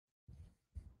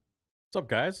What's up,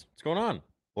 guys? What's going on?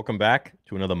 Welcome back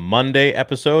to another Monday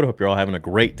episode. Hope you're all having a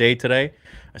great day today.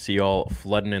 I see you all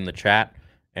flooding in the chat,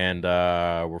 and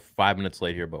we're 5 minutes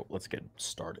late here, but let's get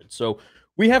started. So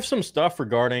we have some stuff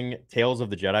regarding Tales of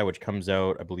the Jedi, which comes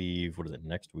out, I believe, what is it,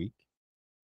 next week?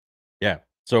 Yeah.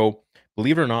 So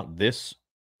believe it or not, this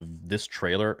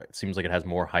trailer, it seems like it has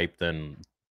more hype than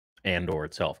Andor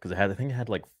itself, because I think it had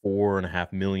like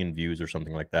 4.5 million views or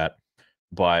something like that.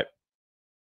 But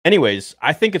anyways,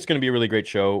 I think it's gonna be a really great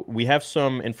show. We have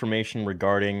some information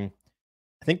regarding,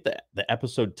 I think, the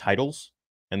episode titles,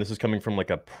 and this is coming from, like,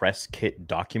 a press kit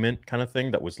document kinda thing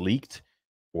that was leaked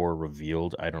or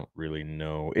revealed, I don't really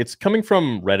know. It's coming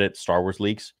from Reddit Star Wars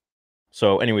Leaks.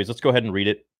 So, anyways, let's go ahead and read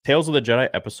it. Tales of the Jedi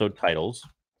episode titles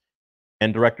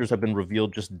and directors have been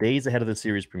revealed just days ahead of the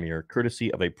series premiere,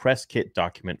 courtesy of a press kit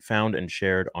document found and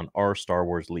shared on our Star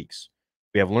Wars Leaks.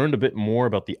 We have learned a bit more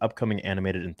about the upcoming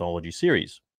animated anthology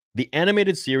series. The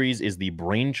animated series is the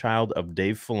brainchild of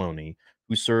Dave Filoni,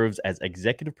 who serves as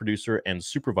executive producer and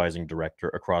supervising director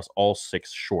across all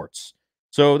 6 shorts.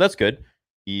 So that's good.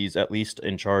 He's at least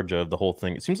in charge of the whole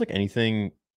thing. It seems like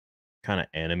anything kind of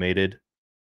animated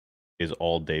is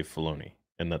all Dave Filoni,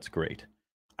 and that's great.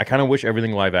 I kind of wish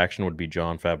everything live action would be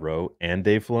Jon Favreau and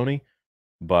Dave Filoni,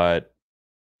 but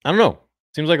I don't know.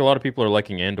 Seems like a lot of people are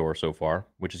liking Andor so far,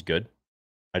 which is good.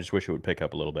 I just wish it would pick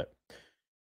up a little bit.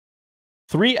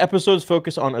 3 episodes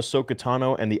focus on Ahsoka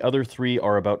Tano, and the other 3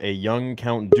 are about a young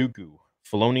Count Dooku.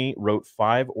 Filoni wrote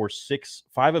 5 of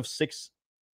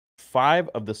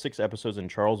the 6 episodes, and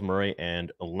Charles Murray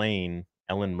and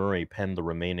Ellen Murray penned the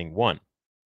remaining 1.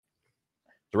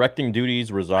 Directing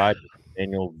duties reside with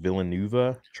Daniel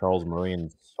Villeneuve, Charles Murray,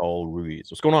 and Saul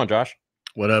Ruiz. What's going on, Josh?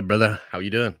 What up, brother? How you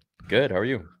doing? Good. How are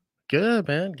you? Good,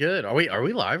 man. Good. Are we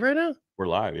live right now? We're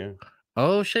live, yeah.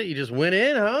 Oh shit, you just went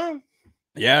in, huh?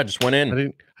 Yeah, just went I in.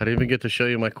 didn't even get to show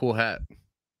you my cool hat.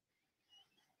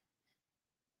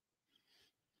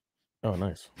 Oh,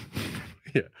 nice.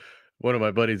 Yeah. One of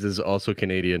my buddies is also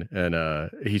Canadian, and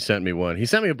he sent me one. He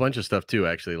sent me a bunch of stuff too,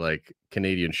 actually, like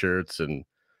Canadian shirts and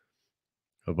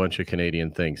a bunch of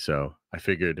Canadian things. So I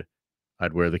figured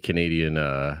I'd wear the Canadian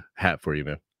hat for you,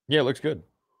 man. Yeah, it looks good.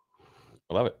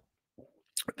 I love it.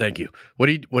 Thank you.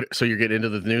 So you're getting into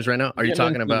the news right now? Are you Getting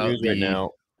talking into the about news right the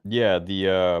now. Yeah,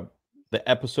 the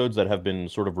episodes that have been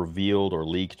sort of revealed or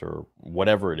leaked or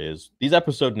whatever it is. These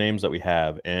episode names that we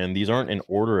have, and these aren't in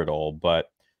order at all,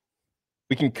 but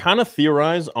we can kind of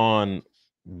theorize on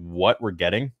what we're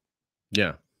getting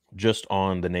Yeah. just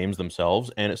on the names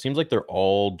themselves, and it seems like they're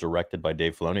all directed by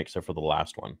Dave Filoni except for the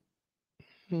last one.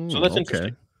 So that's Okay.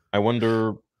 interesting. I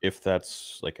wonder if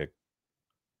that's like a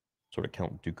sort of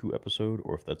Count Dooku episode,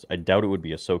 or if that's, I doubt it would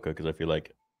be Ahsoka, because I feel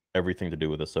like everything to do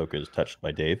with Ahsoka is touched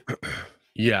by Dave.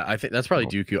 Yeah, I think that's probably Oh,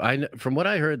 Dooku. From what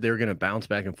I heard, they're gonna bounce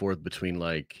back and forth between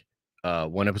like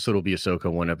one episode will be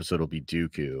Ahsoka, one episode will be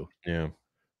Dooku. yeah.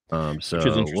 Which is So what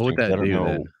interesting would because I that don't do then?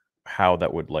 know how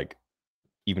that would, like,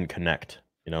 even connect,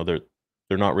 they're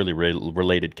not really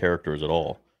related characters at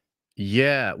all.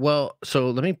 Yeah, well,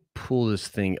 so let me pull this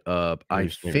thing up. Maybe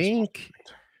so.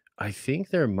 I think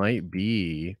there might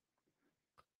be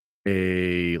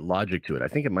a logic to it. I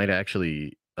think it might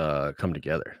actually come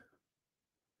together.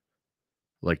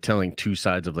 Like telling two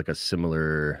sides of like a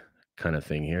similar kind of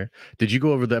thing here. Did you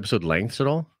go over the episode lengths at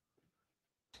all?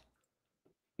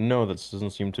 No, that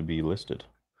doesn't seem to be listed.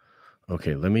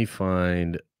 Okay, let me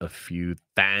find a few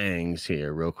things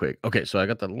here real quick. Okay, so I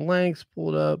got the lengths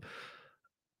pulled up.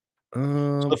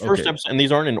 So the first Okay. episode, and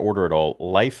these aren't in order at all,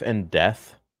 Life and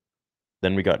Death,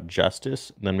 then we got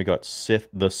Justice, then we got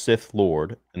the Sith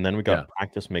Lord, and then we Yeah. got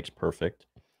Practice Makes Perfect,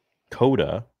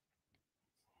 Coda,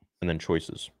 and then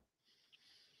Choices.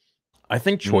 I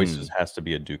think Choices Mm, has to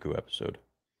be a Dooku episode,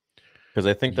 because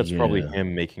I think that's probably yeah.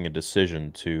 him making a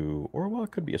decision to, or well,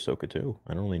 it could be Ahsoka too.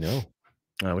 I don't really know.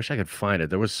 I wish I could find it.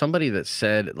 There was somebody that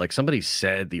said, like, somebody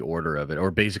said the order of it, or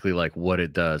basically like what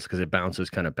it does, because it bounces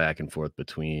kind of back and forth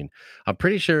between. I'm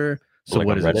pretty sure. Or So like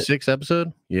what on is it? Reddit. 6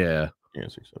 episode? Yeah, Yeah,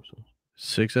 6 episodes.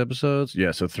 6 episodes.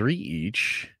 Yeah, so three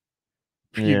each.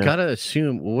 You Yeah, gotta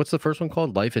assume. Well, what's the first one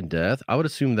called? Life and Death. I would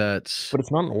assume that's. but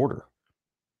it's not in order.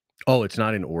 Oh, it's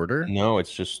not in order. No,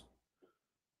 it's just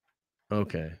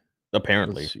Okay, let's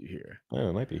apparently. see here. Yeah,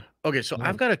 it might be. Okay, so Yeah.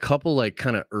 I've got a couple like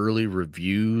kind of early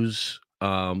reviews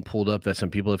pulled up that some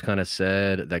people have kind of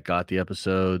said that got the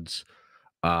episodes.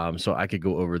 So I could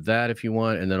go over that if you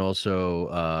want, and then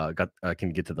also got I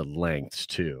can get to the lengths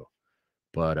too.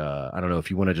 But I don't know if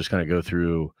you want to just kind of go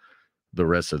through the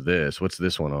rest of this. What's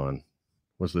this one on?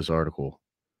 What's this article?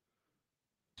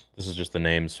 This is just the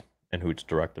names and who it's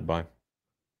directed by.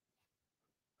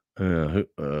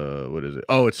 What is it?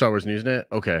 Oh, it's Star Wars Newsnet.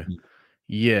 Okay.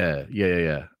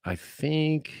 Yeah. I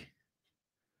think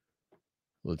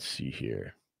let's see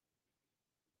here.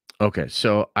 Okay,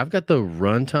 so I've got the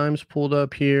run times pulled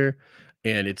up here,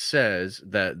 and it says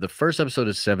that the first episode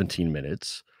is 17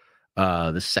 minutes.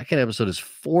 The second episode is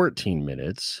 14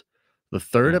 minutes. The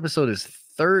third Mm, episode is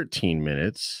 13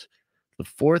 minutes. The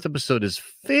fourth episode is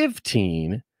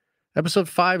 15. Episode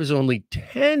 5 is only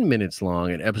 10 minutes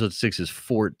long, and episode 6 is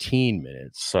 14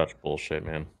 minutes. such bullshit,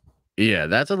 man. Yeah,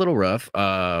 that's a little rough.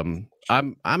 I'm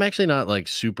actually not like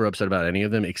super upset about any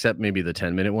of them except maybe the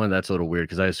 10-minute one. That's a little weird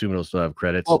because I assume it'll still have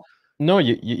credits. Well, no,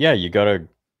 yeah, you gotta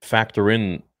factor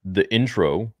in the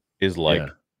intro is Yeah. like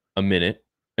a minute.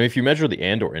 And if you measure the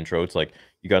Andor intro, it's like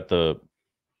you got the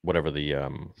whatever the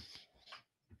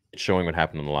it's showing what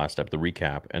happened in the last step, the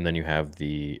recap, and then you have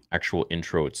the actual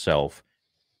intro itself.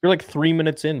 You're like 3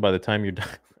 minutes in by the time you're done.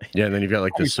 Yeah, and then you've got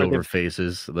like the We silver started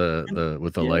faces, the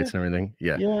with the Yeah, lights and everything.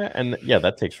 Yeah. yeah, and yeah,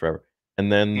 that takes forever.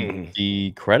 And then Mhm.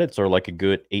 the credits are like a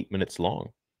good 8 minutes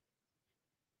long.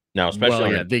 Now, especially Well,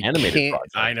 on yeah, an they animated can't.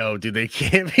 I project. know, dude. They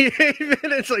can't be 8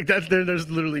 minutes like that.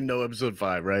 There's literally no episode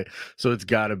 5, right? So it's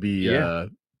got to be. Yeah.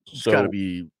 It's got to So be.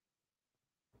 Yeah,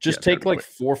 just it's got to take be like quick.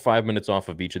 4 or 5 minutes off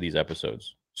of each of these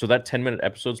episodes. So that 10-minute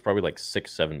episode is probably like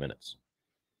 6, 7 minutes.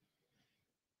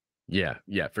 Yeah,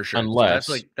 for sure. So that's Unless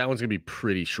like that one's gonna be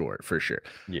pretty short for sure.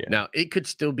 yeah. Now it could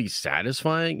still be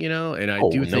satisfying, and I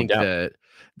Oh, do no think doubt, that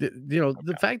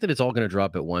the fact that it's all gonna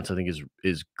drop at once, I think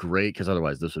is great because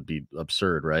otherwise this would be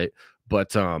absurd, right?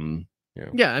 But yeah.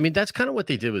 yeah, I mean that's kind of what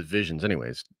they did with Visions,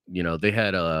 anyways. They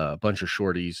had a bunch of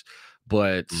shorties,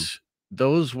 but Mm,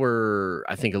 those were,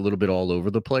 I think, a little bit all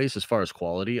over the place as far as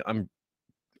quality. I'm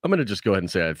gonna just go ahead and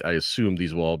say I assume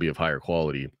these will all be of higher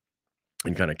quality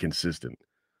and kind of consistent.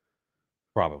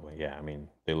 probably, yeah, I mean,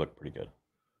 they look pretty good.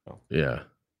 So, Yeah.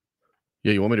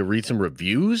 Yeah, you want me to read some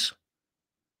reviews?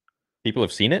 people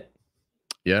have seen it?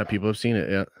 Yeah, people have seen it.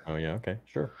 Yeah. Oh, yeah, okay,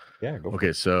 sure. Yeah, go for Okay,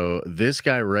 it. so this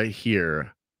guy right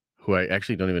here, who I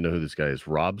actually don't even know who this guy is,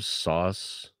 Rob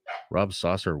Saucer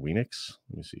Weenix.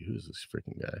 Let me see, who's this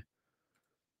freaking guy?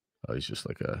 Oh, he's just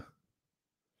like a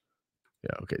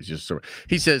Yeah, okay. It's just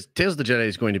he says Tales of the Jedi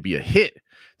is going to be a hit.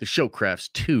 The show crafts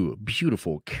two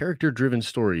beautiful, character-driven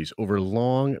stories over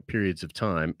long periods of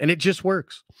time, and it just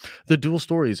works. The dual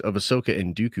stories of Ahsoka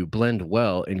and Dooku blend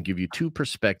well and give you two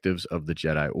perspectives of the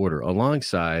Jedi Order,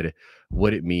 alongside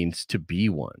what it means to be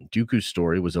one. Dooku's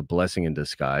story was a blessing in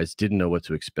disguise. Didn't know what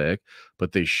to expect,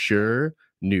 but they sure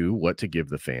knew what to give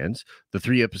the fans. The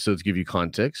 3 episodes give you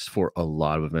context for a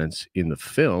lot of events in the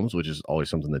films, which is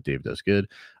always something that Dave does good.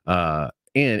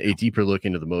 And a deeper look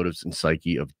into the motives and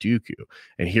psyche of Dooku.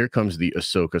 And here comes the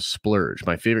Ahsoka splurge,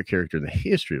 my favorite character in the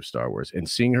history of Star Wars. And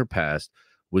seeing her past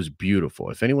was beautiful.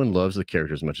 If anyone loves the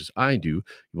character as much as I do,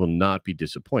 you will not be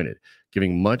disappointed.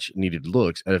 Giving much needed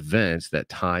looks at events that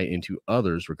tie into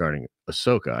others regarding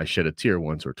Ahsoka. I shed a tear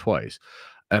once or twice.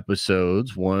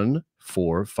 Episodes 1,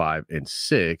 4, 5, and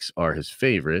 6 are his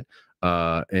favorite.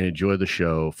 And enjoy the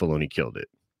show. Filoni killed it.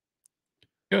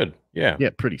 Good, yeah. Yeah,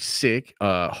 pretty sick.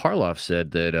 Harloff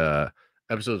said that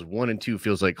episodes 1 and 2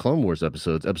 feels like Clone Wars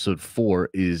episodes. Episode 4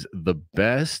 is the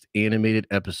best animated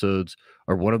episodes,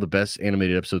 or one of the best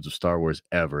animated episodes of Star Wars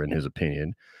ever, in his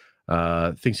opinion.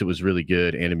 Thinks it was really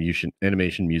good.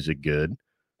 Animation, music, good.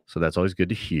 So that's always good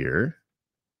to hear.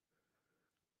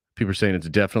 People are saying it's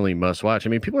definitely must watch. I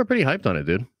mean, people are pretty hyped on it,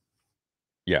 dude.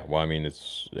 Yeah, well, I mean,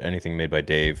 it's anything made by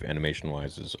Dave,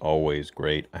 animation-wise, is always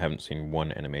great. I haven't seen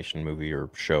one animation movie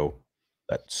or show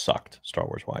that sucked, Star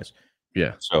Wars-wise.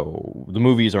 Yeah. So, the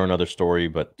movies are another story,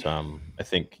 but, I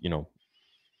think,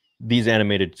 these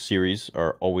animated series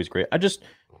are always great. I just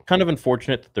kind of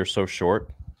unfortunate that they're so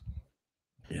short.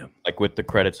 Yeah. Like, with the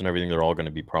credits and everything, they're all gonna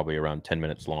be probably around 10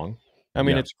 minutes long. I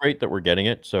mean, Yeah. it's great that we're getting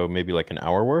it, so maybe, like, an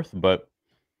hour worth, but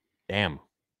damn,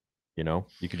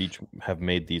 you could each have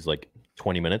made these, like,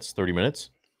 20 minutes, 30 minutes,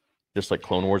 just like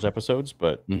Clone Wars episodes,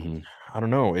 but Hmm. I don't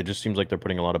know, it just seems like they're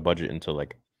putting a lot of budget into,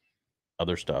 like,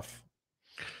 other stuff.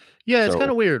 Yeah, it's kind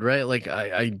So of weird, right? Like,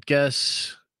 I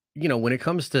guess, when it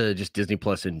comes to just Disney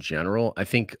Plus in general, I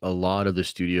think a lot of the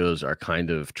studios are kind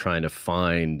of trying to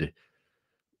find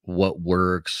what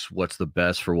works, what's the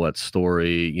best for what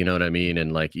story, you know what I mean?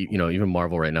 And like, even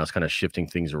Marvel right now is kind of shifting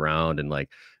things around and like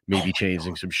oh maybe my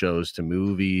changing some shows to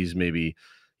movies, maybe,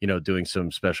 doing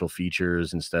some special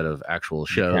features instead of actual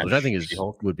did you shows, which I catch think is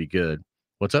She-Hulk? would be good.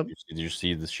 What's up? Did you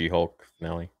see the She-Hulk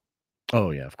finale? Oh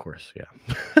yeah, of course.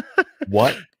 Yeah.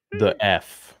 What the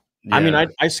F? I mean, Yeah.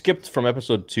 I skipped from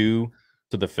episode 2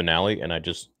 to the finale, and I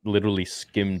just literally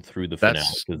skimmed through the finale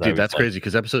That's because I dude, was that's like crazy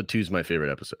because episode 2 is my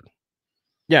favorite episode.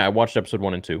 yeah, I watched episode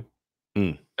 1 and 2.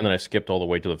 Mm. and then I skipped all the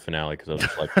way to the finale because I was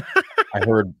just like, I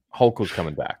heard Hulk was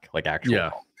coming back, like actual Yeah.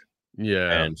 Hulk,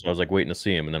 Yeah. and so I was like waiting to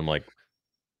see him, and then I'm like,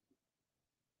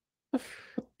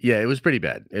 Yeah, it was pretty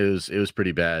bad. It was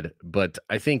pretty bad, but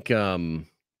I think,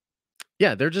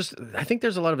 yeah, they're just I think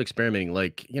there's a lot of experimenting,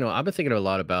 like, I've been thinking a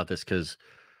lot about this because.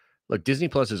 Look, Disney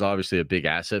Plus is obviously a big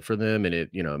asset for them, and it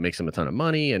makes them a ton of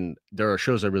money. And there are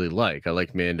shows I really like. I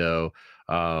like Mando,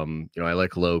 I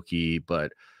like Loki,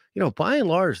 but by and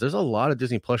large, there's a lot of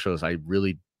Disney Plus shows I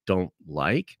really don't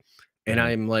like, and mhm,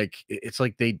 I'm like, it's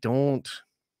like they don't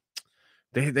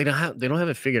have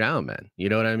it figured out, man. You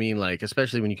know what I mean? Like,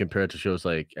 especially when you compare it to shows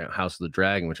like House of the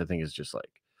Dragon, which I think is just like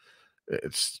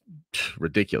it's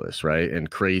ridiculous, right? And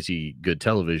crazy good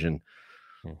television.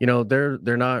 mm,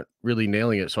 They're not really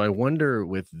nailing it. So I wonder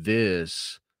with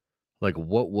this, like,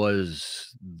 what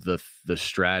was the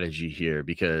strategy here?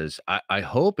 Because I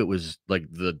hope it was like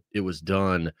it was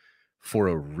done for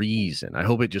a reason. I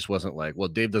hope it just wasn't like, well,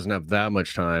 Dave doesn't have that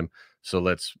much time, so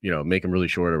let's make him really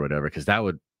short or whatever, because that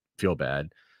would feel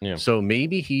bad. yeah, So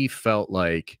maybe he felt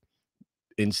like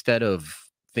instead of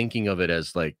thinking of it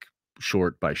as like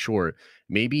short by short,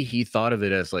 maybe he thought of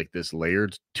it as like this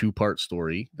layered two-part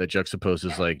story that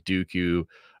juxtaposes like Dooku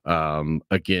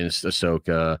against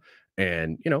Ahsoka.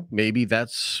 And maybe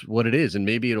that's what it is. And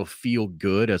maybe it'll feel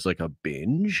good as like a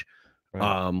binge.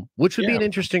 right, Which would be yeah, an that's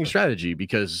interesting true. strategy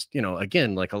because,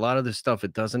 again, like a lot of this stuff,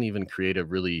 it doesn't even create a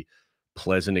really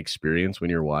pleasant experience when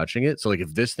you're watching it. So, like,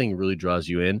 if this thing really draws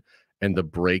you in and the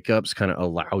breakups kind of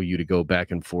allow you to go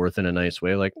back and forth in a nice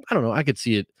way, like, I don't know, I could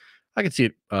see it. I could see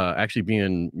it actually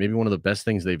being maybe one of the best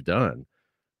things they've done.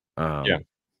 Yeah, Um,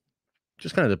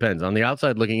 just kind of depends. On the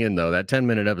outside looking in, though, that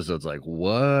 10-minute episode's like,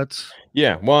 what?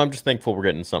 yeah. Well, I'm just thankful we're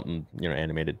getting something,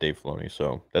 animated Dave Filoni,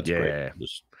 so that's great. Yeah.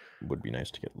 Just would be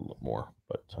nice to get a little more,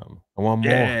 but I want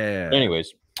more. Yeah.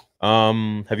 Anyways,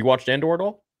 have you watched Andor at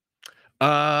all?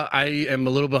 I am a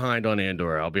little behind on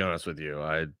Andor. I'll be honest with you.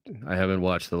 I haven't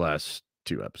watched the last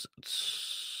two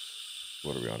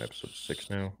What are we on, episodes. episode 6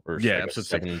 now? Or Yeah, I episode guess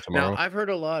six. 7 Now tomorrow? I've heard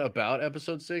a lot about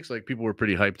episode six. Like people were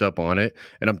pretty hyped up on it,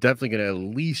 and I'm definitely gonna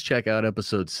at least check out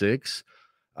episode six.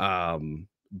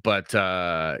 But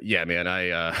yeah, man,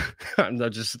 I'm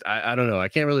not just I don't know. I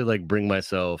can't really like bring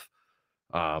myself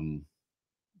um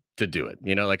to do it.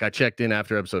 Like I checked in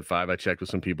after episode five. I checked with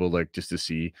some people like just to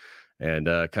see and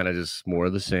kind of just more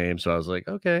of the same. So I was like,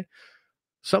 okay.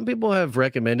 Some people have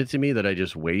recommended to me that I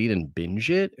just wait and binge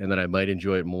it and then I might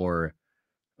enjoy it more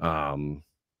um,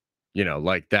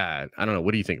 like that. I don't know.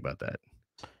 What do you think about that?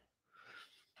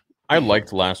 I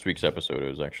liked last week's episode. It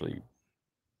was actually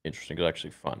interesting. It was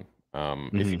actually fun.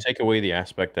 If you Mhm. take away the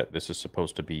aspect that this is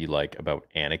supposed to be like about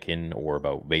Anakin or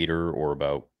about Vader or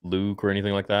about Luke or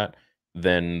anything like that,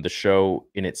 then the show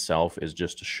in itself is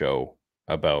just a show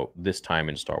about this time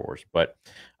in Star Wars. But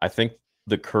I think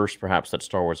the curse perhaps that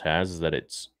Star Wars has is that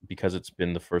it's because it's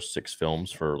been the first 6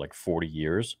 films for like 40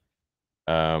 years.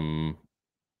 Um,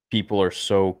 People are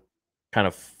so kind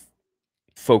of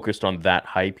focused on that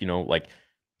hype, like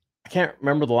I can't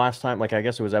remember the last time, like, I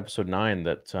guess it was episode 9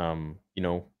 that,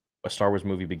 a Star Wars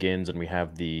movie begins and we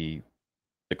have the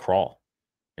crawl,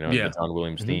 the Yeah. John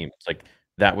Williams Mhm. theme. It's like,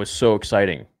 that was so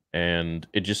exciting, and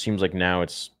it just seems like now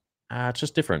it's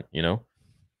just different? Yeah.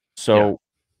 So,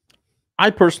 I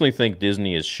personally think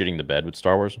Disney is shitting the bed with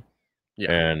Star Wars,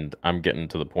 Yeah. and I'm getting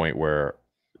to the point where,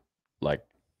 like,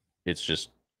 it's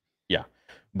just yeah.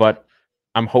 But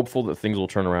I'm hopeful that things will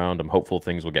turn around. I'm hopeful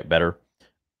things will get better.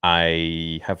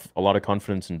 I have a lot of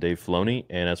confidence in Dave Filoni,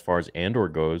 and as far as Andor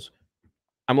goes,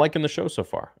 I'm liking the show so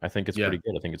far. I think it's Yeah. pretty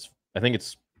good. I think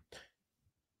it's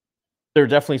there are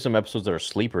definitely some episodes that are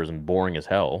sleepers and boring as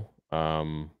hell.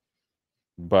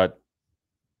 But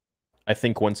I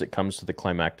think once it comes to the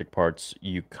climactic parts,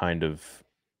 you kind of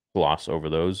gloss over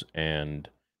those and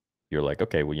you're like,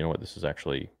 okay, well, you know what? This is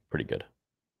actually pretty good.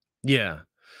 Yeah.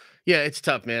 Yeah, it's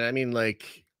tough, man. I mean,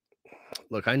 like,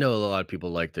 look, I know a lot of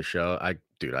people like the show.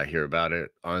 Dude, I hear about it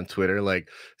on Twitter. Like,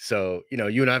 so, you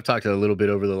and I've talked a little bit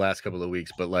over the last couple of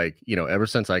weeks, but like, ever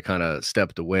since I kind of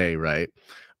stepped away, right?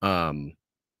 Um,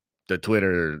 the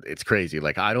Twitter, it's crazy.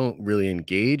 Like, I don't really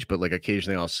engage, but like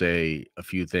occasionally I'll say a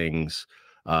few things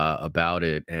about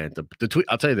it. And the tweet,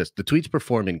 I'll tell you this, the tweets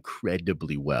perform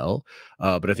incredibly well.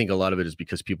 But I think a lot of it is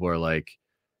because people are like,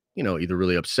 either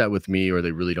really upset with me or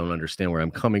they really don't understand where I'm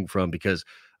coming from. Because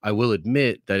I will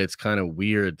admit that it's kind of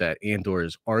weird that Andor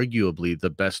is arguably the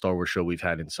best Star Wars show we've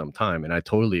had in some time. And I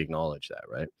totally acknowledge that,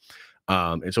 right?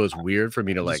 And so it's weird for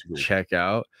me to I like disagree. check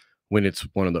out when it's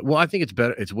one of the well, I think it's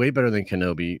better, it's way better than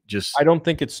Kenobi. I Just don't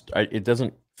think it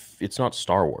doesn't, it's not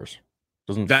Star Wars.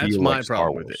 Doesn't That's feel like my Star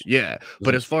problem with it. Wars. Yeah.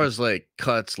 But Doesn't as far feel as like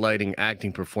cuts, lighting,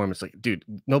 acting, performance, like, dude,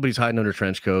 nobody's hiding under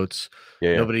trench coats.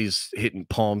 yeah, yeah, Nobody's hitting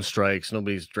palm strikes.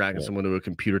 Nobody's dragging yeah, someone to a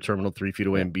computer terminal 3 feet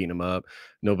away yeah, and beating them up.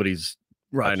 Nobody's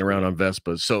riding around absolutely. on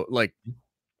Vespas. So, like,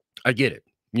 I get it.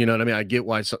 You know what I mean? I get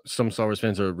why some Star Wars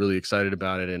fans are really excited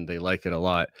about it and they like it a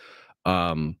lot.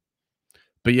 Um,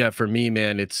 but yeah, for me,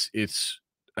 man, it's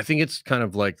I think it's kind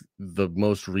of like the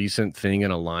most recent thing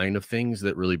in a line of things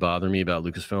that really bother me about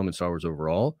Lucasfilm and Star Wars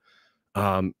overall.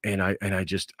 And I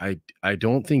just I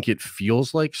don't think it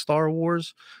feels like Star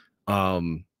Wars.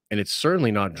 And it's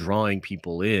certainly not drawing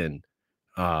people in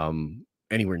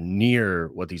anywhere near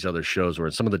what these other shows were.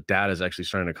 And some of the data is actually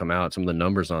starting to come out, some of the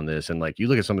numbers on this. And like you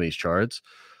look at some of these charts,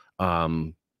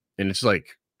 um, and it's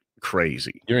like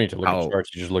crazy You don't need to look at how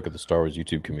charts. You just look at the Star Wars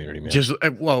YouTube community, man. just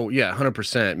well, yeah,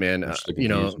 100%, man. Or just look at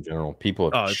views in general. People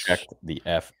have It's checked the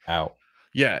F out.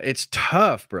 yeah, it's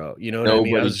tough, bro. You know what I mean? I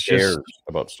Nobody was just cares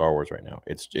about Star Wars right now.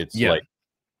 It's yeah, like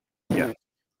yeah,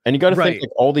 and you gotta think, right.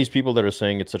 like, all these people that are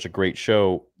saying it's such a great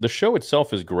show, the show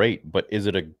itself is great, but is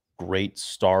it a great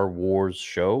Star Wars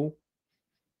show?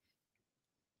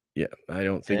 Yeah, I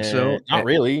don't think so. Not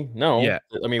really, no. Yeah,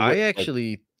 I mean, what I like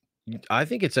actually I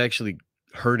think it's actually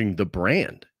hurting the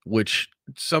brand, which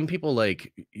some people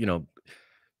like,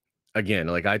 again,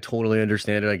 like I totally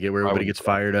understand it. I get where why everybody would you gets say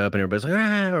that? fired up and everybody's like,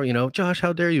 ah, or, Josh,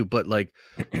 how dare you? But like,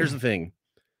 here's the thing.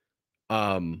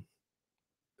 Um,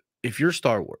 if you're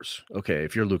Star Wars, okay,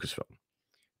 if you're Lucasfilm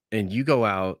and you go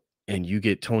out and you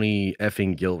get Tony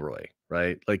effing Gilroy,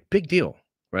 right? Like big deal,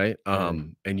 right?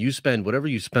 Mhm. And you spend whatever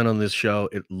you spend on this show,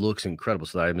 it looks incredible.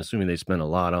 So I'm assuming they spent a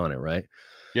lot on it, right?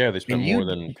 Yeah, they spent And more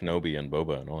than Kenobi and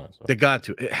Boba and all that stuff. they got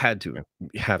to, it had to,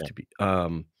 Yeah, have yeah, to be.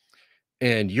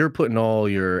 And you're putting all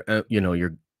your,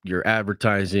 your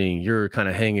advertising, you're kind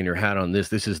of hanging your hat on this.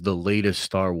 This is the latest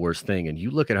Star Wars thing, and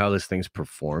you look at how this thing's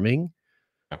performing.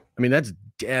 yeah, I mean, that's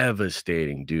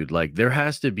devastating, dude. Like there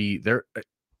has to be there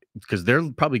because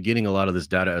they're probably getting a lot of this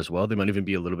data as well. They might even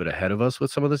be a little bit ahead of us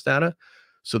with some of this data.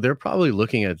 So they're probably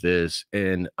looking at this,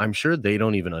 and I'm sure they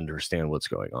don't even understand what's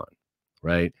going on,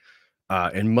 right?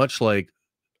 And much like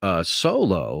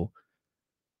Solo,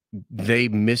 they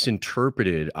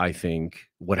misinterpreted, I think,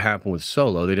 what happened with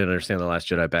Solo. They didn't understand the Last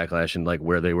Jedi backlash and like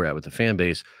where they were at with the fan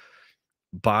base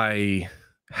by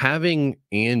having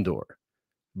Andor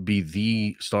be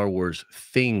the Star Wars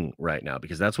thing right now,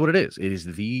 because that's what it is. It is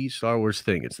the Star Wars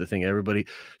thing. It's the thing everybody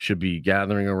should be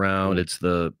gathering around. mhm, It's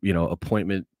the,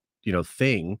 appointment,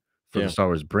 thing for the yeah, Star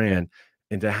Wars yeah. brand.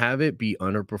 And to have it be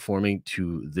underperforming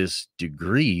to this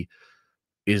degree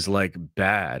is like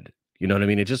bad. You know what I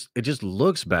mean? It just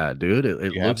looks bad, dude. It Do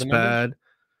you have looks the numbers? bad.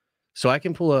 So I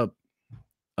can pull up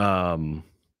um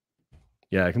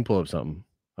yeah, I can pull up something.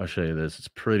 I'll show you this. It's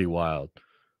pretty wild.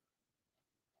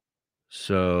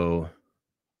 So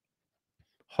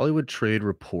Hollywood Trade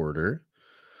Reporter.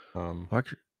 Um,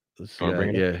 Watch this wanna guy,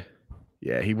 bring it up?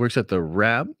 yeah. Yeah, he works at the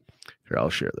Wrap. Here, I'll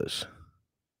share this.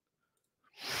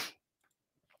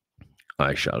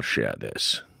 I shall share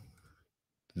this.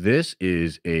 This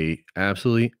is a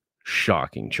absolutely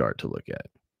shocking chart to look at.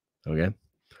 Okay.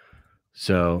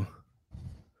 So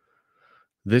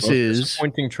this Most is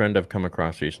disappointing trend I've come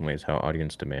across recently is how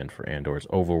audience demand for Andor is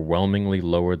overwhelmingly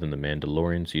lower than The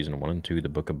Mandalorian Season 1 and 2, The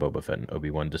Book of Boba Fett, and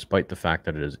Obi-Wan, despite the fact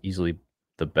that it is easily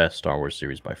the best Star Wars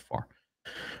series by far.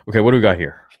 Okay, what do we got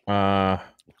here?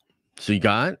 so you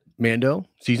got Mando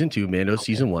season 2, Mando Okay,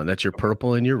 season 1. That's your okay,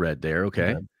 purple and your red there.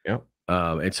 Okay. red, yep,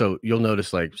 And so you'll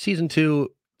notice like season 2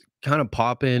 kind of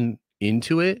popping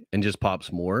into it and just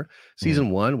pops more. mhm, Season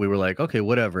 1, we were like, okay,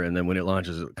 whatever. And then when it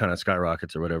launches, it kind of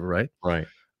skyrockets or whatever, right? right,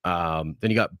 Then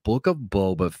you got Book of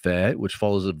Boba Fett, which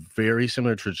follows a very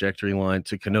similar trajectory line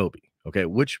to Kenobi. Okay,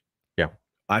 which yeah.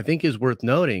 I think is worth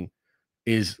noting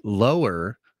is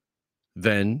lower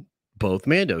than both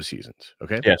Mando seasons.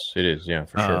 Okay. Yes, it is, yeah,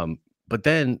 for sure. But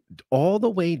then all the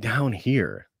way down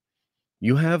here,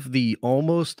 you have the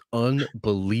almost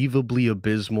unbelievably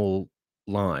abysmal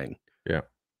line Yeah,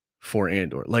 for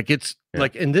Andor. Like it's yeah,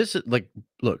 like, and this like,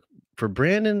 look, for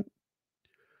Brandon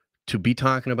to be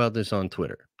talking about this on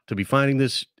Twitter, to be finding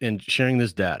this and sharing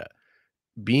this data,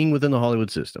 being within the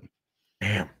Hollywood system,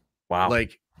 damn, wow,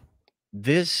 like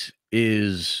this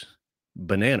is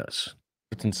bananas,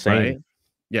 it's insane. right?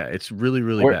 Yeah, it's really,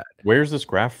 really Where bad. where's this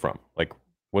graph from? Like,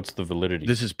 what's the validity?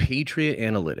 This is Patriot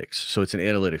Analytics. So it's an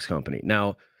analytics company.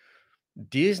 Now,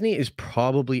 Disney is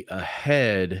probably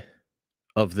ahead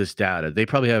of this data. They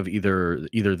probably have either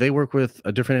they work with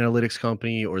a different analytics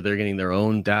company or they're getting their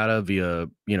own data via,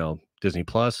 Disney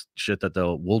Plus, shit that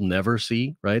we'll never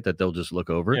see, right? That they'll just look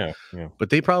over. Yeah, yeah, But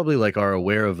they probably like are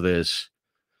aware of this,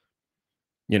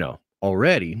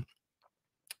 already.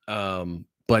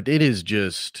 But it is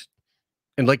just,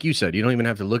 and like you said, you don't even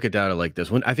have to look at data like this.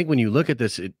 When you look at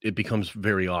this, it becomes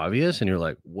very obvious and you're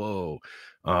like, whoa.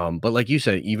 But like you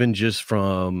said, even just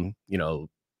from,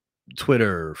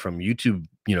 Twitter, from YouTube,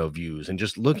 views and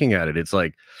just looking at it, it's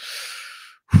like,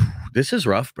 this is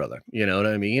rough, brother. You know what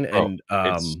I mean? Bro, And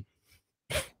it's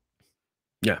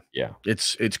yeah, yeah.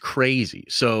 it's crazy.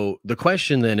 So the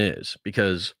question then is,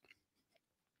 because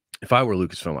if I were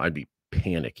Lucasfilm, I'd be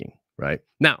panicking, right?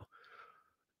 Now,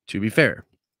 to be fair,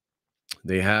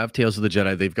 they have Tales of the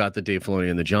Jedi, they've got the Dave Filoni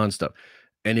and the John stuff.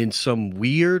 And in some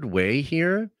weird way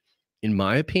here, in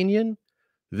my opinion,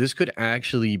 this could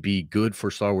actually be good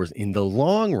for Star Wars in the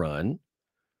long run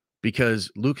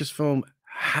because Lucasfilm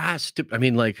has to, I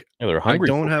mean, like, Yeah, they're I hungry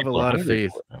don't for it. have a People are lot of hungry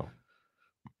faith. for it now.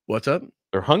 What's up?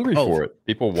 They're hungry Oh, for it.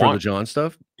 People for the want John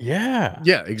stuff? yeah.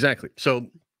 Yeah, exactly. So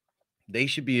they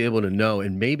should be able to know.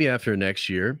 And maybe after next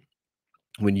year,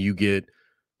 when you get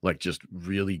like just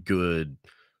really good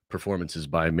performances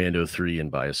by Mando 3 and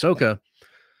by Ahsoka,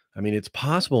 I mean, it's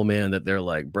possible, man, that they're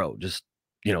like, bro, just,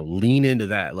 lean into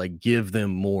that, like give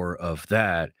them more of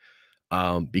that.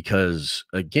 Because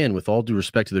again, with all due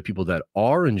respect to the people that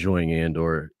are enjoying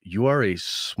Andor, you are a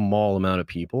small amount of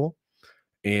people.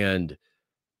 And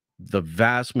the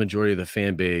vast majority of the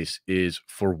fan base is,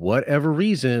 for whatever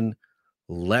reason,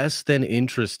 less than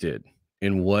interested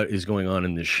in what is going on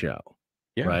in this show.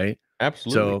 Yeah. Right.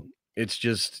 Absolutely. So it's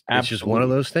just one of Absolutely.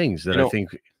 those things that You I know, think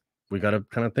we got to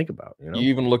kind of think about, you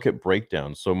even look at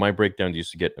breakdowns. So my breakdown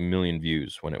used to get 1,000,000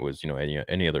 views when it was,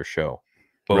 any other show.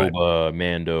 Right. Boba,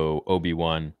 Mando,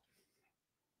 Obi-Wan.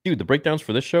 Dude, the breakdowns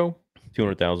for this show,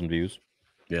 200,000 views.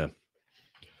 Yeah.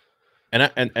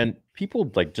 And people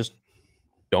like just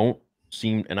don't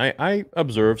seem and I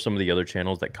observe some of the other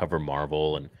channels that cover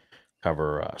Marvel and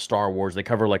cover Star Wars. They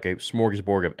cover like a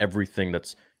smorgasbord of everything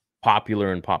that's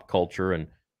popular in pop culture and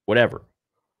whatever.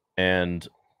 And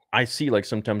I see like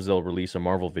sometimes they'll release a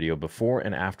Marvel video before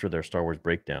and after their Star Wars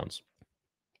breakdowns.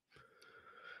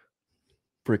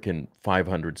 Freaking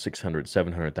 500, 600,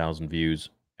 700,000 views.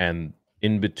 And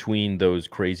in between those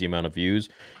crazy amount of views,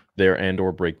 their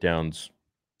Andor breakdowns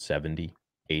 70,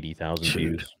 80,000 Dude,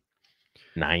 views,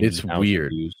 it's 90,000 weird.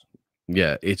 views.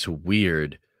 Yeah, it's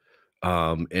weird.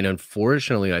 And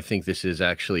unfortunately, I think this is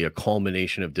actually a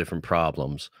culmination of different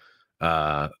problems.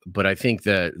 But I think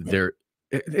that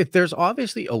there's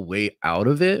obviously a way out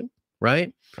of it,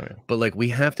 right? Oh, yeah. But like we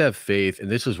have to have faith, and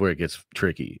this is where it gets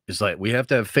tricky. It's like we have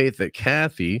to have faith that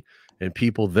Kathy and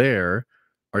people there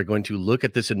are going to look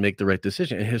at this and make the right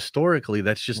decision. And historically,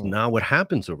 that's just Mm. not what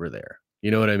happens over there.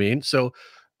 You know what I mean? So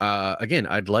again,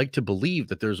 I'd like to believe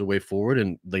that there's a way forward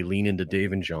and they lean into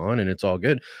Dave and John and it's all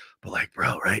good. But like,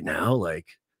 bro, right now, like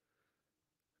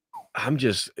I'm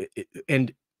just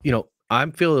and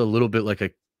I'm feeling a little bit like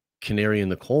a canary in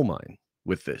the coal mine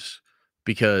with this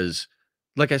because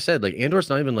like I said, like Andor's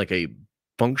not even like a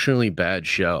functionally bad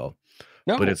show,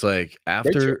 but No, it's like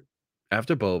great show.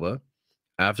 after Boba,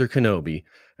 after Kenobi,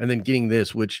 and then getting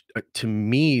this, which to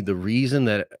me, the reason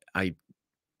that I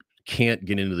can't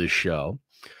get into this show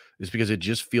is because it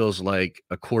just feels like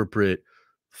a corporate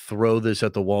throw this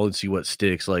at the wall and see what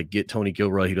sticks. Like get Tony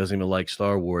Gilroy, who doesn't even like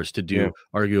Star Wars, to Yeah, do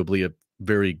arguably a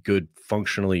very good,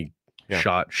 functionally yeah,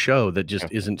 shot show that just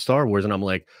yeah, isn't Star Wars. And I'm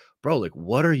like, bro, like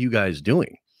what are you guys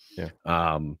doing? yeah.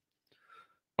 Um,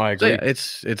 I so yeah, agree.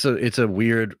 it's a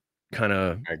weird kind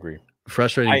of I agree.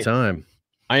 frustrating I time.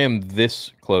 I am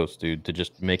this close, dude, to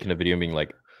just making a video and being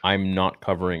like, I'm not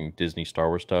covering Disney Star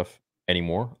Wars stuff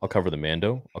anymore. I'll cover the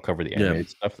Mando. I'll cover the Yeah, animated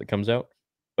stuff that comes out,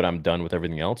 but I'm done with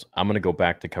everything else. I'm gonna go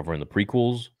back to covering the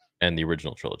prequels and the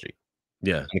original trilogy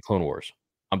yeah, and the Clone Wars.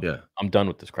 I'm yeah, I'm done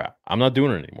with this crap. I'm not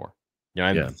doing it anymore.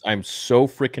 yeah. I'm so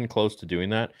freaking close to doing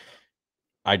that.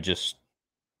 I just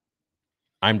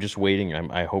I'm just waiting.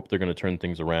 I hope they're gonna turn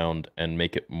things around and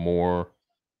make it more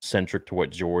centric to what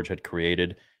George had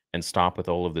created and stop with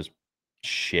all of this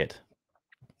shit.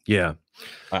 Yeah.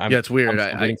 I I'm Yeah, it's weird.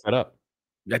 I'm getting fed up.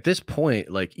 At this point,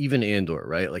 like even Andor,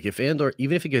 right? Like if Andor,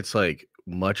 even if it gets like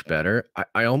much better,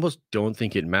 I almost don't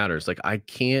think it matters. Like I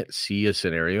can't see a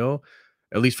scenario,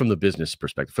 at least from the business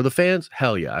perspective. For the fans,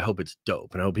 hell yeah, I hope it's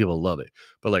dope and I hope people love it.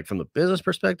 But like from the business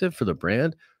perspective, for the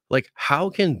brand, like how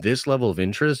can this level of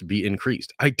interest be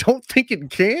increased? I don't think it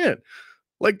can.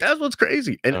 Like, that's what's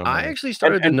crazy, and Oh, I man. actually And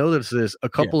started to and notice this a yeah,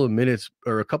 couple of minutes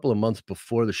or a couple of months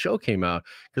before the show came out.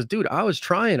 Because, dude, I was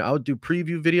trying. I would do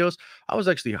preview videos. I was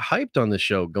actually hyped on the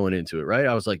show going into it, right?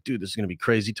 I was like, "Dude, this is gonna be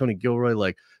crazy." Tony Gilroy,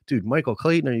 like, dude, Michael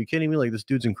Clayton, are you kidding me? Like, this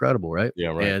dude's incredible, right? yeah,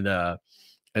 right.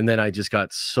 And then I just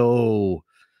got so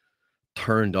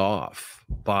turned off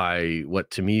by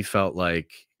what to me felt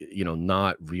like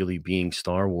not really being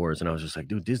Star Wars. And I was just like,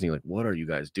 dude, Disney, like, what are you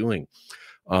guys doing?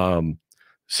 Um,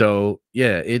 so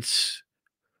yeah,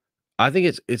 I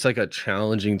think it's like a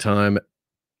challenging time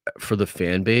for the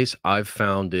fan base. I've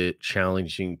found it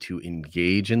challenging to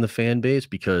engage in the fan base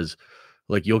because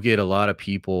like you'll get a lot of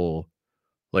people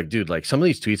like, dude, like some of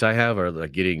these tweets I have are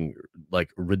like getting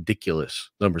like ridiculous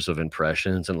numbers of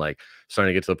impressions and like starting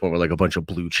to get to the point where like a bunch of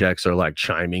blue checks are like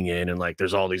chiming in and like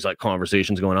there's all these like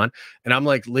conversations going on. And I'm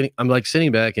like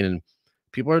sitting back and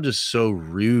people are just so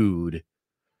rude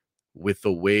with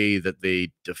the way that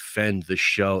they defend the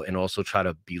show and also try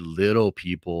to belittle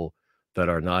people that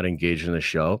are not engaged in the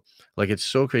show. Like it's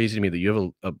so crazy to me that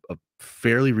you have a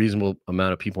fairly reasonable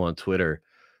amount of people on Twitter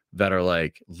that are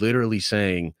like literally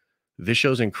saying this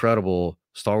show's incredible.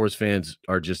 Star Wars fans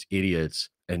are just idiots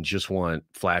and just want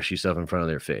flashy stuff in front of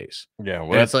their face. Yeah,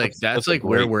 well, And it's like that's that's a like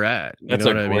where great we're at. You that's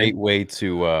know a what I mean? great way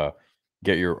to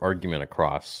get your argument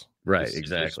across. Right, Is to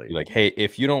just be exactly. like, hey,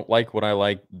 if you don't like what I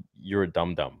like, you're a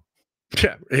dum dum.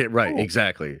 Yeah, right, Oh,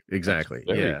 exactly. that's Exactly.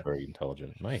 very, Yeah. very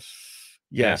intelligent. Nice.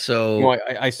 Yeah, Yeah. You know, so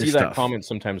I see it's that tough. comment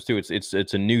sometimes too. It's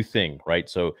a new thing, right?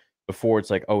 So before it's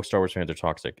like, oh, Star Wars fans are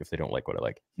toxic if they don't like what I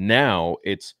like. Now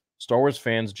it's Star Wars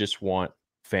fans just want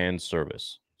fan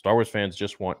service. Star Wars fans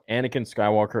just want Anakin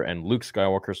Skywalker and Luke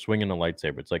Skywalker swinging a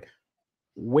lightsaber. It's like,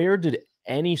 where did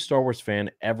any Star Wars fan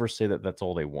ever say that that's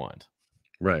all they want?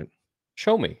 Right.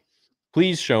 Show me.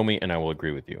 Please show me, and I will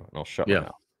agree with you, and I'll shut my Yeah.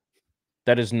 mouth.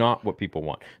 That is not what people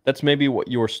want. That's maybe what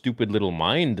your stupid little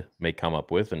mind may come up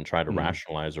with and try to Mhm.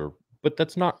 rationalize but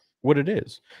that's not what it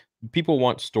is. People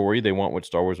want story, they want what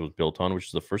Star Wars was built on, which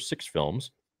is the first 6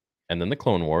 films, and then the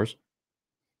Clone Wars.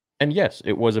 And yes,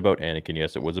 it was about Anakin,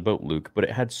 yes, it was about Luke, but it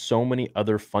had so many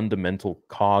other fundamental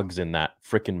cogs in that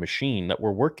fricking machine that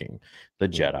were working. The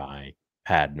Yeah. Jedi,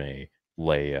 Padme,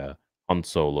 Leia, Han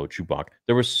Solo, Chewbacca.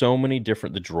 There were so many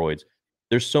different the droids.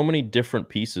 There's so many different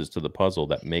pieces to the puzzle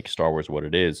that make Star Wars what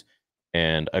it is.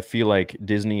 And I feel like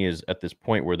Disney is at this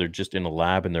point where they're just in a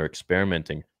lab and they're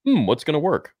experimenting. What's going to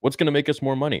work? What's going to make us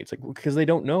more money? It's like because they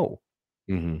don't know.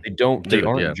 Mhm. They Dude,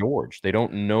 aren't yeah. George. They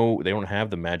don't know they don't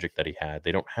have the magic that he had.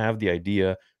 They don't have the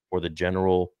idea or the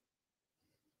general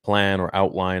plan or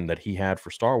outline that he had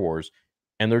for Star Wars,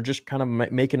 and they're just kind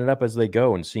of making it up as they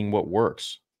go and seeing what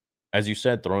works. As you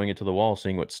said, throwing it to the wall,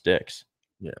 seeing what sticks,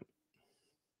 Yeah.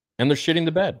 and they're shitting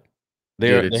the bed.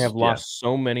 Dude, They it's have yeah. lost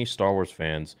so many Star Wars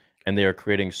fans, and they are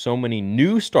creating so many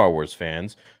new Star Wars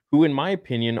fans who, in my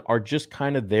opinion, are just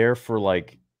kind of there for,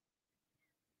 like,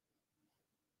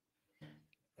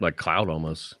 Like Cloud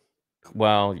almost.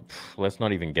 well, let's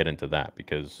not even get into that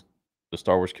because the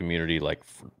Star Wars community, like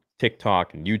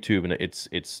TikTok and YouTube, and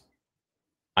it's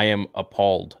I am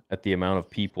appalled at the amount of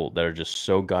people that are just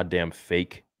so goddamn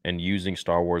fake and using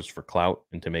Star Wars for clout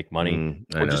and to make money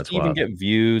I or know, just it's to even wild. get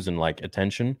views and like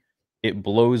attention. It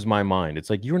blows my mind. It's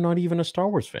like you're not even a Star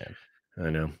Wars fan. I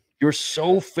know. You're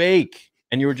so fake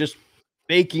and you're just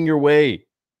faking your way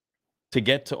to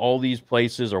get to all these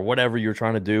places or whatever you're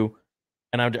trying to do.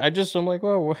 And I'm like,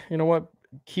 well, you know what?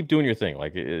 Keep doing your thing.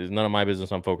 Like it's none of my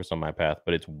business. I'm focused on my path,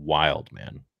 but it's wild,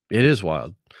 man. It is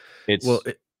wild. Well,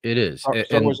 It's it is.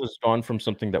 Star Wars has gone from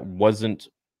something that wasn't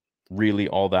really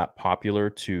all that popular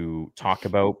to talk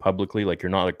about publicly, like, you're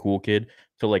not a cool kid,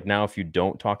 to, like, now if you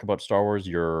don't talk about Star Wars,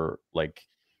 you're, like,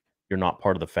 you're not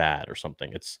part of the fad or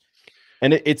something. It's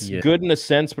Yeah. good in a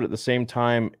sense, but at the same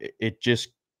time, it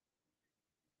just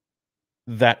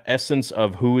that essence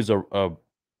of who is a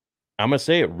I'm gonna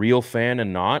say a real fan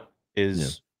and not Yeah.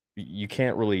 is you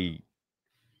can't really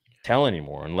tell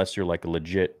anymore unless you're, like, a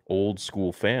legit old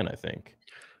school fan, I think.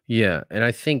 Yeah, and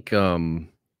I think,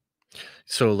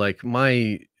 so, like,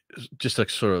 my just, like,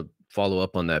 sort of follow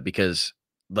up on that because,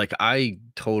 like, I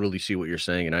totally see what you're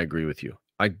saying, and I agree with you.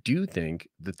 I do think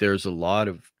that there's a lot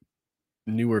of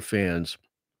newer fans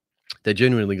that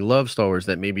genuinely love Star Wars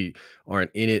that maybe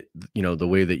aren't in it, the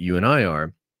way that you and I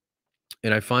are.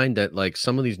 And I find that like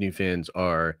some of these new fans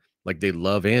are like they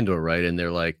love Andor, right? And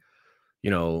they're like,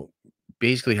 you know,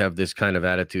 basically have this kind of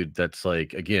attitude that's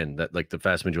like, again, that like the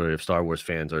vast majority of Star Wars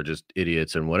fans are just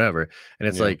idiots and whatever. And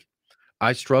it's Yeah, like,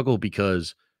 I struggle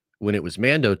because when it was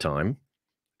Mando time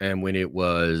and when it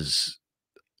was,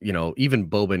 even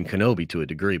Boba and Kenobi to a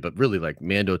degree, but really like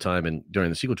Mando time and during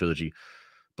the sequel trilogy,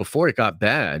 before it got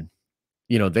bad,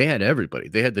 they had everybody.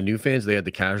 They had the new fans, they had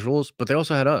the casuals, but they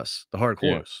also had us, the yeah,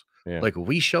 hardcores. yeah, Like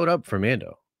we showed up for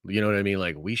Mando. You know what I mean?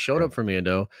 Like we showed yeah, up for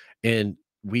Mando and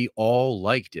we all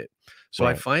liked it. So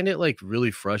I right. find it like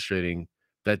really frustrating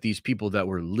that these people that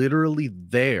were literally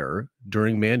there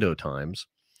during Mando times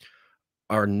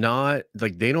are not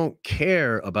like they don't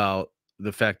care about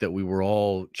the fact that we were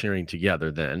all cheering together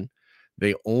then.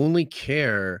 They only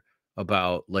care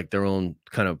about like their own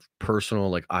kind of personal,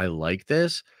 like, I like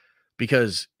this.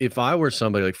 Because if I were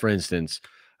somebody, like, for instance,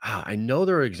 I know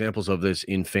there are examples of this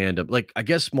in fandom. Like, I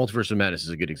guess Multiverse of Madness is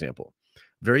a good example.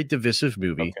 Very divisive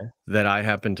movie Okay. that I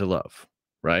happen to love,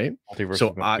 right? Multiverse So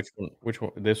of Ma I which one? Which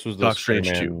one? This was the Doc Strange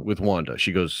 2 Spider-Man. with Wanda.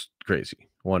 She goes crazy.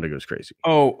 Wanda goes crazy.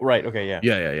 Oh, right. Okay, yeah.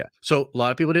 Yeah, yeah, yeah. So a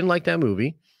lot of people didn't like that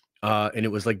movie. And it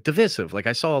was like divisive. Like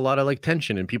I saw a lot of like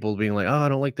tension and people being like, oh, I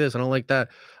don't like this, I don't like that.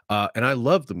 And I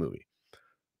love the movie.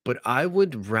 But I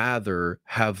would rather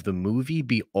have the movie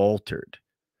be altered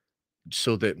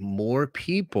so that more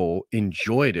people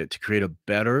enjoyed it to create a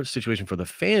better situation for the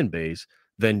fan base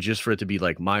than just for it to be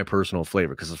like my personal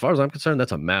flavor. Because as far as I'm concerned,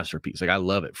 that's a masterpiece. Like I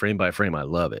love it, frame by frame. I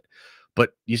love it.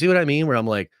 But you see what I mean? Where I'm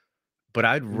like, but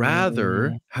I'd rather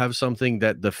Mm, have something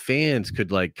that the fans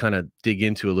could like kind of dig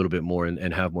into a little bit more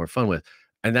and have more fun with.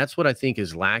 And that's what I think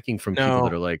is lacking from people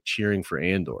that no, are like cheering for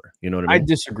Andor. You know what I I mean?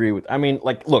 disagree with I mean,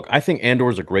 like, look, I think Andor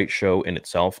is a great show in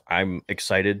itself. I'm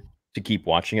excited to keep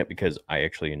watching it because I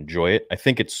actually enjoy it. I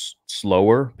think it's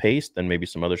slower paced than maybe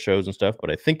some other shows and stuff,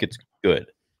 but I think it's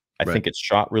good. I Right. think it's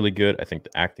shot really good. I think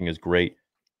the acting is great,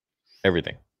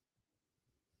 everything.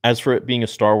 As for it being a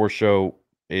Star Wars show,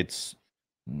 it's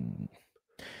mm,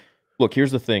 look,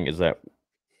 here's the thing is that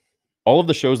all of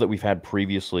the shows that we've had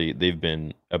previously, they've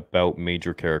been about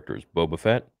major characters. Boba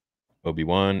Fett,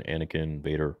 Obi-Wan, Anakin,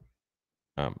 Vader,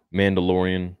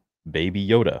 Mandalorian, Baby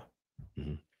Yoda.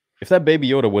 Mhm. If that Baby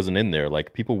Yoda wasn't in there,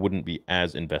 like, people wouldn't be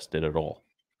as invested at all.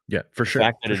 Yeah, for The sure.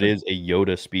 fact that For it sure. is a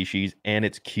Yoda species and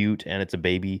it's cute and it's a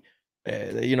baby,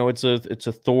 it's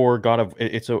a Thor,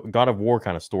 it's a God of War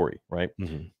kinda story, right?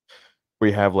 Mhm. Where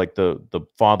you have, like, the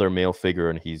father male figure,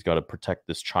 and he's gotta protect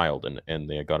this child, and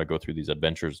they gotta go through these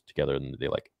adventures together, and they,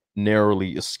 like,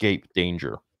 narrowly escape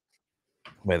danger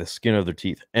by the skin of their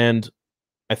teeth, and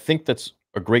I think that's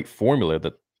a great formula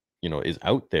that, is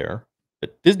out there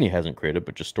that Disney hasn't created,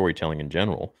 but just storytelling in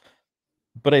general.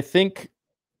 But I think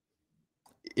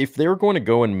if they're going to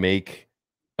go and make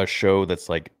a show that's,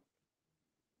 like,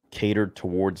 catered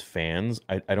towards fans,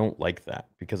 I don't like that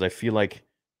because I feel like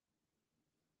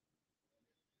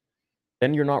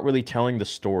then you're not really telling the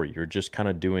story, you're just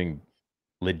kinda doing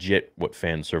legit what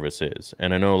fan service is,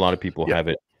 and I know a lot of people Yeah. have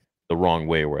it the wrong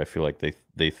way where I feel like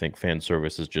they think fan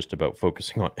service is just about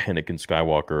focusing on Anakin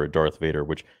Skywalker or Darth Vader,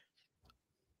 which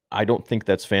I don't think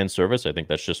that's fan service, I think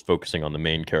that's just focusing on the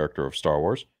main character of Star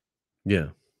Wars.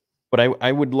 Yeah. But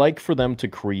I would like for them to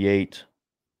create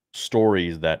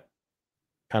stories that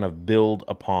kind of build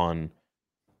upon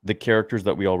the characters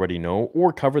that we already know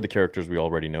or cover the characters we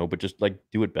already know, but just, like,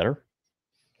 do it better.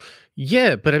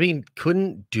 Yeah, but I mean,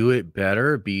 couldn't do it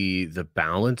better be the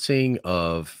balancing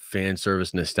of fan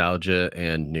service, nostalgia,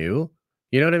 and new?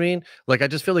 You know what I mean? Like, I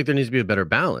just feel like there needs to be a better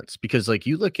balance because, like,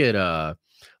 you look at,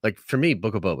 like for me,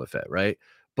 Book of Boba Fett, right?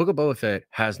 Book of Boba Fett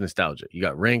has nostalgia. You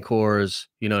got Rancors,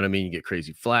 you know what I mean? You get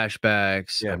crazy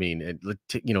flashbacks. I Yeah. mean,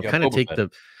 You got kind of Boba take Fett.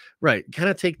 the right, kind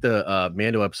of take the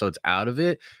Mando episodes out of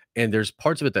it. And there's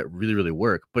parts of it that really, really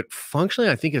work. But functionally,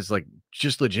 I think it's like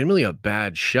just legitimately a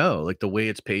bad show. Like the way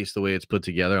it's paced, the way it's put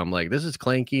together. I'm like, this is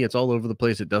clanky. It's all over the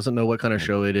place. It doesn't know what kind of Mhm.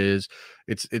 show it is.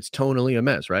 It's tonally a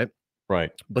mess, right?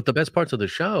 Right. But the best parts of the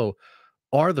show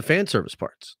are the fan service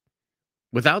parts.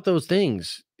 Without those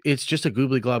things, it's just a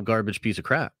goobly glob garbage piece of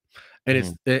crap. And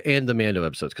Mhm. and the Mando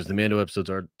episodes, because the Mando episodes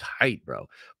are tight, bro.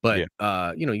 But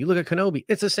Yeah. you look at Kenobi,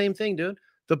 it's the same thing, dude.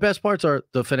 The best parts are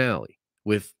the finale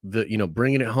with the,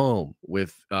 bringing it home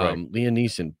with Right. Liam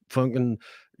Neeson, fucking,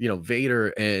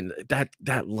 Vader, and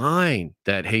that line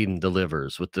that Hayden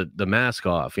delivers with the mask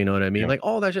off. You know what I mean? Yeah. Like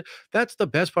all that shit. That's the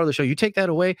best part of the show. You take that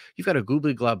away, you've got a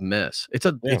goobly glob mess.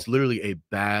 Yeah. It's literally a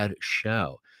bad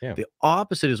show. Yeah. The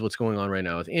opposite is what's going on right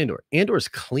now with Andor. Andor is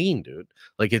clean, dude.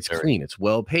 Like it's Very. clean, it's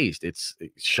well paced, it's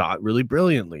shot really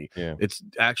brilliantly. Yeah. It's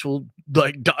actual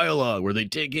like dialogue where they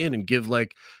dig in and give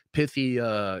like pithy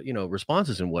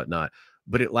responses and whatnot,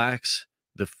 but it lacks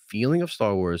the feeling of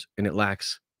Star Wars and it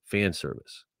lacks fan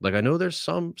service. Like I know there's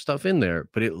some stuff in there,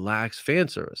 but it lacks fan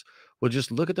service. Well, just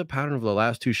look at the pattern of the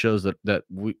last two shows that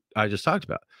I just talked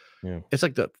about. Yeah. It's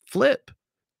like the flip.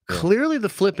 Yeah. Clearly the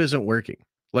flip isn't working.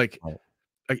 Right.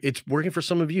 Like, it's working for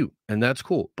some of you, and that's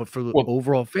cool. But for the Well,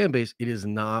 overall fan base, it is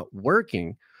not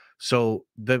working. So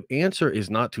the answer is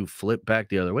not to flip back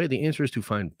the other way. The answer is to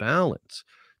find balance,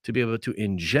 to be able to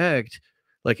inject.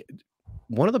 Like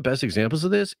one of the best examples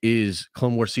of this is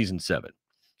Clone Wars season 7.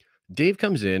 Dave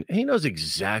comes in and he knows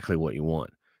exactly what you want.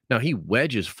 Now he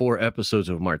wedges 4 episodes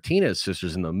of Martinez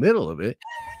sisters in the middle of it,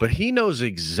 but he knows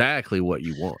exactly what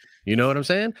you want. You know what I'm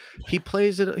saying? He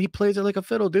plays it like a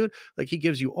fiddle, dude. Like he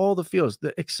gives you all the feels,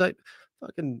 the excite.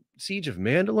 fucking Siege of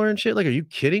Mandalore and shit. Like, are you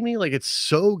kidding me? Like, it's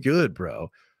so good, bro.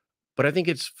 But I think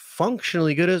it's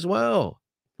functionally good as well.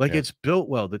 Like, Yeah. it's built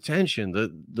well, the tension,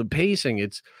 the pacing.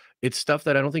 It's stuff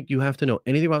that I don't think you have to know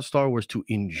anything about Star Wars to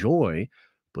enjoy.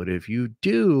 But if you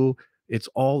do, it's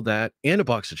all that and a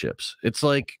box of chips. It's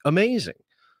like amazing. Yeah.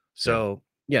 So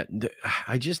yeah,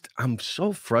 I'm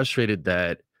so frustrated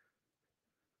that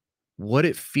what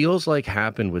it feels like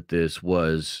happened with this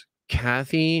was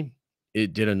Kathy,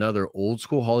 it did another old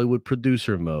school Hollywood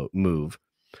producer move,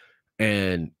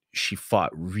 and she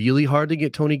fought really hard to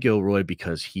get Tony Gilroy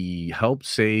because he helped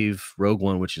save Rogue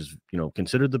One, which is,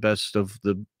 considered the best of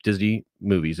the Disney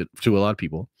movies to a lot of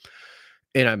people.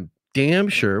 And I'm damn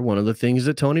sure one of the things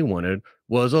that Tony wanted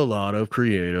was a lot of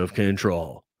creative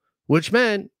control, which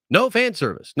meant no fan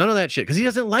service, none of that shit, because he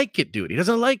doesn't like it, dude. He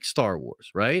doesn't like Star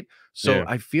Wars, right? So Yeah.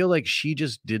 I feel like she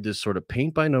just did this sort of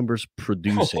paint by numbers Oh, look,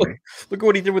 producing. look at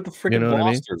what he did with the You freaking know what I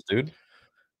mean? blasters, dude.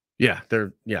 Yeah,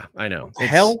 I know. What the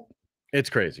hell? It's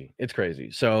crazy. It's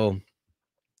crazy. So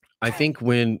I think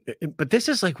but this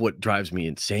is like what drives me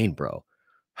insane, bro.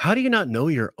 How do you not know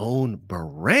your own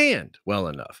brand well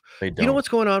enough? They You know don't. what's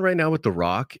going on right now with The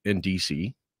Rock in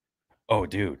DC? Oh,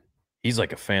 dude. He's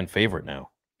like a fan favorite now.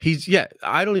 Yeah,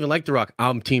 I don't even like The Rock.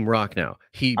 I'm Team Rock now.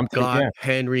 He got Yeah.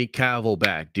 Henry Cavill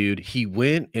back, dude. He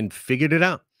went and figured it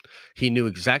out. He knew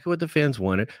exactly what the fans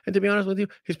wanted. And to be honest with you,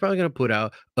 he's probably going to put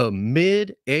out a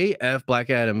mid AF Black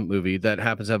Adam movie that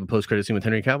happens to have a post credit scene with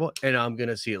Henry Cavill. And I'm going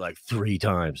to see it like 3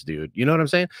 times, dude. You know what I'm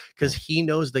saying? Because he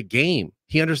knows the game,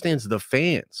 he understands the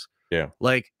fans. Yeah.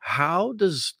 Like, how do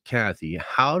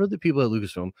the people at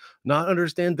Lucasfilm not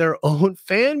understand their own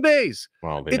fan base?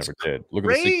 Well, they It's never did. Look at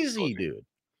the sequel crazy, trilogy. dude.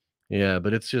 Yeah,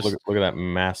 but it's just Look at that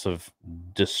massive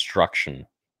destruction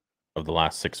of the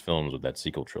last 6 films with that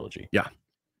sequel trilogy. yeah.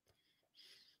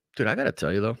 Dude, I gotta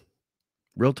tell you though,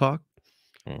 real talk,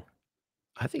 Hmm.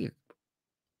 I think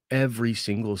every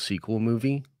single sequel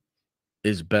movie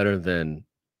is better than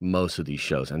most of these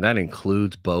shows, and that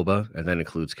includes Boba, and that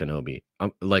includes Kenobi.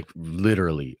 Like,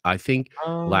 literally, I think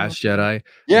Um, Last Jedi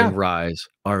yeah. and Rise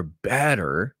are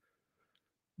better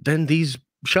than these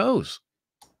shows.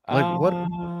 Like,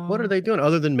 what are they doing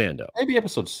other than Mando? Maybe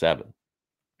episode 7.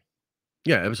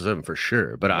 Yeah, episode 7 for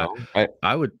sure, but No?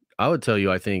 I would tell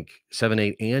you I think 7,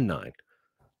 8, and 9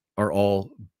 are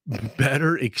all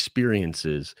better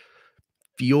experiences,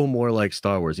 feel more like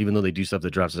Star Wars, even though they do stuff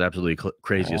that drives us absolutely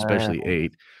crazy, especially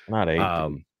 8. Not 8, dude.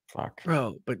 Um, Fuck.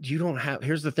 bro, but you don't have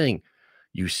here's the thing.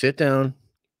 You sit down,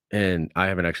 and I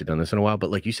haven't actually done this in a while, but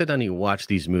like you sit down and you watch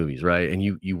these movies, right? And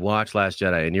you watch Last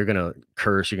Jedi and you're gonna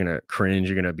curse, you're gonna cringe,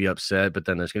 you're gonna be upset, but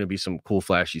then there's gonna be some cool,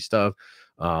 flashy stuff.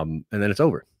 And then it's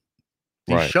over.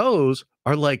 These Right. shows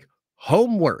are like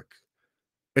homework.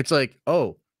 It's like,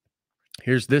 oh,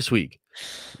 here's this week.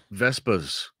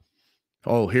 Vespas.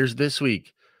 Oh, here's this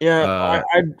week. Yeah,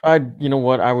 Uh, you know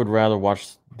what? I would rather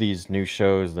watch these new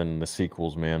shows than the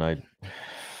sequels, man. The I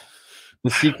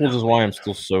don't sequels is know, why I'm man.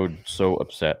 still so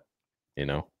upset, you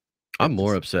know? I'm It's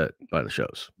more upset by the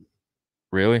shows.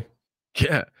 really?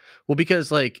 Yeah. Well,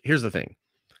 because like, here's the thing.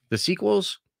 The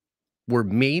sequels were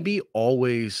maybe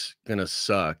always gonna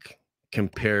suck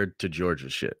compared to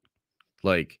George's shit.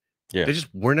 Like, Yeah. they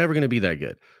just were never gonna be that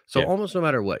good. So Yeah. almost no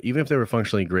matter what, even if they were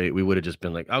functionally great, we would have just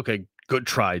been like, okay, good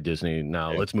try, Disney.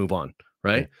 Now Yeah. let's move on. Yeah.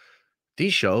 Right.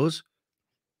 These shows,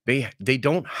 they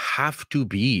don't have to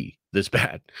be this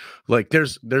bad. Like,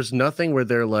 there's nothing where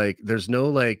they're like, there's no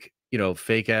like,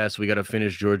 fake ass, we gotta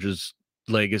finish George's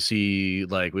legacy,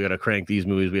 like we gotta crank these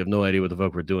movies. We have no idea what the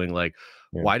fuck we're doing. Like,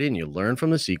 Yeah. why didn't you learn from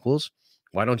the sequels?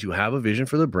 Why don't you have a vision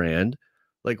for the brand?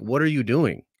 Like, what are you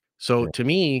doing? So Yeah. to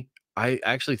me, I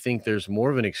actually think there's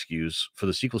more of an excuse for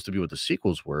the sequels to be what the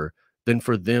sequels were than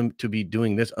for them to be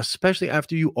doing this, especially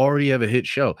after you already have a hit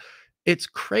show. It's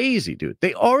crazy, dude.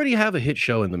 They already have a hit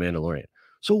show in The Mandalorian.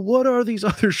 So what are these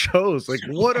other shows? Like,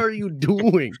 what are you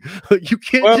doing? You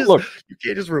can't Well, just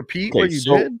look, repeat okay, what you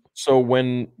did. so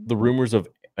when the rumors of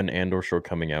an Andor show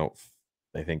coming out,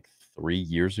 I think 3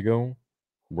 years ago,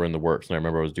 were in the works, and I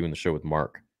remember I was doing the show with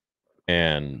Mark,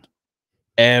 and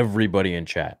everybody in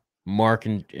chat, Mark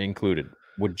included,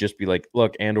 would just be like,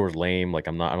 "Look, Andor's lame. Like,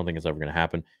 I don't think it's ever gonna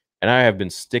happen." And I have been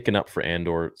sticking up for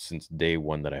Andor since day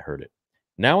one that I heard it.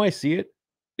 Now I see it.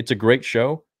 It's a great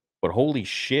show, but holy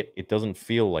shit, it doesn't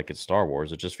feel like it's Star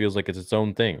Wars. It just feels like it's its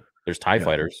own thing. There's TIE Yeah.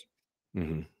 fighters.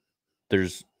 Mhm.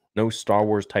 There's no Star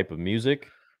Wars type of music.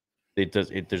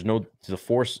 There's no the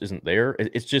Force isn't there.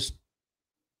 It's just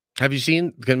Have you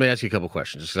seen? Let me ask you a couple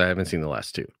questions, just 'cause I haven't seen the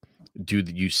last two. Do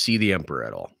you see the Emperor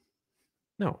at all?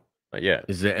 no, not yet.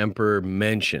 Is the Emperor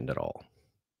mentioned at all?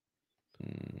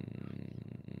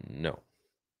 No.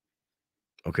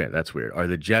 Okay, that's weird. Are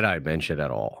the Jedi mentioned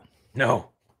at all? No,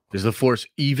 Is the Force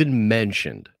even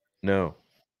mentioned? no.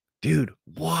 Dude,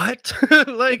 what?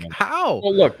 Like, Yeah. how?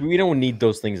 Well, look, we don't need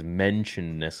those things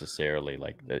mentioned necessarily.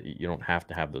 Like that, you don't have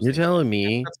to have those You're things telling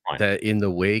mentioned. me That's fine. that in the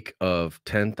wake of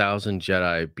 10,000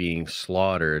 Jedi being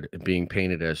slaughtered, being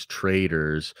painted as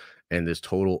traitors, and this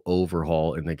total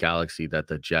overhaul in the galaxy, that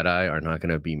the Jedi are not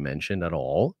gonna be mentioned at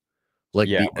all? Like,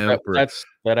 Yeah, the but Emperor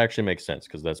that actually makes sense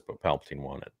because that's what Palpatine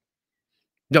wanted.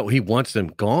 No, he wants them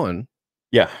gone,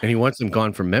 Yeah, and he wants them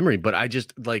gone from memory, but I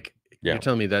just like, you're yeah.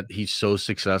 telling me that he's so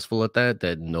successful at that,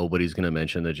 that nobody's gonna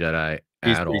mention the Jedi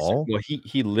He's at pretty sick. all? Well,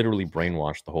 he literally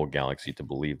brainwashed the whole galaxy to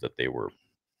believe that they were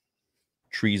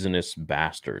treasonous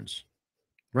bastards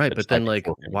Right, that but tried then, to like,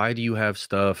 kill him. why do you have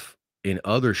stuff in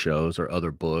other shows or other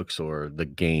books or the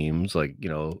games, like,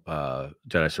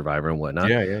 Jedi Survivor and whatnot?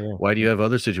 Yeah, yeah, yeah. Why do you have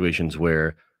other situations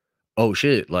where, oh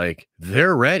shit, like,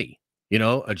 they're ready? A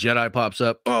Jedi pops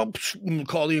up, oh,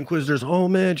 call the Inquisitors, oh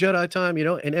man, Jedi time,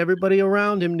 and everybody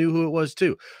around him knew who it was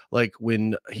too. Like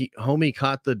when homie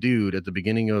caught the dude at the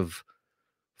beginning of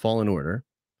Fallen Order,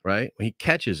 right? When he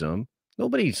catches him,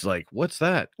 nobody's like, "What's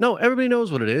that?" No, everybody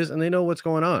knows what it is, and they know what's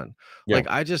going on. Yeah. Like,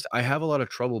 I have a lot of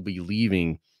trouble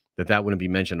believing that that wouldn't be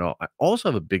mentioned at all. I also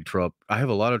have a big trouble. I have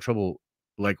a lot of trouble.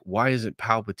 Like, why isn't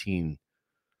Palpatine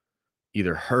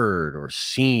either heard or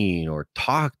seen or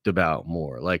talked about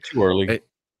more? Like, Too early. it,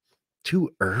 too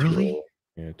Too early. early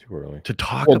Yeah, too early. to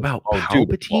talk Well, about oh, dude,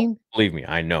 well, Palpatine? believe me,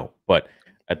 I know, but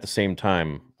at the same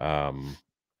time,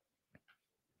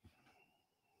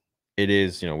 it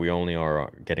is, we only are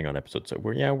getting on episode, so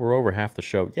we're over half the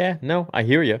show. Yeah, no, I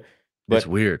hear you, It's but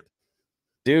weird.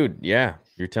 dude, yeah,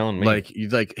 you're telling me.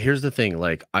 Here's the thing.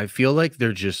 Like, I feel like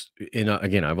they're just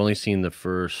again. I've only seen the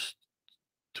first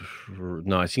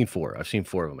no, I've seen 4. I've seen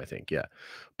 4 of them, I think, yeah.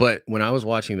 But when I was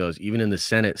watching those, even in the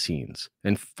Senate scenes,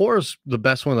 and 4 is the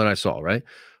best one that I saw, right?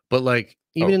 But, like,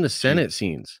 even Oh, in the geez. Senate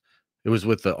scenes, it was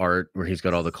with the art where he's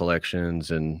got all the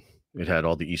collections, and it had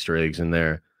all the Easter eggs in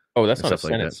there Oh, that's and not a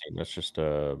stuff like Senate that. scene,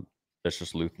 that's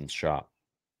just Luthen's shop.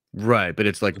 Right, but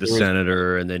it's like 'Cause the there is a Senate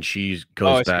senator, and then she Oh, goes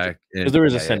I see what you back because and there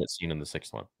is a yeah, yeah. Senate scene in the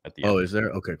 6th one at the Oh, end. is there?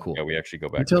 Okay, Yeah, cool. we actually go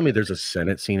You back and tell look me at there's a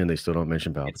Senate scene and they still don't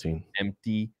mention It's Palpatine?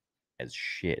 empty as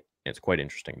shit. It's quite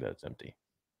interesting that it's empty.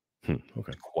 Okay.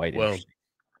 It's quite Well, interesting.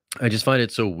 I just find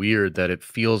it so weird that it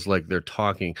feels like they're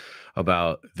talking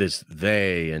about this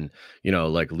they and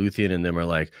like Luthien and them are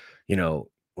like,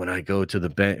 when I go to the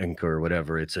bank or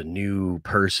whatever, it's a new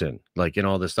person, like and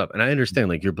all this stuff. And I understand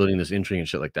like you're building this intrigue and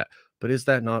shit like that. But is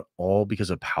that not all because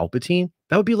of Palpatine?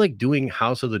 That would be like doing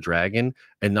House of the Dragon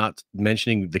and not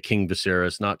mentioning the King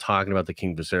Viserys, not talking about the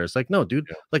King Viserys. Like, no, dude,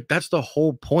 Yeah. like that's the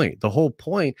whole point. The whole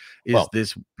point is Well,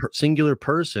 this singular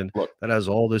person look, that has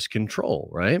all this control,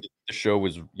 right? the show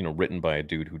was, written by a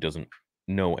dude who doesn't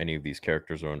know any of these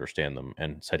characters or understand them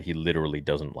and said he literally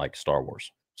doesn't like Star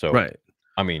Wars. So, Right.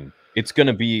 I mean, it's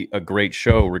gonna be a great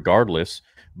show regardless,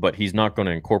 but he's not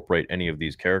gonna incorporate any of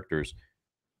these characters,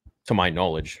 to my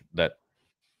knowledge, that,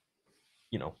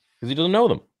 because he doesn't know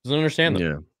them, doesn't understand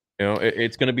them. Yeah.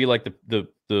 It's gonna be like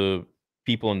the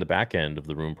people in the back end of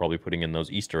the room probably putting in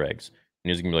those Easter eggs, and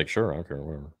he's gonna be like, "Sure, I don't care,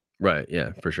 whatever." Right.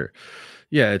 Yeah, for sure.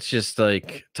 Yeah, it's just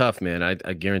like tough, man. I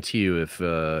guarantee you, if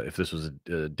this was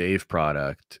a Dave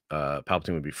product,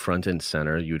 Palpatine would be front and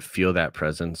center. You would feel that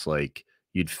presence, like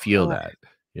you'd feel that,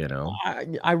 you know.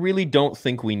 I really don't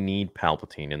think we need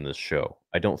Palpatine in this show.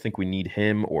 I don't think we need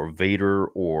him or Vader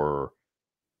or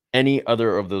any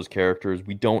other of those characters.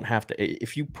 We don't have to.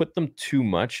 If you put them too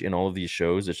much in all of these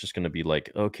shows, it's just going to be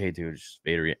like, okay, dude, it's just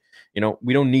Vader.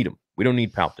 We don't need him. We don't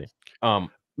need Palpatine.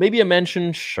 Maybe a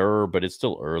mention, sure, but it's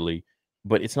still early.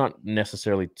 But it's not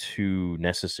necessarily too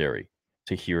necessary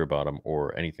to hear about him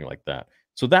or anything like that.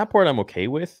 So that part I'm okay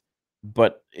with.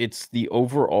 But it's the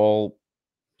overall.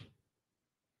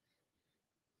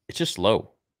 It's just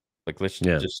slow. Like, let's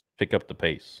Yeah. just pick up the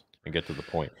pace and get to the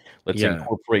point. Let's Yeah.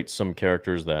 incorporate some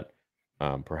characters that,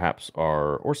 perhaps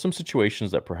are or some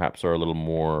situations that perhaps are a little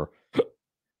more,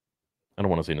 I don't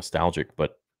wanna say nostalgic,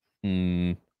 but,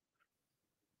 mm,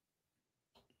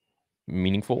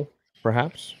 meaningful,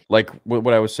 perhaps? Like,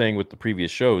 what I was saying with the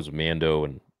previous shows, Mando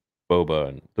and Boba,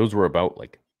 and those were about,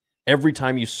 like, every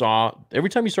time you started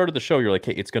the show, you're like,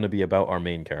 "Hey, it's gonna be about our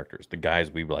main characters, the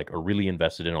guys we, like, are really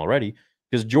invested in already,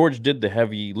 because George did the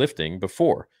heavy lifting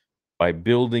before by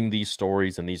building these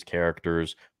stories and these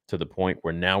characters to the point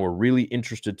where now we're really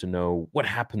interested to know what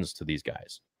happens to these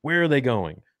guys. Where are they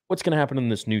going? What's gonna happen in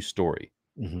this new story?"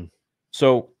 Mhm.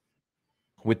 So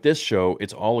with this show,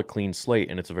 it's all a clean slate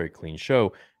and it's a very clean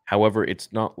show. However,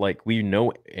 it's not like we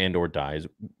know Andor dies.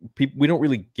 We don't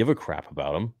really give a crap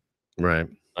about him. Right.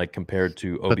 like compared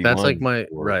to But that's like Obi-Wan my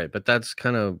or right, but that's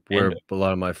kind of where Andor. a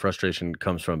lot of my frustration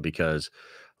comes from because,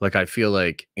 like, I feel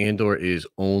like Andor is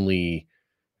only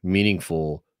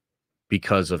meaningful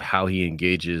because of how he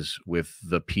engages with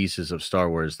the pieces of Star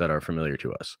Wars that are familiar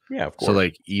to us. Yeah, of So, course,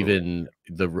 like, absolutely.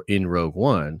 even in Rogue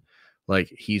One,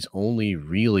 like, he's only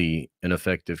really an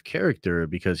effective character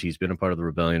because he's been a part of the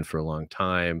rebellion for a long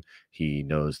time. He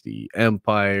knows the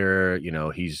Empire,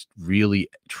 he's really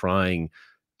trying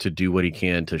to do what he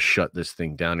can to shut this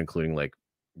thing down, including like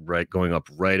going up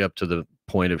right up to the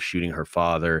point of shooting her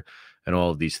father and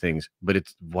all of these things. But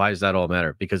it's why does that all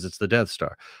matter? Because it's the Death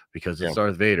Star, because Yeah, it's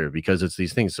Darth Vader, because it's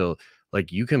these things. So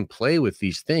like you can play with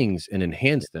these things and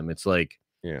enhance them. It's like,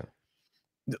 yeah,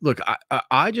 look,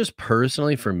 I just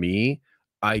personally, for me,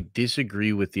 I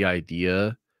disagree with the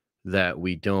idea that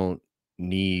we don't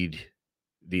need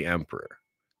the Emperor.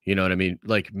 You know what I mean?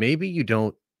 Like maybe you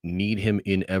don't need him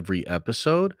in every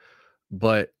episode,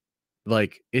 but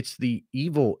like it's the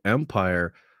evil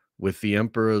empire with the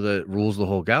emperor that rules the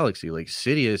whole galaxy. Like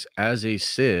Sidious as a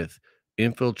Sith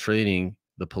infiltrating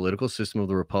the political system of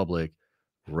the Republic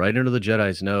right under the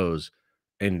Jedi's nose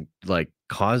and like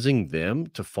causing them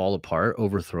to fall apart,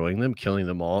 overthrowing them, killing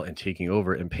them all, and taking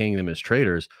over and paying them as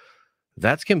traitors.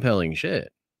 That's compelling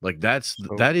shit. Like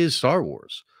so that is Star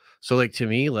Wars. So like to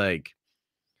me, like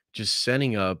just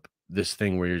setting up this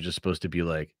thing where you're just supposed to be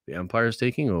like the empire's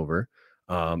taking over,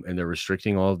 and they're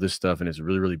restricting all of this stuff and it's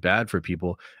really really bad for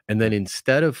people, and then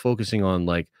instead of focusing on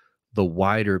like the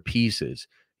wider pieces,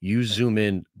 you zoom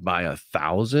in by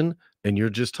 1,000 and you're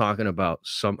just talking about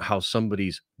how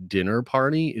somebody's dinner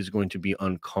party is going to be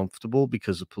uncomfortable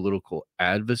because of political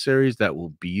adversaries that will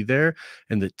be there,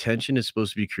 and the tension is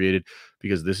supposed to be created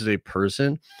because this is a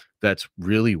person that's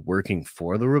really working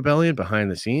for the rebellion behind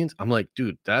the scenes. I'm like,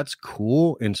 dude, that's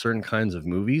cool in certain kinds of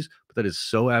movies, but that is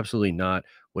so absolutely not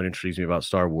what intrigues me about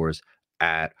Star Wars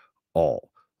at all.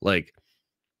 Like,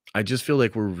 I just feel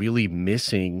like we're really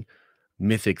missing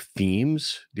mythic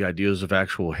themes, the ideas of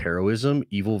actual heroism,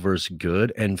 evil versus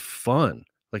good, and fun.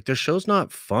 Like, the show's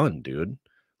not fun, dude.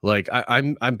 Like, I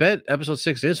bet episode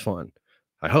 6 is fun.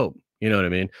 I hope. You know what I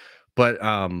mean? But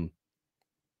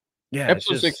yeah, it's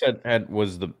Episode 6 just had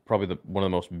was the probably the one of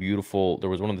the most beautiful there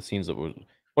was one of the scenes that was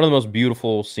one of the most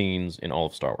beautiful scenes in all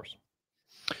of Star Wars.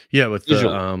 yeah, with the,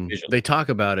 Visually. they talk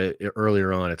about it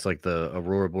earlier on. It's like the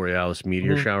Aurora Borealis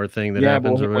meteor Mhm. shower thing that Yeah, but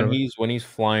happens or whatever. when he's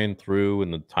flying through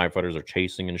and the TIE fighters are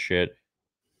chasing and shit,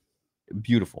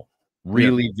 beautiful. Yeah.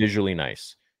 Really visually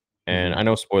nice. And Mhm. I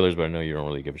know spoilers, but I know you don't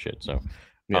really give a shit, so,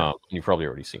 Yeah. you've probably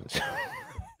already seen it.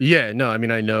 Yeah, no, I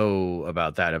mean, I know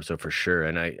about that episode for sure,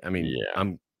 and I mean, Yeah.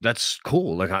 I'm that's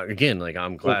cool. Like, again, like,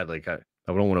 I'm So glad, like, I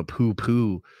don't wanna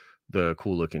poo-poo the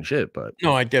cool looking shit, but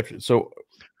no, I get you. So,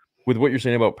 with what you're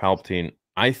saying about Palpatine,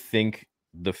 I think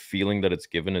the feeling that it's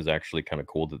given is actually kinda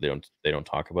cool that they don't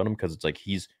talk about him because it's like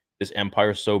he's this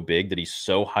empire so big that he's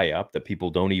so high up that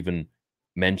people don't even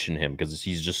mention him because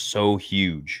he's just so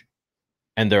huge.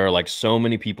 And there are, like, so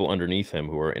many people underneath him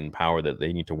who are in power that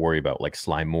they need to worry about, like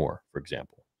Sly Moore, for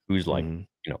example, who's, like, mhm.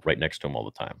 right next to him all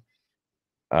the time.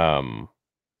 Um,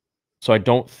 so I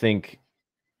don't think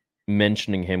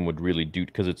mentioning him would really do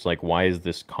because it's like, why is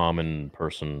this common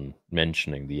person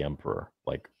mentioning the Emperor?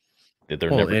 Like, they're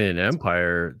Well, never in an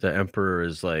empire, the emperor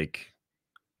is, like,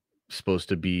 supposed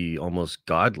to be almost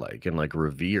godlike and, like,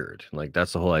 revered. Like,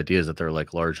 that's the whole idea is that they're,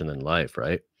 like, larger than life,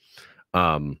 right?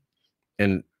 Um,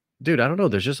 and dude, I don't know,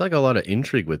 there's just, like, a lot of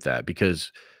intrigue with that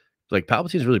because like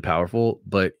Palpatine's really powerful,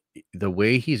 but the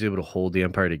way he's able to hold the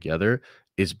empire together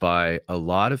is by a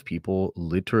lot of people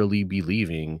literally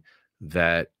believing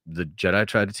that the Jedi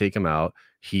tried to take him out.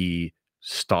 He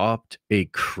stopped a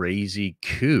crazy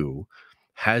coup,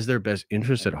 has their best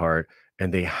interest at heart,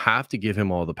 and they have to give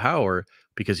him all the power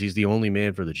because he's the only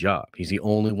man for the job. He's the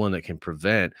only one that can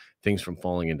prevent things from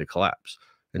falling into collapse.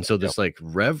 And so Yep. this like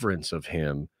reverence of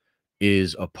him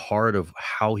is a part of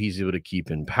how he's able to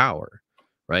keep in power,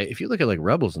 right? If you look at like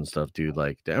Rebels and stuff, dude,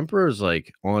 like the Emperor's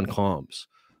like on comms,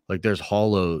 like there's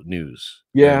hollow news,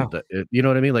 Yeah. and you know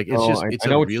what I mean? Like it's No, just it's I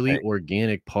a know what you're really saying.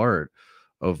 organic part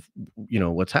of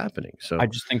what's happening. I So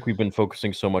just think we've been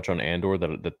focusing so much on Andor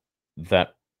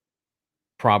that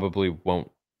probably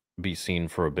won't be seen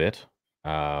for a bit.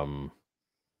 Um,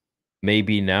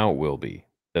 maybe now it will be,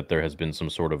 that there has been some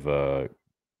sort of a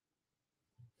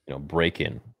break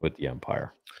in with the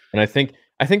Empire. And I think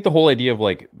the whole idea of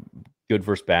like good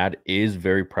versus bad is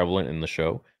very prevalent in the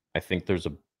show. I think there's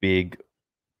a big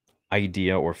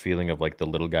idea or feeling of like the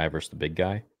little guy versus the big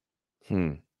guy.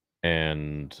 hmm.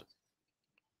 And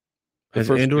the Has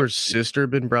first few Andor's episodes, sister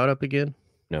been brought up again?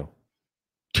 no,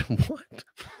 What?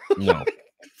 no.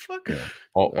 fuck? Yeah.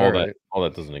 All right. All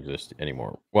that doesn't exist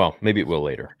anymore. Well, maybe it will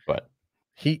later, but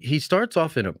He starts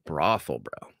off in a brothel,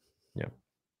 bro. yeah.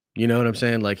 You know what I'm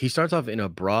saying? Like, he starts off in a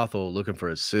brothel looking for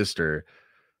his sister.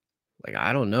 Like,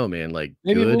 I don't know, man, like,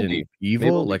 Maybe it good will be. and Maybe evil.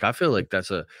 it'll be. Like, I feel like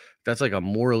that's like a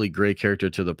morally gray character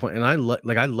to the point, and I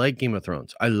like Game of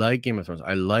Thrones. I like Game of Thrones.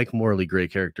 I like morally gray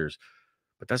characters,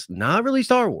 but that's not really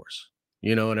Star Wars.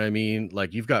 You know what I mean?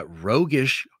 Like, you've got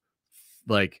roguish,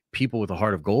 like, people with a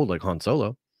heart of gold like Han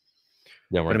Solo.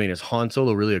 Yeah, But I right. mean, is Han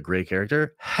Solo really a gray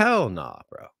character? Hell nah,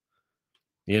 bro.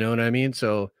 You know what I mean?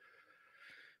 So,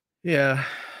 yeah,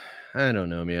 I don't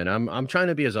know, man. I'm trying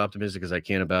to be as optimistic as I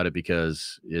can about it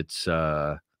because it's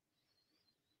I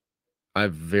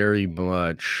very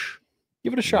much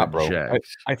Give it a shot, bro. reject.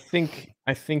 I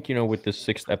think, you know, with this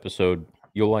 6th episode,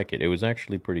 you'll like it. It was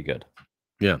actually pretty good.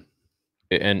 Yeah.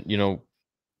 And, you know,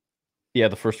 yeah,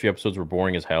 the first few episodes were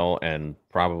boring as hell and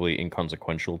probably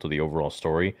inconsequential to the overall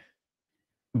story,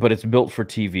 but it's built for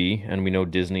TV, and we know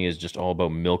Disney is just all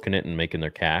about milking it and making their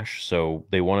cash, so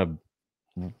they wanna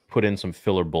put in some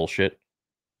filler bullshit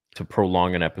to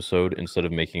prolong an episode instead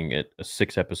of making it a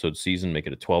 6-episode season, make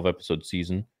it a 12-episode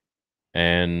season,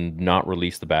 and not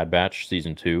release The Bad Batch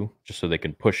season 2, just so they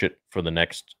can push it for the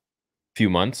next few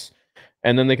months,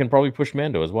 and then they can probably push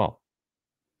Mando as well.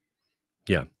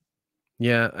 Yeah.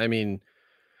 Yeah, I mean,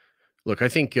 look, I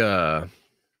think I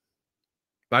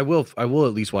will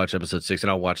at least watch episode 6, and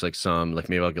I'll watch like some, like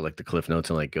maybe I'll get like the cliff notes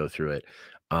and like go through it.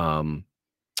 Um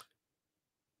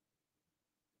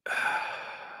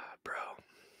bro,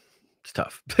 it's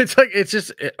tough. It's like it's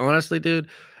just honestly, dude,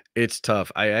 it's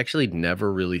tough. I actually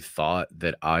never really thought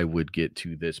that I would get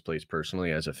to this place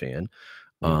personally as a fan.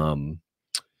 Mm. Um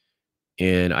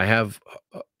and I have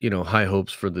high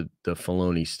hopes for the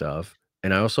Filoni stuff.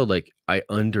 And I also like I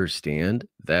understand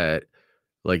that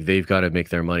like they've got to make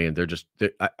their money and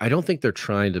I don't think they're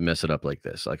trying to mess it up like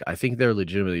this. Like I think they're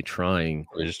legitimately trying.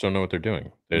 They just don't know what they're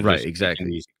doing. They're Right, just taking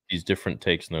exactly. these different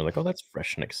takes, and they're like, "Oh, that's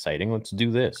fresh and exciting. Let's do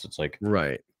this." It's like,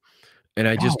 Right. And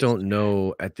I just guys, don't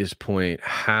know at this point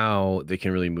how they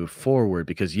can really move forward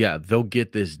because yeah, they'll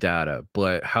get this data,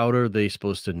 but how are they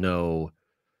supposed to know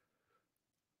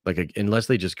like unless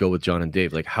they just go with John and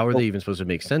Dave, like how are they well, even supposed to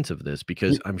make sense of this?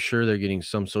 Because y- I'm sure they're getting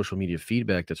some social media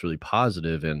feedback that's really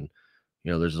positive and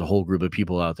there's a whole group of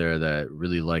people out there that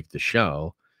really like the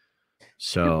show. yeah,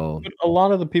 So, but a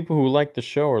lot of the people who like the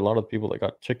show are a lot of the people that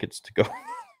got tickets to go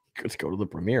to go to the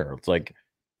premiere. It's like,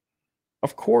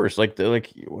 of course, like there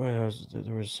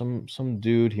was some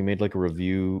dude, he made like a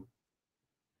review,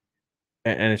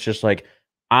 and it's just like,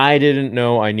 I didn't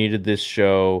know I needed this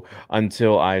show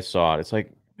until I saw it. It's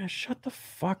like, man, shut the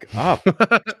fuck up.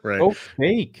 right. So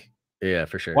fake. Yeah,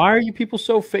 for sure. Why are you people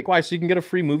so fake? Why? So you can get a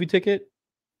free movie ticket?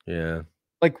 Yeah.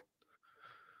 Like,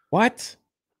 what?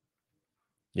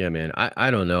 Yeah, man.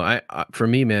 I don't know. I for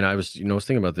me, man, I was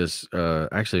thinking about this.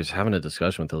 Actually, I was having a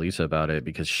discussion with Elisa about it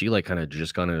because she like kind of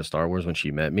just got into Star Wars when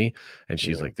she met me, and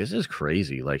she's Yeah. like, "This is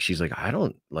crazy." Like, she's like, "I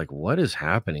don't like what is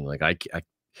happening. Like, I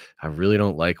really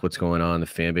don't like what's going on. The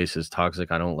fan base is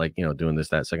toxic. I don't like doing this,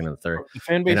 that, second, and the third." The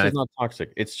fan And base I is not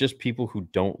toxic. It's just people who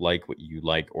don't like what you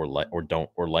like or don't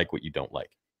or like what you don't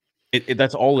like.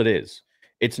 That's all it is.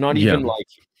 It's not yeah, even like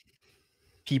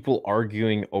people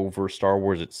arguing over Star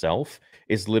Wars itself.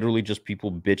 It's literally just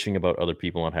people bitching about other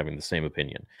people not having the same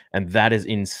opinion, and that is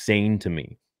insane to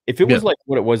me. If it yeah, was like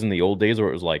what it was in the old days, where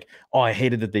it was like, "Oh, I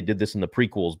hated that they did this in the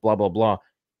prequels," blah blah blah.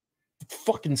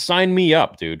 Fucking sign me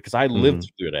up, dude, because I lived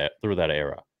hmm through that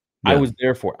era. I yeah, was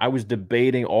there for it. I was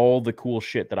debating all the cool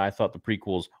shit that I thought the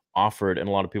prequels offered, and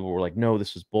a lot of people were like, "No,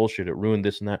 this is bullshit. It ruined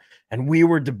this and that." And we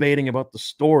were debating about the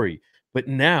story. But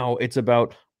now it's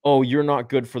about, "Oh, you're not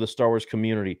good for the Star Wars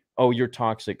community. Oh, you're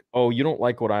toxic. Oh, you don't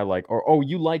like what I like." Or, "Oh,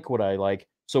 you like what I like,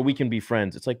 so we can be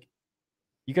friends." It's like,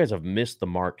 you guys have missed the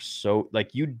mark so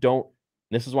like, you don't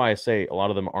this is why I say a lot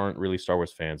of them aren't really Star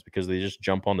Wars fans because they just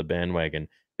jump on the bandwagon.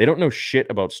 They don't know shit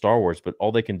about Star Wars, but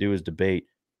all they can do is debate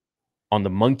on the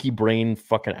monkey brain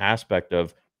fucking aspect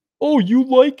of, "Oh, you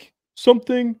like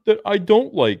something that I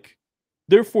don't like,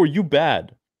 therefore you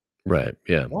bad." right,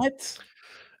 yeah. What?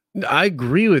 I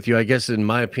agree with you. I guess in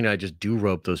my opinion, I just do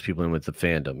rope those people in with the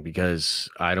fandom because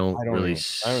I don't really I don't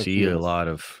see see it a as lot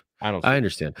of. I don't I see it.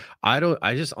 understand.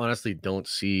 I just honestly don't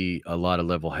see a lot of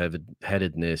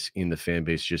headedness in the fan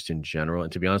base just in general.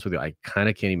 And to be honest with you, I kind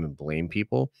of can't even blame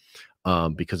people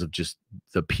because of just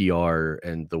the PR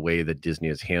and the way that Disney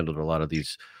has handled a lot of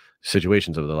these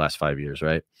situations over the last 5 years,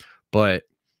 right? But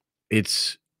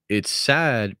it's it's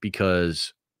sad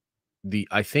because the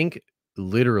I think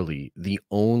literally the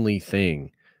only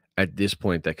thing at this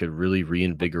point that could really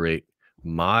reinvigorate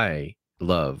my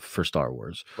love for Star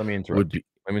Wars Let me would interrupt be you.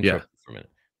 Let me Yeah. interrupt you for a minute.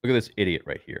 Look at this idiot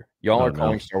right here. Y'all Oh, are no.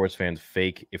 calling Star Wars fans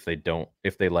fake if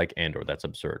they like Andor. That's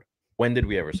absurd. When did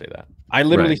we ever say that? I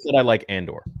literally Right. said I like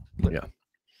Andor. Yeah.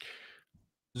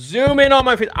 Zoom in on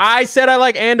my face. I said I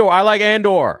like Andor. I like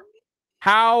Andor.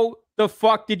 How the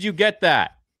fuck did you get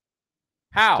that?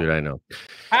 How? Dude, I know.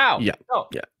 How? Yeah. No.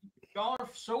 Yeah. Y'all are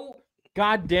so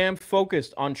goddamn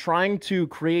focused on trying to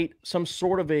create some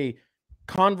sort of a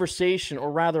conversation,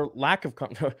 or rather lack of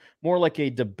more like a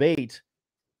debate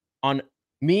on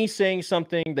me saying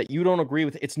something that you don't agree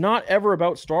with. It's not ever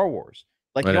about Star Wars.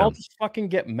 Like, I y'all know. just fucking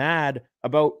get mad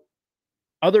about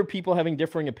other people having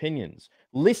differing opinions.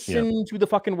 Yeah. Listen to the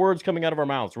fucking words coming out of our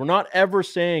mouths. We're not ever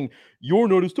saying, you're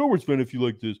not a Star Wars fan if you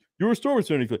like this. You're a Star Wars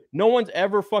fan if you like. No one's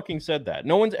ever fucking said that.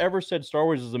 No one's ever said Star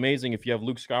Wars is amazing if you have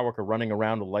Luke Skywalker running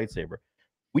around with a lightsaber.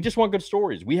 We just want good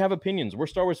stories. We have opinions. We're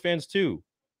Star Wars fans too.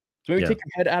 So maybe Yeah. take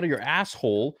your head out of your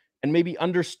asshole and maybe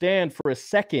understand for a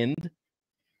second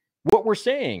what we're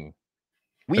saying.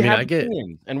 We I mean, have I get,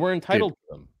 opinions and we're dude, entitled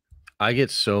to them. I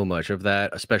get so much of that,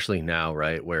 especially now,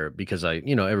 right? Where because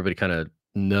everybody kind of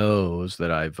knows that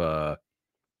I've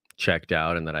checked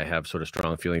out and that I have sort of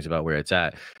strong feelings about where it's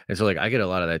at. And so like I get a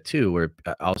lot of that too, where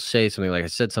I'll say something like I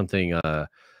said something I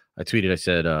tweeted, I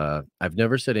said, I've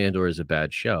never said Andor is a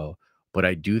bad show, but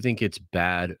I do think it's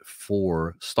bad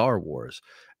for Star Wars.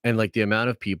 And like the amount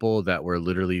of people that were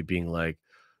literally being like,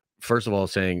 first of all,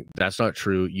 saying that's not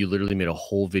true. You literally made a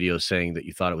whole video saying that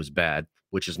you thought it was bad,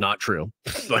 which is not true.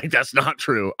 Like, that's not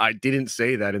true. I didn't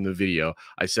say that in the video.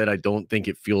 I said I don't think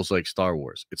it feels like Star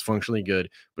Wars. It's functionally good,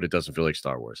 but it doesn't feel like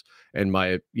Star Wars. And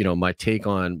my take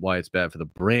on why it's bad for the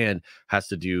brand has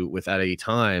to do with at a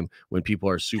time when people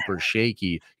are super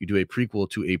shaky, you do a prequel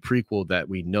to a prequel that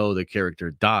we know the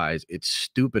character dies. It's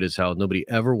stupid as hell. Nobody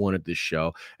ever wanted this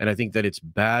show. And I think that it's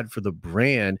bad for the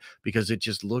brand because it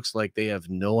just looks like they have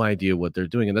no idea what they're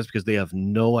doing. And that's because they have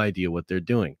no idea what they're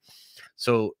doing.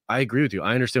 So I agree with you.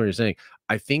 I understand what you're saying.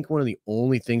 I think one of the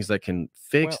only things that can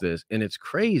fix Well, this, and it's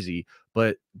crazy,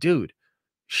 but dude,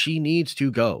 she needs to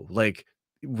go. Like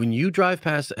when you drive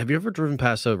past, have you ever driven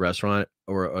past a restaurant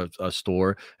or a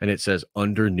store and it says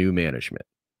under new management?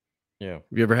 yeah, Have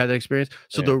you ever had that experience?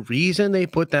 So yeah. the reason they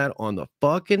put that on the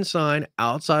fucking sign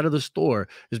outside of the store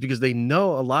is because they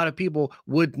know a lot of people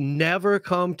would never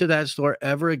come to that store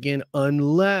ever again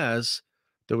unless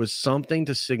there was something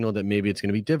to signal that maybe it's going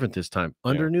to be different this time. Yeah.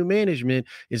 Under new management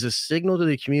is a signal to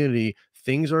the community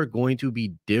things are going to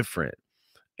be different.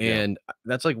 Yeah. And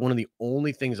that's like one of the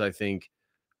only things I think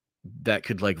that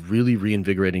could like really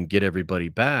reinvigorate and get everybody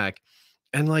back.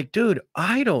 And like, dude,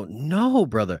 I don't know,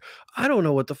 brother. I don't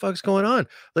know what the fuck's going on.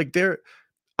 Like,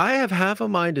 I have half a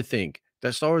mind to think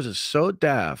that Star Wars is so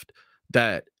daft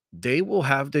that they will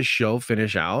have this show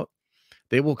finish out.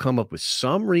 They will come up with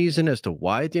some reason as to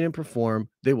why it didn't perform.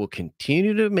 They will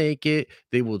continue to make it.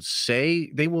 They will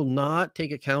say they will not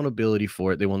take accountability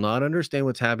for it. They will not understand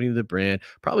what's happening to the brand.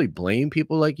 Probably blame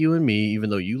people like you and me, even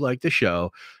though you like the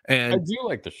show. I And do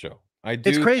like the show. I it's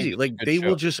do think crazy. it's a Like good they will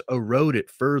show. just erode it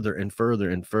further and further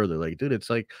and further. Like, dude, it's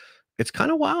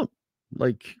kind of wild.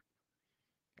 Like,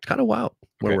 it's kind of wild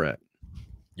where Okay. we're at.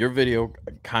 Your video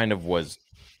kind of was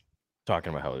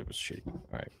talking about how it was shitty. All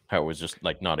right. How it was just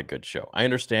like not a good show. I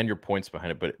understand your points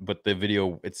behind it, but the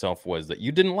video itself was that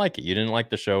you didn't like it. You didn't like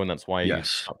the show, and that's why you Yes.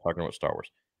 stopped talking about Star Wars.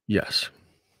 Yes.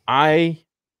 I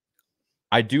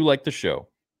I do like the show.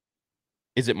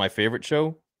 Is it my favorite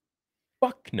show?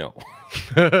 Fuck no.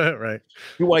 Right.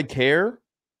 Do I care?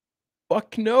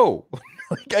 Fuck no.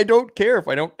 Like, I don't care if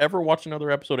I don't ever watch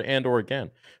another episode of Andor again.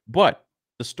 But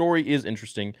the story is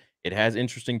interesting. It has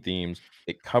interesting themes.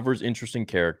 It covers interesting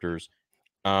characters.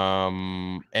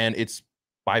 And it's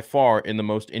by far in the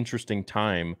most interesting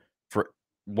time for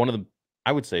one of the,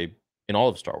 I would say, in all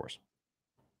of Star Wars.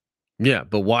 Yeah,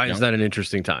 but why You is know, that an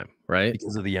interesting time, right?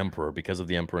 because of the Emperor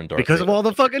and Darth Because of Vader. all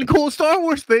the fucking cool Star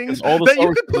Wars Because things all the that Star you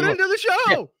Wars could put things- into the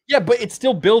yeah, show. yeah, but it's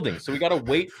still building, so we got to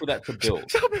wait for that to build.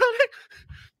 Stop building.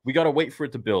 We got to wait for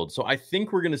it to build. So I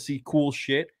think we're gonna see cool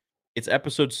shit. It's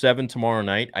episode 7 tomorrow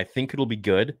night. I think it'll be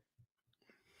good.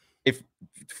 If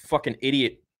fucking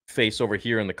idiot face over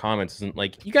here in the comments isn't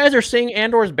like, you guys are saying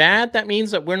Andor's bad, that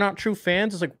means that we're not true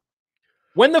fans. It's like,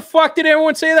 when the fuck did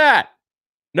everyone say that?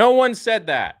 No one said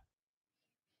that.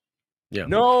 Yeah.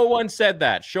 No one said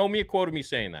that. Show me a quote of me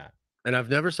saying that. And I've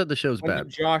never said the show's When bad.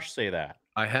 did Josh say that?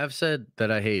 I have said that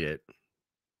I hate it,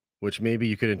 which maybe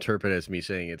you could interpret as me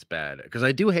saying it's bad because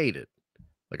I do hate it.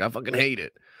 Like I fucking hate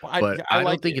it, Well, but I I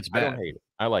like don't think it. it's I bad. don't hate it.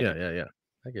 I like Yeah, it. yeah, yeah.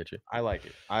 I get you. I like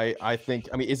it. I think,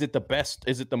 I mean, is it the best?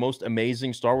 Is it the most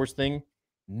amazing Star Wars thing?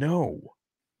 No.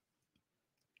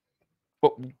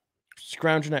 But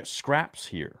scrounging at scraps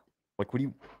here. Like, what do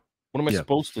you What am I Yeah.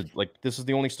 supposed to like? This is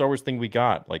the only Star Wars thing we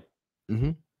got. Like,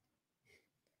 Mhm.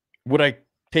 would I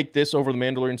take this over The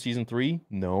Mandalorian season 3?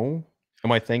 No.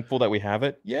 Am I thankful that we have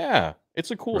it? Yeah.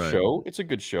 It's a cool Right. show. It's a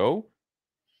good show.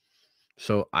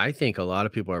 So I think a lot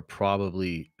of people are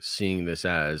probably seeing this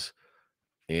as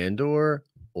Andor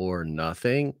or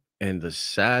nothing. And the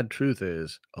sad truth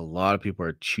is, a lot of people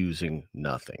are choosing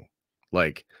nothing.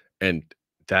 Like, and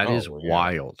that Oh, is well, yeah.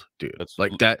 wild, dude. That's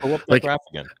Like that, pull up that like, graph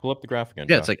again. Pull up the graph again,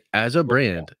 yeah, it's Josh. like as a Pull up the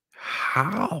graph. brand,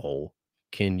 how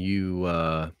can you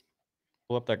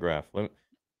Pull up that graph. Let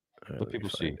let me people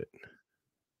see. find it.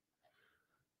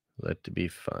 Let me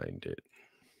find it.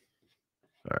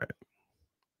 All right.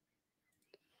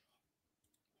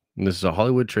 And this is a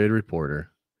Hollywood trade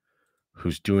reporter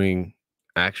who's doing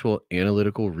actual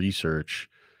analytical research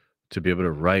to be able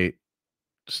to write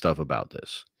stuff about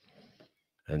this.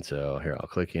 And so here, I'll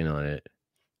click in on it.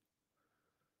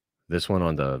 This one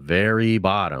on the very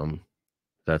bottom,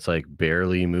 that's like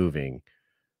barely moving,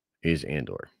 is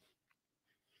Andor.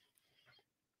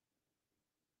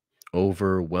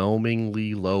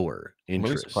 Overwhelmingly lower I'm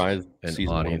really interest surprised and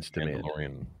season 1 of audience The demand.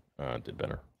 Mandalorian, did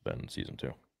better than season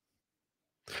 2.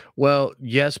 Well,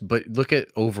 yes, but look at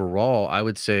overall, I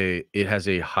would say it has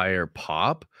a higher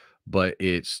pop, but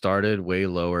it started way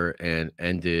lower and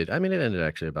ended. I mean, it ended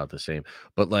actually about the same,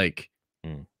 but like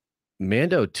Mm.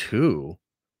 Mando 2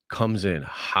 comes in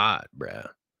hot, bruh.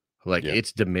 Like Yeah.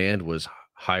 its demand was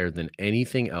higher than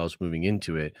anything else moving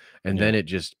into it. And Yeah. then it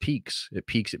just peaks. It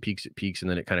peaks, it peaks, it peaks, and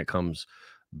then it kind of comes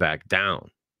back down.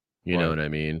 You know Right. what I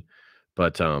mean?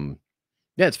 But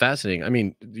yeah, it's fascinating. I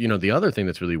mean, the other thing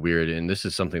that's really weird, and this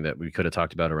is something that we could have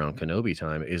talked about around Kenobi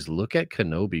time, is look at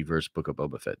Kenobi versus Book of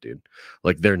Boba Fett, dude.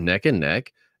 Like they're neck and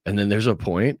neck, and then there's a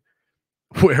point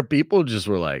where people just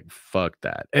were like, "Fuck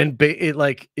that," and and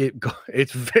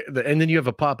then you have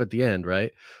a pop at the end,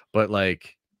 right? But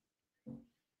like,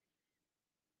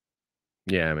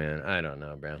 yeah, man, I don't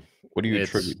know, bro. What do you It's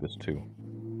attribute this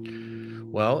to?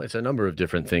 Well, it's a number of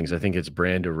different things. I think it's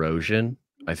brand erosion.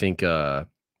 I think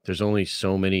there's only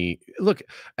so many. Look,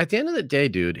 at the end of the day,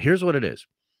 dude, here's what it is.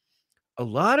 A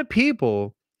lot of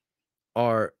people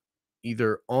are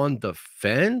either on the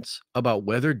fence about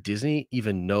whether Disney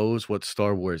even knows what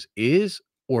Star Wars is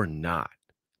or not.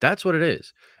 That's what it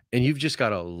is. And you've just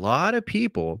got a lot of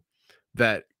people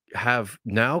that have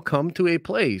now come to a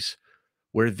place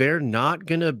where they're not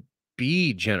going to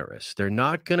be generous. They're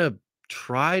not going to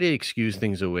try to excuse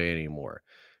things away anymore,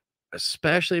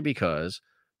 especially because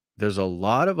there's a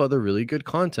lot of other really good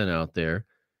content out there.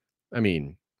 I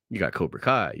mean, you got Cobra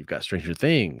Kai, you've got Stranger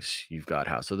Things, you've got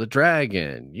House of the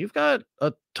Dragon, you've got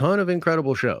a ton of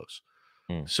incredible shows.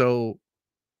 Mm. So,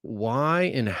 why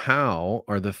and how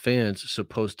are the fans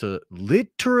supposed to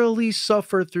literally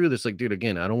suffer through this? Like, dude,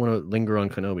 again, I don't want to linger on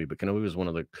Kenobi, but Kenobi was one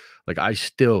of the, like, I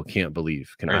still can't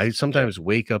believe. I Yeah. sometimes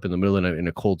wake up in the middle of the night in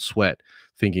a cold sweat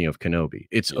thinking of Kenobi.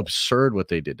 It's Yeah. absurd what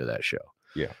they did to that show.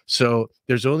 Yeah. So,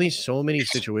 there's only so many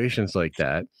situations like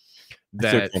that I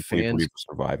still that can't believe fans, Reaver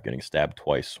survived getting stabbed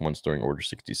twice, once during Order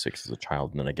 66 as a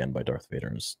child and then again by Darth Vader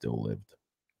and still lived.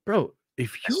 bro,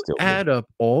 if I you still lived. add up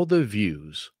all the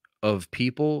views of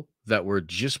people that were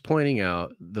just pointing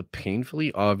out the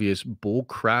painfully obvious bull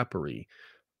crappery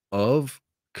of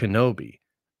Kenobi,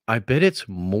 I bet it's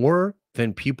more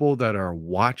than people that are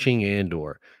watching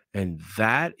Andor. And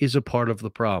that is a part of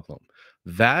the problem.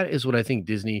 That is what I think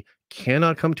Disney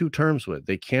cannot come to terms with.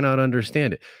 They cannot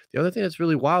understand it. The other thing that's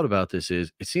really wild about this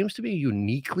is it seems to be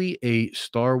uniquely a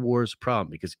Star Wars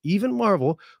problem because even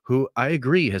Marvel, who I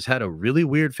agree has had a really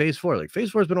weird phase four, like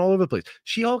phase four has been all over the place.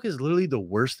 She Hulk is literally the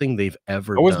worst thing they've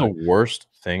ever That was the done. worst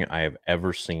thing I have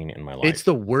ever seen in my It's life.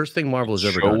 the worst thing Marvel has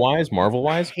ever done. Show-wise,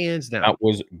 Marvel-wise, Hands that down.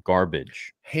 was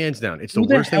garbage. Hands down. It's the Who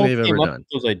the worst thing hell they've ever came up done.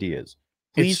 with those ideas?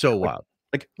 It's Please so tell like wild.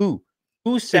 like who?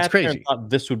 Who It's sat there and crazy. thought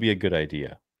this would be a good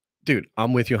idea? Dude,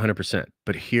 I'm with you 100%.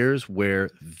 But here's where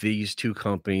these two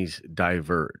companies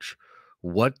diverge.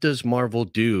 What does Marvel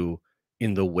do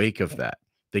in the wake of that?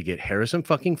 They get Harrison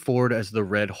fucking Ford as the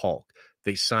Red Hulk.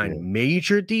 They Yeah. sign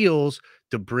major deals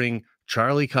to bring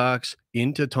Charlie Cox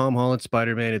into Tom Holland's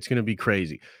Spider-Man. It's going to be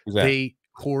crazy. Who's that? They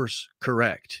course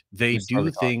correct. They Who's Charlie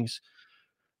do Cox? things.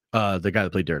 The guy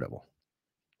that played Daredevil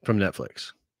from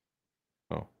Netflix.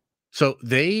 Oh. So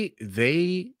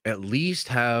they at least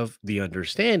have the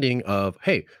understanding of,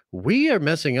 hey, we are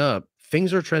messing up.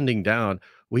 Things are trending down.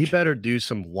 We better do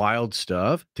some wild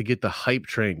stuff to get the hype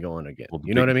train going again. Well, the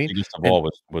You know what I mean? biggest of And all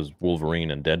was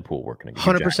Wolverine and Deadpool working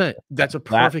together. Hugh 100%. Jackman. That's a That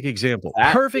perfect example.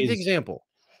 that Perfect is example.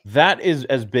 That is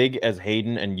as big as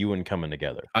Hayden and Ewan coming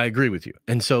together. I agree with you.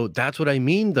 And so that's what I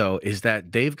mean, though, is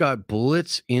that they've got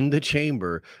bullets in the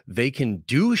chamber. They can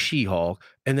do She-Hulk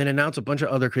and then announce a bunch of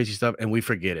other crazy stuff, and we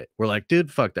forget it. We're like,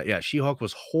 dude, fuck that. Yeah, She-Hulk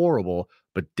was horrible,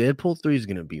 but Deadpool 3 is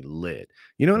going to be lit.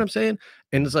 You know what I'm saying?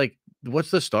 And it's like,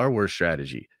 what's the Star Wars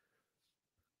strategy?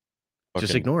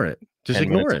 Just Fucking ignore it. Just 10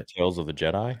 ignore minutes of it. Tales of the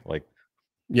Jedi, like,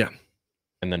 Yeah.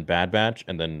 and then Bad Batch,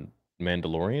 and then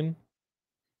Mandalorian.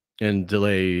 And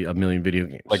delay a million video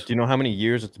Like, games. do you know how many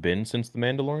years it's been since The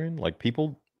Mandalorian? Like,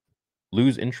 people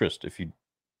lose interest if you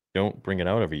don't bring it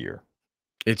out every year.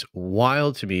 It's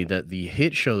wild to me that the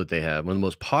hit show that they have, one of the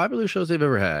most popular shows they've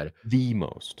ever had, The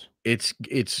most. it's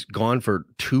gone for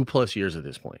 2+ years at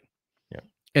this point. Yeah.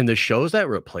 And the shows that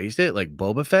replaced it, like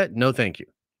Boba Fett, no thank you.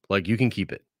 Like, you can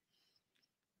keep it.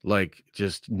 Like,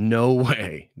 just no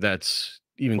way that's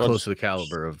even Well, close just to the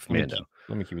caliber of let me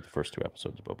Mando. keep it the first 2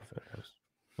 episodes of Boba Fett.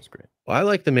 That's great. Well, I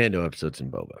like the Mando episodes in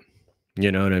Boba.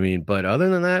 You know what I mean? But other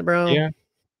than that, bro, Yeah.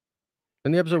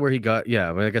 in the episode where he got, yeah,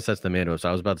 I mean, I guess that's the Mando. So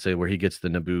I was about to say where he gets the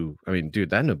Naboo. I mean, dude,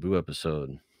 that Naboo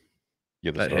episode,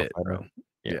 Yeah, the that hit, Starfighter. bro.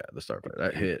 Yeah, the Starfighter,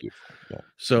 that It was hit. beautiful. Yeah. When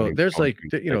So he was there's going like,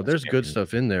 through, you know, like, the there's good scanning.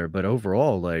 stuff in there, but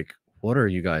overall, like, what are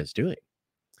you guys doing?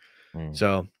 Mm.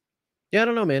 So yeah, I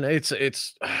don't know, man. It's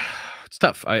it's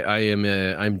tough.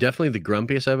 I'm definitely the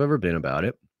grumpiest I've ever been about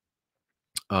it.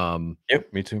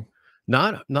 Yep, me too.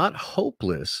 Not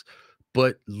hopeless,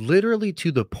 but literally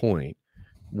to the point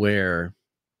where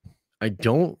I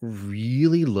don't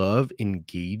really love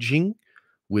engaging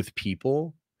with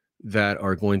people that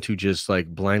are going to just like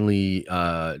blindly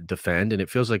defend. And it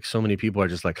feels like so many people are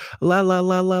just like la la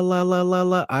la la la la la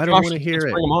la. I don't Josh, want to hear let's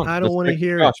it. bring him on. I don't Let's want to bring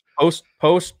hear Josh. it.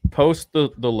 Post the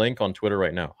link on Twitter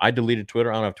right now. I deleted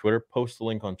Twitter. I don't have Twitter. Post the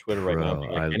link on Twitter right now. Bro,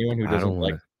 Like, anyone who I don't doesn't want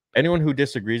like, to. anyone who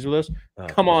disagrees with us, Oh,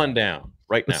 come God. on down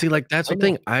right But now. see, like that's the Right now.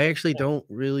 thing. I actually don't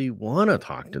really want to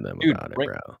talk to them Dude, about it, bring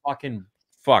bro. fucking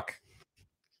fuck.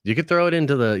 You could throw it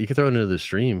into the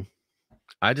stream.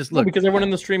 I just No, look. because everyone in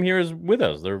the stream here is with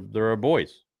us. They're our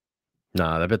boys.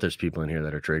 Nah, I bet there's people in here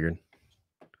that are triggered.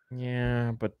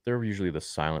 Yeah, but they're usually the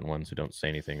silent ones who don't say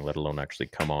anything, let alone actually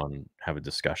come on and have a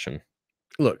discussion.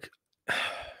 Look,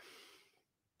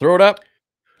 Throw it up.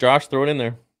 Josh, throw it in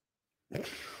there.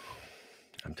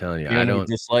 I'm telling you,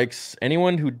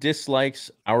 Anyone who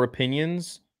dislikes our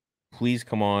opinions, please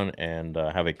come on and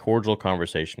have a cordial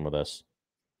conversation with us.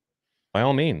 By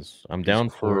all means, I'm down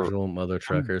for cordial mother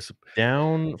truckers.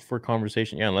 down for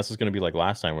conversation. Yeah, unless it's going to be like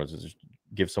last time, where it's just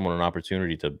give someone an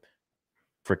opportunity to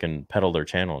freaking peddle their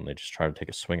channel and they just try to take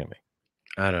a swing at me.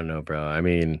 I don't know, bro. I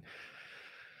mean,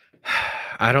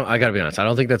 I gotta be honest. I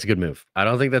don't think that's a good move. I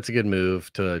don't think that's a good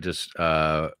move to just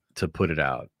to put it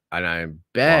out. And I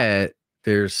bet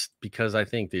there's because I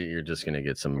think that you're just gonna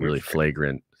get some really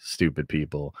flagrant, stupid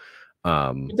people.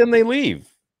 But then they leave.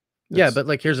 Yeah, but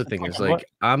like here's the thing, is like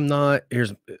I'm not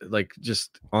here's like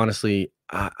just honestly,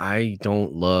 I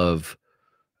don't love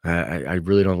I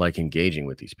really don't like engaging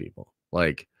with these people.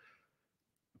 Like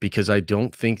because I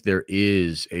don't think there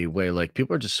is a way, like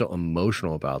people are just so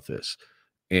emotional about this.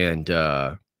 And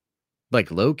like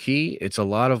low key, it's a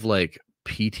lot of like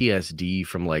PTSD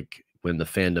from like when the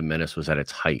fandom menace was at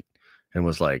its height and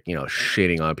was like, you know,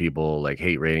 shitting on people, like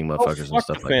hate rating motherfuckers and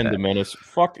stuff like that. Fandom menace.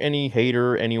 Fuck any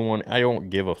hater, anyone. I don't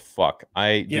give a fuck.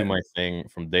 I do my thing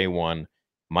from day one,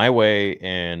 my way.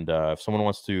 And if someone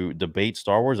wants to debate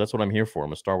Star Wars, that's what I'm here for.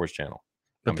 I'm a Star Wars channel.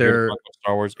 But I'm here to talk about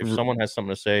Star Wars. If someone has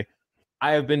something to say,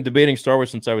 I have been debating Star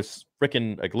Wars since I was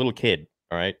freaking like a little kid.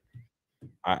 All right.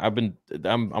 I'm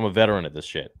a veteran at this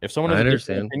shit. If someone has a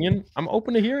different opinion, I'm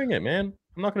open to hearing it, man.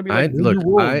 I'm not gonna be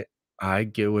like, I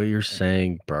get what you're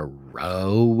saying,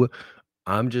 bro.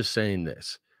 I'm just saying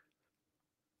this.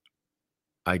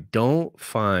 I don't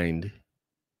find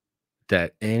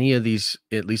that any of these,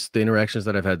 at least the interactions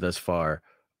that I've had thus far,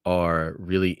 are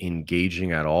really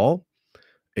engaging at all.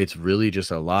 It's really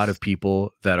just a lot of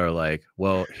people that are like,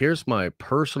 well, here's my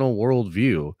personal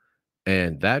worldview,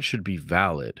 and that should be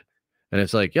valid. And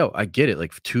it's like, yo, I get it.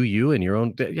 Like to you and your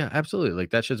own, yeah, absolutely. Like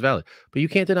that shit's valid. But you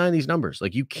can't deny these numbers.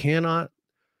 Like you cannot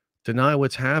deny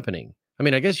what's happening. I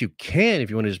mean, I guess you can if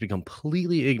you want to just be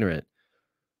completely ignorant.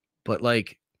 But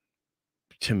like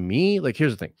to me, like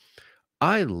here's the thing.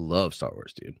 I love Star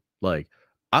Wars, dude. Like,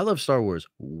 I love Star Wars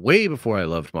way before I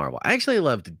loved Marvel. I actually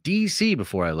loved DC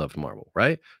before I loved Marvel,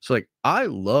 right? So, like, I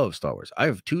love Star Wars. I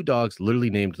have 2 dogs literally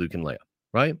named Luke and Leia,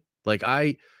 right? Like,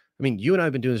 I mean, you and I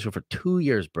have been doing this show for 2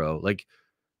 years, bro. Like,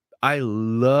 I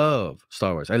love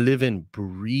Star Wars. I live and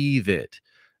breathe it.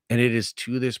 And it is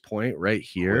to this point right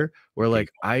here where, like,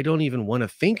 I don't even want to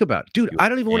think about it. Dude, I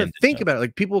don't even want to think about it.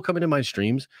 Like, people will come into my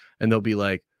streams and they'll be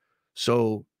like,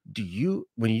 so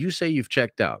when you say you've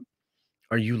checked out,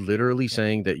 are you literally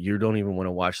saying that you don't even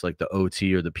wanna watch, like, the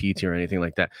OT or the PT or anything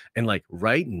like that? And, like,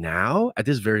 right now, at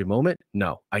this very moment,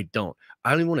 no, I don't.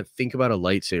 I don't even wanna think about a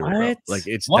lightsaber, bro. What? Like,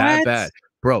 it's that What? bad.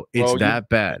 Bro, it's Bro, that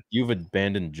bad. you've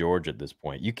abandoned George at this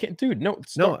point. You can't, dude. No,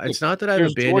 No, look. it's not that I've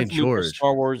There's George abandoned Lucas George.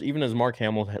 Star Wars. Even as Mark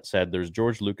Hamill had said, there's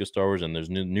George Lucas Star Wars, and there's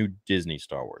new Disney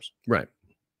Star Wars. Right.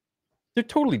 They're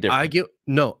totally I different. get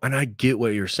no, and I get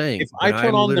what you're saying, If but I turn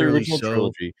I'm on the literally original so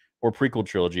trilogy or prequel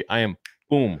trilogy, I am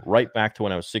boom right back to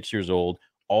when I was 6 years old.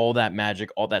 All that magic,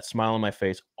 all that smile on my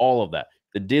face, all of that.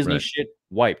 The Disney right. shit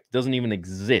wiped. Doesn't even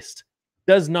exist.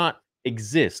 Does not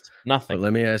exist. But Nothing.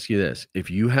 let me ask you this.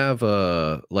 If you have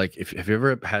a like if you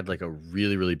ever had like a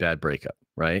really, really bad breakup,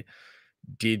 right?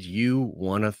 Did you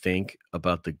want to think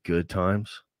about the good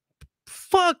times?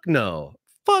 Fuck no.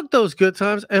 Fuck those good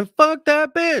times and fuck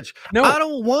that bitch. I No,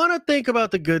 don't want to think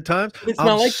about the good times. but it's I'm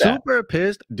not like that. super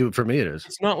pissed. Dude, for me it is.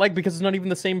 It's not like because it's not even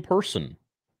the same person.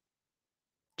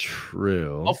 I'll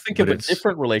True, think but of a it's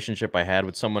different relationship I had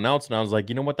with someone else, and I was like,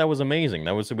 "You know what? That was amazing.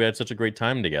 We had such a great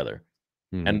time together."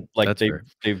 And, like, that's fair.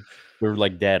 they're,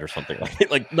 like, dead or something.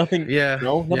 Like, nothing, Yeah,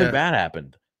 nothing yeah. bad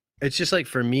happened. It's just like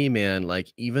for me, man, like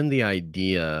even the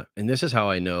idea, and this is how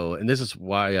I know, and this is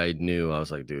why I knew I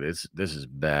was like, dude, this is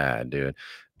bad, dude.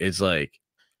 It's like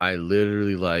I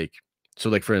literally like so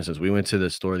like for instance, we went to the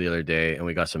store the other day and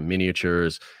we got some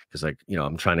miniatures because like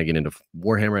I'm trying to get into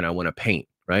Warhammer and I want to paint,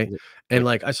 right? Yep, And yep.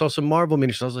 like I saw some Marvel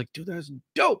miniatures. I was like, dude, that's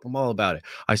dope. I'm all about it.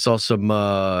 I saw some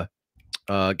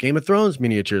Game of Thrones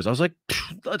miniatures. I was like,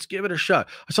 let's give it a shot.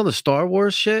 I saw the Star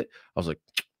Wars shit. I was like,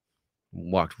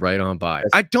 walked right on by.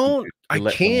 That's I you're letting them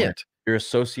win. can't. You're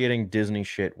associating Disney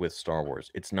shit with Star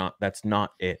Wars. It's not That's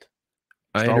not it.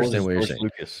 I Star Wars understand is what you're George saying,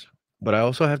 Lucas. but I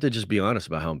also have to just be honest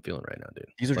about how I'm feeling right now, dude.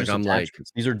 These are Like, just I'm like,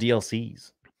 attachments. These are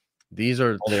DLCs. these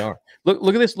are All they are.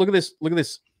 Look at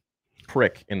this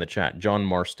prick in the chat, John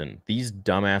Marston. These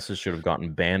dumbasses should have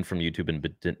gotten banned from YouTube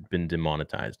and been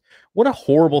demonetized. What a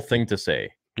horrible thing to say.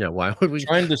 yeah, why would we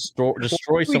Trying to why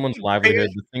destroy would we someone's pay it? livelihood,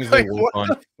 the things they Like, work what on.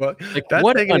 the fuck? Like, That's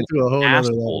what taking an it to a whole nother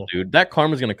asshole, level. dude. That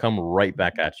karma's gonna come right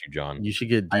back at you, John. You should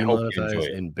get I hope you enjoy demonetized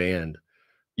it. and banned.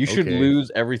 You should Okay.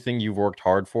 lose everything you've worked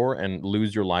hard for and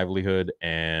lose your livelihood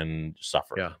and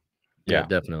suffer. Yeah. Yeah, Yeah.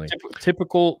 definitely.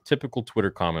 Typical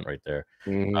Twitter comment right there.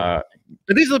 Mhm. Uh,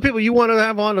 And these are the people you want to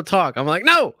have on to talk. I'm like,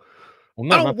 no, well, I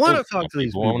no, don't not want those to kind talk of to these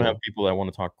people. I wanna have people. people that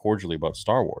wanna talk cordially about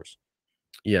Star Wars,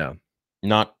 Yeah.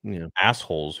 not Yeah.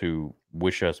 assholes who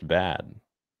wish us bad.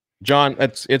 John,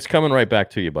 it's coming right back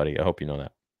to you, buddy. I hope you know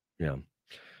that. Yeah.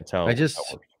 That's I how that just,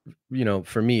 works.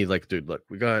 for me, like, dude, look,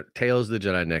 we got Tales of the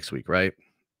Jedi next week, right?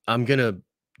 I'm gonna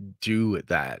do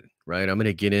that, right? I'm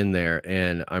gonna get in there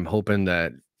and I'm hoping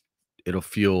that it'll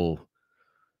feel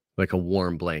like a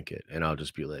warm blanket and I'll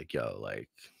just be like, yo, like,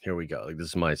 here we go. Like, this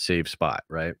is my safe spot,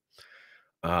 right?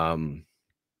 Um,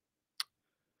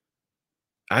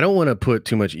 I don't want to put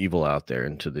too much evil out there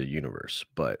into the universe,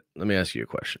 but let me ask you a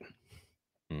question.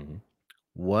 Mhm.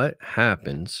 What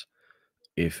happens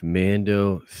if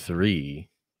Mando 3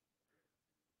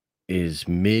 is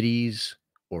middies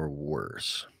or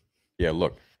worse? Yeah,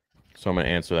 look, so I'm gonna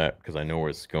answer that because I know where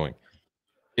it's going.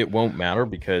 It won't matter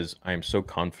because I'm so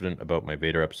confident about my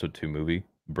Vader Episode 2 movie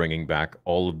bringing back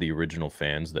all of the original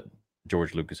fans that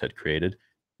George Lucas had created,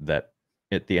 that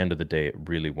at the end of the day, it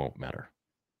really won't matter.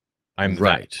 I'm that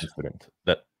Right. confident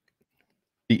that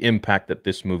the impact that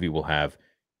this movie will have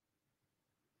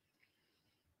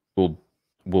will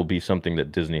will be something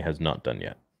that Disney has not done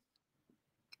yet.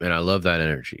 And I love that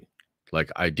energy.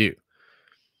 Like I do.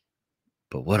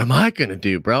 But what am I gonna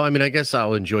do, bro? I mean, I guess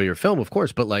I'll enjoy your film, of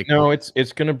course, but like, No, it's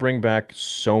gonna bring back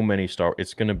so many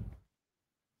it's gonna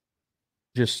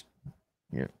just,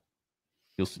 yeah,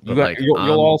 but like, you'll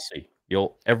all see.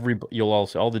 You'll all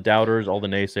see, all the doubters, all the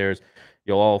naysayers,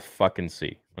 you'll all fucking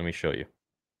see. Let me show you.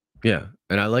 yeah,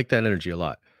 and I like that energy a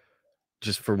lot.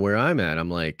 Just from where I'm at, I'm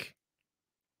like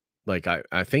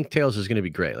I think Tales is gonna be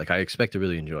great. Like I expect to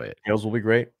really enjoy it. Tales will be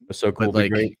great. Ahsoka will But be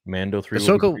like great. Mando 3 will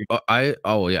be Ahsoka, great.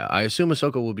 I assume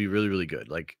Ahsoka will be really, really good.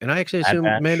 Like, and I actually Bad assume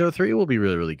Batch. Mando 3 will be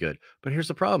really, really good. But here's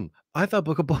the problem. I thought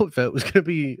Book of Boba Fett was gonna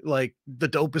be like the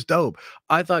dopest dope.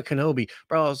 I thought Kenobi,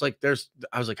 bro. I was like,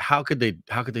 how could they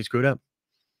screw it up?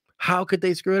 How could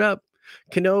they screw it up?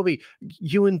 Kenobi,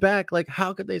 you and back, like,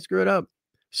 how could they screw it up?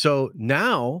 So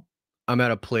now I'm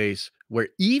at a place where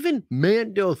even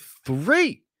Mando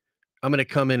 3, I'm gonna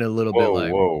come in a little bit Whoa,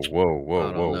 like, whoa, whoa, whoa,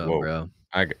 I don't whoa, know, whoa. bro.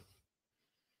 I g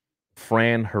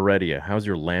Fran Heredia, how's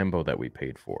your Lambo that we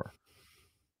paid for?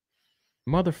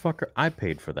 Motherfucker, I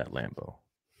paid for that Lambo.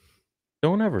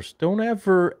 Don't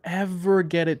ever, ever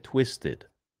get it twisted.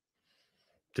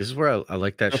 This is where I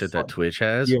like that The shit that fu Twitch the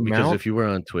has, because amount if you were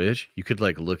on Twitch, you could,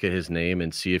 like, look at his name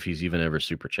and see if he's even ever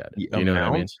super chatted. the You know what I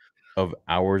mean? amount of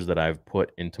hours that I've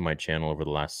put into my channel over the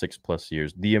last 6 plus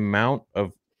years, the amount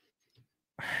of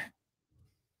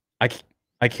I c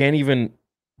I can't even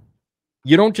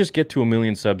you don't just get to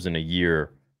 1,000,000 subs in a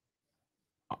year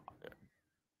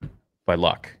by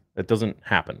luck. That doesn't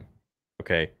happen,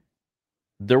 okay?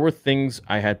 There were things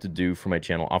I had to do for my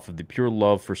channel off of the pure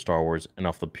love for Star Wars and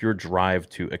off the pure drive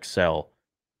to excel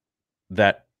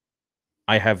that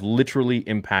I have literally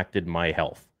impacted my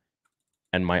health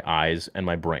and my eyes and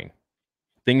my brain.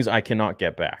 Things I cannot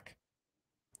get back.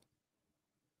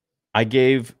 I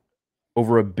gave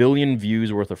over 1,000,000,000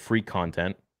 views worth of free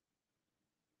content,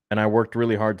 and I worked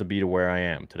really hard to be to where I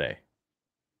am today.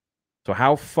 So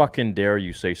how fucking dare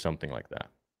you say something like that?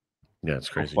 Yeah, it's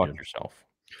Go crazy, fuck dude. yourself.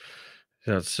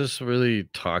 Yeah, it's just really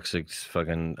toxic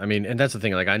fucking I mean, and that's the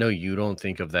thing, like, I know you don't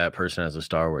think of that person as a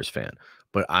Star Wars fan,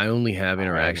 but I only have I am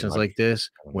interactions not like this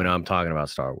I don't when know. I'm talking about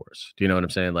Star Wars. Do you know what I'm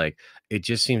saying? Like, it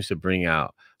just seems to bring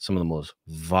out some of the most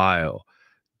vile,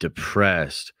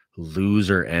 depressed,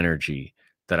 loser energy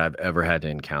that I've ever had to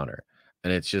encounter.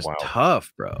 And it's just Wild.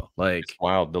 tough, bro. It's Like,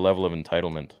 wild, the level of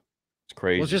entitlement. It's well,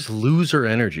 crazy. just loser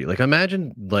energy. Like,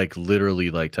 imagine like literally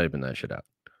like typing that shit out.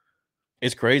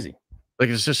 It's crazy. Like,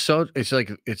 it's just so it's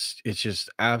like it's just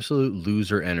absolute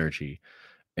loser energy.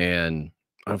 And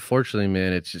unfortunately,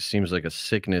 man, it just seems like a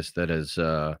sickness that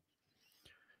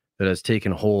has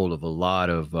taken hold of a lot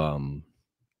of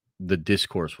the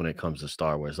discourse when it comes to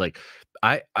Star Wars. Like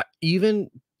I even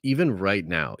right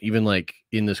now, even like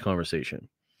in this conversation,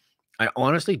 I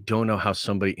honestly don't know how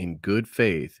somebody in good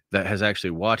faith that has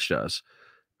actually watched us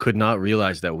could not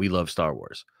realize that we love Star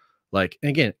Wars. Like, and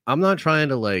again, I'm not trying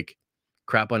to like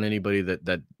crap on anybody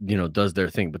that does their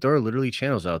thing, but there are literally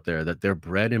channels out there that their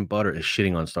bread and butter is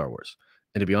shitting on Star Wars.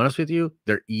 And to be honest with you,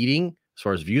 they're eating, as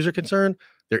far as views are concerned,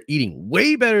 they're eating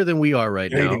way better than we are right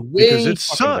They're now eating because way it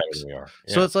fucking better sucks. than we are.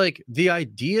 So Yeah. it's like the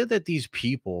idea that these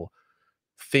people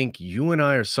think you and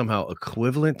I are somehow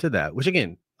equivalent to that, which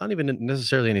again, not even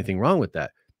necessarily anything wrong with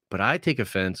that. But I take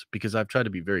offense because I've tried to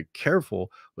be very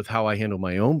careful with how I handle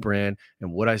my own brand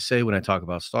and what I say when I talk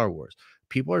about Star Wars.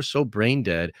 People are so brain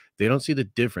dead, they don't see the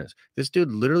difference. This dude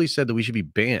literally said that we should be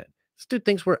banned. This dude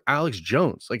thinks we're Alex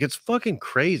Jones. Like, it's fucking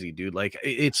crazy, dude. Like,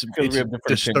 Just because we it's have different opinions,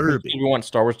 just disturbing. 'cause we want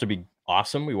Star Wars to be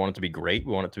awesome, we want it to be great,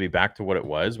 we want it to be back to what it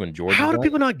was when George was How do on.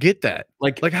 people not get that?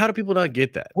 Like, Like, how do people not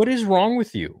get that? what is wrong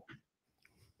with you?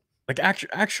 Like,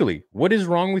 actually, what is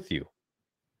wrong with you?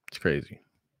 It's crazy.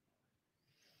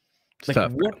 It's Like,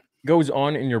 tough, what man. goes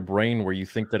on in your brain where you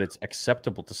think that it's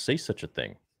acceptable to say such a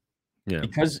thing? Yeah.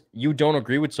 Because you don't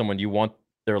agree with someone, you want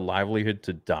their livelihood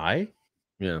to die?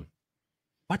 Yeah.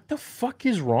 What the fuck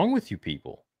is wrong with you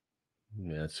people?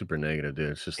 Yeah. It's super negative,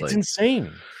 dude. It's just It's like, insane.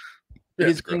 It yeah,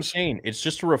 it's is gross. insane. It's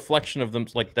just a reflection of them,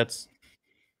 like, that's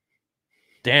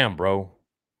damn, bro.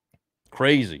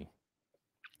 Crazy.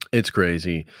 It's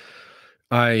crazy.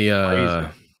 I Crazy.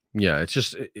 yeah, it's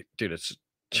just dude, it's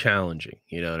challenging,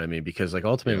 you know what I mean? Because like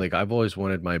ultimately, Yeah. like I've always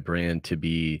wanted my brand to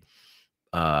be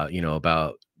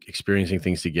about experiencing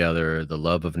things together, the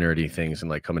love of nerdy things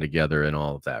and like coming together and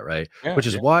all of that, right? Yeah, Which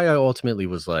is yeah. why I ultimately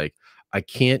was like, I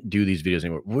can't do these videos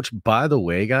anymore. Which by the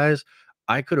way, guys,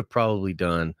 I could have probably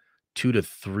done 2 to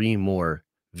 3 more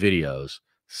videos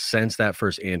since that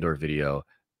first Andor video,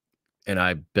 and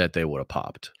I bet they would have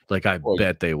popped. Like I Well,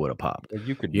 bet they would have popped,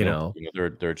 you could you milk, know.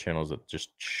 there are channels that just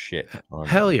shit on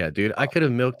Hell them. yeah, dude. I could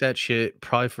have milked that shit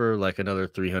probably for like another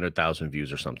 300,000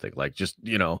 views or something. Like just,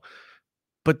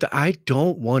 but I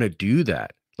don't want to do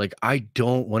that. Like I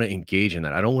don't want to engage in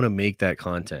that. I don't want to make that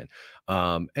content.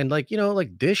 And like,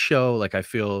 like this show, like I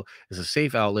feel is a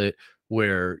safe outlet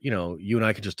where, you and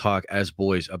I can just talk as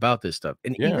boys about this stuff.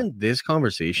 And Yeah, even this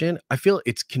conversation, I feel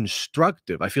it's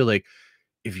constructive. I feel like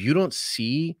if you don't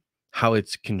see how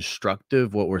it's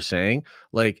constructive what we're saying,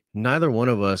 like neither one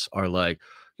of us are like,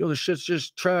 yo, this shit's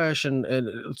just trash and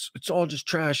it's all just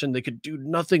trash and they could do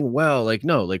nothing well. Like,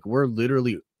 no, like we're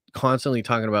literally constantly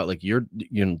talking about like you're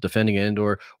defending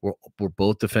Andor. We're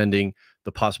both defending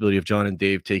the possibility of John and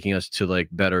Dave taking us to like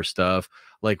better stuff.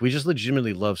 Like we just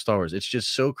legitimately love Star Wars. It's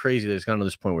just so crazy that it's gotten to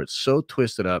this point where it's so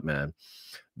twisted up, man,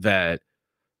 that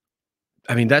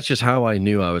I mean, that's just how I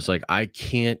knew. I was like, I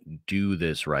can't do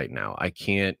this right now. I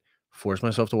can't force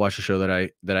myself to watch a show that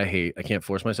I hate. I can't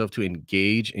force myself to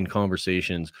engage in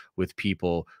conversations with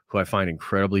people who I find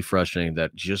incredibly frustrating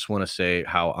that just want to say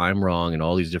how I'm wrong and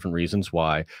all these different reasons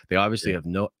why. They obviously yeah. have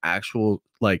no actual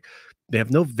like they have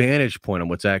no vantage point on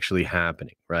what's actually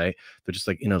happening, right? They're just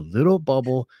like in a little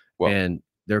bubble Well, and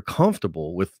they're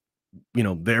comfortable with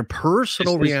their This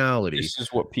personal is reality. this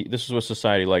is what this is what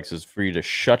society likes, is for you to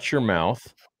shut your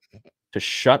mouth, to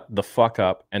shut the fuck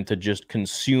up, and to just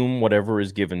consume whatever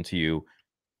is given to you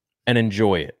and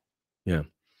enjoy it, Yeah,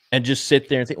 and just sit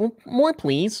there and say, "Oh, more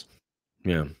please."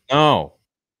 yeah, No.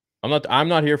 I'm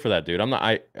not here for that, dude.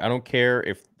 I don't care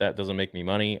if that doesn't make me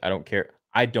money. I don't care.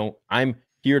 I'm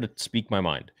here to speak my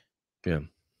mind. yeah.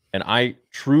 And I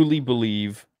truly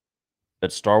believe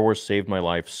that Star Wars saved my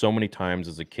life so many times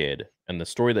as a kid, and the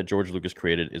story that George Lucas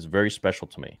created is very special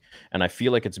to me. And I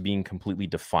feel like it's being completely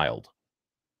defiled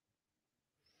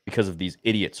because of these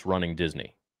idiots running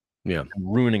Disney Yeah.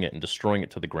 and ruining it and destroying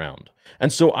it to the ground.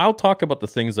 And so I'll talk about the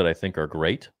things that I think are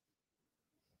great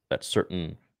that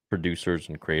certain producers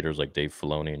and creators like Dave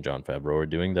Filoni and Jon Favreau are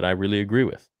doing that I really agree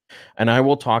with. And I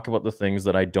will talk about the things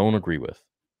that I don't agree with,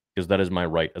 because that is my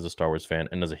right as a Star Wars fan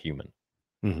and as a human.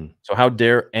 Mhm. So how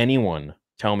dare anyone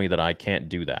tell me that I can't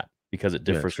do that because it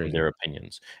Yeah, it's differs from crazy. their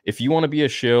opinions. If you want to be a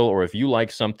shill, or if you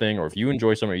like something, or if you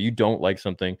enjoy something, or you don't like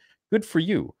something, good for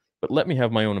you. But let me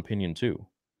have my own opinion too.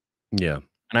 Yeah,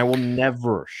 And I will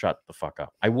never shut the fuck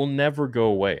up. I will never go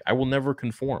away. I will never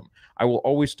conform. I will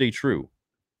always stay true.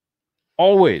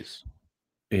 Always.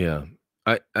 yeah.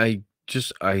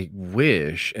 I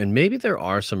wish, and maybe there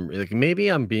are some, like, maybe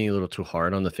I'm being a little too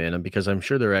hard on the fandom, because I'm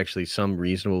sure there are actually some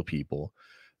reasonable people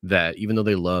that, even though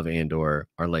they love Andor,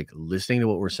 are like listening to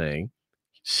what we're saying,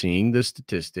 seeing the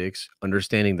statistics,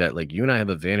 understanding that like you and I have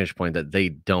a vantage point that they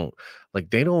don't. Like,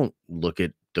 they don't look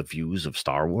at the views of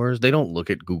Star Wars. They don't look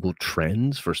at Google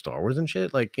Trends for Star Wars and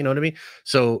shit. Like, you know what I mean?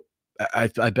 So I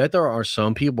bet there are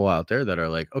some people out there that are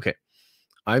like, okay,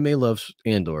 I may love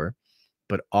Andor,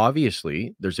 but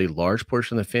obviously there's a large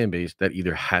portion of the fan base that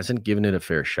either hasn't given it a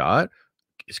fair shot,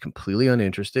 is completely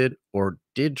uninterested, or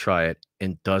did try it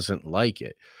and doesn't like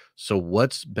it. So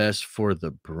what's best for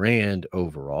the brand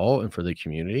overall and for the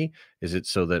community? Is it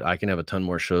so that I can have a ton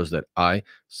more shows that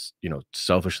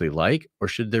selfishly like, or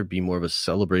should there be more of a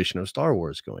celebration of Star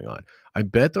Wars going on? I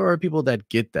bet there are people that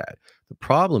get that. The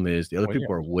problem is the other Well, yeah,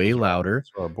 people are way those are louder,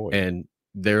 our boys. and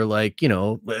they're like, and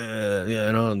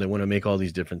they want to make all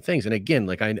these different things. And again,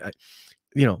 like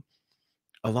you know,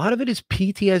 a lot of it is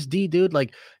PTSD, dude.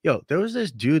 Like, there was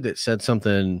this dude that said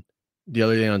something the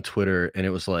other day on Twitter, and it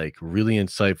was like really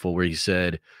insightful, where he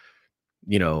said,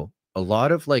 a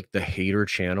lot of like the hater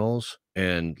channels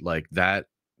and like that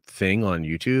thing on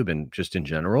YouTube and just in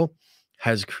general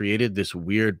has created this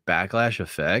weird backlash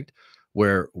effect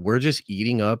where we're just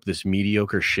eating up this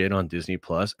mediocre shit on Disney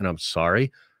Plus. And I'm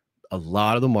sorry, a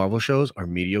lot of the Marvel shows are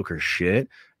mediocre shit.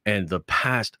 And the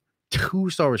past two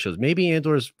Star Wars shows, maybe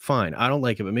Andor's fine. I don't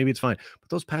like it, but maybe it's fine. But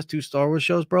those past two Star Wars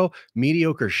shows, bro,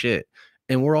 mediocre shit.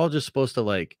 And we're all just supposed to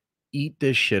like eat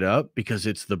this shit up because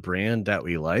it's the brand that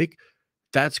we like.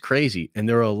 That's crazy. And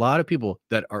there are a lot of people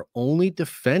that are only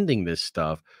defending this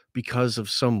stuff because of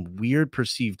some weird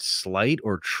perceived slight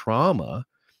or trauma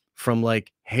from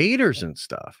like haters and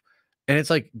stuff. And it's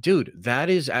like, dude, that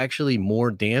is actually more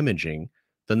damaging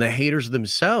than the haters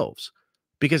themselves,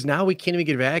 because now we can't even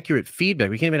give accurate feedback.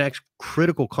 We can't even ask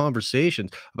critical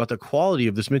conversations about the quality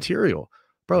of this material.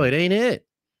 Bro, Mm, it ain't it.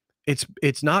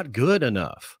 It's not good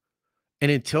enough.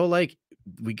 And until like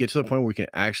we get to the point where we can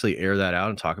actually air that out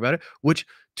and talk about it, which,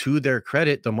 to their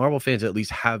credit, the Marvel fans at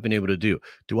least have been able to do.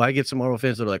 Do I get some Marvel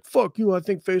fans that are like, fuck you, I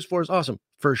think Phase 4 is awesome?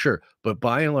 For sure. But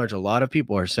by and large, a lot of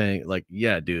people are saying, like,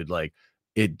 yeah, dude, like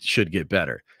it should get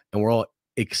better. And we're all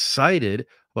excited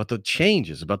about the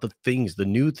changes, about the things, the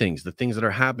new things, the things that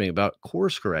are happening, about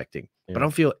course correcting. But I yeah.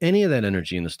 don't feel any of that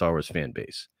energy in the Star Wars fan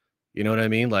base. You know what I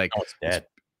mean? Like, Oh, it's it's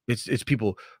dead. it's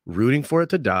people rooting for it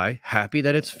to die, happy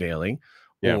that it's failing,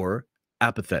 Yeah, or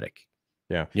apathetic.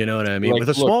 yeah. You know what I mean? Like, With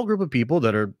a look, small group of people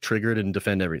that are triggered and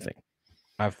defend everything.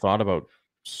 I've thought about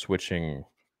switching,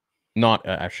 not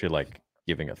actually like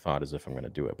giving a thought as if I'm gonna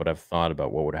do it, but I've thought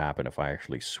about what would happen if I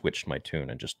actually switched my tune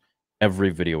and just every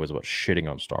video was about shitting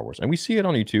on Star Wars. And we see it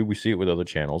on YouTube, we see it with other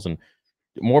channels, and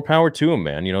more power to them,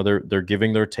 man. They're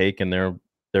giving their take, and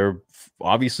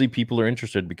obviously people are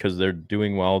interested because they're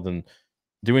doing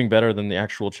better than the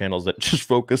actual channels that just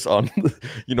focus on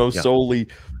Yeah. solely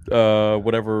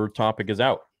whatever topic is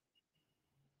out.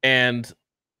 And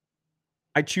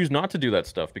I choose not to do that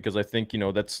stuff because I think,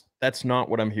 that's not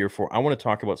what I'm here for. I wanna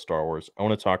talk about Star Wars. I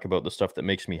wanna talk about the stuff that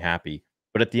makes me happy.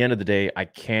 But at the end of the day, I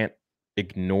can't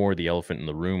ignore the elephant in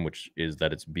the room, which is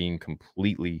that it's being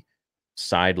completely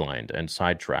sidelined and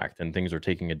sidetracked, and things are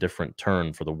taking a different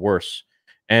turn for the worse.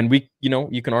 And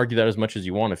you can argue that as much as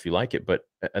you want if you like it, but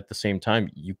at the same time,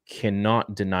 you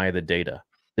cannot deny the data.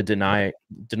 The Right.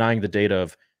 denying the data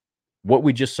of what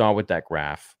we just saw with that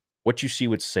graph, what you see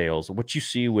with sales, what you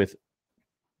see with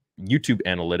YouTube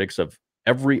analytics of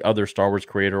every other Star Wars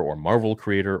creator or Marvel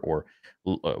creator or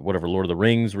whatever Lord of the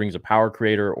Rings, Rings of Power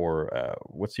creator, or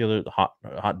what's the other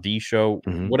Hot D show,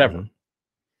 Mhm, whatever. mhm.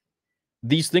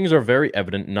 These things are very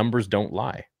evident. Numbers don't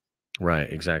lie.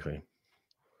 Right, exactly.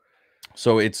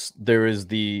 So there is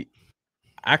the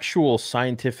actual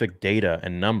scientific data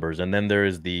and numbers, and then there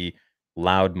is the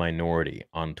loud minority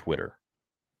on Twitter.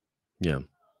 Yeah.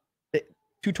 Eh,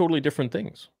 Two totally different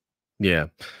things. Yeah.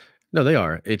 No, they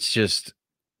are. It's just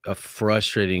a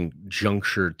frustrating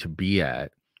juncture to be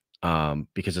at,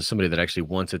 because as somebody that actually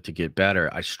wants it to get better,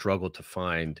 I struggle to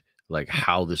find, like,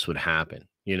 how this would happen,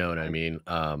 you know what I Right. mean?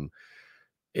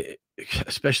 Eh,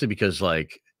 especially because,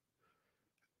 like,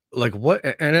 what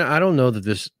and I don't know that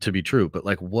this to be true, but,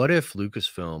 like, what if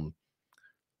Lucasfilm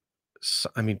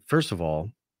I mean, first of all,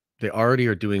 they already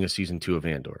are doing a season 2 of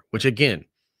Andor, which again,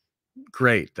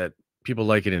 great that people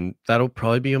like it, and that'll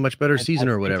probably be a much better I season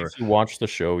or think whatever. if you watch the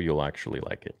show, you'll actually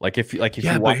like it. If you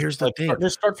Yeah, but watch here's the thing.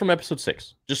 just start from episode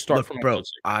 6. Just start Look, from bro, episode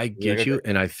 6. I You're get like, "Okay." you,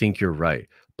 and I think you're right.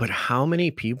 But how many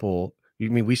people you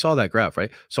mean we saw that graph,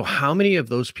 right? So how many of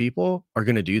those people are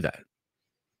gonna do that?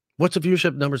 What's the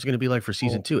viewership numbers gonna be like for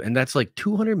season Well, 2? And that's like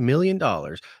 $200 million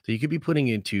that you could be putting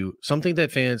into something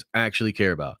that fans actually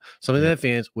care about, something yeah. that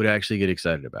fans would actually get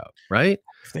excited about, right?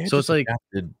 If they had So it's just like,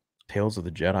 adapted Tales of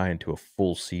the Jedi into a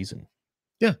full season.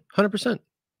 yeah, 100%.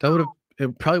 That would've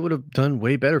it probably would have done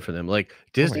way better for them. Like, Oh my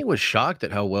Disney was shocked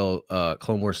at how well,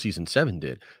 Clone Wars season 7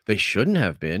 did. They shouldn't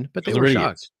have been, but they because were they're shocked.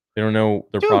 idiots. They don't know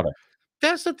their Dude, product.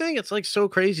 that's the thing, it's, like, so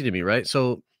crazy to me, right?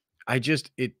 So, I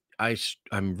just it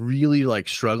I'm really, like,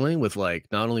 struggling with, like,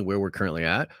 not only where we're currently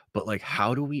at, but, like,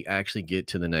 how do we actually get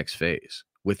to the next phase?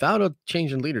 Without a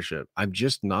change in leadership, I'm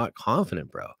just not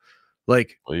confident, bro.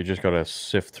 Like, Well, you just gotta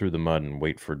sift through the mud and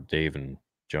wait for Dave and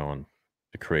John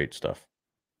to create stuff.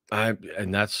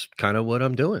 and that's kinda what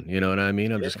I'm doing, you know what I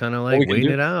mean? I'm Yeah. just kinda, All like, we can waiting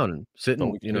do. it out and That's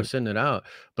all we can do. sitting it out,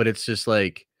 but it's just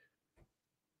like,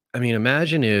 I mean,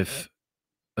 imagine if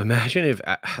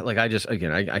like, I just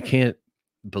again, I can't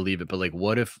believe it, but, like,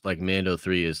 what if, like, Mando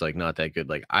 3 is, like, not that good?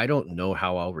 Like, I don't know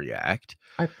how I'll react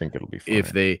I think it'll be if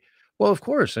fine. they well, of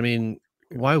course, I mean,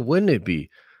 why wouldn't it be?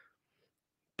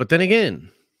 But then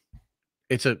again,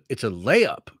 it's a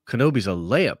layup. Kenobi's a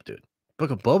layup, dude. Book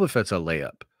of Boba Fett's a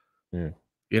layup. Yeah.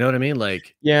 You know what I mean?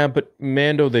 Like, Yeah, but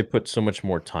Mando, they put so much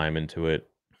more time into it.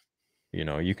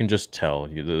 You can just tell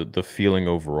the feeling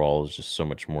overall is just so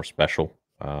much more special.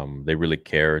 They really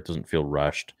care. It doesn't feel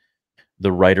rushed.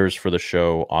 The writers for the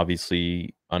show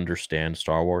obviously understand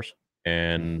Star Wars, mhm,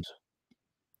 and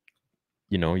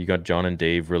you got John and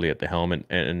Dave really at the helm,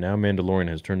 and now Mandalorian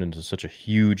has turned into such a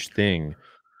huge thing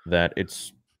that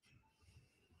it's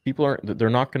people aren't they're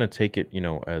not going to take it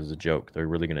as a joke. They're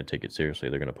really going to take it seriously.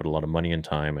 They're going to put a lot of money and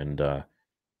time, and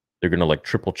they're going to like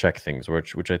triple check things,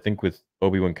 which I think with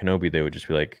Obi-Wan Kenobi they would just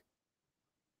be like,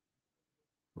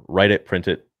 write it, print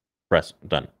it, press,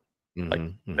 done, like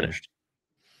mhm, mhm. finished.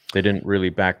 They didn't really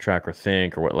backtrack or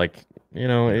think or what, like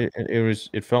Yeah,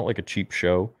 it felt like a cheap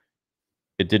show.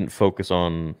 It didn't focus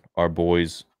on our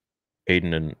boys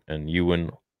Hayden and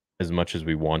Ewan as much as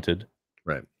we wanted.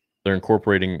 right. They're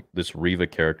incorporating this Riva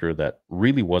character that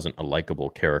really wasn't a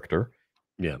likable character,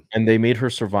 Yeah, and they made her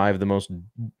survive the most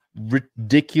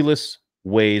ridiculous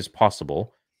ways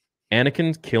possible.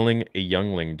 Anakin's killing a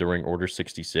youngling during Order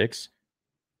 66.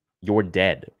 You're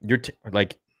dead.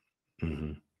 Like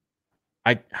mhm.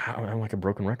 I'm like a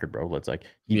broken record, bro. It's like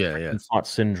he Yeah, yeah, freaking fought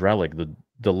Sindralig,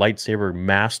 the lightsaber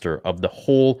master of the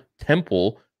whole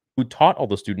temple, who taught all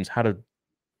the students how to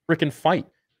freaking fight,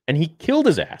 and he killed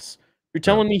his ass. You're yeah,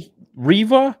 telling me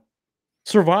Riva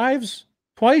survives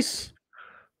twice?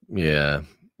 yeah.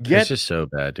 It's Get just so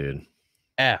bad, dude.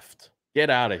 effed. Get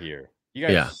out of here. You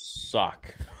guys Yeah.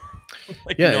 suck.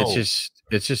 Like, Yeah, no.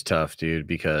 it's just tough, dude,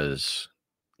 because,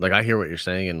 like, I hear what you're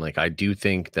saying, and, like, I do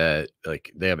think that,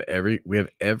 like, we have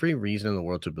every reason in the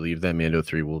world to believe that Mando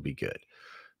 3 will be good.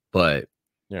 But,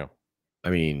 Yeah, I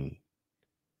mean,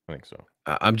 I think so.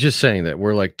 I'm just saying that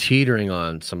we're, like, teetering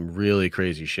on some really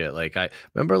crazy shit. Like, I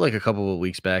remember, like, a couple of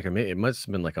weeks back, or it must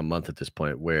have been, like, a month at this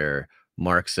point, where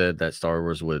Mark said that Star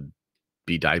Wars would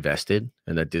be divested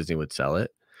and that Disney would sell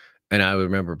it. And I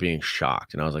remember being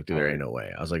shocked, and I was like, "Dude, there Oh, ain't no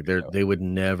way." I was like, no. They would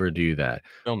never do that."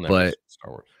 They'll never But sell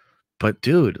Star Wars.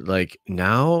 dude, like,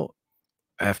 now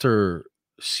after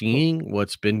Who seeing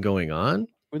what's been going on,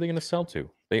 who are they gonna sell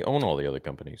to? They own all the other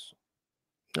companies.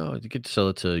 oh, you could sell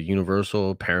it to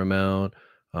Universal, Paramount,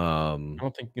 I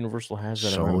don't think Universal has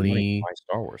that amount of money to Sony. buy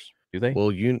Star Wars, do they?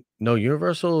 Well,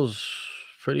 Universal's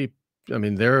pretty I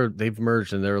mean, they've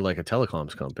merged and they're like a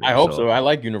telecoms I company, hope so so. I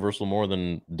like Universal more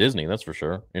than Disney, that's for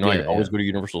sure. I yeah, always yeah. go to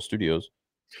Universal Studios.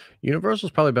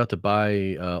 Universal's probably about to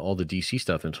buy all the DC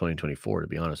stuff in 2024. To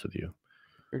be honest with you,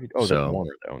 Oh, that's so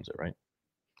Warner that owns it, right?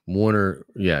 Warner,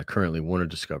 yeah, currently Warner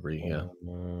Discovery, yeah.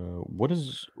 What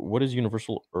is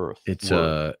Universal Earth It's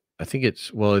worth? I think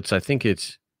it's well, it's I think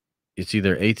it's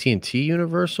either AT&T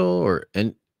Universal or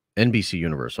NBC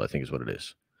Universal. I think is what it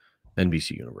is.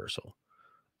 NBC Universal.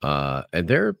 And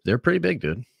they're pretty big,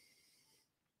 dude.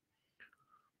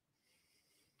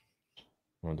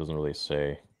 Well, it doesn't really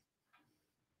say. It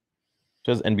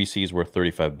says NBC is worth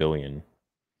 35 billion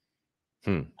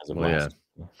as of Well, yeah. last.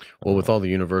 Well, with all the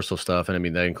Universal stuff, and I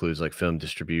mean that includes like film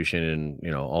distribution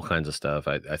and all kinds of stuff.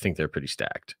 I think they're pretty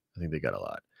stacked. I think they got a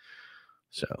lot.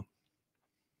 So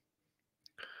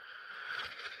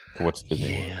What's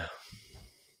Disney worth? yeah.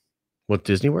 What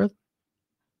Disney worth?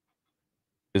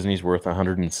 Disney's worth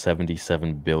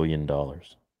 177 billion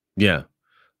dollars. Yeah.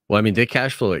 Well, I mean they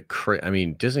cash flow like I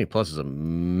mean Disney Plus is a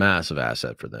massive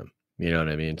asset for them. You know what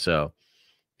I mean? So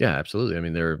yeah, absolutely. I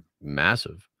mean they're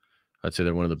massive. I'd say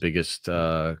they're one of the biggest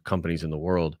companies in the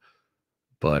world.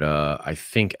 But I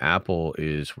think Apple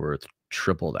is worth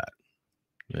triple that.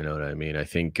 You know what I mean? I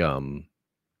think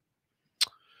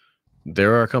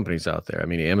there are companies out there. I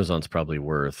mean, Amazon's probably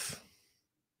worth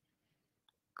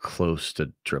close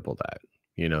to triple that.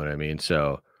 You know what I mean?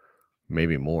 So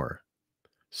maybe more.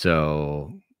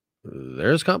 So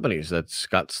there's companies that's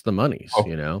got the monies,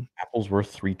 Oh, Apple's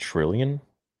worth 3 trillion?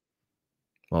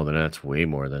 Well, then that's way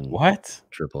more than What?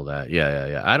 triple that.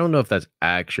 Yeah. I don't know if that's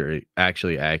actually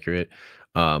accurate,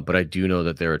 but I do know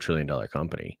that they're a $1 trillion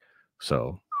company.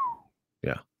 So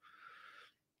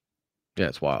yeah,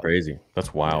 it's wild. Crazy. That's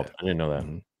Yeah. wild. I didn't know that.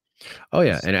 Mhm. Oh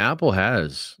yeah, and Apple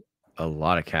has a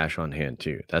lot of cash on hand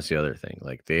too. That's the other thing.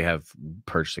 Like they have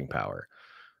purchasing power.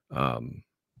 Um,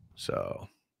 so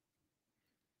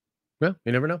yeah,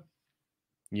 you never know.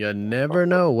 You never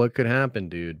know what could happen,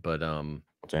 dude. But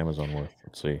What's Amazon worth?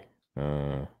 Let's see.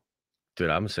 dude,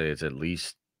 I'm gonna say it's at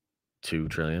least 2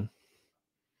 trillion.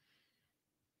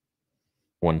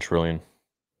 1 trillion.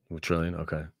 Trillion,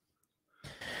 okay.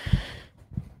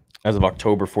 As of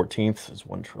October 14th, is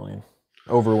 1 trillion.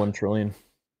 Over 1 trillion.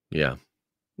 Yeah.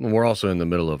 We're also in the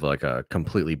middle of like a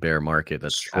completely bear market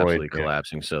that's Destroyed, absolutely yeah.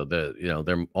 collapsing. So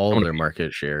they're all of their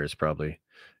market share is probably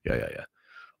yeah.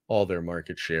 All their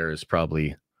market share is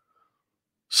probably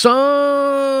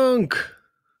sunk.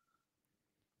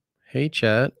 Hey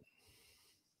chat.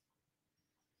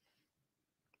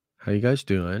 How you guys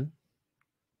doing?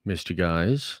 Missed you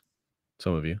guys.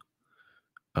 Some of you.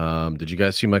 Did you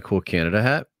guys see my cool Canada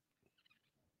hat?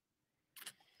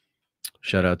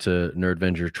 Shout out to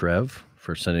Nerdvenger Trev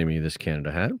for sending me this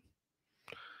Canada hat.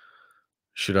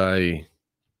 Should I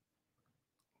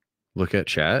look at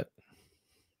chat?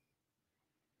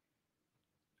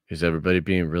 Is everybody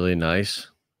being really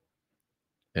nice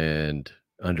and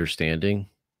understanding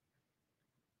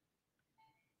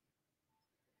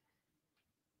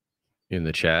in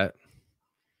the chat?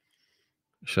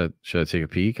 Should I take a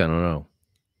peek? I don't know.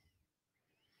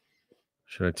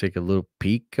 Should I take a little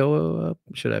peek? Go up?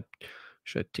 Should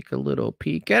I take a little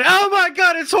peek at? Oh my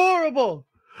god, it's horrible!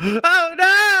 Oh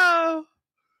no!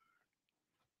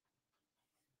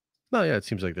 No, yeah, it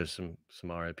seems like there's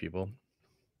some all right people.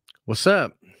 What's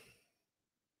up?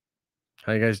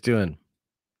 How you guys doing?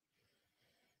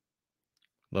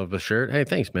 Love the shirt. Hey,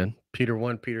 thanks, man. Peter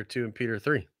 1, Peter 2, and Peter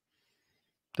 3.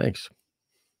 Thanks.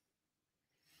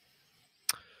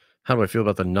 How do I feel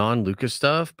about the non-Lucas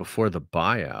stuff before the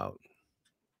buyout?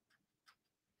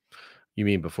 You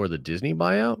mean before the Disney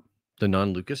buyout? The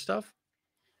non-Lucas stuff?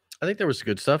 I think there was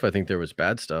good stuff. I think there was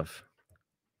bad stuff.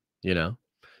 I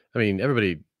mean,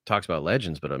 everybody talks about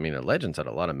Legends, but I mean, Legends had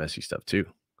a lot of messy stuff too.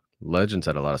 Legends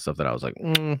had a lot of stuff that I was like, I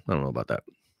don't know about that.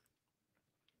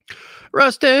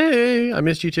 Rusty, I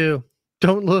missed you too.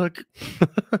 Don't look.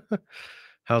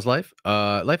 How's life?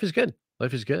 Life is good.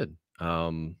 Life is good.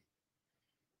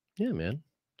 Yeah, man.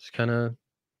 Just kind of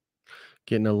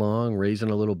getting along, raising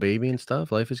a little baby and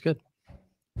stuff. Life is good.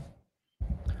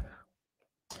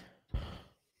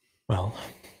 Well,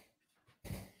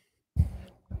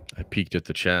 I peeked at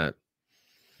the chat.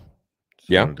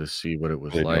 Yeah? Wanted to see what it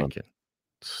was What are you like.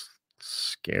 It's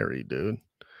scary, dude.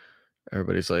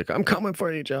 Everybody's like, I'm coming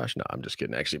for you, Josh. No, I'm just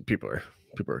kidding. Actually, people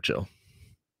are chill.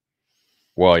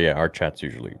 well, yeah, our chats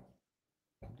usually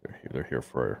they're here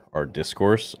for our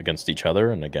discourse against each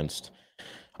other and against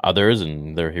others,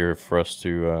 and they're here for us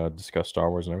to discuss Star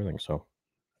Wars and everything. So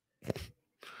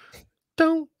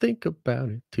Don't think about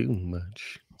it too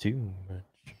much. too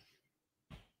much.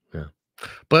 Yeah.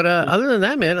 But other than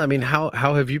that, man, I mean, how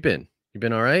have you been? You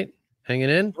been all right? Hanging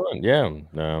in?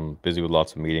 Yeah, busy with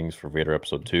lots of meetings for Vader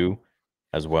Episode 2.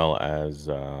 as well as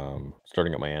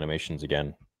starting up my animations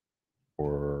again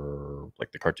for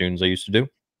like the cartoons I used to do.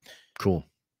 Cool.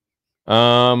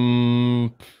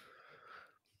 Um,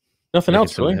 Nothing Making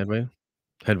else some really.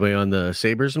 headway on the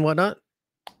sabers and whatnot.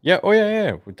 Yeah. Oh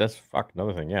yeah. That's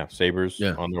another thing. Yeah, Sabers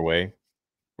Yeah, on their way.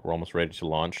 We're almost ready to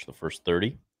launch the first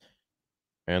 30,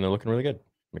 and they're looking really good.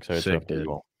 I'm excited to sick, update you dude.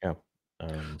 all. Yeah.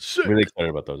 Really Sick. excited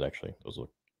about those actually. Those look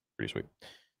pretty sweet.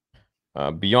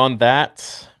 Beyond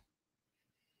that,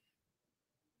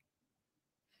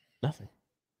 nothing.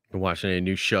 Been watching any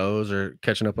new shows or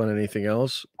catching up on anything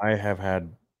else? I have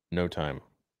had no time.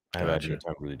 I have had no Gotcha.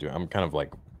 time to really do it. I'm kind of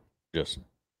like just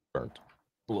burnt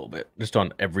a little bit, just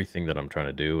on everything that I'm trying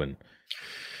to do and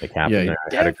make Yeah, happen there. you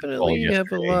I had a good call definitely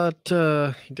have a yesterday.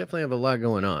 lot. You definitely have a lot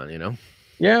going on.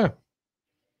 Yeah,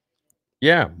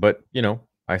 yeah, but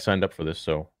I signed up for this,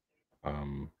 so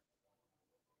um,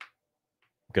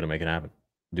 gonna make it happen.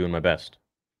 Doing my best.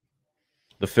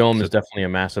 The film is So definitely a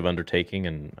massive undertaking,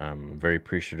 and I'm very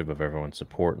appreciative of everyone's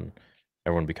support and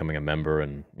everyone becoming a member,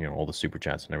 and all the super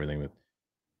chats and everything. That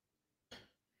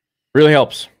really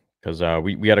helps because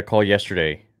we had a call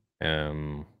yesterday.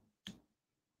 Um,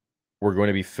 we're going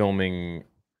to be filming.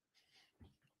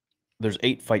 There's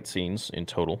 8 fight scenes in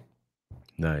total,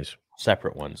 nice.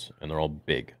 separate ones, and they're all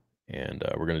big. And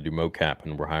we're going to do mocap,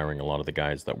 and we're hiring a lot of the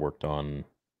guys that worked on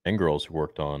and girls who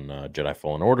worked on Jedi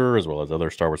Fallen Order as well as other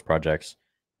Star Wars projects.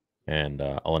 And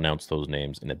I'll announce those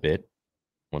names in a bit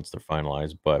once they're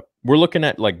finalized. But we're looking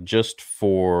at like just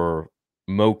for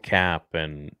mocap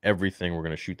and everything. We're going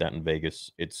to shoot that in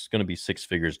Vegas. It's going to be 6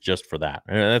 figures just for that,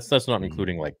 and that's not Mhm.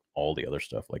 including like all the other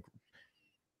stuff like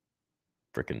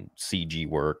freaking CG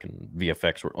work and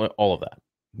VFX work, all of that.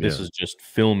 This Yeah. is just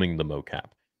filming the mocap.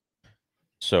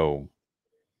 So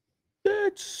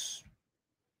that's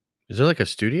Is there like a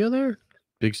studio there?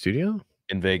 Big studio?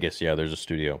 in Vegas. Yeah, there's a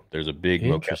studio. There's a big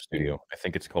mocap Interesting. studio. I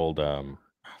think it's called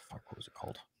fuck, what was it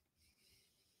called?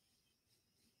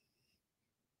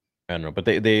 I don't know, but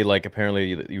they like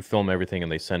apparently you film everything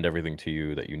and they send everything to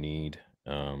you that you need.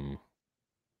 Um,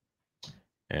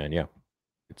 and yeah,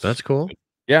 That's it's cool. good.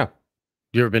 Yeah,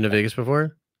 You ever been to Vegas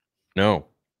before? no,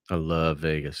 I love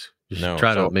Vegas. You should no.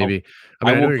 try to So maybe. I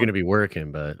I mean, I know will you're go. going to be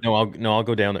working, but No, I'll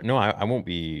go down there. No, I won't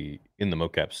be in the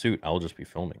mocap suit. I'll just be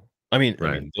filming. I right,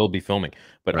 mean, they'll be filming,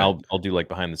 but right. I'll do like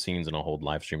behind the scenes and I'll hold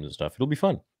live streams and stuff. It'll be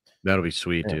fun. That'll be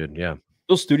sweet, Yeah, dude. Yeah,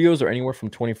 those studios are anywhere from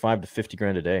 25 to 50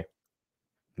 grand a day.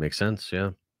 makes sense.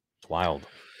 Yeah, It's wild.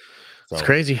 it's So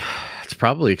crazy. It's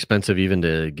probably expensive even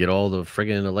to get all the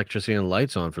friggin' electricity and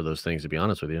lights on for those things. To be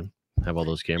honest with you, have all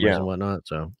those cameras yeah, and whatnot.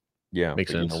 So yeah.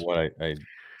 makes But you know sense. what? I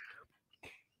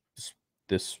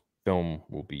this film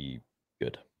will be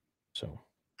good. So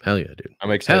Hell yeah, dude. I'm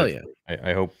Hell excited yeah. for it.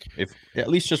 I hope if at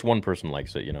least just one person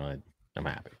likes it, I'm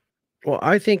happy. Well,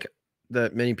 I think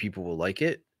that many people will like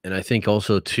it, and I think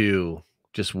also too,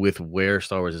 just with where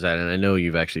Star Wars is at, and I know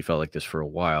you've actually felt like this for a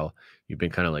while. You've been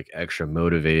kind of like extra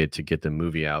motivated to get the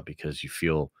movie out because you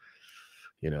feel,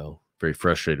 very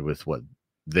frustrated with what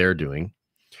they're doing.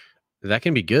 That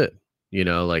can be good.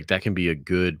 Like that can be a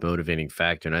good motivating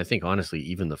factor. And I think honestly,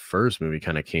 even the first movie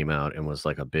kind of came out and was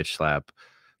like a bitch slap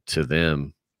to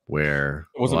them, where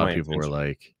It a wasn't lot of my people were intention.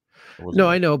 like, It wasn't no,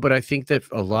 my I know, but I think that a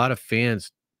intention. lot of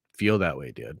fans feel that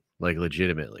way, dude. Like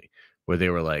legitimately, where they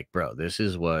were like, "Bro, this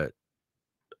is what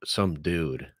some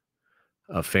dude,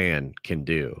 a fan, can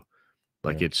do."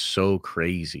 Like Yeah. it's so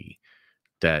crazy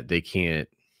that they can't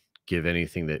give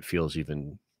anything that feels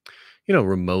even,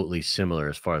 remotely similar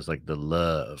as far as like the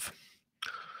love.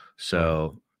 Right.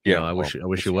 So, Yeah. I Well,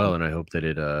 wish you well, and I hope that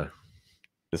it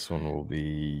this one will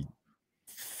be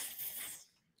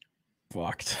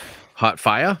fucked. hot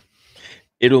fire.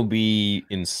 It'll be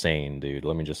insane, dude.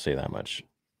 Let me just say that much.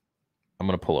 I'm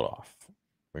gonna pull it off.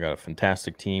 We got a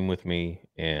fantastic team with me,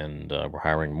 and we're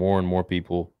hiring more and more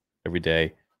people every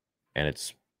day, and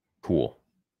it's cool.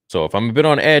 So if I'm a bit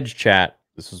on edge, chat,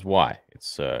 this is why.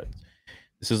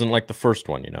 This isn't like the first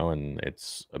one, and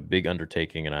it's a big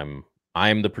undertaking, and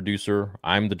I'm the producer,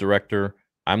 I'm the director,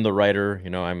 I'm the writer.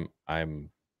 I'm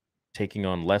taking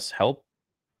on less help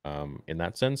in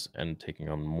that sense, and taking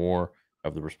on more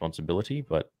of the responsibility,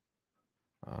 but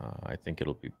I think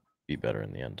it'll be better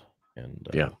in the end, and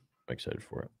Yeah. I'm excited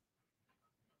for it.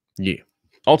 Yeah.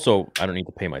 Also, I don't need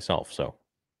to pay myself, so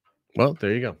Well,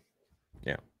 there you go.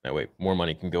 yeah, that way more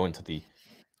money can go into the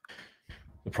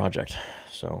project.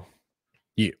 So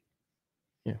Yeah.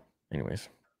 yeah.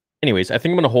 Anyways, I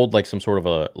think I'm gonna hold like some sort of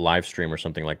a live stream or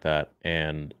something like that,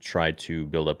 and try to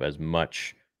build up as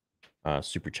much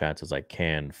super chats as I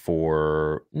can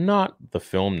for not the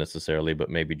film necessarily, but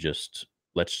maybe just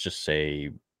let's just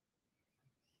say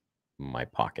my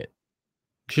pocket.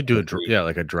 Should do Hopefully.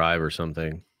 like a drive or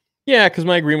something. Yeah, because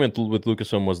my agreement with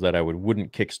Lucasfilm was that I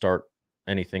wouldn't kickstart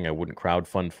anything. I wouldn't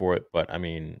crowdfund for it. But I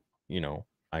mean,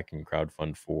 I can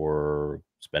crowdfund for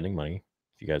spending money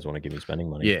if you guys want to give me spending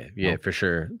money. Yeah, for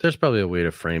sure. There's probably a way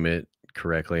to frame it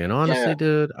correctly. And Yeah. honestly,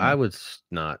 dude, Yeah. I would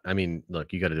not. I mean,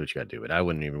 look, you got to do what you got to do, but I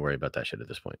wouldn't even worry about that shit at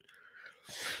this point.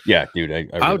 Yeah, dude. I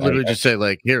I would really, literally just say,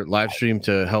 like, here, live stream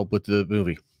to help with the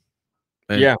movie.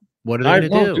 And yeah. what are they I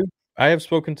going to no, do? dude. I have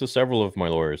spoken to several of my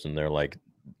lawyers, and they're like,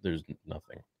 "There's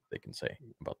nothing they can say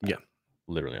about that." Yeah.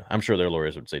 Literally, I'm sure their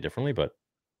lawyers would say differently, but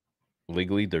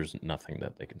legally, there's nothing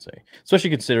that they can say. Especially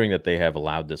considering that they have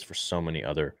allowed this for so many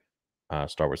other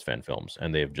Star Wars fan films,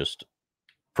 and they have just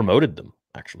promoted them.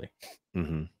 Actually,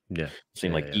 Mm-hmm. Yeah. I've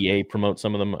seen like EA promote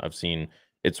some of them. I've seen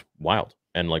it's wild,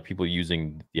 and like people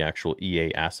using the actual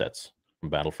EA assets from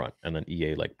Battlefront, and then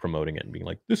EA like promoting it and being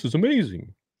like, "This is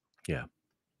amazing." Yeah.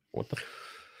 What the?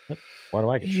 What? Why do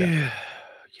I get shit? Yeah.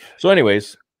 So,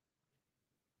 anyways,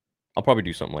 I'll probably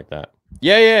do something like that.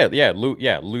 Yeah.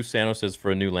 Lou Sano says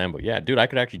for a new Lambo. Yeah, dude, I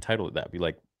could actually title it that. Be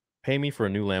like, pay me for a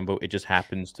new Lambo. It just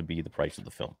happens to be the price of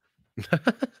the film.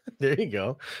 There you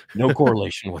go. No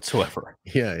correlation whatsoever.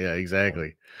 Yeah,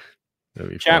 exactly.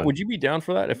 That'd be Chat, fun. would you be down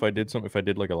for that if I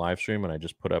did like a live stream and I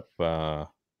just put up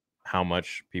how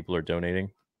much people are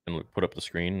donating and put up the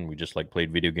screen and we just like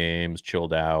played video games,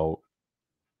 chilled out,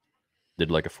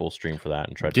 did like a full stream for that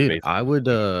and tried to Dude, base I would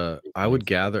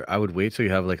wait till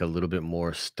you have like a little bit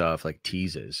more stuff like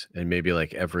teases, and maybe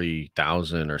like every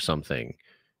 1,000 or something,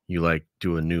 you like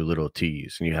do a new little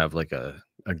tease and you have like a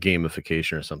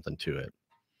gamification or something to it.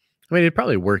 I mean, it'd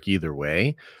probably work either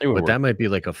way, it would but work. that might be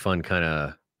like a fun kind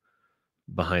of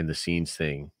behind the scenes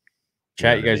thing. You know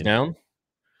Chat, what you I guys mean? down?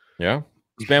 Yeah?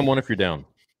 Spam one if you're down.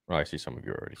 Oh, I see some of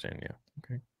you are already saying yeah.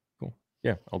 Okay, cool.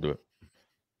 Yeah, I'll do it.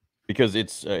 Because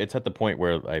it's at the point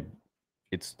where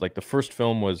it's like the first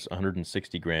film was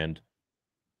 160 grand,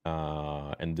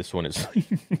 and this one is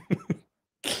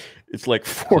it's like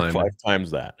 4 or 5 Climbing.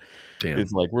 times that. Damn.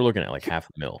 It's like we're looking at like half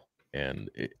a mil, and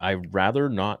I'd rather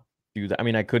not do that. I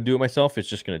mean, I could do it myself. It's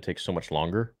just gonna take so much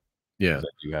longer Yeah. because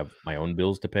I do have my own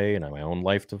bills to pay and I have my own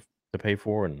life to pay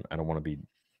for, and I don't wanna be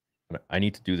I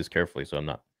need to do this carefully so I'm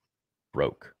not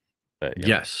broke. That,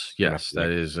 Yes. I'm gonna have Yes. to, That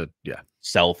like, is a yeah.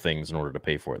 sell things in order to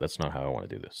pay for it. That's not how I wanna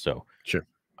do this. So, Sure.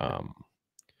 um,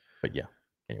 but yeah.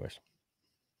 Anyways.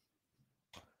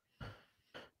 Yeah.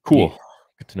 Cool.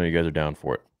 Good to know you guys are down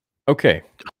for it. Okay.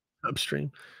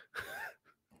 Upstream.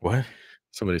 What?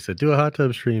 Somebody said, do a hot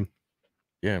tub stream.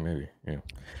 Yeah, maybe. Yeah.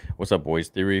 What's up, boys?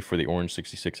 Theory for the Orange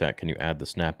 66 hat. Can you add the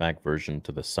snapback version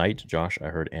to the site? Josh, I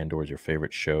heard Andor is your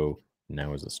favorite show.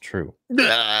 Now, is this true?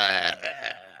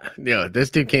 Yeah, this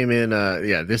dude came in.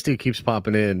 This dude keeps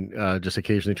popping in, just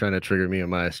occasionally trying to trigger me on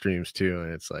my streams too.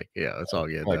 And it's like, yeah, it's all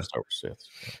good. I like Star Wars Sith.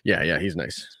 Yeah, he's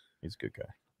nice. He's a good guy.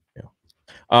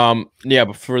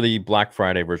 But for the Black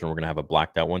Friday version, we're gonna have a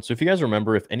blacked out one. So if you guys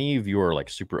remember, if any of you are like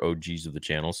super OGs of the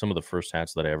channel, some of the first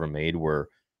hats that I ever made were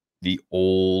the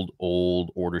old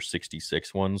Order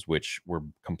 66 ones, which were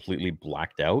completely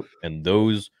blacked out, and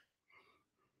those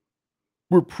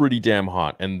were pretty damn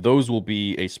hot. And those will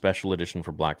be a special edition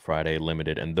for Black Friday,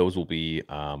 limited, and those will be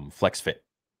flex fit.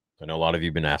 I know a lot of you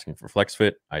have been asking for flex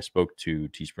fit. I spoke to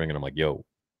Teespring and I'm like, yo,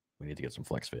 we need to get some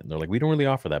flex fit. And they're like, we don't really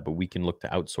offer that, but we can look to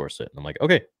outsource it. And I'm like,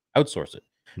 okay, outsource it.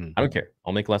 I don't care.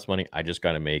 I'll make less money. I just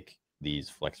got to make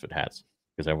these flex fit hats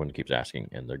because everyone keeps asking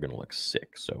and they're going to look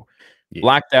sick. So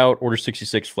blacked out Order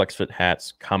 66 flex fit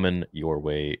hats coming your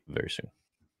way very soon.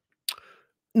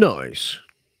 Nice.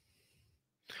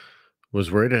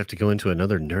 Was worried I'd have to go into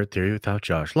another nerd theory without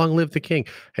Josh. Long live the king.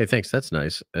 Hey, thanks. That's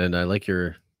nice. And I like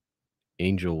your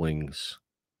angel wings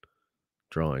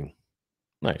drawing.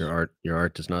 Nice. Your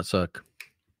art does not suck.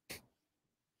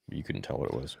 You couldn't tell what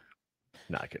it was.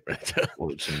 Not get rid of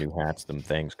Ordered some new hats. Them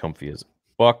things comfy as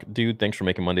fuck, dude. Thanks for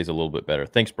making Mondays a little bit better.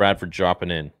 Thanks, Brad, for dropping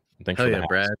in. Thanks Hell for yeah, the hats.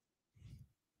 Brad.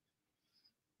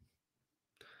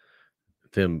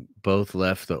 Them both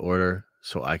left the order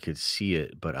so I could see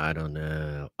it, but I don't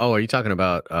know. Oh, are you talking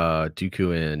about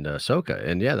Dooku and Ahsoka?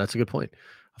 And yeah, that's a good point.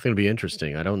 I think it'll be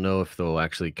interesting. I don't know if they'll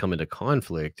actually come into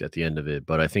conflict at the end of it,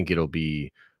 but I think it'll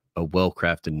be a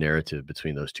well-crafted narrative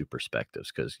between those two perspectives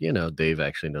because Dave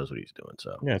actually knows what he's doing.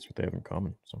 So yeah, that's what they have in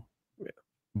common. So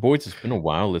boys, it's been a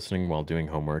while listening while doing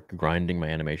homework, grinding my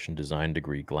animation design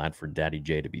degree. Glad for Daddy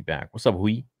J to be back. What's up,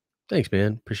 Hui? Thanks,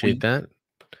 man. Appreciate that.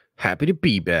 Happy to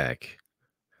be back.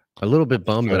 A little bit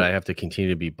bummed that I have to continue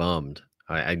to be bummed.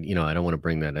 I don't want to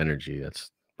bring that energy.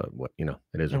 But what it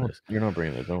is what it is. You're not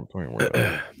bringing it. Don't worry about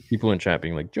it. People in chat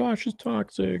being like, Josh is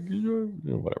toxic.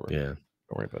 Whatever. Yeah.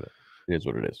 Don't worry about it. It is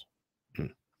what it is.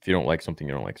 If you don't like something,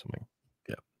 you don't like something.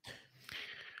 Yeah.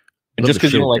 And Love just the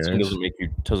because you show, don't like something guys.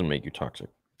 doesn't make you toxic.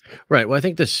 Right. Well, I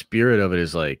think the spirit of it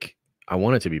is like I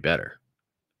want it to be better,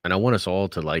 and I want us all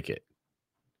to like it.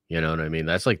 You know what I mean?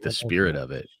 That's like the That does be spirit nice.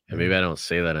 of it. And Yeah. maybe I don't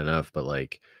say that enough, but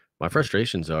like my Yeah.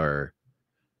 frustrations are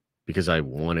because I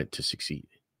want it to succeed.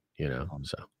 You know.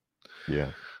 So,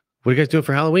 Yeah. what are you guys doing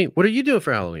for Halloween? What are you doing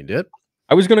for Halloween, dude?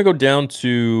 I was gonna go down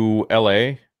to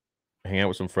LA, hang out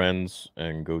with some friends,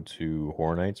 and go to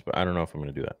Horror Nights, but I don't know if I'm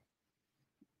gonna do that.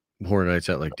 Horror Nights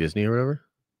at like Disney or whatever.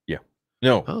 Yeah.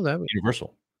 No, Oh, that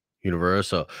Universal.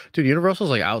 Universal, dude.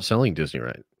 Universal's like outselling Disney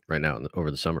right now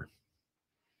over the summer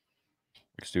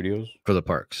Like studios. for the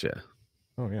parks. Yeah,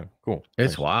 Oh yeah, cool.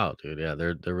 it's Nice. wild, dude. Yeah,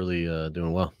 they're really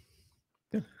doing well.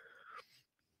 Good.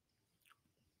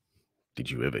 Did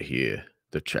you ever hear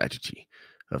the tragedy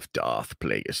of Darth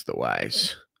Plagueis the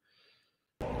Wise?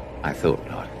 I thought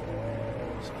not.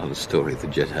 It's not a story the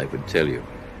Jedi would tell you.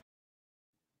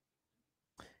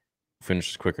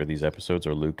 Finishes quicker. These episodes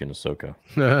are Luke and Ahsoka.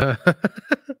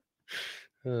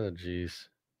 Oh, jeez.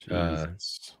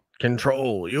 Jesus.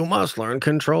 Control. You must learn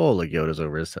control. Like Yoda's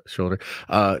over his shoulder.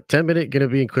 10-minute gonna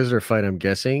be Inquisitor fight, I'm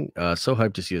guessing. So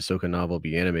hyped to see Ahsoka novel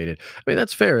be animated. I mean,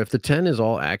 that's fair. If the 10 is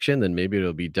all action, then maybe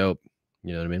it'll be dope.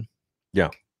 You know what I mean? Yeah.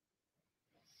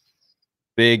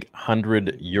 Big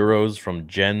 100 euros from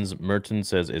Jens Merton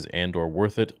says, "Is Andor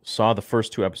worth it? Saw the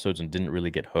first 2 episodes and didn't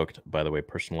really get hooked. By the way,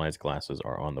 personalized glasses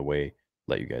are on the way.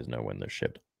 Let you guys know when they're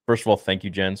shipped." First of all, thank you,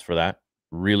 Jens, for that.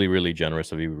 Really, really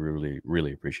generous of you. Really,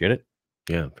 really appreciate it.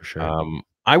 Yeah, for sure.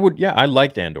 I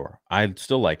liked Andor. I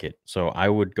still like it. So I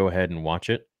would go ahead and watch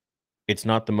it. It's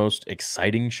not the most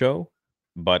exciting show,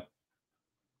 but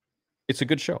it's a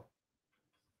good show.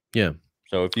 Yeah.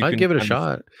 So if you I'd can give it a kind of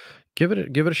shot. Give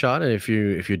it a shot. And if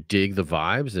you dig the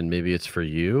vibes, then maybe it's for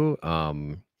you.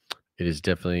 It is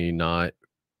definitely not.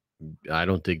 I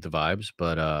don't dig the vibes,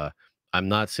 but I'm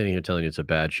not sitting here telling you it's a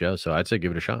bad show. So I'd say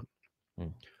give it a shot.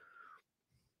 Mm.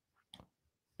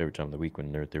 Favorite time of the week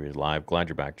when Nerd Theory is live. Glad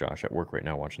you're back, Josh. At work right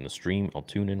now watching the stream. I'll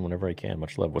tune in whenever I can.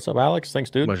 Much love. What's up, Alex? Thanks,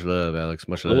 dude. Much love, Alex.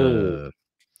 Much Hello. love.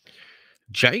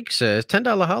 Jake says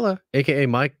 $10 holla, aka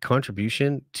my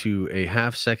contribution to a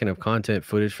half second of content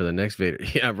footage for the next video.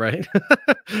 Yeah, right.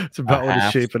 It's A about what it's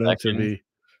half shaping up to second. be.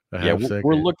 A Yeah, half we're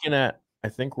second. looking at. I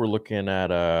think we're looking at.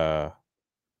 Let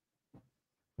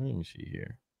me see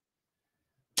here.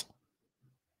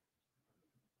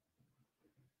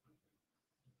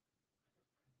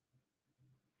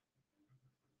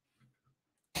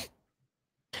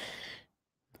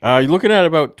 You're looking at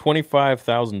about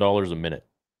 $25,000 a minute.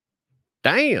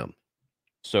 Damn.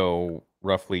 So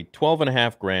roughly 12 and a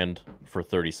half grand for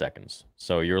 30 seconds.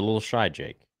 So you're a little shy,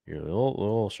 Jake. You're a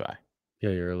little shy. Yeah,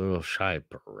 you're a little shy,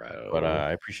 bro. But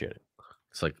I appreciate it.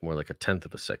 It's like more like a tenth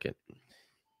of a second.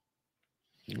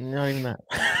 Not even that.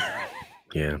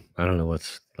 Yeah, I don't know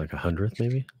what's like 100th,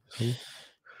 maybe.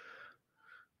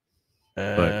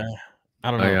 But I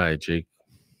don't know. aye, Jake.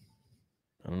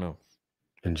 I don't know.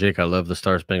 And Jake, I love the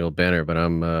Star Spangled Banner, but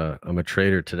I'm a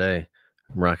trader today.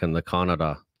 I'm rocking the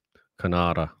Canada.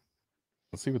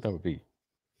 Let's see what that would be.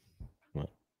 What?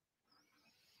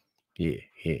 Yeah.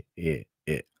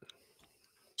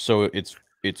 So it's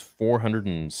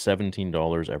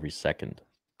 $417 every second.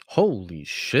 Holy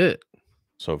shit!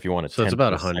 So if you want So it's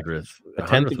about 100th. a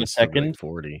tenth of a second, like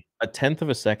 40. a tenth of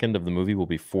a second of the movie will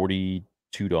be $42.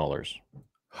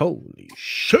 Holy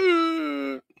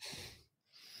shit!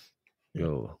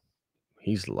 Yo,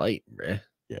 he's light, bruh.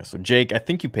 Yeah. So Jake, I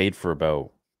think you paid for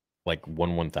about like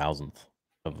 1/1000th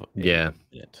of a Yeah.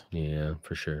 minute Yeah,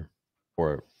 for sure.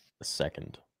 or a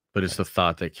second. But it's the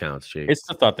thought that counts, Jake. It's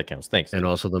the thought that counts. Thanks. And dude.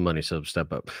 also the money, so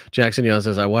step up. Jackson Young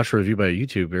says, I watched a review by a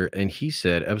YouTuber, and he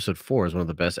said episode 4 is one of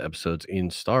the best episodes in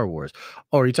Star Wars.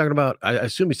 Oh, are you talking about? I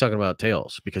assume he's talking about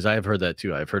Tales, because I have heard that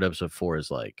too. I've heard episode 4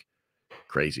 is like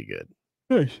crazy good.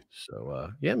 Nice.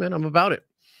 So yeah, man, I'm about it.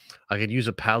 I could use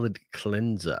a palate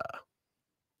cleanser.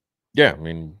 Yeah, I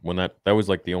mean, when that was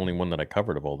like the only one that I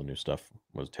covered of all the new stuff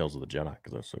was Tales of the Jedi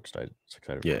because I was so excited.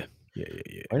 For Yeah. it.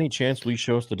 Yeah. Any chance will you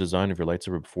show us the design of your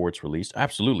lightsaber before it's released?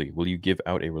 Absolutely. Will you give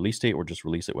out a release date or just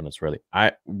release it when it's ready?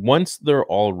 Once they're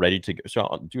all ready to go.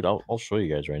 So, dude, I'll show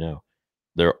you guys right now.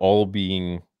 They're all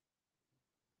being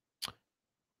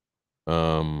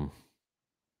well,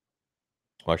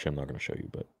 actually, I'm not going to show you,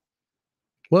 but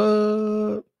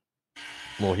What?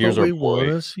 well, here's What our we boy want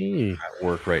to see. at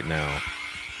work right now.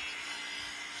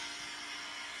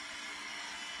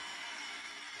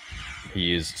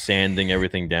 He is sanding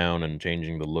everything down and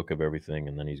changing the look of everything,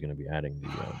 and then he's going to be adding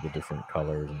the different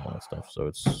colors and all that stuff. So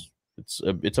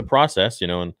it's a process, you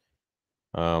know,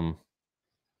 and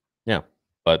yeah,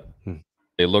 but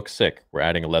they look sick. We're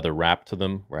adding a leather wrap to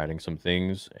them. We're adding some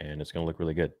things, and it's going to look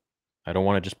really good. I don't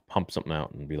want to just pump something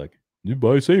out and be like, "You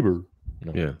buy a saber."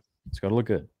 No, Yeah. it's got to look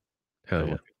good. Hell Gotta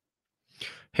yeah. look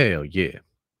Hell yeah.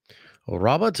 Well,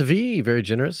 Robert TV, very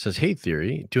generous, says, "Hey,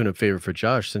 Theory, doing a favor for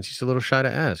Josh since he's a little shy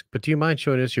to ask, but do you mind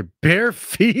showing us your bare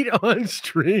feet on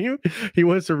stream? He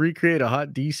wants to recreate a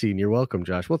hot D scene. You're welcome,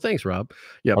 Josh." Well, thanks, Rob.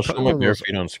 Yeah, I'll show probably my one of the bare most.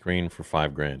 feet on screen for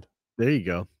 $5,000. There you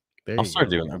go. There I'll you start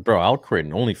go. doing that, bro. I'll create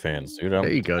an OnlyFans, dude.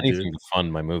 There you go, Anything dude. to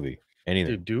fund my movie.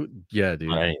 Anything. Yeah, Not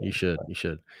dude. anything. You should. You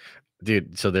should.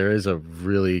 Dude, so there is a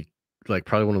really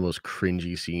probably one of the most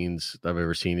cringy scenes I've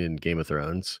ever seen in Game of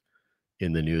Thrones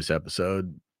in the newest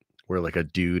episode where like a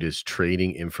dude is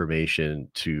trading information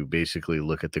to basically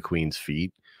look at the queen's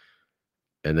feet.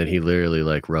 And then he literally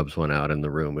like rubs one out in the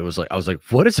room. It was like, I was like,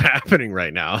 what is happening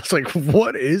right now? I was like,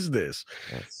 what is this?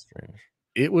 That's strange.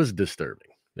 It was disturbing.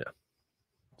 Yeah.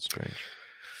 That's strange.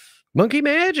 Monkey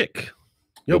magic.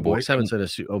 Yo, Yo, boy, boys, haven't sent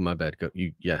a oh my bad. Go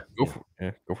Go for it.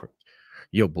 Yeah, go for it.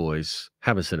 Yo, boys,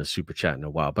 haven't sent a super chat in a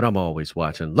while, but I'm always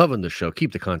watching, loving the show.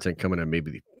 Keep the content coming, and maybe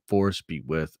the force be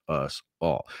with us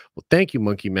all. Well, thank you,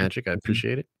 Monkey Magic. I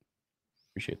appreciate it.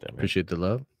 Appreciate that, man. Appreciate the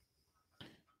love.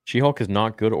 She-Hulk is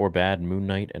not good or bad. Moon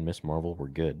Knight and Miss Marvel were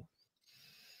good.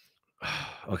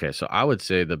 Okay, so I would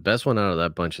say the best one out of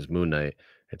that bunch is Moon Knight,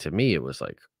 and to me, it was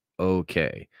like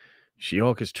okay.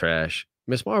 She-Hulk is trash.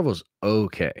 Miss Marvel's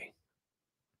okay,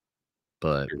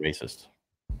 but You're racist.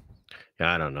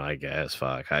 yeah, I don't know. I guess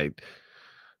fuck.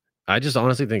 I just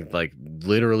honestly think like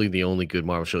literally the only good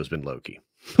Marvel show has been Loki.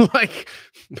 Like,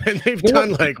 and they've You know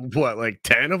done like what, like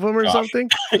 10 of them or Gosh. something.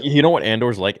 You know what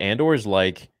Andor's like? Andor's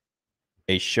like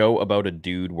a show about a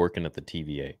dude working at the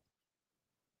TVA.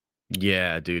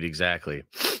 Yeah, dude, exactly.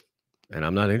 And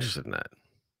I'm not interested in that.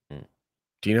 Mm.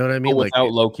 Do you know what I mean? But Like,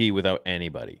 without Loki, without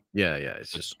anybody. yeah,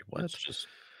 it's just what? It's just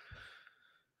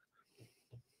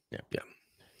yeah. Yeah.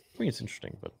 I mean, it's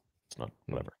interesting, but it's not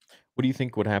whatever. What do you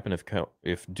think would happen if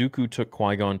Dooku took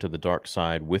Qui-Gon to the dark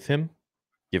side with him?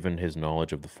 Given his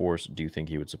knowledge of the Force, do you think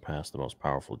he would surpass the most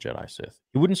powerful Jedi Sith?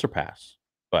 He wouldn't surpass,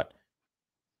 but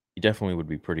he definitely would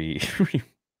be pretty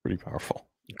powerful.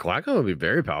 Qui-Gon would be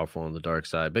very powerful on the dark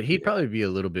side, but he'd probably be a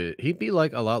little bit. He'd be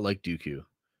like a lot like Dooku.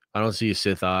 I don't see his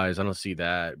Sith eyes. I don't see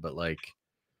that, but like,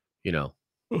 you know,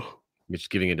 just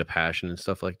giving into passion and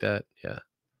stuff like that. Yeah.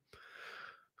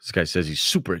 This guy says he's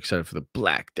super excited for the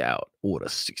blacked out Order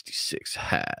 66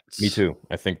 hats. Me too.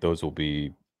 I think those will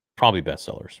be probably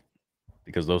bestsellers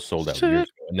because those sold out years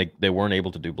ago, and they weren't able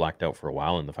to do blacked out for a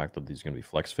while. And the fact that these are going to be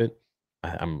flex fit,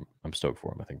 I'm stoked for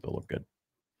them. I think they'll look good.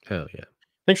 Hell yeah!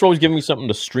 Thanks for always giving me something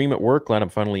to stream at work. Glad I'm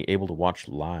finally able to watch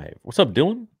live. What's up,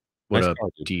 Dylan? What Nice up, car,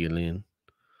 dude. D-Lin?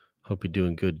 Hope you're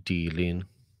doing good, D-Lin.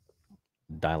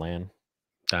 Dylan.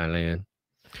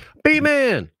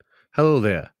 B-Man! Hello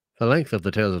there. The length of the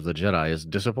Tales of the Jedi is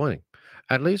disappointing.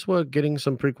 At least we're getting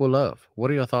some prequel love. What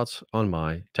are your thoughts on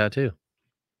my tattoo?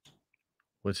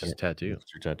 What's his tattoo?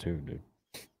 What's your tattoo, dude?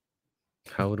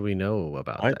 How would we know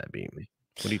about that, Beam?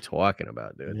 What are you talking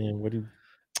about, dude? Man, what do you...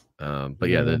 But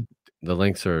yeah, the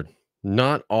lengths are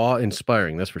not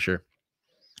awe-inspiring, that's for sure.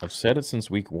 I've said it since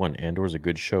week one. Andor's a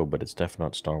good show, but it's definitely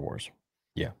not Star Wars.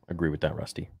 Yeah, agree with that,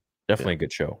 Rusty. Definitely a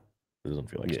good show. It doesn't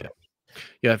feel like Star Wars.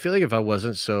 Yeah, I feel like if I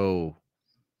wasn't so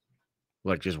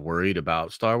like just worried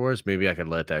about Star Wars, maybe I could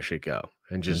let that shit go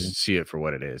and just see it for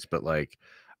what it is. But like,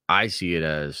 I see it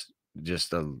as just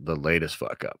the latest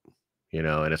fuck up, you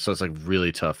know, and so it's like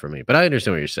really tough for me. But I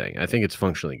understand what you're saying. I think it's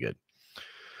functionally good.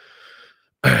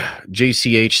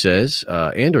 JCH says,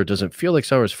 Andor doesn't feel like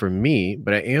Star Wars for me,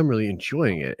 but I am really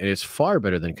enjoying it. And it's far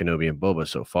better than Kenobi and Boba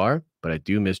so far, but I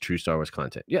do miss true Star Wars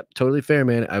content. Yep, totally fair,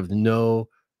 man. I have no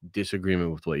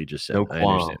disagreement with what you just said. No I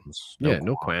understand. qualms.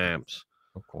 No qualms.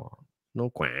 No qualms. No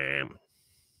qualm.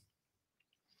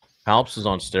 Palps is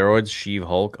on steroids. Sheev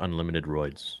Hulk, unlimited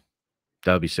roids.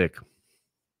 That would be sick.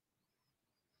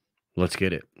 Let's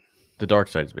get it. The dark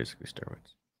side is basically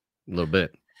steroids. A little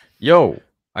bit. Yo,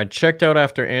 I checked out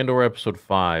after Andor episode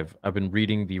 5. I've been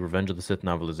reading the Revenge of the Sith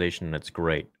novelization, and it's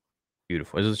great.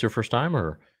 Beautiful. Is this your first time,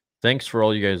 or thanks for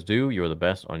all you guys do? You're the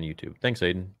best on YouTube. Thanks,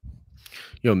 Aiden.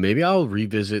 Yo, maybe I'll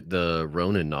revisit the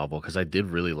Ronin novel because I did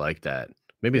really like that.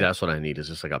 Maybe that's what I need, is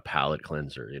just like a palate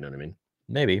cleanser. You know what I mean?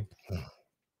 Maybe.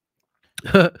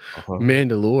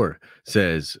 Mandalore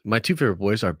says, my two favorite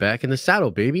boys are back in the saddle,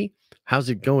 baby. How's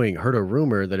it going? Heard a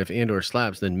rumor that if Andor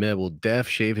slaps, then Meb will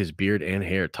shave his beard and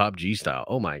hair, top G style.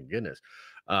 Oh my goodness.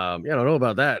 Yeah, I don't know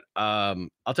about that.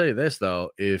 I'll tell you this though,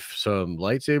 if some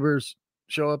lightsabers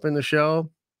show up in the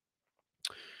show,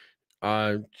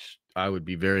 I would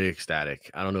be very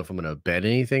ecstatic. I don't know if I'm gonna bet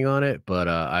anything on it, but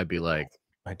I'd be like,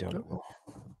 I doubt it will.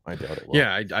 I doubt it will.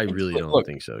 Yeah, I really don't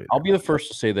think so either. I'll be the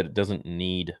first to say that it doesn't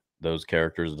need those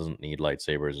characters. It doesn't need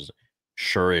lightsabers.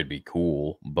 sure, it'd be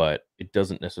cool, but it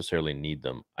doesn't necessarily need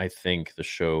them. I think the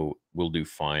show will do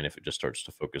fine if it just starts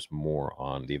to focus more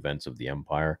on the events of the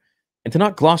Empire and to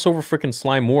not gloss over freaking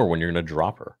Sly Moore when you're gonna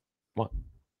drop her. Come on.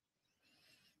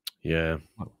 Yeah.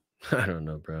 Come on. I don't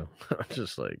know, bro. I'm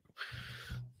just like,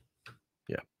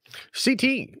 yeah.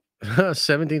 CT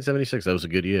 1776. That was a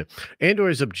good year. Andor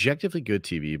is objectively good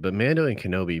TV, but Mando and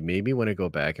Kenobi made me want to go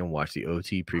back and watch the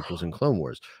OT prequels and Clone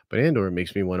Wars. But Andor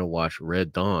makes me want to watch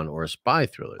Red Dawn or a spy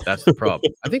thriller. That's the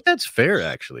problem. I think that's fair,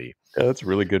 actually. Yeah, that's a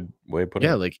really good way of putting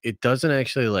Yeah, it. like it doesn't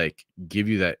actually like give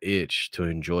you that itch to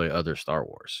enjoy other Star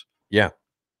Wars. Yeah.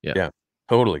 Yeah. Yeah.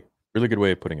 Totally. Really good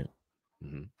way of putting it.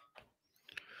 Mhm.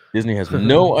 Disney has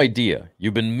no idea.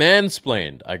 You've been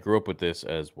mansplained. I grew up with this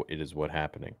as it is what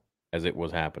happening, as it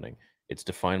was happening. It's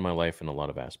defined my life in a lot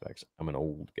of aspects. I'm an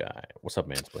old guy. What's up,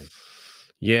 mansplain?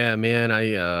 Yeah, man.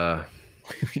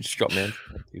 You just got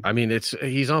mansplained. Dude. I mean,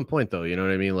 he's on point though. You know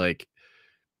what I mean? Like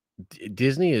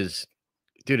Disney is,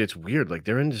 dude. It's weird. Like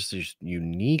they're in just this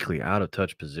uniquely out of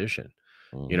touch position.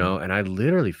 You know, and I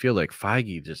literally feel like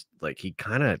Feige just like he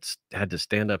kind of had to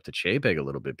stand up to Chapek a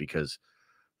little bit because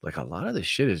like a lot of this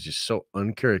shit is just so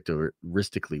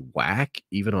uncharacteristically whack,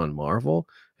 even on Marvel.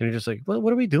 And you're just like, well,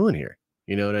 what are we doing here?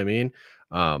 You know what I mean?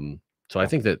 So I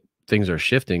think that things are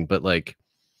shifting, but like,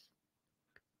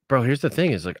 bro, here's the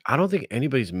thing is like, I don't think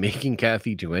anybody's making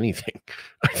Kathy do anything.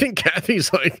 I think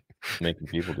Kathy's like making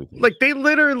people do things. Like they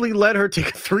literally let her take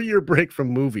a 3-year break from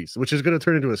movies, which is going to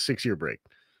turn into a 6-year break.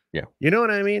 Yeah. You know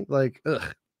what I mean? Like,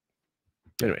 ugh.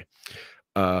 Anyway,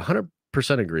 100%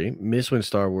 agree. Miss when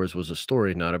Star Wars was a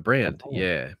story, not a brand.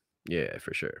 Yeah. Yeah,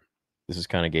 for sure. This is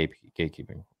kind of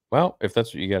gatekeeping. Well, if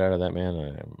that's what you get out of that, man,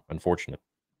 I'm unfortunate.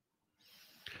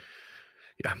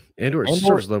 Yeah. Andor is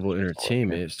surface level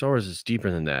entertainment. Star Wars is deeper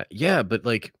than that. Yeah, but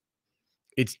like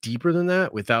it's deeper than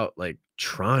that without like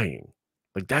trying.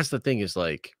 Like that's the thing is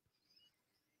like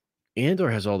Andor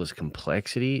has all this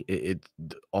complexity.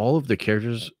 All of the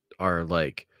characters are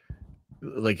like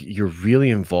you're really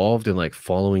involved in like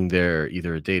following their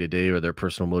either day to day or their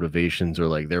personal motivations or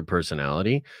like their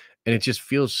personality, and it just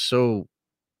feels so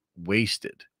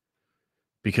wasted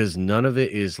because none of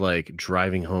it is like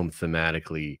driving home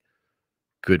thematically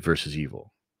good versus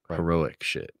evil, heroic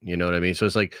shit. You know what I mean? So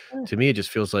it's like to me, it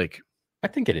just feels like. I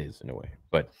think it is in a way,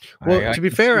 but well, to be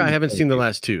fair, I haven't seen the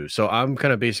last 2, so I'm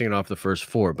kind of basing it off the first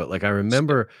 4. But like I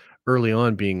remember early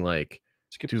on being like,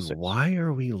 dude, why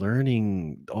are we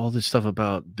learning all this stuff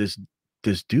about this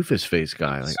doofus face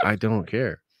guy? Like, I don't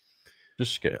care.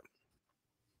 Just skip.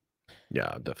 Yeah,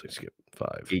 I'll definitely skip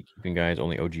 5. Gatekeeping guys,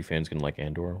 only OG fans can like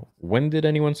Andor. When did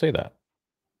anyone say that?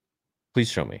 Please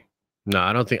show me. No,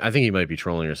 I don't think. I think he might be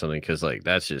trolling or something because like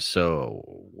that's just so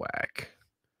whack.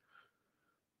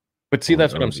 But see,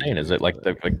 that's what I'm saying. Is that like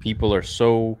people are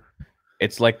so?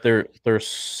 It's like their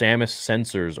Samus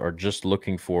sensors are just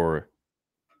looking for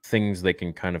things they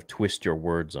can kind of twist your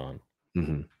words on.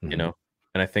 You know,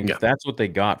 and I think if that's what they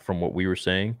got from what we were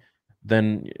saying,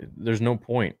 then there's no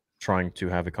point trying to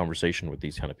have a conversation with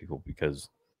these kind of people because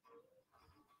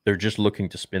they're just looking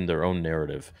to spin their own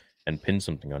narrative and pin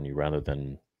something on you rather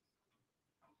than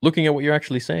looking at what you're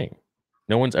actually saying.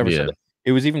 No one's ever said that.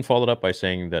 It was even followed up by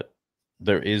saying that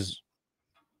there is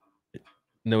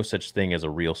no such thing as a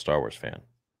real Star Wars fan.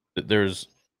 There's,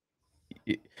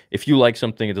 if you like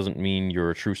something, it doesn't mean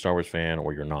you're a true Star Wars fan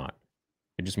or you're not.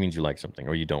 It just means you like something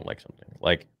or you don't like something.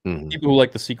 Like people who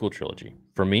like the sequel trilogy.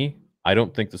 For me, I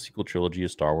don't think the sequel trilogy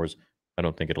is Star Wars. I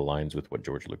don't think it aligns with what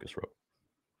George Lucas wrote.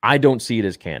 I don't see it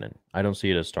as canon. I don't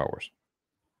see it as Star Wars.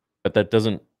 But that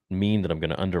doesn't mean that I'm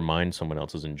going to undermine someone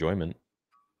else's enjoyment.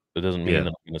 It doesn't mean that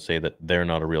I'm going to say that they're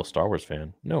not a real Star Wars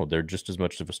fan. No, they're just as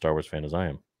much of a Star Wars fan as I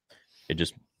am. It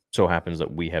just so happens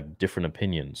that we have different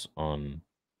opinions on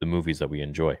the movies that we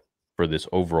enjoy for this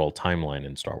overall timeline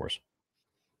in Star Wars.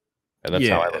 And that's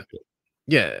how I look at it.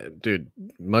 Yeah, dude,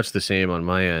 much the same on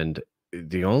my end.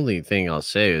 The only thing I'll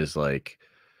say is like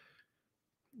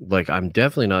I'm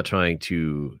definitely not trying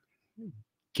to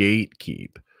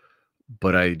gatekeep,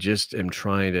 but I just am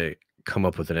trying to come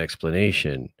up with an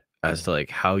explanation as to like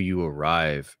how you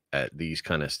arrive at these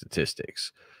kind of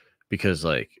statistics. Because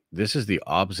like this is the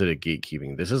opposite of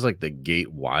gatekeeping. This is like the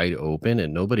gate wide open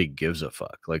and nobody gives a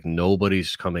fuck. Like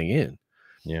nobody's coming in.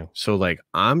 Yeah. So like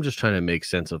I'm just trying to make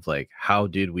sense of like how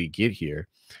did we get here?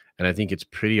 And I think it's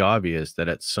pretty obvious that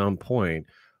at some point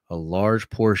a large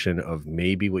portion of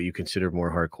maybe what you consider more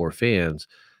hardcore fans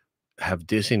have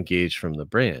disengaged from the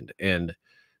brand. And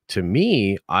to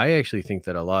me, I actually think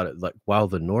that a lot of like while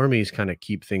the normies kind of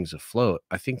keep things afloat,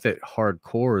 I think that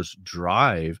hardcores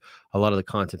drive a lot of the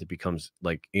content that becomes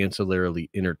like ancillarily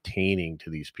entertaining to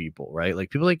these people, right? Like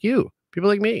people like you, People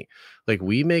like me. Like,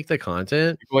 we make the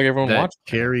content People like everyone that watches.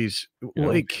 carries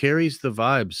it carries the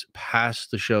vibes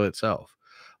past the show itself.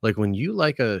 Like, when you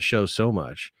like a show so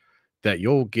much that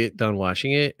you'll get done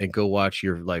watching it and go watch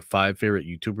your like 5 favorite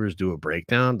YouTubers do a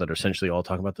breakdown that are essentially all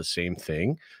talking about the same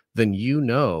thing, then you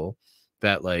know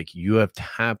that like you have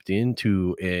tapped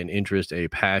into an interest, a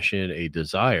passion, a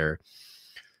desire.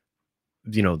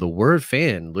 You know, the word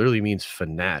fan literally means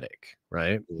fanatic,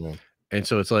 right? Yeah. And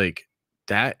so it's like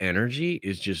that energy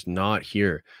is just not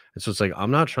here. And so it's like,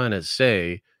 I'm not trying to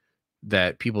say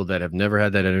that people that have never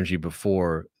had that energy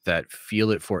before that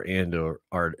feel it for Andor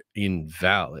are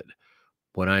invalid.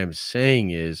 What I am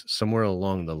saying is somewhere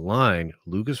along the line,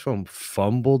 Lucasfilm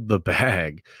fumbled the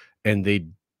bag and they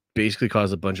basically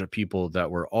caused a bunch of people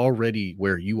that were already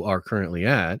where you are currently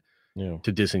at Yeah.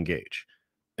 to disengage.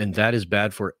 And that is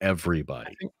bad for I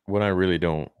everybody. think what I really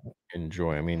don't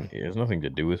enjoy, I mean, it has nothing to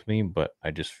do with me, but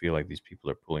I just feel like these people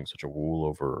are pulling such a wool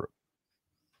over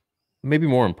maybe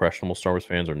more impressionable Star Wars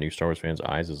fans or new Star Wars fans'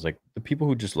 eyes is like the people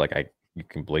who just like you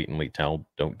can blatantly tell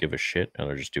don't give a shit and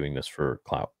are just doing this for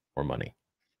clout or money.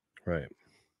 Right.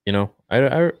 You know, I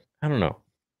don't know.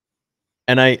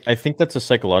 And I think that's a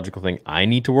psychological thing I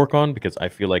need to work on because I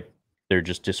feel like they're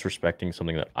just disrespecting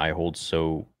something that I hold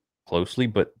so closely,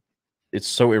 but it's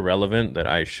so irrelevant that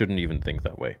I shouldn't even think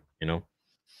that way, you know?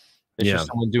 It's Yeah. just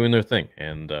someone doing their thing,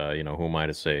 and, you know, who am I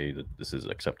to say that this is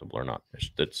acceptable or not?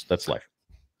 That's life.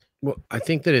 Well, I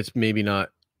think that it's maybe not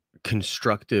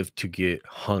constructive to get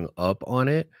hung up on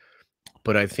it,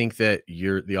 but I think that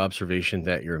the observation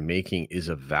that you're making is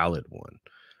a valid one.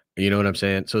 You know what I'm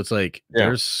saying? So it's like Yeah.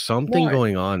 there's something Why?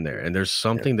 going on there and there's Yeah.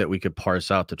 something that we could parse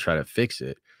out to try to fix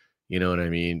it. You know what I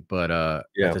mean? But at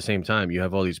Yeah. the same time, you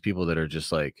have all these people that are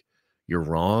just like, you're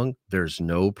wrong, there's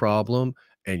no problem,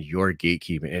 and you're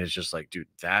gatekeeping. And it's just like, dude,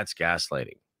 that's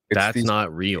gaslighting. It's That's these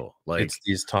not real. it's Like,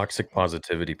 these toxic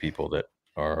positivity people that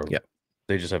are yeah.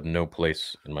 they just have no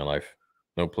place in my life,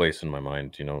 no place in my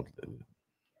mind, you know?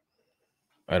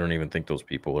 I don't even think those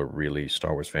people are really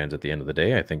Star Wars fans at the end of the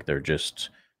day. I think they're just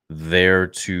there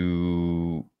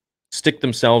to stick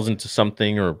themselves into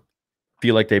something or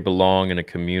feel like they belong in a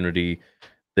community.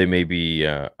 They may be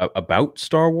about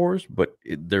Star Wars, but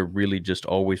they're really just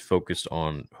always focused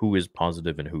on who is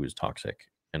positive and who is toxic.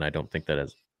 And I don't think that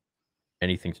has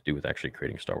anything to do with actually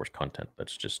creating Star Wars content.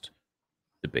 That's just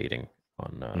debating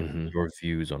on Mhm. your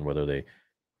views on whether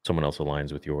someone else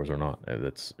aligns with yours or not.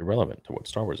 That's irrelevant to what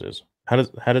Star Wars is. How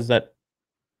does that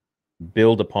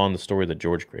build upon the story that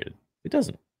George created? It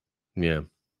doesn't. Yeah.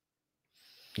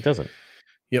 It doesn't.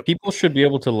 Yep. People should be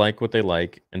able to like what they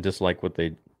like and dislike what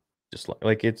they dislike.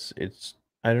 Like it's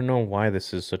I don't know why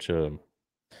this is such a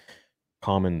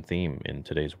common theme in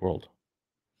today's world.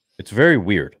 It's very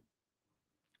weird.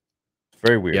 It's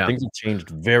very weird. Yeah. Things have changed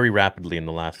very rapidly in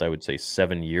the last, I would say,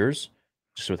 7 years,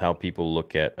 just with how people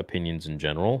look at opinions in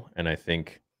general. And I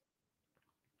think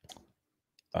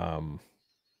um,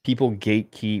 people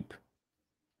gatekeep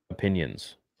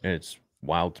opinions, and it's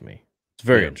wild to me. It's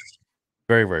very Yeah. interesting.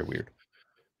 Very, very weird.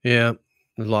 Yeah.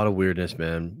 There's a lot of weirdness,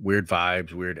 man. Weird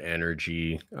vibes, weird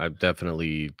energy. I've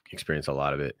definitely experienced a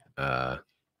lot of it.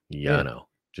 Yeah. No,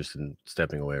 just in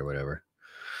stepping away or whatever.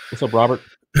 What's up, Robert?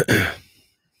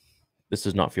 This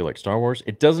does not feel like Star Wars.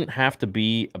 It doesn't have to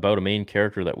be about a main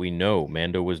character that we know.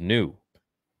 Mando was new.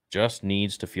 Just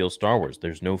needs to feel Star Wars.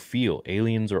 There's no feel.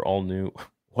 Aliens are all new.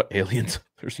 What aliens?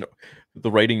 There's no. The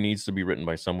writing needs to be written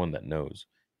by someone that knows.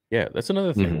 Yeah, that's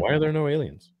another thing. Mhm. Why are there no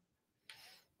aliens?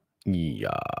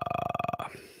 Yeah.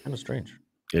 Kind of strange.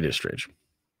 It is strange.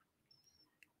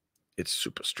 It's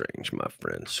super strange, my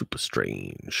friend. Super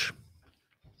strange.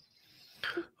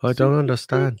 I don't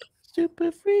understand.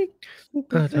 Super freak.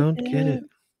 I don't get it.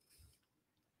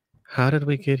 How did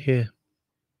we get here?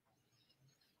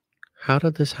 How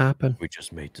did this happen? We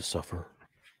just made to suffer.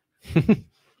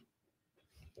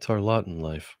 It's our lot in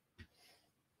life.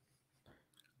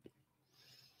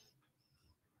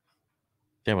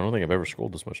 Damn, I don't think I've ever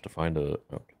scrolled this much to find the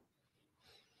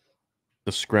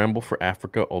scramble for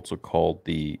Africa, also called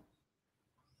the.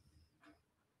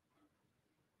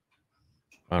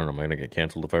 I don't know. Am I gonna get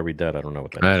canceled if I read that? I don't know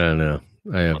what that I is. don't know.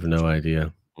 I have no touching idea.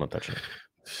 I'm not touching it.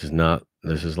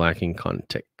 This is lacking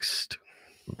context.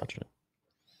 I'm not touching it.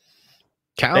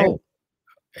 Cal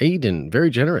Aiden, very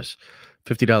generous.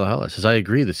 $50 holla says, I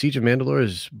agree. The Siege of Mandalore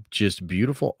is just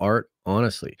beautiful art,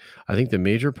 honestly. I think the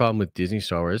major problem with Disney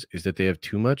Star Wars is that they have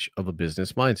too much of a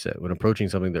business mindset when approaching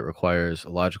something that requires a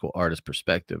logical artist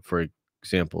perspective. For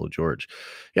example, George.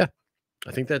 Yeah,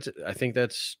 I think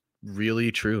that's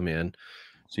really true, man.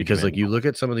 Because like you look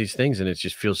at some of these things and it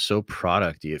just feels so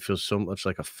producty. It feels so much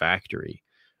like a factory.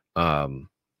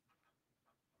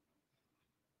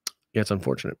 Yeah, it's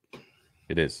unfortunate.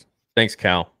 It is. Thanks,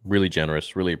 Cal. Really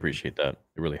generous. Really appreciate that.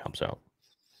 It really helps out.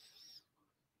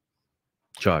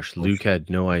 Josh, Luke had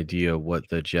no idea what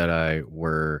the Jedi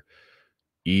were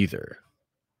either.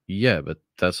 Yeah, but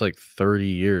that's like 30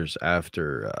 years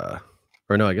after,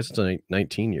 or no, I guess it's like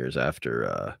 19 years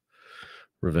after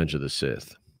Revenge of the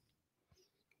Sith.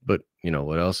 But you know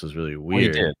what else is really Well, he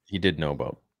weird? did. He did know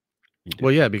about. He did.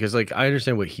 Well, yeah, because like I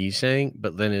understand what he's saying,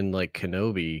 but then in like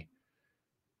Kenobi,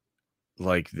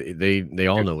 like they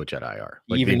all Dude, know what Jedi are.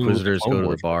 he Like the even knew who the Inquisitors Clone go to the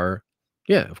Wars were. bar.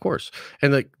 Yeah, of course.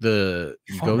 And like He you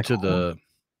fought in go the to Clone Wars? the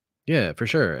yeah, for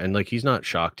sure. And like he's not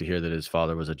shocked to hear that his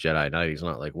father was a Jedi Knight. He's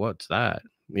not like, what's that?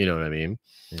 You know what I mean?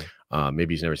 Yeah.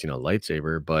 Maybe he's never seen a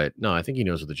lightsaber, but no, I think he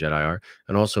knows what the Jedi are.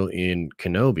 And also in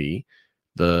Kenobi,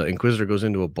 the Inquisitor goes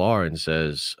into a bar and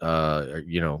says,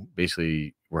 you know,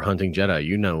 basically, we're hunting Jedi.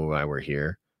 You know why we're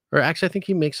here. Or actually, I think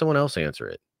he makes someone else answer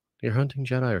it. You're hunting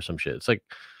Jedi or some shit. It's like,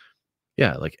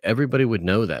 yeah, like everybody would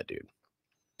know that, dude.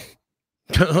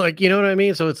 Like, you know what I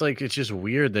mean? So it's like, it's just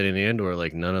weird that in Andor,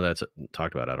 like, none of that's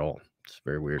talked about at all. It's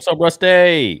very weird. What's up,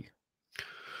 Rusty?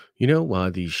 You know why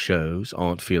these shows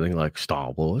aren't feeling like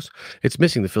Star Wars? It's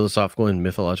missing the philosophical and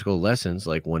mythological lessons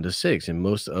like 1 to 6, and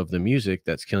most of the music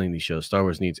that's killing these shows. Star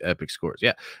Wars needs epic scores.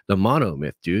 Yeah, the mono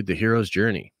myth, dude, the hero's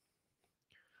journey.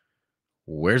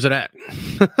 Where's it at?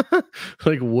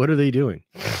 Like, what are they doing?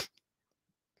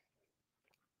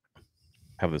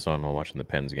 Have this on while watching the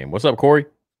Pens game. What's up, Corey?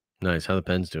 Nice. How the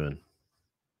Pens doing?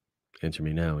 Answer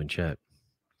me now in chat.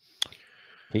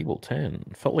 Cable 10.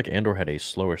 Felt like Andor had a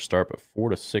slower start, but 4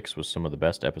 to 6 was some of the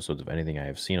best episodes of anything I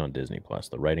have seen on Disney Plus.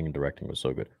 The writing and directing was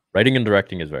so good. Writing and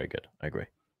directing is very good. I agree.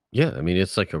 Yeah, I mean,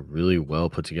 it's like a really well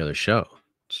put together show.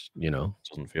 You know, It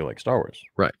doesn't feel like Star Wars.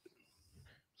 right.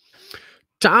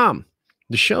 Tom,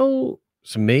 the shows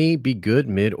may be good,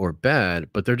 mid, or bad,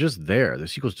 but they're just there. The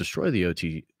sequels destroy the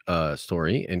OT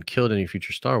story and killed any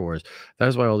future Star Wars. That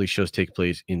is why all these shows take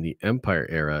place in the Empire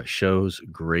era, shows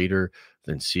greater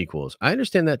than sequels. I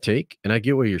understand that take, and I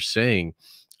get what you're saying.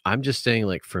 I'm just saying,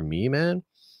 like, for me, man,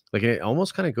 like it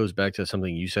almost kind of goes back to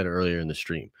something you said earlier in the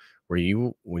stream, where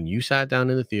when you sat down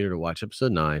in the theater to watch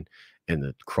episode 9 and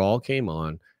the crawl came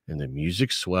on and the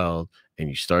music swelled and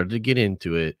you started to get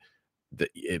into it, that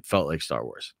it felt like Star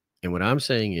Wars. And what I'm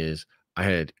saying is, I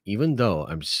had, even though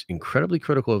I'm incredibly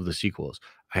critical of the sequels,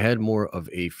 I had more of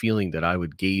a feeling that I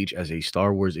would gauge as a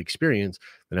Star Wars experience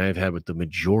than I have had with the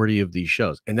majority of these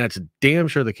shows. And that's damn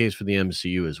sure the case for the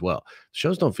MCU as well.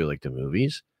 Shows don't feel like the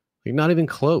movies, like not even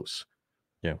close.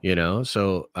 Yeah. You know,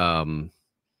 so I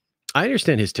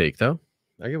understand his take though.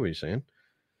 I get what you're saying.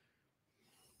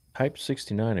 Type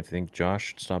 69 if you think Josh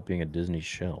should stop being a Disney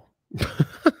shell.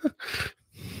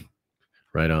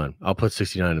 Right on. I'll put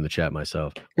 69 in the chat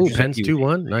myself. Did Ooh, you say Pens you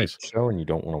 2-1. hate Nice. the show and you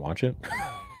don't want to watch it?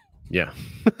 Yeah.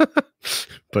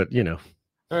 But you know.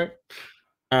 All right.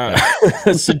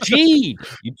 Sajid,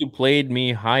 YouTube played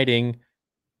me hiding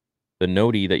the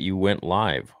noti that you went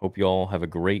live. Hope you all have a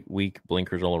great week.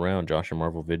 Blinkers all around. Josh and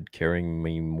Marvel vid carrying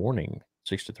me morning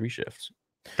 6 to 3 shifts.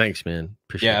 Thanks, man.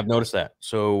 Appreciate Yeah, it. I've noticed that.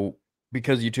 So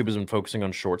because YouTube has been focusing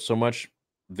on shorts so much,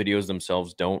 videos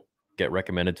themselves don't get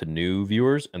recommended to new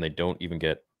viewers, and they don't even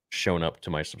get shown up to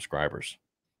my subscribers.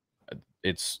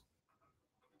 It's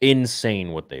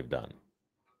insane what they've done.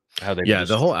 How they Yeah,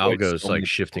 the whole algo is like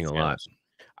shifting a lot.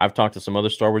 I've talked to some other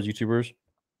Star Wars YouTubers,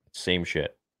 same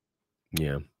shit.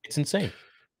 Yeah. It's insane.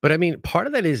 But I mean, part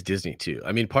of that is Disney too.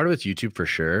 I mean, part of it's YouTube for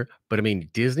sure. But I mean,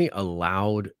 Disney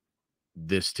allowed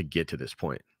this to get to this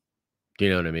point. Do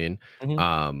you know what I mean?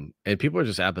 Mhm. And people are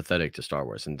just apathetic to Star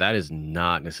Wars, and that is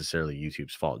not necessarily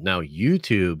YouTube's fault. Now,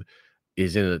 YouTube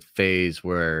is in a phase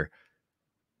where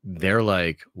they're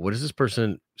like, what is this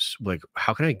person like?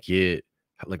 How can I get,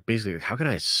 like, basically, how can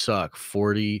I suck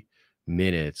 40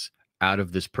 minutes out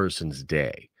of this person's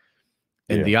day?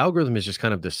 And Yeah. the algorithm has just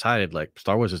kind of decided, like,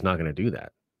 Star Wars is not going to do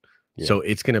that. Yeah. So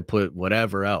it's going to put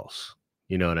whatever else,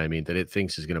 you know what I mean, that it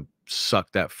thinks is going to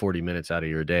suck that 40 minutes out of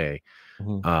your day.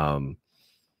 Mhm.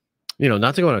 You know,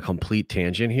 not to go on a complete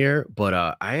tangent here, but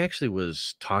I actually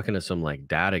was talking to some like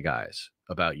data guys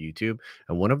about YouTube,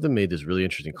 and one of them made this really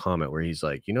interesting comment where he's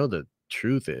like, you know, the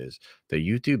truth is that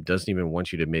YouTube doesn't even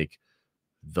want you to make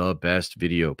the best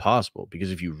video possible,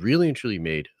 because if you really and truly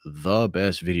made the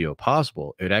best video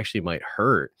possible, it actually might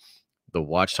hurt the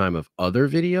watch time of other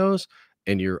videos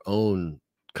and your own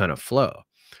kind of flow.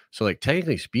 So, like,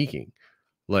 technically speaking,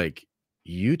 like,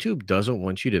 YouTube doesn't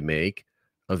want you to make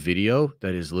a video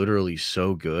that is literally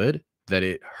so good that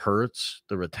it hurts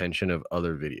the retention of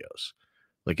other videos.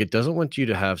 Like, it doesn't want you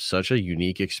to have such a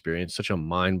unique experience, such a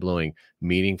mind-blowing,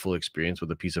 meaningful experience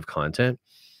with a piece of content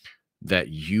that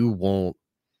you won't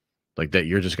like that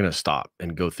you're just gonna stop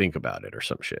and go think about it or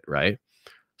some shit, right?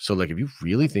 So like if you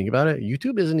really think about it,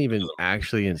 YouTube isn't even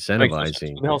actually That makes no sense.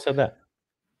 incentivizing. Who the hell said that?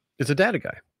 It's a data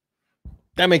guy.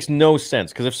 That makes no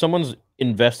sense, because if someone's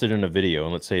invested in a video,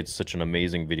 and let's say it's such an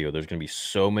amazing video, there's gonna be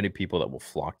so many people that will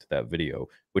flock to that video,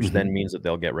 which then means that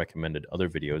they'll get recommended other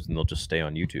videos, and they'll just stay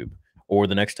on YouTube. Or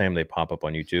the next time they pop up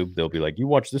on YouTube, they'll be like, "You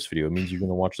watch this video, it means you're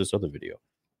gonna watch this other video."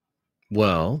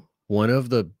 Well, one of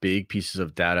the big pieces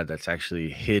of data that's actually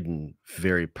hidden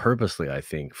very purposely, I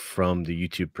think, from the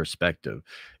YouTube perspective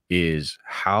is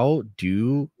how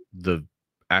do the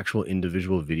actual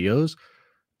individual videos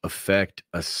affect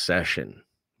a session?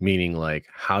 Meaning, like,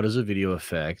 how does a video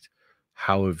affect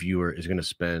how a viewer is going to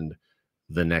spend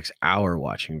the next hour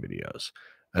watching videos?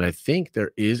 And I think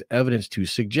there is evidence to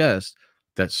suggest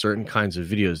that certain kinds of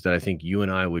videos that I think you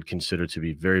and I would consider to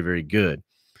be very, very good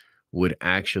would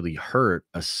actually hurt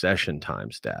a session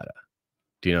times data.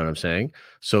 Do you know what I'm saying?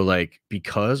 So like,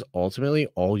 because ultimately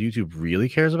all YouTube really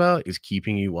cares about is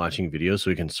keeping you watching videos so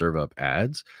it can serve up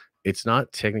ads, it's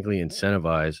not technically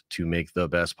incentivized to make the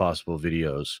best possible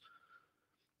videos.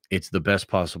 It's the best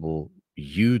possible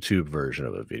YouTube version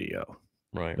of a video.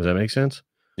 Right. Does that make sense?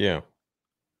 Yeah.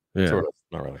 Yeah. Sort of.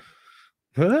 Not really.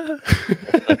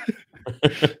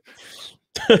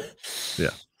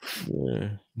 Yeah. Yeah.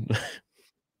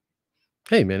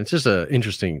 Hey man, it's just an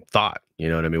interesting thought. You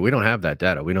know what I mean? We don't have that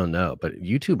data. We don't know. But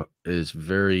YouTube is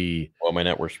very Well, my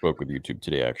network spoke with YouTube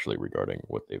today actually regarding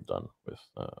what they've done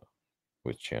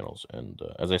with channels, and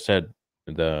as I said,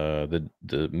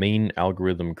 the main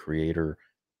algorithm creator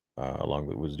along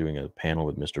with was doing a panel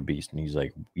with Mr. Beast, and he's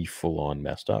like, we full on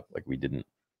messed up. Like, we didn't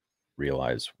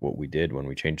realize what we did when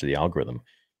we changed the algorithm.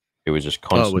 It was just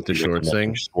constantly with the shorts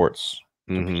thing? shorts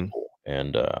to Mhm. people,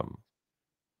 and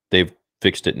they've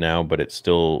fixed it now, but it's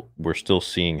still we're still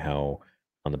seeing how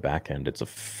on the back end it's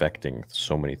affecting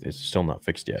so many. It's still not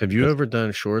fixed yet. Have you ever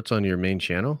done shorts on your main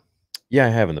channel? Yeah, I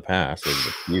have in the past. There's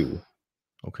a few.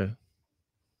 Okay.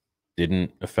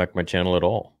 Didn't affect my channel at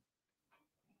all.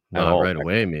 At Not all. right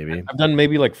away, maybe. I've done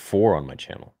maybe like 4 on my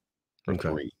channel. Or Okay.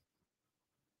 3.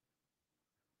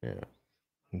 Yeah.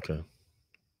 Okay.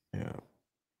 Yeah.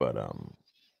 But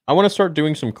I want to start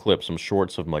doing some clips, some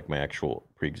shorts of like my actual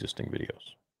pre-existing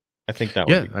videos. I think that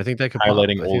Yeah, would be I think that could pop.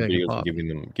 highlighting I think old that could videos pop.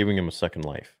 and giving them a second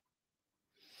life.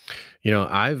 You know,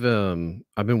 I've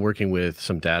been working with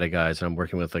some data guys and I'm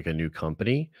working with like a new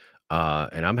company.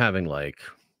 And I'm having like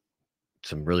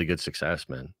some really good success,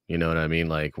 man. You know what I mean?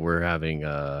 Like we're having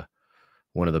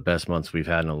one of the best months we've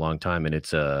had in a long time, and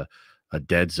it's a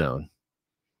dead zone.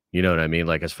 You know what I mean?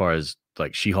 Like as far as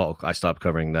like She-Hulk, I stopped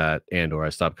covering that, Andor, I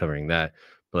stopped covering that,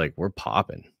 but like we're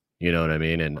popping. You know what I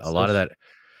mean? And a What's lot of this? that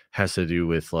has to do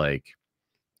with like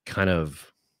kind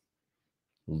of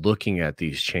looking at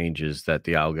these changes that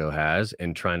the algo has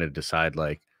and trying to decide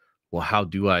like, well, how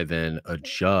do I then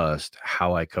adjust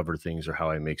how I cover things or how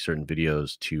I make certain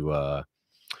videos to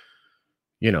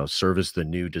service the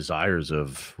new desires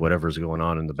of whatever's going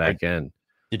on in the Sorry, back end.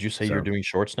 did you say you're So doing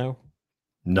shorts now?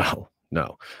 no,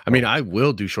 no. I Oh, mean, I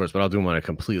will do shorts, but I'll do them on a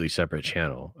completely separate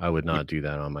channel. I would would not do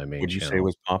that on my main would you say it channel.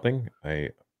 was popping? I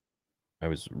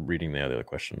was reading the other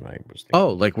question. I was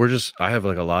Oh, thinking, like I have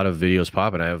like a lot of videos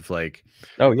popping. I have like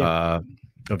oh yeah,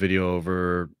 a video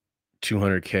over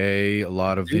 200K, a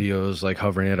lot of dude, videos like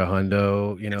hovering at a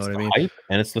hundo, you know it's what I the mean? hype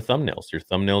and it's the thumbnails. Your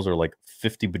thumbnails are like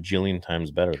 50 bajillion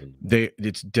times better than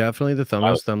It's definitely the I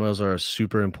thumbnails. Thumbnails are a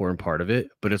super important part of it,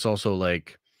 but it's also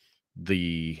like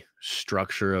the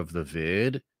structure of the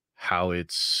vid, how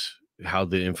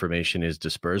the information is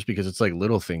dispersed, because it's like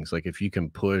little things. Like if you can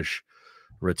push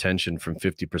retention from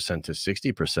 50% to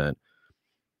 60%,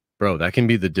 bro, that can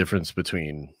be the difference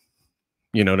between,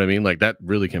 you know what I mean? Like that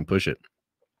really can push it.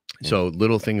 So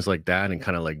little things like that, and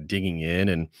kind of like digging in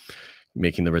and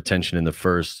making the retention in the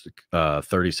first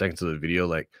 30 seconds of the video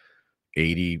like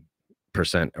 80%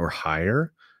 or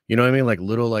higher. You know what I mean? Like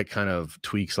little like kind of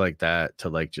tweaks like that to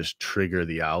like just trigger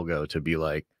the algo to be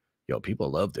like, yo,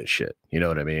 people love this shit. You know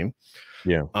what I mean?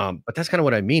 Yeah. But that's kind of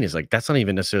what I mean is like that's not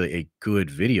even necessarily a good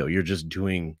video. You're just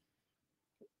doing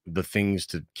the things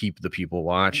to keep the people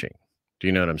watching. Do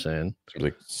you know what I'm saying? So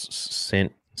like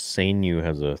Sanyu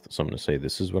has something to say.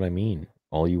 This is what I mean.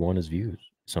 All you want is views.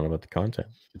 It's not about the content.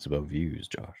 It's about views,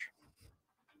 Josh.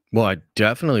 Well, I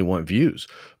definitely want views,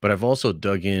 but I've also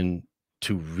dug in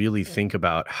to really think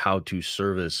about how to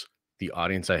service the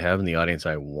audience I have and the audience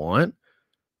I want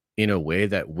in a way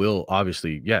that will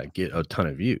obviously, yeah, get a ton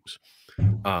of views.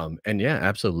 And yeah,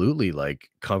 absolutely, like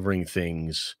covering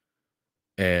things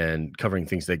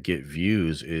that get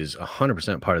views is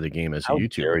 100% part of the game as a How dare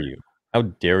YouTuber. you? How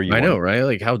dare you I want know, to right?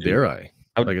 Like, how do dare I?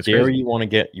 How Like, it's dare crazy. you want to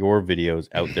get your videos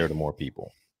out there to more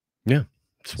people? Yeah,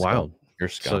 it's Scum. wild. You're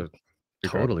scum. So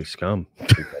You're totally garbage. scum.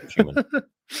 You're garbage human.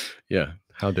 Yeah,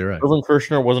 how dare I? Irvin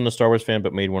Kershner wasn't a Star Wars fan,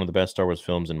 but made one of the best Star Wars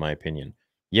films, in my opinion.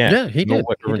 Yeah, Yeah, he you know did.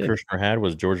 what He Irvin did. Kershner had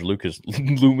was George Lucas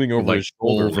looming over Like his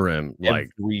shoulder over him, like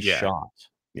every yeah, shot.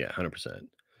 yeah, 100%.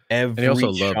 And he Every also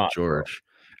loved shot, bro. George.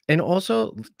 And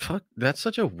also, fuck, that's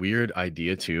such a weird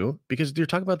idea too, because you're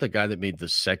talking about the guy that made the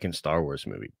second Star Wars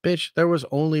movie. Bitch, there was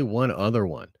only one other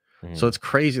one. So Mhm. it's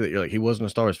crazy that you're like, he wasn't a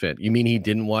Star Wars fan. You mean he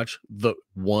didn't watch the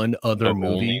one other The movie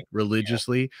only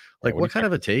religiously? yeah, Like, what are you what kind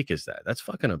of talking a take is that? That's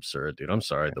fucking absurd, dude. I'm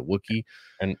sorry. The Wookiee.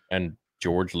 and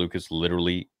George Lucas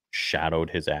literally shadowed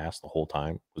his ass the whole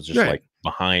time. Was just, Right. like,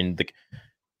 behind the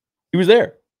he was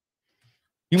there.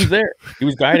 He was there. He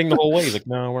was guiding the whole way. He's like,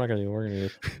 "No, we're not gonna do it. We're gonna do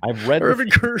this." I've read the Irving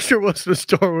Kershner wasn't a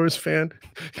Star Wars fan.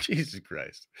 Jesus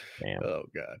Christ. Damn. Oh,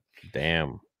 God.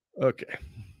 Damn. Okay.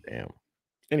 Damn.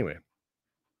 Anyway.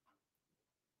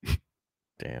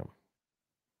 Damn.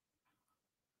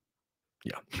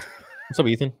 Yeah. What's up,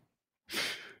 Ethan?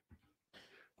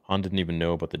 Han didn't even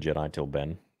know about the Jedi till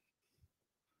Ben.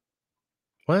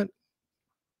 What?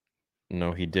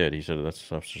 No, he did. He said that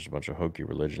stuff's just a bunch of hokey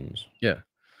religions. Yeah.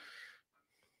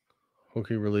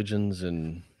 Hokey religions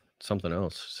and something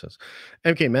else says.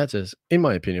 MK Matt says, in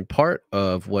my opinion, part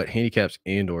of what handicaps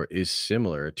Andor is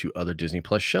similar to other Disney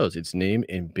Plus shows. It's named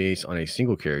and based on a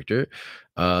single character.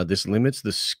 This limits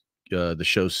the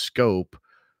show's scope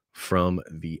from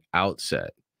the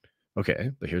outset.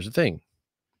 Okay, but here's the thing: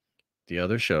 the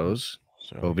other shows,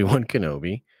 So Obi-Wan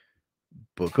Kenobi,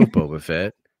 Book of Boba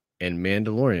Fett, and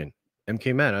Mandalorian.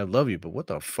 MK Man, I love you, but what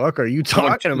the fuck are you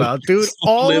talking about, dude?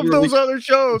 All of literally those other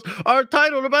shows are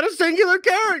titled about a singular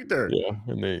character. yeah,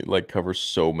 and they like cover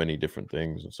so many different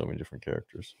things and so many different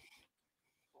characters.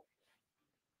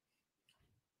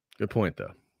 Good point,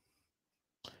 though.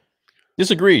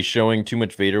 Disagree. Showing too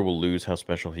much Vader will lose how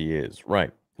special he is.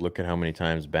 Right. Look at how many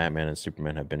times Batman and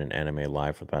Superman have been in anime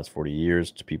live for the past 40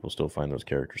 years. People still find those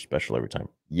characters special every time.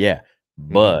 Yeah,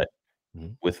 but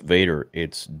Mhm. with Vader,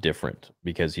 it's different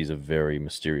because he's a very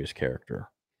mysterious character.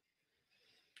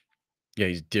 Yeah,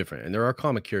 he's different, and there are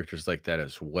comic characters like that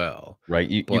as well. Right?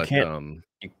 You But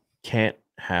can't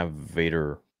have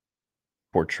Vader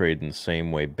portrayed in the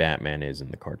same way Batman is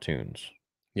in the cartoons.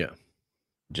 yeah,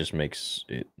 Just makes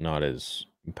it not as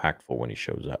impactful when he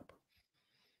shows up.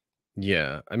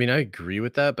 yeah. I mean, I agree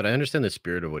with that, but I understand the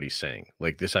spirit of what he's saying.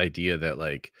 Like this idea that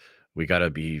like we got to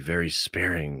be very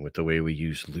sparing with the way we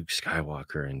use Luke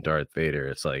Skywalker and Darth Vader.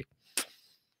 It's like,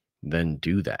 then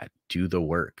do that. Do the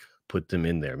work. Put them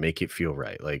in there. Make it feel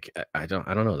right. Like I don't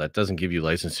know. That doesn't give you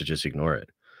license to just ignore it.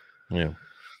 Yeah.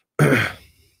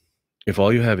 If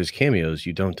all you have is cameos,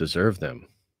 you don't deserve them.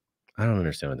 I don't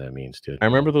understand what that means, dude. I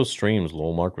remember those streams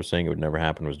Lowell Mark was saying it would never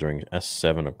happen was during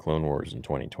S7 of Clone Wars in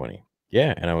 2020.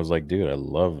 Yeah, and I was like, dude, I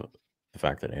love the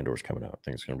fact that Andor's coming out. I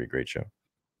think it's going to be a great show.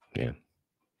 Yeah.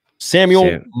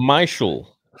 Samuel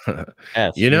Michel.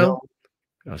 S. You know,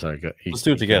 I'm sorry. Let's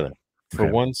do it together. For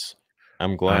Okay. once,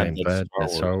 I'm glad that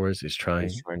Star Wars is trying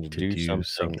to do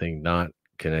something not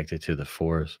connected to the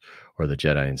Force or the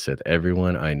Jedi and Sith.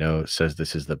 Everyone I know says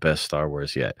this is the best Star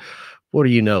Wars yet. What do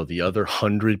you know? The other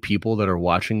 100 people that are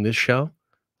watching this show?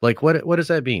 Like, what does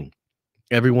that mean?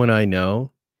 Everyone I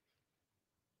know?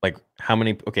 Like, how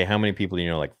many people do you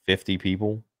know? Like 50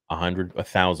 people? 100?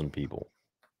 1,000 people?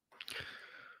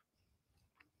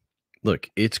 Look,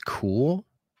 it's cool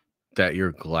that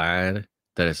you're glad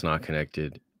that it's not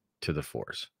connected to the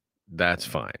Force. That's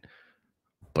fine.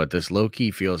 But this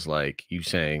low-key feels like you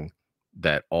saying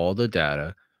that all the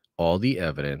data, all the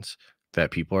evidence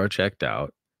that people are checked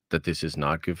out, that this is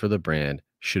not good for the brand,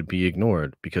 should be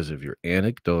ignored because of your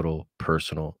anecdotal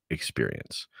personal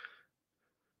experience.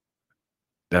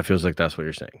 That feels like that's what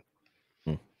you're saying.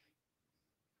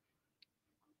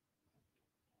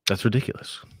 That's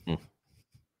ridiculous.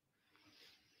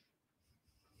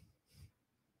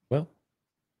 Well,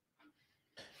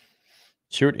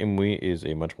 Chirrut Imwe is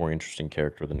a much more interesting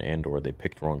character than Andor. They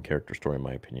picked the wrong character story, in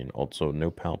my opinion. Also, no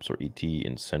Palps or ET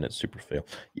in Senate super fail.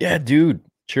 Yeah, dude.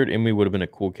 Chirrut Imwe would have been a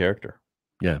cool character.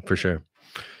 Yeah, for sure.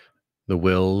 The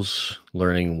Wills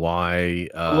learning why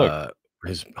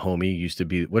his homie used to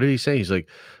be, what did he say? He's like,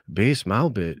 Base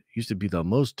Malbit used to be the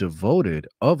most devoted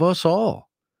of us all.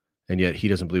 And yet he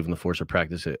doesn't believe in the Force or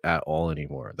practice it at all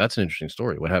anymore. That's an interesting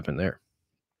story. What happened there?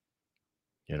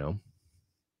 You know?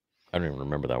 I don't even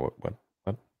remember that. What?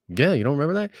 Yeah, you don't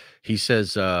remember that? He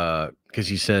says, because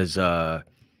he says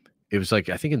it was like,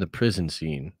 I think in the prison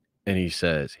scene, and he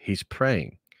says he's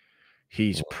praying.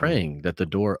 He's praying that the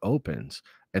door opens.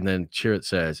 And then Chirrut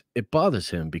says it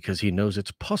bothers him because he knows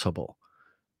it's possible.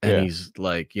 And Yeah. he's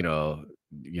like,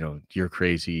 you're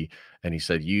crazy. And he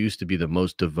said, you used to be the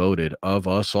most devoted of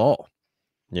us all.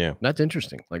 Yeah. That's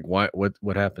interesting. Like, why?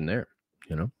 What happened there?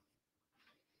 You know?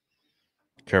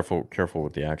 Careful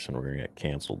with the accent. We're gonna get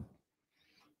canceled.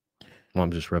 Well,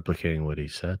 I'm just replicating what he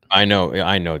said. I know,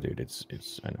 dude.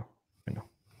 It's. I know.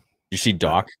 You see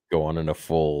Doc go on in a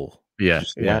full. Did Yeah, you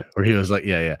see yeah. that? Where he was like,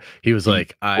 yeah. He was He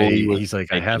like, fully was he's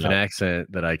like, I have making an up.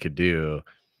 accent that I could do,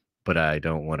 but I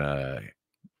don't want to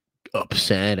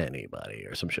upset anybody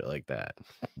or some shit like that.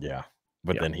 Yeah,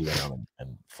 but Yeah. then he went on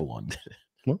and full on did it.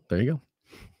 Well, there you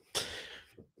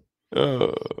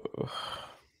Uh,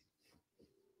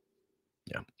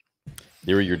 Yeah.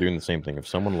 Theory, you're doing the same thing. If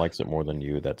someone likes it more than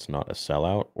you, that's not a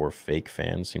sellout or fake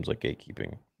fan. Seems like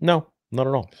gatekeeping. No, not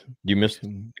at all. You missed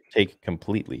the take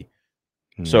completely.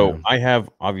 So Yeah.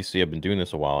 I've been doing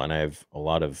this a while, and I have a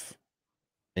lot of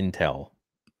intel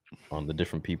on the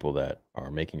different people that are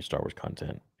making Star Wars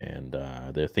content, and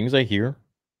there are things I hear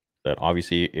that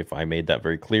obviously, if I made that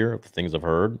very clear, the things I've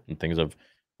heard and things I've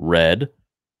read,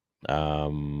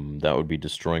 that would be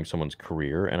destroying someone's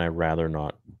career, and I'd rather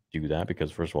not do that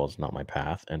because first of all, it's not my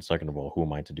path, and second of all, who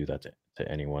am I to do that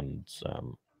to anyone's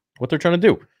what they're trying to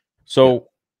do? So,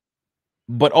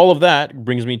 but all of that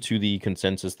brings me to the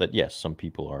consensus that yes, some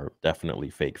people are definitely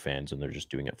fake fans and they're just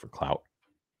doing it for clout.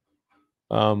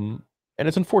 And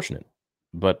it's unfortunate,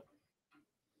 but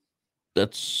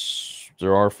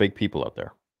there are fake people out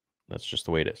there. That's just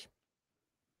the way it is.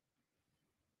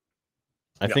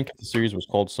 I Yeah. think if the series was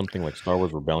called something like Star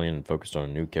Wars Rebellion and focused on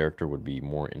a new character would be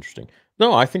more interesting.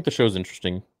 No, I think the show's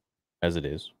interesting as it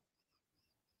is.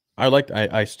 I'm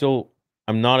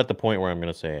not at the point where I'm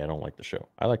gonna say I don't like the show.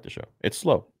 I like the show. It's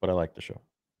slow, but I like the show.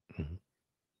 Mhm.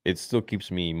 It still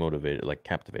keeps me motivated, like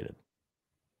captivated.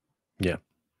 Yeah.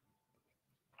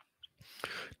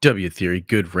 W Theory,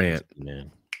 good rant.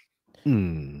 Man.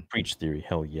 Preach Theory,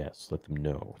 hell yes. Let them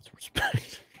know. It's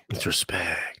respect. It's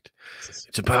respect.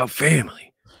 It's about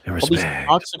family and All these respect.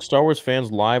 toxic Star Wars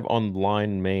fans live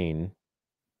online, man.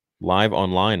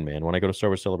 When I go to Star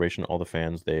Wars Celebration, all the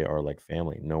fans, they are like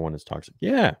family. No one is toxic.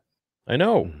 Yeah, I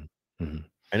know. Mhm.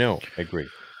 I know. I agree.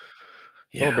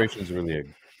 Yeah. Celebration is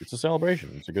it's a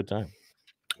celebration. It's a good time.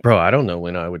 Bro, I don't know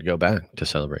when I would go back to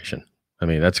Celebration. I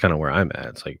mean, that's kind of where I'm at.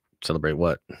 It's like, celebrate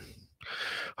what?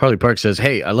 Harley Park says,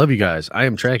 hey, I love you guys. I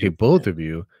am tracking both of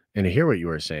you and to hear what you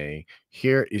are saying.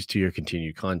 Here is to your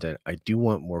continued content. I do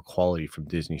want more quality from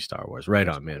Disney Star Wars. Right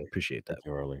on, man. Appreciate that. Thank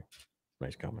you, Harley.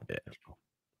 Nice comment. Yeah.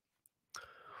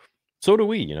 So do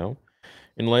we,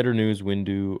 In lighter news,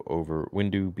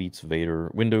 Windu beats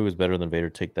Vader. Windu is better than Vader.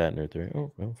 Take that, Nerd Theory.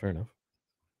 Oh, well, fair enough.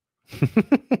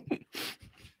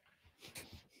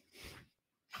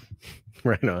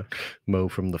 Right on. Mo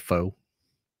from the foe.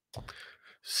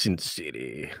 Sin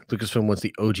City. Lucasfilm wants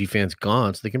the OG fans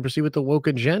gone so they can proceed with the woke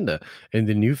agenda. And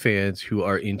the new fans who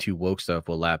are into woke stuff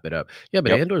will lap it up. Yeah,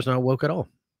 but Andor's not woke at all.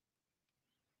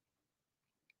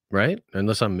 Right?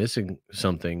 Unless I'm missing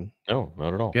something. No,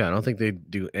 not at all. Yeah, I don't think they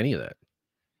do any of that.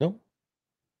 Nope.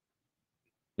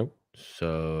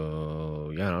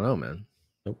 So, yeah, I don't know, man.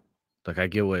 Nope. Like, I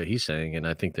get what he's saying, and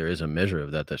I think there is a measure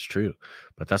of that that's true.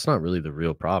 But that's not really the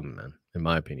real problem, man, in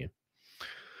my opinion.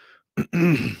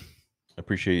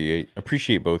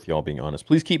 Appreciate both y'all being honest.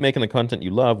 Please keep making the content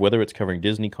you love, whether it's covering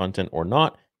Disney content or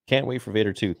not. Can't wait for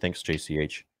Vader 2. Thanks,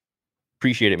 JCH.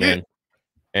 Appreciate it, man.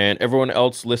 And everyone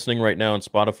else listening right now on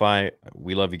Spotify,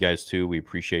 we love you guys too. We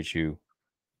appreciate you.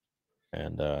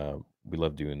 And we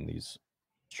love doing these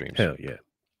streams. Hell yeah.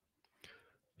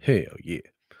 Hell yeah.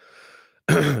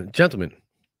 Gentlemen,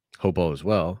 hope all is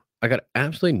well. I got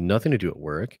absolutely nothing to do at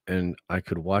work, and I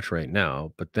could watch right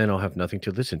now, but then I'll have nothing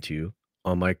to listen to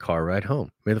on my car ride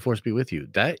home. May the force be with you.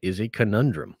 That is a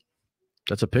conundrum.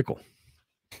 That's a pickle.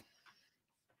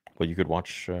 Well, you could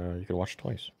watch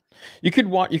twice. You could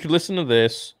listen to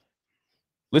this.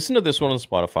 Listen to this one on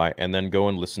Spotify, and then go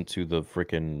and listen to the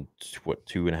freaking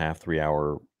 2.5, 3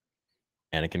 hour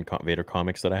Anakin Vader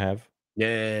comics that I have.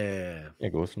 Yeah. Yeah,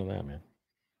 go listen to that, man.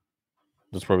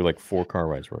 That's probably like 4 car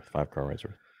rides worth, 5 car rides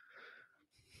worth.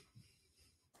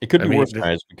 It could be worse,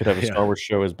 guys. We could have a Star Wars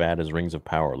show as bad as Rings of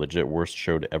Power. Legit worst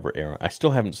show to ever air. I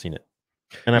still haven't seen it.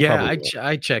 And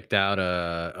I checked out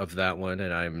of that one,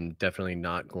 and I'm definitely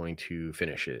not going to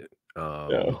finish it.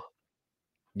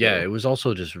 Yeah, it was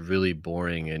also just really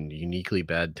boring and uniquely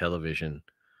bad television.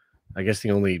 I guess I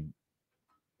mean,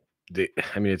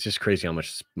 it's just crazy how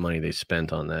much money they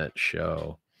spent on that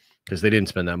show because they didn't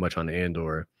spend that much on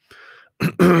Andor.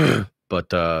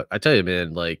 But I tell you,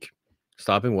 man, like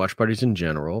stopping watch parties in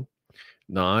general,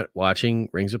 not watching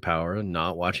Rings of Power,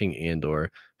 not watching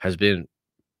Andor has been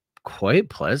quite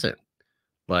pleasant.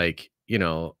 Like, you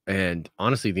know, and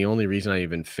honestly, the only reason I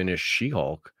even finished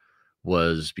She-Hulk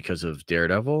was because of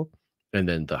Daredevil, and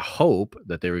then the hope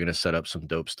that they were going to set up some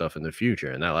dope stuff in the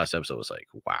future. And that last episode was like,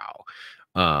 wow.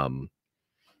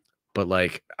 But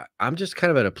like, I'm just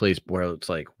kind of at a place where it's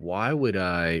like, why would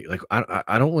I like?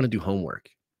 I don't want to do homework.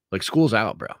 Like, school's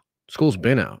out, bro. School's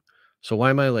been out. So why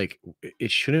am I like?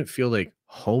 It shouldn't feel like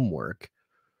homework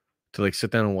to like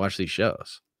sit down and watch these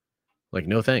shows. Like,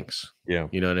 no thanks. Yeah.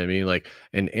 You know what I mean? Like,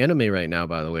 and anime right now,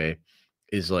 by the way,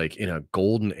 is like in a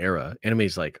golden era. Anime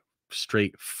is like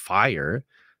straight fire,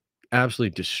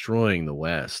 absolutely destroying the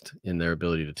West in their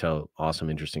ability to tell awesome,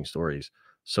 interesting stories.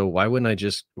 So why wouldn't I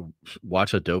just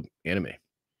watch a dope anime?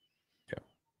 Yeah.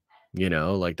 You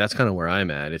know, like that's kind of where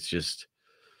I'm at. It's just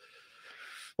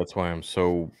That's why I'm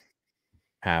so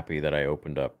happy that I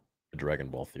opened up the Dragon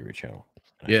Ball Theory channel.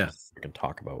 And I Yeah. can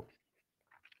talk about.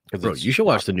 Because bro, you should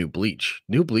watch the new Bleach.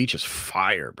 New Bleach is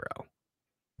fire, bro.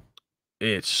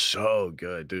 It's so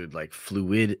good, dude. Like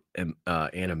fluid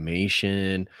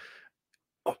animation.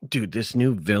 Oh, dude, this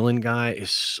new villain guy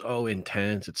is so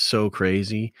intense. It's so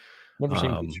crazy. Never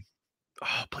seen Bleach.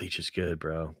 Oh, Bleach is good,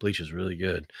 bro. Bleach is really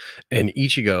good. And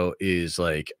Ichigo is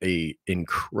like a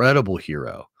incredible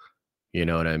hero. You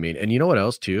know what I mean? And you know what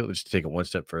else too? Let's take it one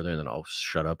step further and then I'll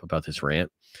shut up about this rant.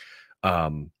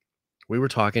 We were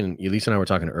talking, Elise and I were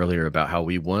talking earlier about how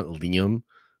we want Liam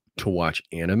to watch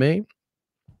anime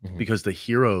because the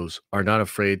heroes are not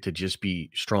afraid to just be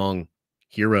strong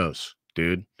heroes,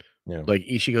 dude. Yeah. Like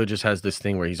Ichigo just has this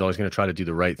thing where he's always going to try to do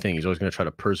the right thing. He's always going to try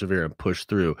to persevere and push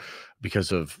through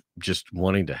because of just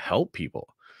wanting to help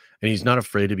people. And he's not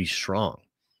afraid to be strong.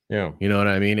 Yeah. You know what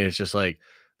I mean? It's just like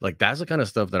that's the kind of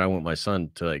stuff that I want my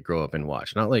son to like grow up and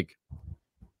watch. Not like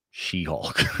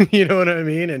She-Hulk. You know what I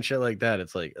mean? And shit like that.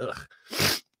 It's like, ugh.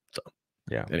 So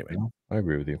yeah. Anyway. I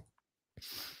agree with you.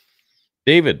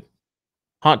 David,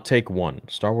 hot take 1.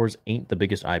 Star Wars ain't the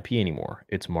biggest IP anymore.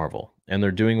 It's Marvel. And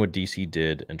they're doing what DC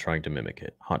did and trying to mimic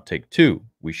it. Hot take 2.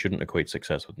 We shouldn't equate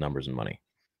success with numbers and money.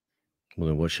 Well,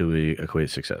 then what should we equate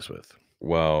success with?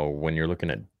 Well, when you're looking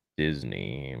at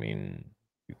Disney, I mean,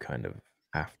 you kind of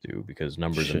have to, because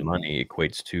numbers and money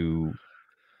equates to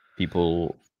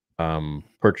people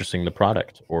purchasing the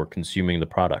product or consuming the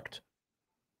product.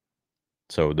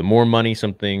 So the more money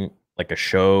something like a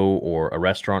show or a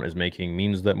restaurant is making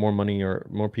means that more money or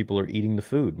more people are eating the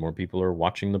food, more people are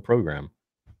watching the program.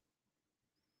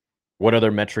 What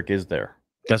other metric is there?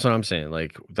 That's what I'm saying.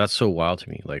 Like, that's so wild to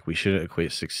me. Like, we shouldn't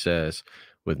equate success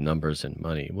with numbers and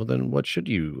money. Well, then what should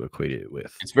you equate it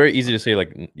with? It's very easy to say,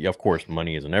 like, yeah, of course,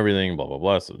 money isn't everything, blah, blah,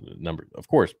 blah. So the number, of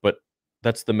course, but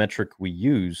that's the metric we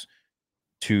use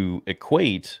to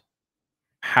equate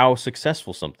how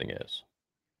successful something is.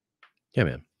 Yeah,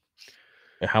 man.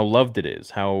 How loved it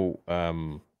is, how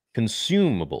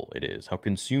consumable it is, how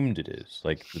consumed it is.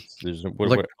 Like,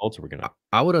 what else are we gonna?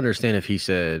 I would understand if he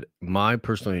said my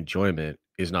personal enjoyment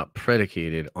is not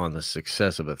predicated on the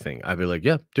success of a thing. I'd be like,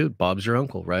 yeah, dude, Bob's your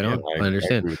uncle, right on. I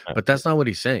understand, but that's not what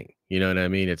he's saying. You know what I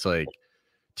mean? It's like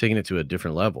taking it to a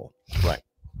different level. Right.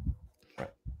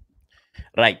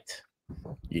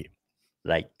 Yeah.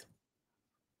 Right.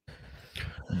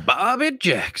 Bobby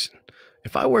Jackson.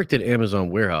 If I worked at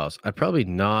Amazon warehouse, I'd probably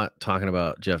not talking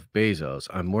about Jeff Bezos.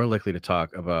 I'm more likely to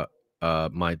talk about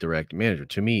my direct manager.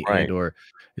 To me, Andor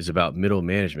is about middle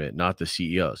management, not the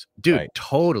CEOs. Dude,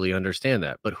 totally understand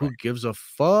that. But who gives a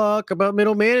fuck about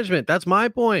middle management? That's my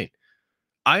point.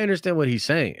 I understand what he's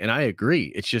saying, and I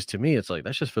agree. It's just, to me, it's like,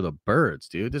 that's just for the birds,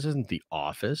 dude. This isn't The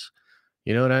Office.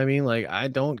 You know what I mean? Like, I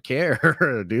don't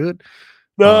care, dude.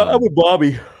 No, I'm with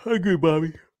Bobby. I agree,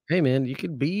 Bobby. Hey, man, you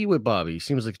could be with Bobby. He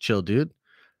seems like a chill dude.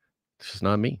 It's just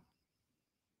not me.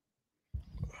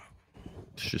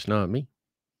 It's just not me.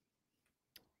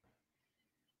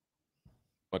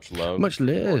 Much love. Much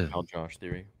love. Josh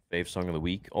Theory. Fave song of the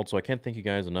week. Also, I can't thank you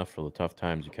guys enough for the tough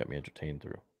times you kept me entertained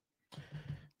through.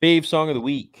 Fave song of the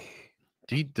week.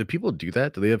 Do people do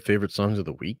that? Do they have favorite songs of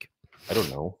the week? I don't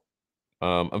know.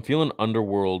 I'm feeling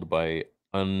Underworld by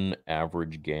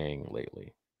Unaverage Gang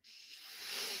lately.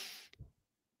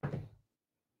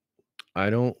 I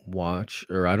don't watch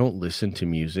or I don't listen to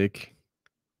music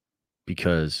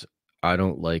because I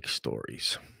don't like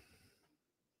stories.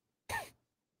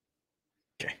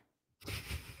 Okay.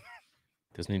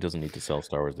 Disney doesn't need to sell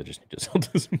Star Wars. They just need to sell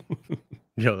this movie.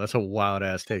 Yo, that's a wild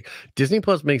ass take. Disney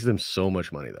Plus makes them so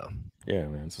much money, though. Yeah,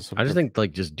 man. I just think,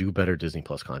 like, just do better Disney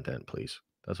Plus content, please.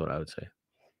 That's what I would say.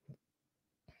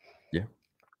 Yeah.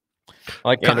 I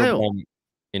like Andor.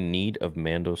 In need of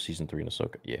Mando season 3 and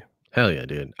Ahsoka. Yeah. Hell yeah,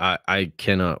 dude. I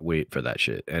cannot wait for that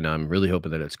shit. And I'm really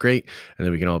hoping that it's great and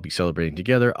that we can all be celebrating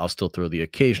together. I'll still throw the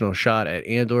occasional shot at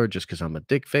Andor just because I'm a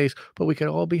dick face, but we can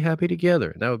all be happy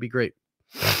together. That would be great.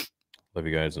 Love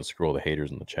you guys and screw all the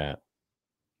haters in the chat.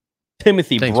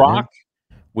 Timothy Thanks, Brock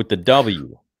man. with the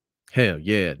W. Hell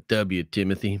yeah, W,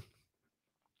 Timothy.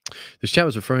 This chat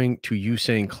was referring to you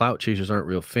saying clout chasers aren't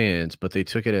real fans, but they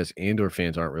took it as Andor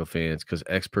fans aren't real fans because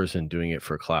X person doing it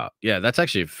for clout. Yeah, that's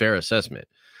actually a fair assessment.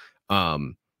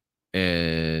 And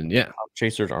yeah, Clout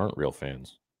chasers aren't real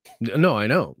fans. no, I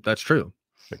know that's true.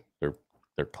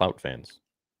 They're clout fans.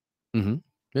 Mm-hmm.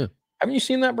 Yeah. Haven't you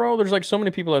seen that, bro? There's like so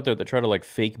many people out there that try to like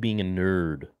fake being a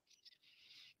nerd.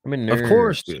 I'm a nerd. Of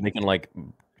course, dude. They can like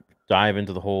dive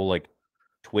into the whole like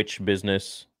Twitch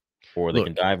business, or they Look,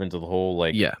 can dive into the whole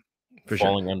like yeah, for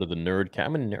falling sure. under the nerd cat.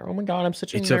 I'm a nerd. Oh my god, I'm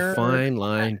such a It's nerd. a fine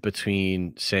line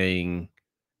between saying,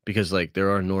 because like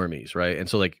there are normies, right? And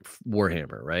so like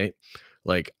Warhammer, right?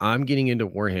 Like I'm getting into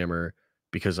Warhammer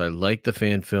because I like the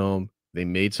fan film. They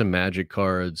made some magic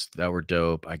cards that were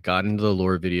dope. I got into the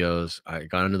lore videos. I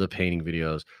got into the painting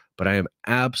videos, but I am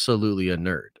absolutely a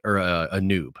nerd or a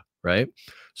noob, right?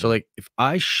 So like if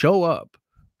I show up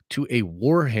to a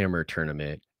Warhammer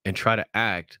tournament and try to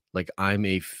act like I'm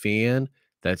a fan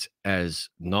that's as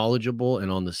knowledgeable and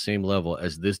on the same level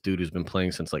as this dude who's been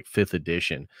playing since like 5th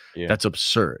edition, Yeah. that's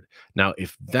absurd. Now,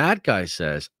 if that guy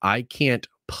says I can't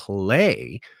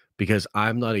play because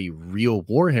I'm not a real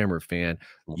Warhammer fan,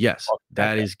 yes,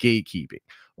 that is gatekeeping.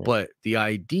 Yeah. But the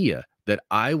idea that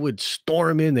I would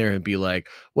storm in there and be like,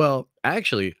 well,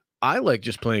 actually, I like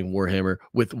just playing Warhammer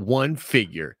with one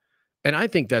figure. And I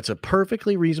think that's a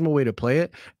perfectly reasonable way to play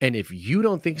it. And if you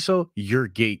don't think so, you're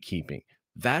gatekeeping.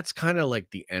 That's kind of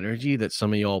like the energy that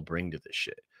some of y'all bring to this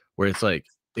shit, where it's like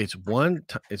it's one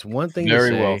thing to Very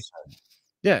say. well said.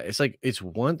 Yeah, it's like it's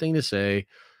one thing to say,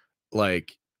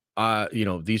 like, you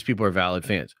know, these people are valid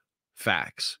fans.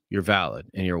 Facts. You're valid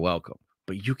and you're welcome.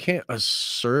 But you can't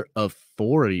assert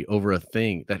authority over a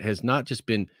thing that has not just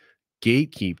been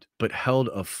gatekept, but held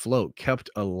afloat, kept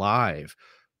alive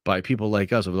by people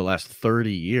like us over the last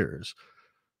 30 years.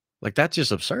 Like that's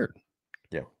just absurd.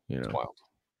 Yeah. You It's know, wild.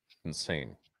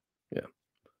 Insane. yeah.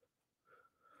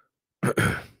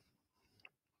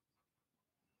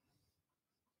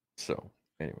 So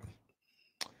anyway.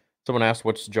 Someone asked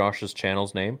what's Josh's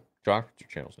channel's name? Josh, what's your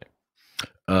channel's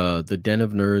name? The Den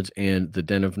of Nerds and the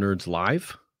Den of Nerds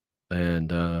Live.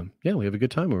 And yeah, we have a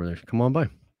good time over there. Come on by.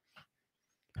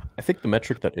 I think the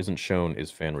metric that isn't shown is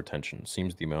fan retention.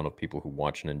 Seems the amount of people who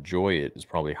watch and enjoy it is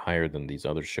probably higher than these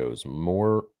other shows.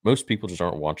 Most people just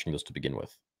aren't watching this to begin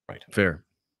with. Right. Fair.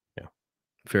 Yeah.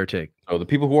 Fair take. So the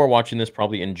people who are watching this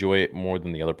probably enjoy it more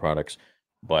than the other products,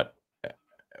 but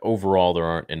overall there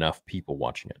aren't enough people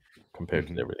watching it compared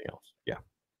to everything else. Yeah.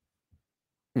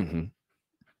 Mm-hmm.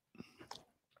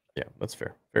 Yeah, that's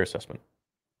fair. Fair assessment.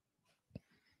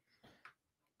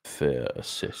 Fair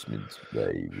assessment by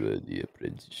the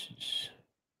apprentices.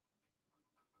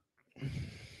 So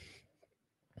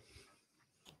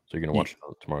you're gonna watch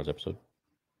tomorrow's episode?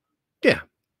 Yeah.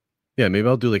 Yeah, maybe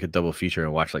I'll do like a double feature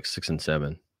and watch like 6 and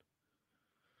 7.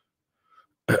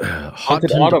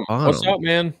 Haunted Autumn. What's up,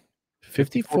 man?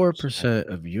 54%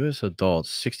 of U.S. adults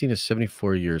 16 to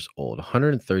 74 years old,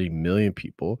 130 million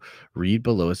people read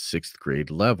below a 6th grade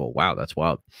level. Wow, that's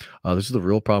wild. This is the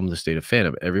real problem with the state of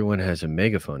fandom. Everyone has a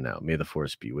megaphone now. May the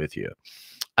force be with you.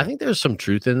 I think there's some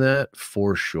truth in that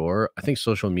for sure. I think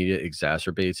social media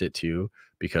exacerbates it too,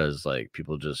 because like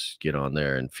people just get on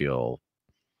there and feel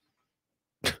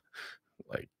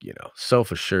like, you know,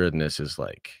 self-assuredness is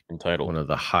like Entitled. one of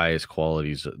the highest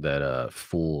qualities that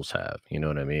fools have, you know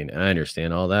what I mean? And I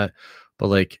understand all that, but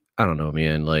like I don't know,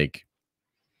 man, like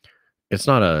it's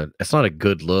not a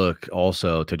good look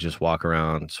also to just walk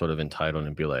around sort of entitled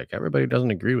and be like everybody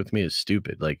doesn't agree with me is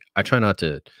stupid. Like I try not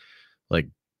to like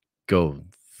go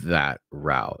that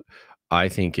route. I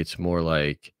think it's more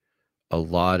like a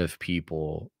lot of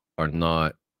people are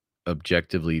not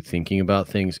objectively thinking about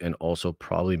things and also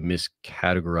probably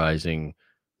miscategorizing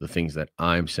the things that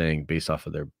I'm saying based off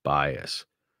of their bias.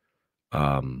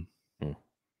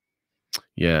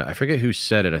 Yeah, I forget who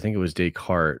said it. I think it was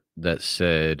Descartes that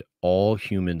said all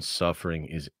human suffering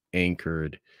is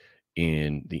anchored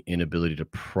in the inability to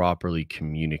properly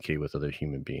communicate with other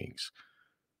human beings.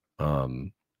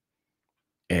 And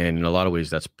in a lot of ways,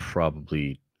 that's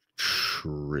probably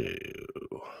true.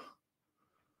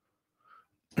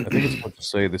 I think it's hard to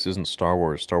say this isn't Star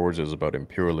Wars. Star Wars is about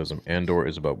imperialism. Andor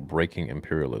is about breaking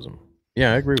imperialism.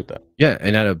 Yeah, I agree with that. Yeah,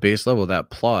 and at a base level, that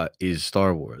plot is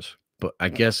Star Wars. But I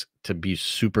guess to be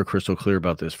super crystal clear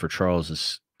about this for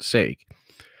Charles's sake,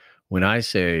 when I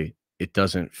say it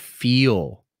doesn't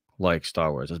feel like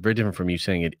Star Wars. It's very different from you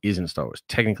saying it isn't Star Wars.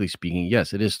 Technically speaking,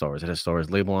 yes, it is Star Wars. It has Star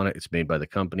Wars label on it. It's made by the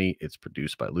company. It's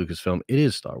produced by Lucasfilm. It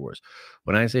is Star Wars.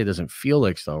 When I say it doesn't feel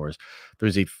like Star Wars,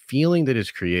 there's a feeling that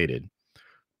is created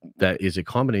that is a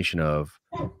combination of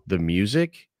the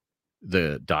music,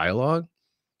 the dialogue,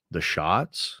 the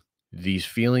shots, these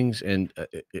feelings, and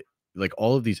like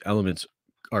all of these elements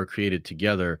are created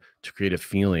together to create a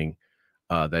feeling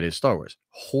that is Star Wars.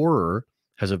 Horror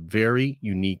has a very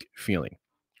unique feeling.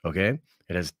 Okay.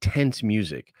 It has tense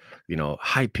music,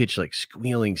 high pitched, like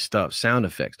squealing stuff, sound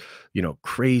effects,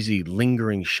 crazy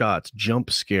lingering shots,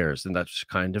 jump scares, and that's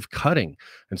kind of cutting.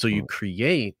 And so you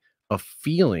create a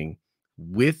feeling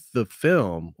with the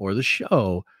film or the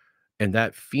show, and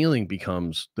that feeling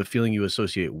becomes the feeling you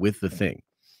associate with the thing.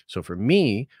 So for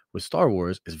me, with Star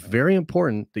Wars, it's very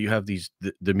important that you have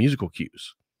the musical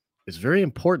cues. It's very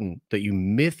important that you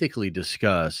mythically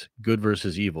discuss good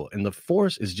versus evil. And the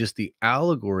Force is just the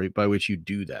allegory by which you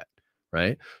do that,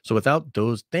 right? So without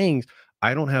those things,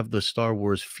 I don't have the Star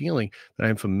Wars feeling that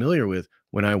I'm familiar with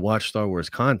when I watch Star Wars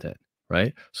content,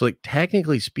 right? So, like,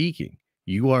 technically speaking,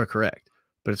 you are correct,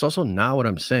 but it's also not what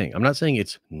I'm saying. I'm not saying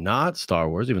it's not Star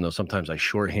Wars, even though sometimes I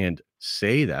shorthand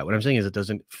say that. What I'm saying is it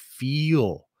doesn't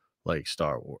feel like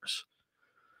Star Wars.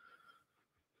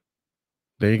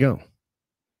 There you go.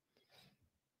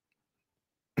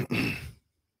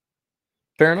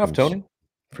 Fair enough, Tony.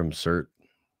 From cert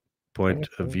point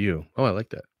of view. Oh, I like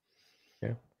that.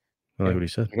 Yeah. I like what he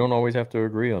said. You don't always have to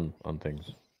agree on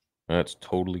things. That's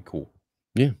totally cool.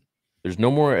 Yeah. There's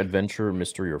no more adventure,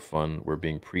 mystery, or fun. We're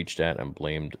being preached at and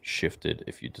blamed, shifted.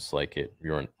 If you dislike it,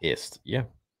 you're an ist. Yeah.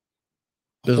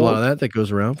 There's a lot of that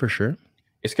goes around for sure.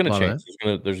 It's going to change.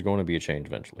 There's going to be a change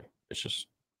eventually. It's just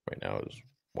right now it's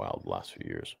wild the last few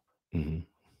years.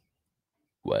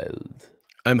 Wild.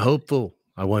 I'm hopeful.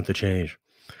 I want the change.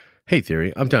 Hey,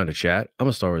 Theory, I'm down to chat. I'm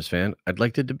a Star Wars fan. I'd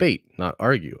like to debate, not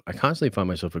argue. I constantly find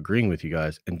myself agreeing with you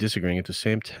guys and disagreeing at the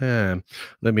same time.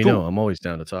 Let me know. I'm always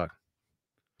down to talk.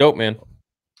 Dope, man.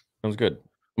 Sounds good.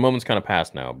 The moment's kind of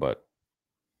past now, but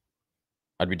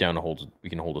I'd be down to we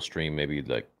can hold a stream maybe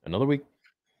like another week.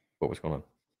 What's going on?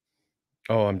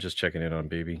 Oh, I'm just checking in on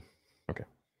baby. Okay.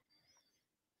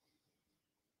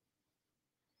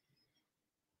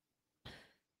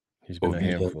 He's been a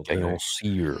handful today.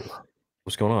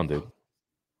 What's going on, dude?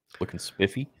 Looking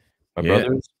spiffy? My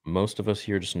brothers, most of us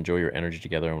here just enjoy your energy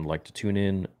together and would like to tune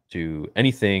in to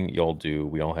anything y'all do.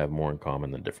 We all have more in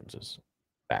common than differences.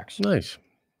 Facts. Nice.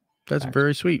 That's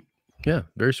very sweet. Yeah,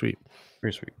 very sweet.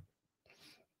 Very sweet.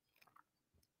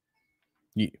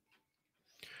 Yeah.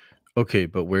 Okay,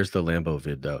 but where's the Lambo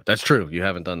vid, though? That's true. You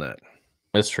haven't done that.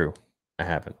 That's true. I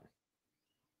haven't.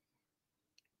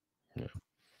 Yeah.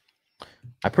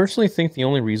 I personally think the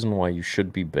only reason why you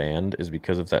should be banned is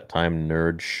because of that time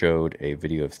Nerd showed a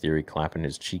video of Theory clapping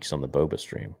his cheeks on the Boba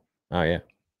stream. Oh, yeah.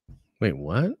 Wait,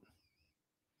 what?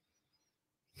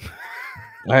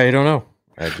 I don't know.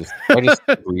 I just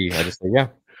agree. I just say, yeah.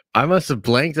 I must have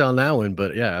blanked on that one,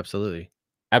 but yeah, absolutely.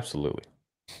 Absolutely.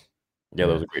 Yeah,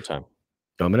 that was a great time.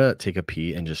 I'm going to take a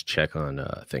pee and just check on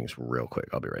things real quick.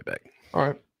 I'll be right back. All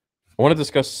right. I want to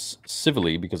discuss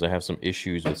civilly because I have some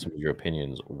issues with some of your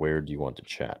opinions. Where do you want to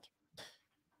chat?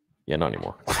 Yeah, not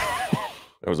anymore. I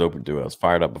was open to it. I was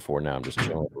fired up before. Now I'm just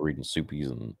chilling, reading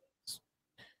soupies, and it's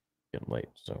getting late.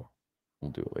 So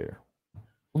we'll do it later.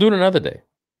 We'll do it another day.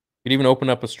 We could even open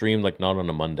up a stream like not on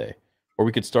a Monday. Or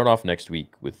we could start off next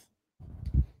week with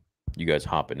you guys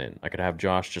hopping in. I could have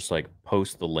Josh just like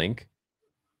post the link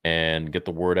and get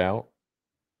the word out.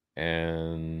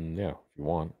 And yeah, if you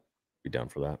want, be down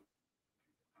for that.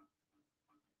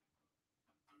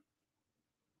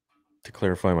 To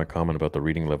clarify my comment about the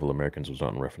reading level Americans was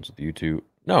not in reference to the YouTube.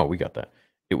 No, we got that.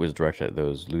 It was directed at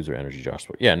those loser energy Josh.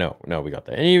 Yeah, no, we got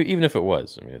that. And even if it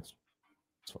was, I mean, it's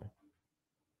fine.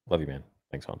 Love you, man.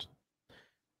 Thanks, Hans.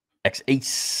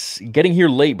 X8 getting here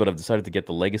late, but I've decided to get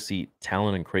the Legacy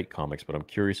Talon and Crate comics. But I'm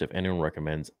curious if anyone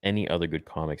recommends any other good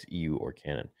comics, EU or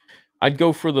canon. I'd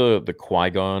go for the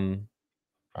Qui-Gon.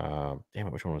 Damn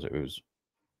it, which one was it? I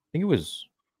think it was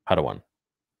Padawan.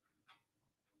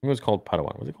 I think it was called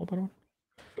Padawan. Was it called Padawan?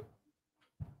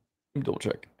 Double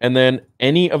check. And then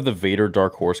any of the Vader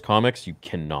Dark Horse comics, you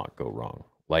cannot go wrong.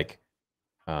 Like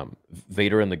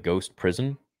Vader in the Ghost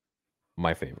Prison,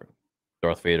 my favorite.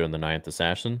 Darth Vader and the Ninth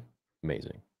Assassin,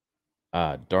 amazing.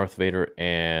 Darth Vader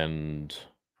and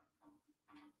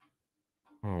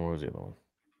what was the other one?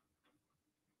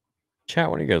 Chat,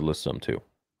 why don't you guys list some too?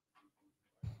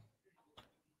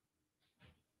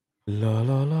 La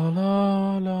la la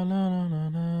la la la la la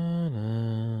la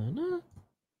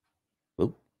la.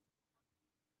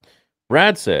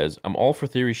 Brad says, "I'm all for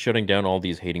theory shutting down all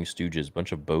these hating stooges,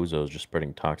 bunch of bozos just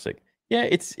spreading toxic." Yeah,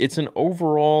 it's an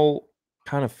overall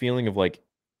kind of feeling of like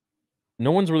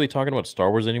no one's really talking about Star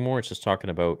Wars anymore. It's just talking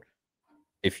about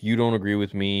if you don't agree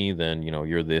with me, then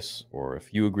you're this, or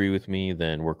if you agree with me,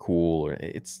 then we're cool. Or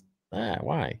it's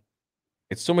why?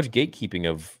 It's so much gatekeeping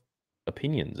of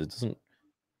opinions. It doesn't.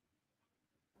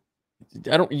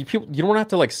 I don't. You don't have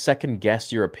to like second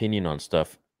guess your opinion on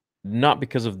stuff, not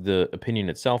because of the opinion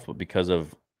itself, but because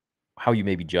of how you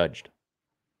may be judged.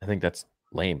 I think that's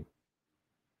lame.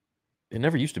 It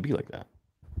never used to be like that.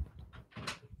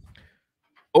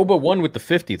 Oba won with the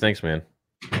 50. Thanks, man.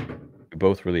 We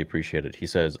both really appreciate it. He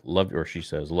says, love, or she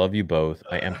says, love you both.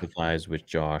 I empathize with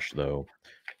Josh, though.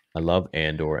 I love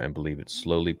Andor and believe it's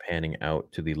slowly panning out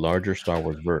to the larger Star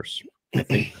Wars verse. I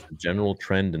think the general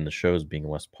trend in the shows being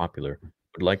less popular.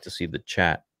 Would like to see the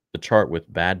chart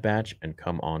with Bad Batch and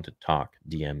come on to talk.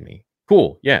 DM me.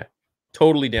 Cool. Yeah.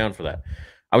 Totally down for that.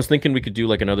 I was thinking we could do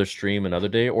like another stream another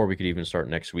day, or we could even start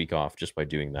next week off just by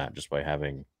doing that, just by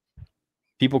having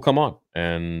people come on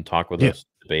and talk with us,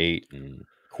 debate, and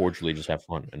cordially just have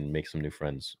fun and make some new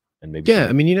friends. And maybe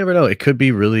I mean, you never know. It could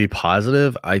be really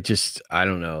positive. I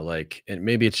don't know. Like, and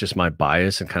maybe it's just my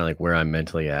bias and kind of like where I'm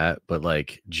mentally at. But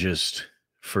like, just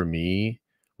for me,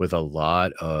 with a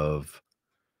lot of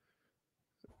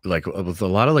like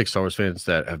Star Wars fans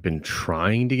that have been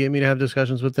trying to get me to have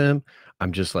discussions with them,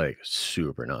 I'm just like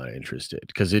super not interested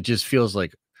because it just feels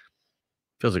like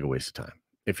a waste of time.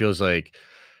 It feels like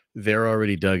they're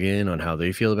already dug in on how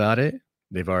they feel about it.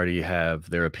 They've already have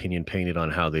their opinion painted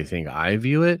on how they think I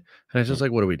view it. And it's just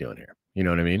like, what are we doing here? You know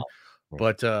what I mean?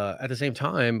 But at the same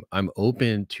time, I'm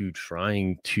open to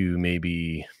trying to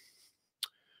maybe,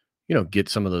 get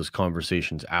some of those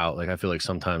conversations out. Like, I feel like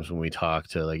sometimes when we talk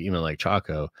to like, even like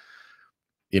Chaco,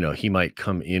 he might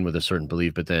come in with a certain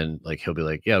belief, but then like, he'll be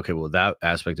like, yeah, okay, well, that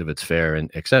aspect of it's fair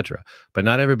and etc. But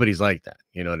not everybody's like that.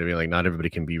 You know what I mean? Like, not everybody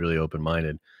can be really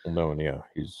open-minded. No, and yeah,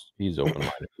 he's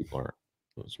open-minded. People aren't.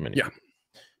 There's many. Yeah.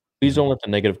 Please don't let the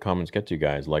negative comments get to you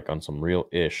guys. Like on some real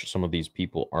ish, some of these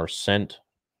people are sent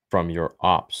from your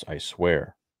ops, I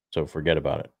swear. So forget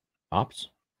about it. Ops?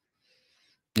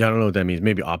 Yeah, I don't know what that means.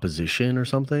 Maybe opposition or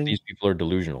something. These people are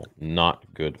delusional. Not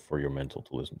good for your mental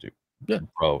to listen to. Yeah.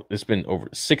 Bro, it's been over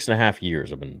 6.5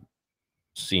 years I've been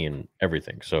seeing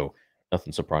everything. So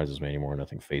nothing surprises me anymore.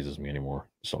 Nothing phases me anymore.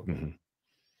 So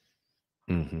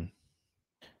I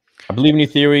believe in your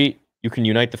theory. You can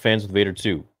unite the fans with Vader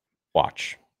too.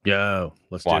 Watch. Yo,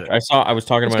 let's Watch. do it. I was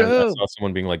talking about it. I go. saw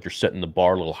someone being like, "You're setting the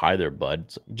bar a little high there,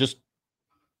 bud." Just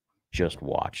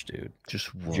watch, dude.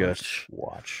 Just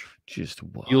watch. Just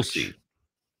watch. You'll see.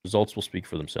 Results will speak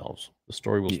for themselves. The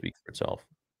story will speak for itself.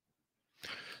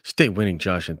 Stay winning,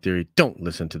 Josh, in theory. Don't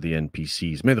listen to the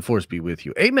NPCs. May the force be with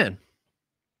you. Amen.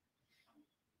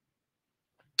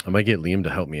 I might get Liam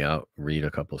to help me out, read a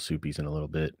couple of soupies in a little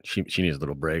bit. She needs a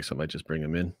little break, so I might just bring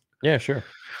him in. Yeah, sure.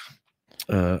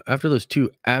 After those two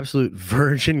absolute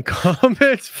virgin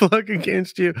comments fuck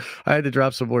against you, I had to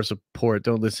drop some more support.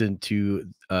 Don't listen to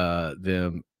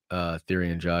them, Theory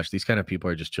and Josh. These kind of people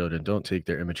are just children. Don't take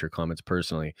their immature comments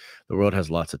personally. The world has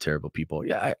lots of terrible people.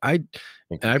 Yeah, I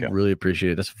really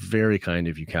appreciate it. That's very kind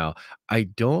of you, Cal. I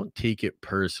don't take it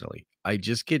personally. I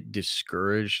just get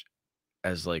discouraged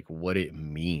as like what it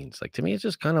means. Like to me, it's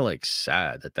just kind of like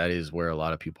sad that is where a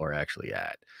lot of people are actually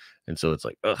at. And so it's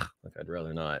like, ugh, like I'd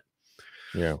rather not.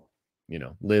 Yeah.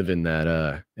 Live in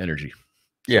that energy.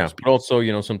 Yeah. But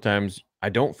also, sometimes I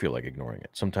don't feel like ignoring it.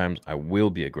 Sometimes I will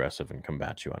be aggressive and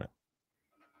combat you on it.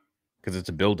 Because it's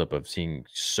a buildup of seeing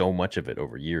so much of it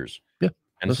over years. Yeah.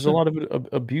 And this is a lot of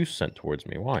abuse sent towards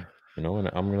me. Why? And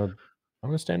I'm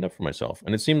gonna stand up for myself.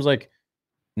 And it seems like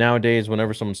nowadays,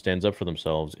 whenever someone stands up for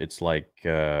themselves, it's like,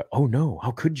 oh no,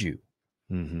 how could you?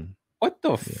 What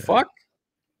the fuck?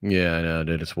 Yeah, I know,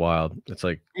 dude. It's wild. It's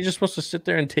like you're just supposed to sit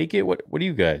there and take it. What do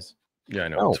you guys? Yeah, I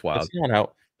know. It's wild.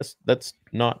 That's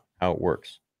not how it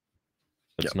works.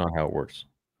 That's not how it works.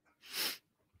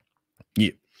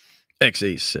 Yeah.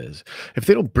 XA says, if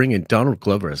they don't bring in Donald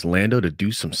Glover as Lando to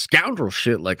do some scoundrel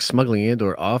shit like smuggling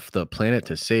Andor off the planet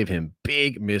to save him,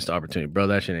 big missed opportunity. Bro,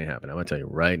 that shit ain't happening. I'm going to tell you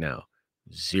right now.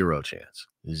 Zero chance.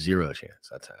 Zero chance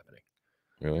that's happening.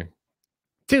 Really?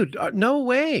 Dude, no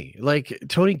way. Like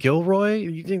Tony Gilroy,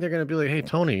 you think they're going to be like, hey,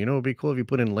 Tony, it would be cool if you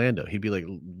put in Lando. He'd be like,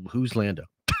 who's Lando?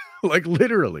 Like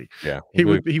literally. Yeah. He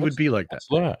would be like that.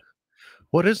 What's that?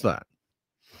 What is that?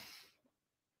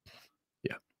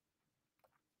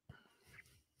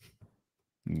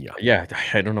 Yeah,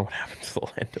 I don't know what happened to the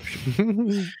Lando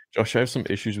show. Josh, I have some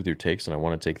issues with your takes, and I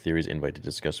want to take Theory's invite to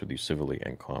discuss with you civilly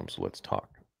and calm. So let's talk.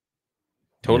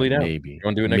 Totally down. Maybe. You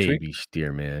want to do it next week? Maybe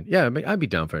steer, man. Yeah, I'd be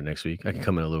down for it next week. I can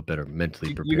come in a little better mentally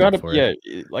You prepared gotta, for it.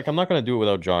 yeah. Like I'm not gonna do it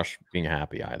without Josh being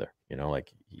happy either. You know,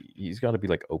 like he's got to be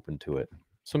like open to it.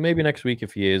 So maybe next week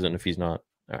if he is, and if he's not,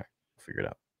 all right, we'll figure it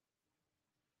out.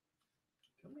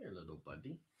 Come here, little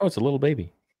buddy. Oh, it's a little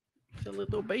baby. It's a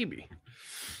little baby.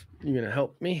 You gonna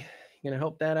help me? You gonna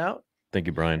help that out? Thank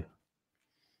you, Brian.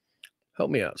 Help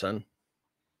me out, son.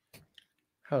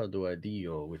 How do I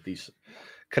deal with these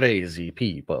crazy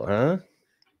people, huh?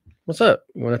 What's up?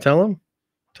 You want to tell them?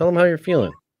 Tell them how you're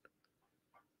feeling.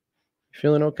 You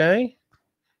feeling okay?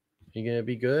 You gonna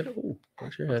be good? Ooh,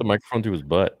 watch your The head. microphone to his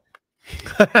butt.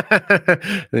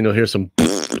 Then you'll hear some.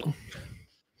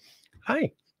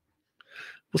 Hi.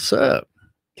 What's up?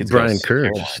 Kid's got a Brian sick Kerr.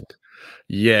 hairline.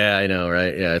 Yeah, I know,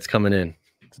 right? Yeah, it's coming in.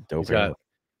 It's a dope He's got, hairline.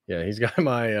 yeah, he's got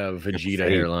my Vegeta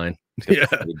fade. hairline. He's got Yeah,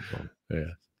 the fade going.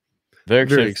 yeah. Very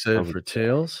Very excited. excited for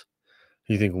Tails.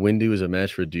 You think Windu is a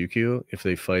match for Dooku if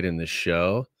they fight in the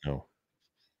show? No.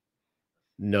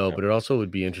 No, but it also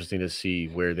would be interesting to see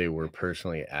where they were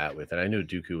personally at with it. I know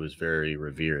Dooku was very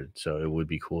revered, so it would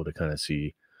be cool to kind of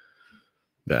see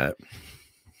that.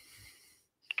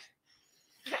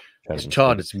 It's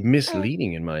Todd, it's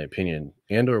misleading in my opinion.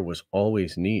 Andor was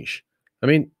always niche. I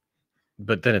mean,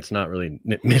 but then it's not really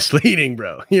misleading,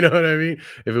 bro. You know what I mean?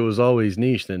 If it was always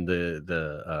niche, then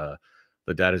the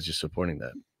data is just supporting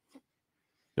that.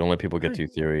 Don't let people get to your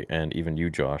theory, and even you,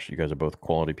 Josh. You guys are both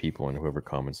quality people, and whoever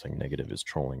comments saying negative is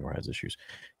trolling or has issues.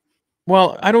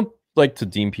 Well, I don't like to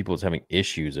deem people as having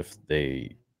issues if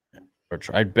they are.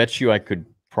 I bet you I could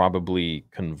probably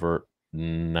convert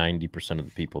 90% of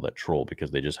the people that troll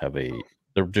because they just have a.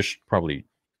 They're just probably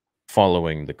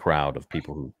following the crowd of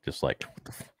people who just like. What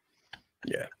the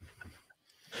Yeah.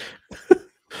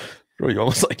 Bro, you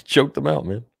almost like choked them out,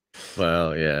 man.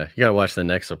 Well, yeah. You gotta watch the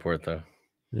next report though.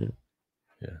 Yeah.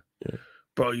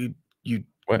 Bro, you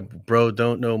What? bro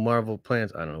don't know Marvel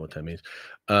plans. I don't know what that means.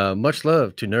 Much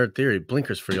love to Nerd Theory.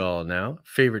 Blinkers for y'all now.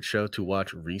 Favorite show to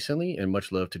watch recently, and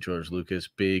much love to George Lucas,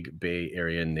 big Bay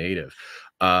Area native.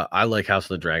 I like House of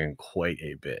the Dragon quite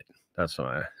a bit. That's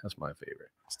my favorite.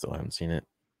 Still haven't seen it.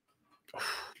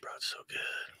 Bro, it's so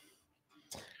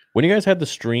good. When you guys had the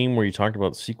stream where you talked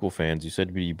about sequel fans, you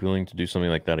said you'd be willing to do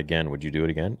something like that again. Would you do it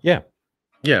again? Yeah.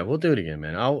 Yeah, we'll do it again,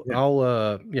 man.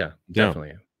 Yeah,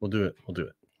 definitely. We'll do it.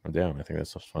 I'm down. I think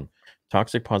that's just fun.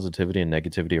 Toxic positivity and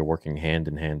negativity are working hand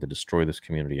in hand to destroy this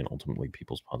community and ultimately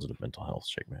people's positive mental health.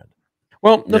 Shake my head.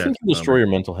 Well, nothing can destroy your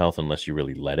mental health unless you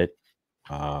really let it.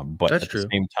 But That's at true. the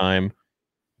same time,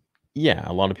 yeah,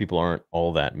 a lot of people aren't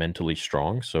all that mentally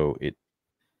strong, so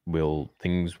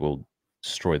things will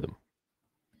destroy them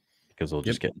because they'll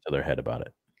just get into their head about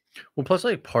it. Well, plus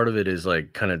like part of it is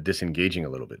like kind of disengaging a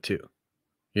little bit too.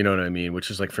 You know what I mean?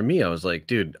 Which is like for me, I was like,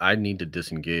 dude, I need to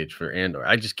disengage for Andor.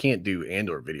 I just can't do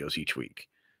Andor videos each week.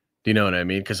 Do you know what I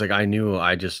mean? Because like I knew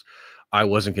I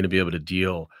wasn't going to be able to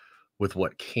deal with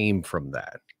what came from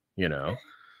that. You know?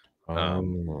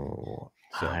 Oh,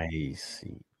 so, I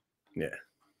see. Yeah.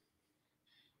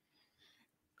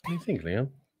 What do you think, Liam?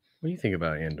 What do you think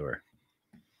about Andor?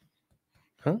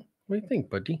 Huh? What do you think,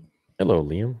 buddy? Hello,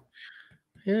 Liam.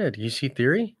 Yeah. Do you see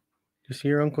Theory? Do you see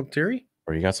your Uncle Theory?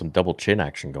 Or you got some double chin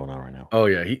action going on right now. Oh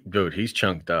yeah, he's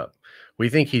chunked up. We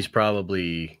think he's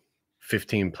probably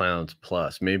 15 pounds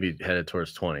plus, maybe headed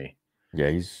towards 20.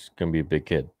 Yeah, he's gonna be a big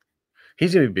kid.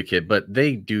 He's gonna be a big kid, but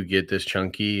they do get this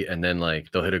chunky, and then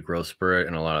like they'll hit a growth spurt,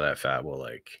 and a lot of that fat will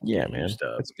like get man. used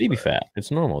up. It's baby fat. It's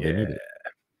normal. Yeah, they need it.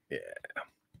 Yeah.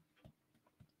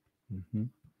 Mm-hmm.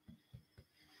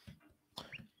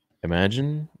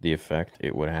 Imagine the effect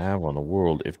it would have on the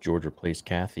world if George replaced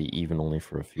Kathy, even only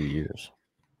for a few years.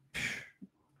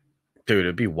 Dude,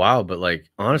 it'd be wild, but like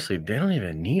honestly, they don't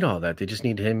even need all that. They just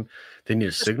need him. They need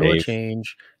a signal to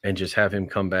change and just have him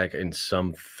come back in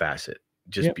some facet.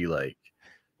 Just be like,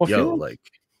 well, I feel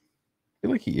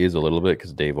like he is a little bit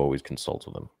because Dave always consults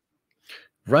with him.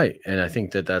 Right, and I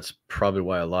think that that's probably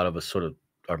why a lot of us sort of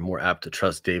are more apt to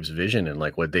trust Dave's vision and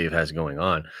like what Dave has going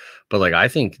on. But like, I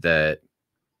think that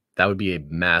would be a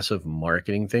massive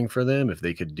marketing thing for them if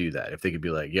they could do that. If they could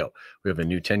be like, yo, we have a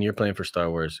new 10-year plan for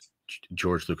Star Wars.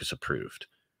 George Lucas approved.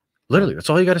 Literally, that's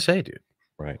all you got to say, dude.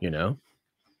 Right. You know?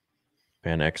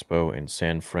 Fan Expo in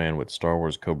San Fran with Star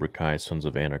Wars, Cobra Kai, Sons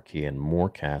of Anarchy, and more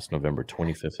cast November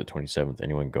 25th to 27th.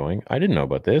 Anyone going? I didn't know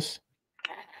about this.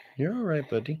 You're all right,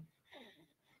 buddy.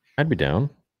 I'd be down.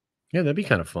 Yeah, that'd be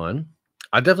kind of fun.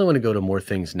 I definitely want to go to more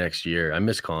things next year. I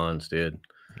miss cons, dude.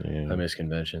 Yeah. I miss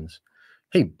conventions.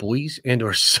 Hey, boys,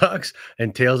 Andor sucks,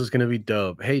 and Tails is going to be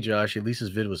dope. Hey, Josh, Elisa's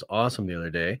vid was awesome the other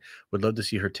day. Would love to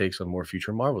see her takes on more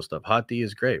future Marvel stuff. Hot D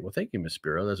is great. Well, thank you, Miss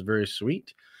Spiro. That's very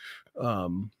sweet.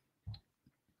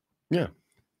 Yeah.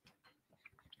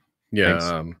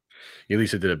 Thanks.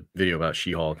 Elisa did a video about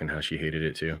She-Hulk and how she hated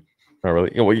it too. Not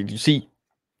really. Well, you see,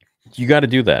 you got to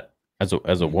do that as a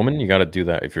Mhm. woman. You got to do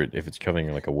that if it's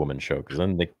covering like a woman show, because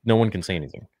then no one can say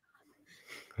anything.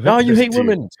 Oh, you This hate dude,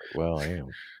 women. It's like, well, I am.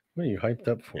 what are you hyped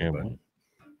up for, Am bud? one.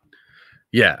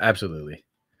 Yeah, absolutely.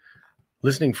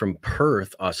 Listening from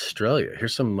Perth, Australia.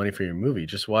 Here's some money for your movie.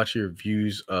 Just watch your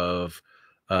views of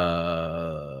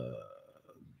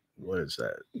what is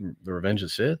that? The Revenge of the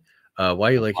Sith?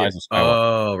 Why you like it? Rise of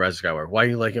Skywalker. Oh, Rise of Skywalker. Why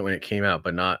you like it when it came out,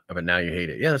 but now you hate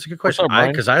it? Yeah, that's a good What's question. up,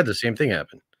 Brian? Because I had the same thing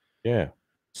happen. Yeah.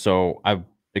 So I've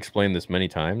explained this many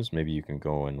times. Maybe you can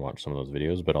go and watch some of those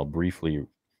videos, but I'll briefly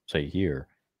say here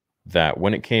that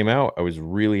when it came out, I was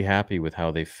really happy with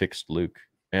how they fixed Luke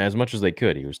as much as they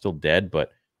could. He was still dead,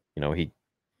 but he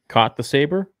caught the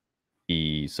saber.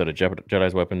 He said a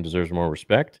Jedi's weapon deserves more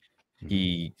respect.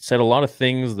 He said a lot of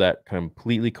things that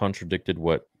completely contradicted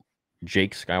what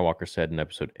Jake Skywalker said in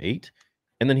Episode 8,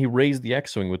 and then he raised the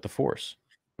X-wing with the Force,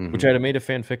 which I'd have made a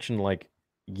fan fiction like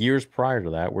years prior to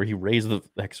that, where he raised the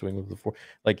X-wing with the Force.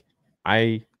 Like,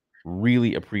 I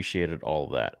really appreciated all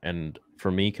of that, and for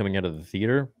me, coming out of the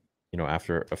theater,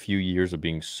 after a few years of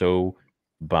being so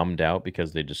bummed out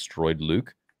because they destroyed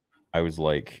Luke, I was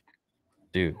like,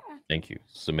 dude, thank you.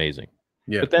 It's amazing.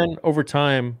 Yeah. But then over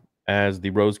time, as the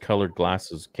rose-colored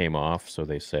glasses came off, so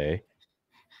they say,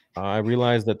 I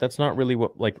realized that that's not really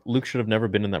what, like, Luke should have never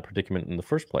been in that predicament in the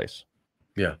first place.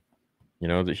 Yeah.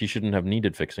 That he shouldn't have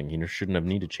needed fixing. He shouldn't have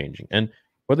needed changing. And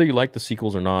whether you like the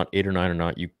sequels or not, 8 or 9 or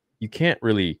not, you can't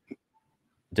really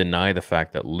deny the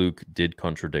fact that Luke did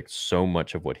contradict so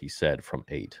much of what he said from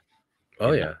 8.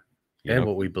 Oh, yeah. And know,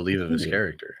 what we believe of his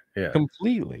character. Yeah.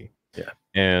 Completely. Yeah.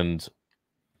 And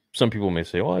some people may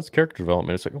say, "Oh, that's character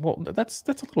development." It's like, well, that's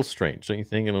a little strange, don't you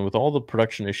think? And with all the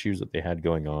production issues that they had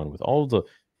going on, with all the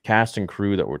cast and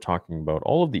crew that we're talking about,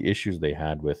 all of the issues they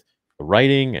had with the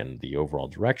writing and the overall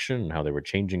direction, and how they were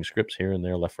changing scripts here and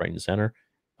there, left, right, and center,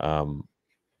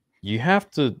 you have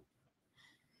to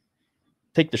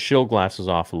take the shield glasses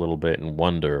off a little bit and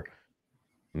wonder,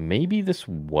 maybe this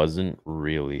wasn't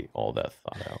really all that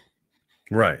thought out.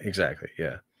 Right. Exactly.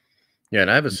 Yeah. Yeah.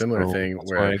 And I have a similar thing That's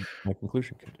where why my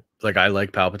conclusion came to. like I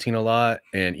like Palpatine a lot,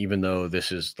 and even though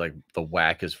this is like the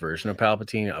wackest version of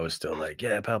Palpatine, I was still like,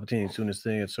 yeah, Palpatine's doing his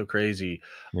thing. It's so crazy.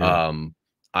 Yeah.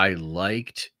 I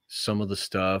liked some of the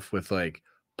stuff with like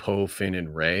Poe, Finn,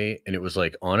 and Rey, and it was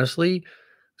like honestly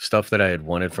stuff that I had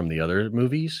wanted from the other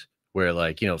movies, where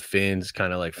like Finn's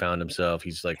kind of like found himself.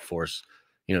 He's like Force,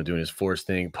 doing his Force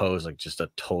thing. Poe's like just a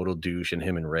total douche, and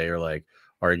him and Rey are like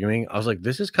arguing. I was like,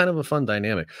 this is kind of a fun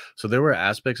dynamic. So there were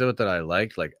aspects of it that I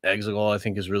liked, like Exegol, I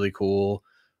think is really cool.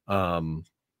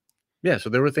 Yeah, so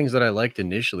there were things that I liked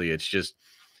initially. It's just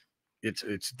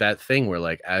it's that thing where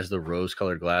like as the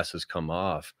rose-colored glasses come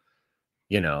off,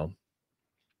 it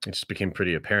just became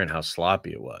pretty apparent how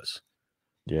sloppy it was.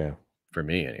 Yeah. For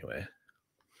me anyway.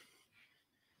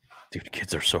 Dude,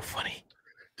 kids are so funny.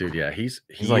 Dude, yeah, he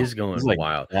like, is going like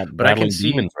wild. But I can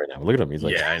see demons right now. Look at him. He's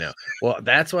like, yeah, I know. Well,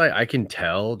 that's why I can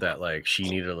tell that like she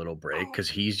needed a little break, because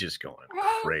he's just going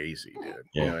crazy, dude.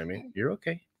 You know what I mean? You're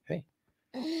okay. Hey,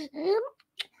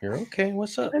 you're okay.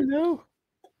 What's up? Hello.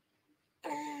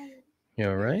 You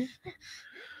all right?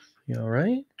 You all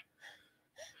right?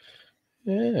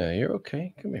 Yeah, you're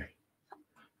okay. Come here.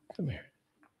 Come here.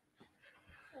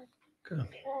 Come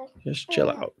here. Just chill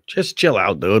out. Just chill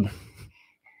out, dude.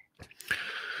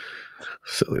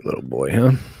 Silly little boy,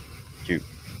 huh? Cute.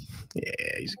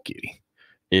 Yeah, he's a cutie.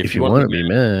 If you want to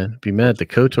be mad at the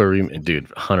KOTOR dude,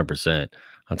 100%.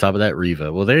 On top of that,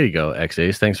 Riva. Well, there you go,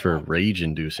 X-Ace. Thanks for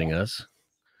rage-inducing us.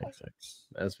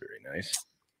 That's very nice.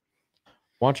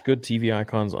 Watch good TV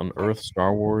icons on Earth,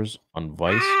 Star Wars, on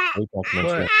Vice.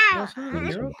 Documentary.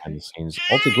 Behind the scenes.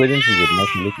 Also, great interview with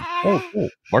Marsha Lucas. Oh, cool.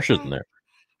 Marsha's in there.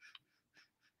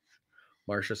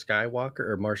 Marsha Skywalker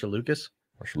or Marsha Lucas?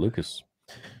 Marsha Lucas.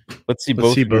 Let's see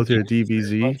both your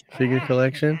DBZ figure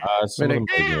collection. Some of them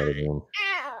are the other one.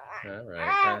 All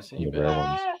right, the rare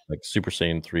ones, like Super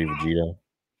Saiyan 3 Vegeta.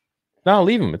 No,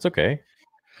 leave him. It's okay.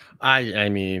 I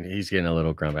mean, he's getting a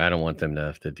little grumpy. I don't want them to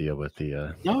have to deal with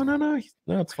the.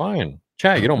 No, it's fine.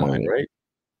 Chat, you don't mind, right?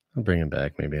 I'll bring him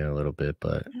back maybe in a little bit,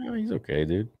 but no, he's okay,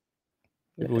 dude.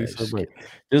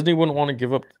 Disney wouldn't want to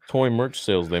give up toy merch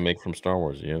sales they make from Star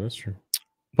Wars. Yeah, that's true.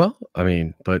 Well, I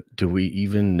mean, but do we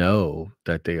even know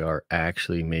that they are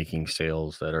actually making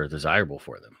sales that are desirable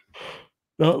for them?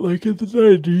 Not like in the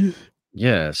 90s.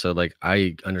 Yeah, so like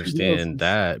I understand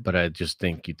that, but I just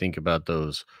think you think about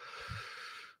those.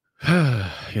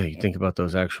 Yeah, you think about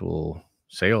those actual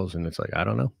sales, and it's like I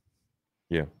don't know.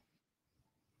 Yeah.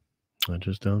 I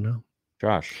just don't know.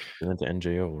 Josh, you're into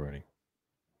NJO already.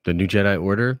 The new Jedi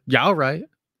Order? Yeah, all right.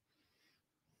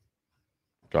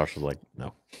 Josh was like,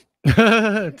 no.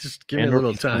 Just give me a Andor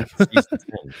little time. confirmed for season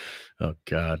 10. Oh,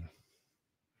 God.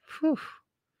 Whew.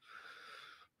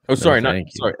 Oh, sorry, not thank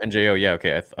you. sorry. NJO. Yeah,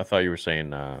 okay. I thought you were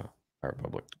saying High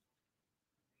Republic.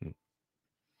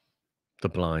 The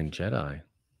Blind Jedi.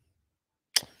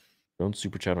 Don't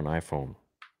super chat on iPhone.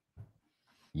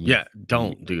 Yeah,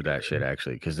 don't do that shit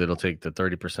actually, because it'll take the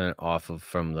 30% off of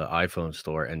from the iPhone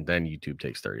store, and then YouTube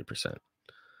takes 30%.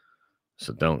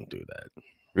 So don't do that.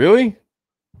 Really?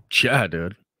 Yeah,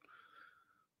 dude.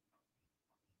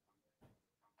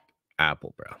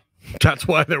 Apple, bro. That's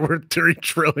why they're worth 3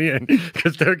 trillion,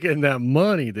 because they're getting that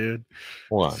money, dude.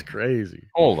 Hold on. It's crazy.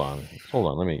 Hold on.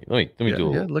 Let me do a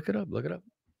little. Look it up. Look it up.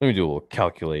 Let me do a little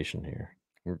calculation here.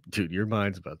 Dude, your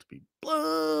mind's about to be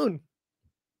blown.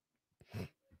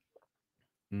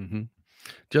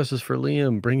 Justice for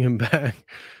Liam, bring him back.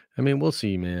 I mean, we'll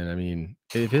see, man. I mean,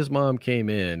 if his mom came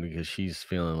in because she's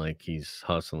feeling like he's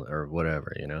hustling or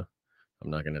whatever, you know, I'm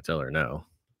not going to tell her no.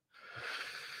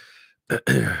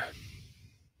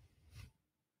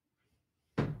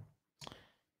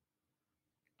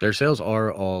 Their sales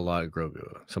are all like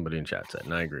Grogu. Somebody in chat said,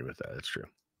 and I agree with that. It's true.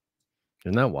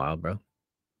 Isn't that wild, bro?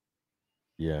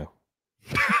 Yeah.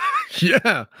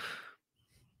 Yeah.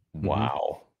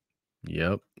 Wow.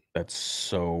 Yep.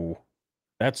 That's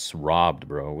robbed,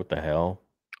 bro. What the hell?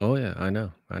 Oh yeah, I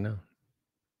know.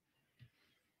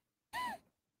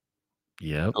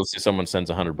 Yep. Let's see, someone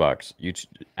sends $100.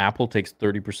 Apple takes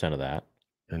 30% of that,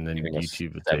 And then giving us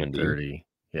YouTube would take 70. 30.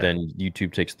 Yeah. Then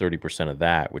YouTube takes 30% of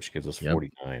that, which gives us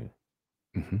 49.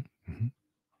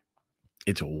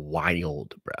 It's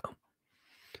wild, bro.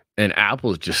 And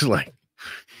Apple's just like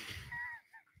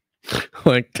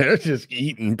they're just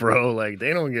eating, bro. Like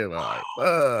they don't give a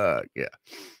fuck. Yeah.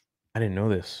 I didn't know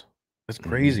this. That's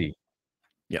crazy.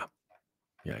 Yeah.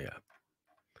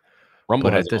 Rumble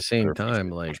But has at the a same better feature, time,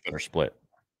 much like, better split.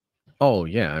 oh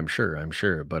yeah, I'm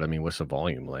sure. But I mean, what's the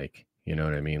volume like? You know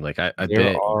what I mean? Like I There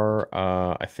bet are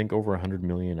I think over 100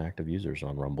 million active users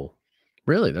on Rumble.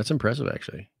 really that's impressive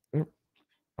actually.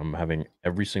 I'm having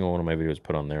every single one of my videos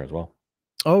put on there as well.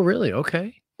 Oh, really?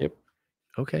 Okay. Yep.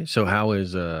 Okay. So how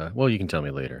is well, you can tell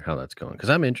me later how that's going because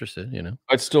I'm interested, you know.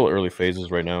 It's still early phases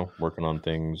right now, working on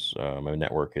things. My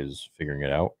network is figuring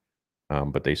it out.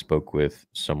 But they spoke with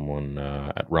someone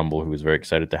at Rumble who was very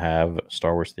excited to have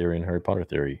Star Wars Theory and Harry Potter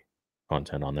Theory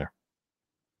content on there.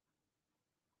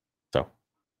 So,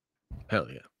 Hell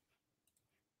yeah.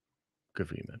 Good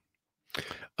for you, man.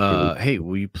 Hey,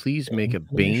 will you please make a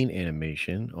Bane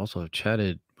animation? Also, I've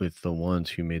chatted with the ones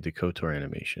who made the KOTOR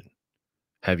animation.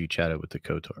 Have you chatted with the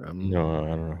KOTOR? No, I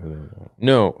don't know who they are.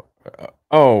 No.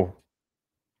 Oh.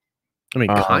 I mean,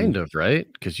 kind of, right?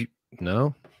 Because you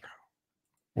no.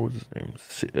 What was his name?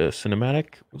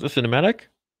 Cinematic? Was it Cinematic?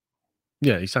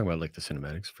 Yeah, he's talking about like the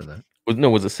cinematics for that.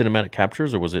 Was it Cinematic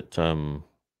Captures or was it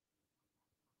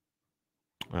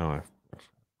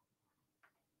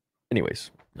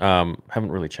anyways,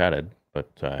 haven't really chatted,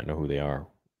 but I know who they are.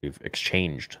 We've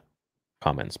exchanged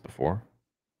comments before.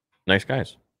 Nice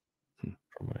guys, from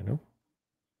what I know.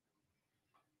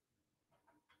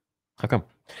 How come?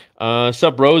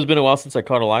 Sup, bro? It's been a while since I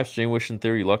caught a live stream. Wishing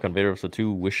Theory luck on Vader episode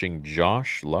 2. Wishing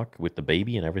Josh luck with the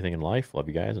baby and everything in life. Love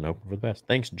you guys and hoping for the best.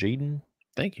 Thanks, Jaden.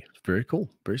 Thank you. It's very cool.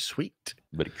 Very sweet.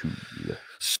 Very cool.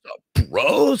 Sup,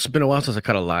 bro? It's been a while since I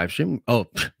caught a live stream. Oh,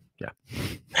 yeah.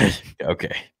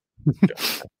 Okay.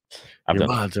 Your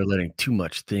mods are letting too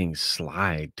much things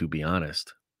slide, to be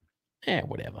honest.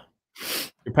 Whatever.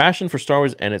 Your passion for Star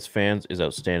Wars and its fans is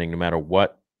outstanding. No matter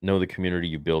what, know the community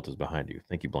you built is behind you.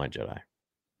 Thank you, Blind Jedi.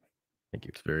 Thank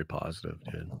you. It's very positive,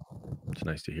 dude. It's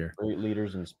nice to hear. Great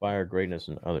leaders inspire greatness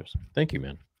in others. Thank you,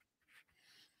 man.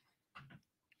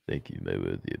 Thank you, my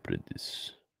worthy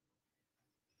apprentice.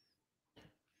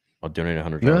 I'll donate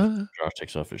 $100. Josh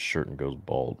takes off his shirt and goes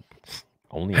bald.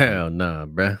 Only hell nah,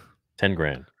 bruh. 10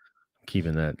 grand.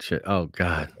 Keeping that shit. Oh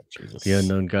God, Jesus. The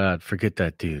unknown God. Forget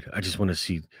that, dude. I just want to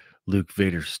see Luke,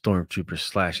 Vader,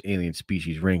 stormtroopers / alien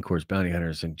species, Rancors, bounty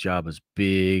hunters, and Jabba's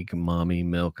big mommy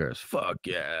milkers. Fuck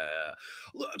yeah,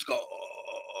 let's go.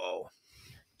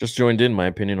 Just joined in. My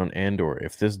opinion on Andor.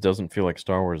 If this doesn't feel like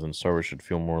Star Wars, then Star Wars should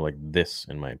feel more like this,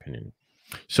 in my opinion.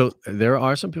 So there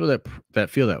are some people that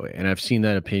feel that way, and I've seen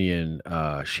that opinion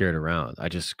shared around. I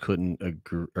just couldn't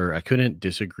agree, or I couldn't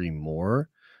disagree more,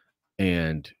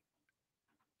 and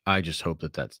I just hope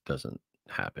that doesn't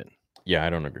happen. Yeah, I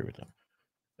don't agree with that.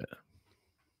 Yeah.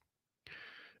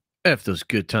 F those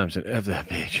good times and F that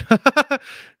bitch.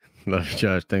 Love you,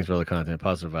 Josh. Thanks for all the content.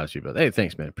 Positive vibes, you both. Hey,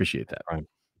 thanks, man. Appreciate that. Right.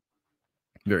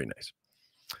 Very nice.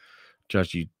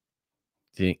 Josh, you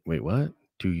think? Wait, what?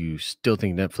 Do you still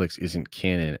think Netflix isn't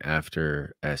canon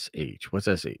after SH? What's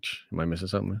SH? Am I missing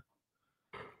something?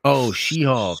 Oh,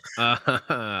 She-Hulk.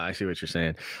 I see what you're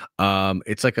saying.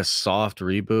 It's like a soft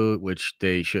reboot, which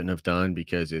they shouldn't have done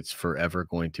because it's forever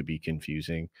going to be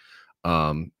confusing.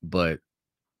 But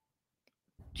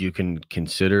you can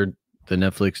consider the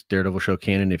Netflix Daredevil show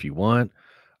canon if you want,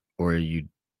 or you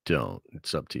don't.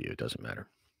 It's up to you. It doesn't matter.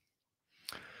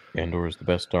 Andor is the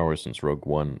best Star Wars since Rogue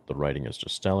One. The writing is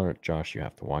just stellar. Josh, you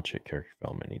have to watch it. Character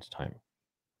development needs time.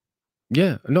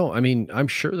 Yeah, no, I mean, I'm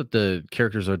sure that the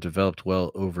characters are developed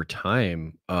well over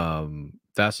time.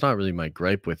 That's not really my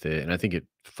gripe with it, and I think it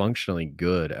functionally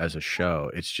good as a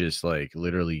show. It's just like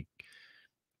literally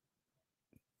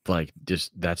like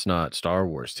just that's not Star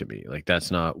Wars to me. Like that's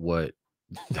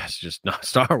just not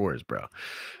Star Wars, bro.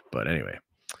 But anyway.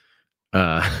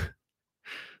 Uh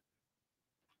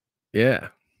yeah.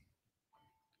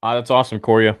 That's awesome,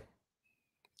 Korea.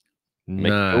 Make it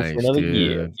go for Nice, another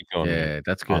year. dude. Keep going, man. Yeah,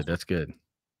 that's good. Awesome. That's good.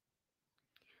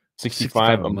 65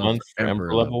 65 a a month month for for Emperor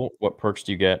Emperor level. What perks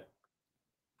do you get?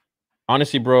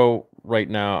 Honestly, bro, right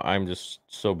now I'm just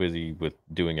so busy with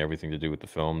doing everything to do with the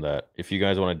film that if you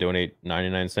guys want to donate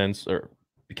 99 cents or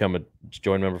become a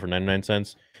join member for 99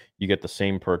 cents, you get the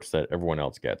same perks that everyone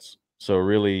else gets. So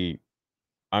really,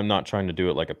 I'm not trying to do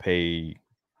it like a pay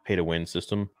to win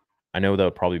system. I know that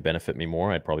would probably benefit me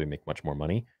more. I'd probably make much more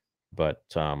money, but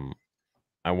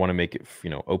I want to make it,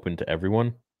 open to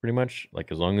everyone pretty much.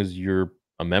 Like as long as you're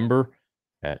a member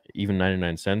at even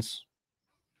 99 cents,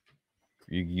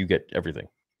 you get everything.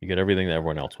 You get everything that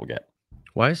everyone else will get.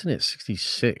 Why isn't it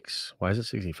 66? Why is it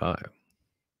 65?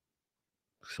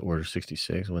 So order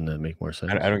 66, wouldn't that make more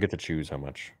sense? I don't get to choose how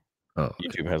much. Oh, okay.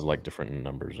 YouTube has like different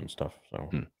numbers and stuff. So,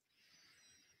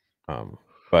 Hmm.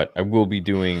 But I will be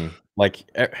doing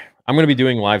I'm going to be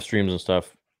doing live streams and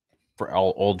stuff for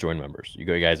all join members. You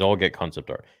guys all get concept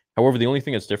art. However, the only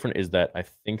thing that's different is that I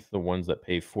think the ones that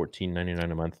pay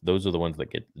 $14.99 a month, those are the ones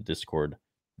that get the Discord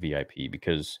VIP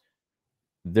because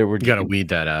there were You gotta weed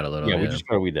that out a little. yeah, we Yeah. just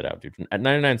gotta weed that out, dude. At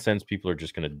 99 cents, people are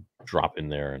just gonna drop in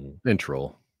there and And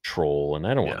troll. and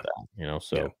I don't Yeah. want that,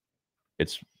 So Yeah.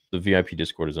 it's the VIP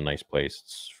Discord is a nice place.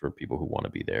 It's for people who want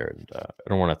to be there, and I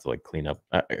don't want to have to like clean up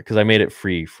because I made it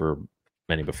free for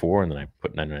many before, and then I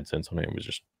put 99 cents on it. It was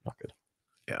just not good.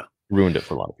 Yeah. Ruined it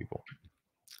for a lot of people.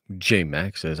 J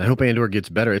Max says, I hope Andor gets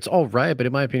better. It's all right, but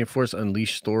in my opinion, Force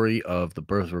Unleashed story of the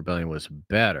Birth of Rebellion was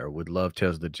better. Would love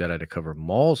Tales of the Jedi to cover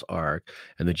Maul's arc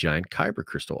and the giant Kyber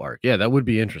crystal arc. Yeah, that would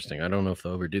be interesting. I don't know if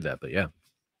they'll ever do that, but yeah.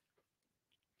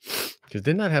 Because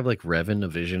didn't that have like Revan, a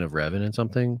vision of Revan and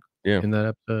something in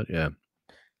that episode? Yeah.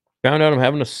 Found out I'm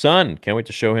having a son. Can't wait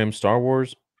to show him Star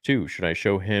Wars 2. Should I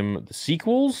show him the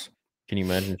sequels? Can you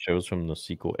imagine shows from the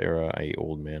sequel era, i.e.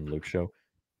 Old Man Luke show?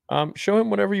 Show him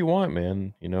whatever you want,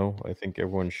 man. I think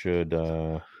everyone should,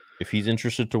 if he's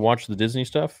interested to watch the Disney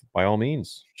stuff, by all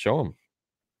means, show him.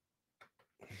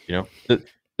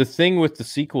 The thing with the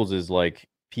sequels is like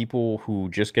people who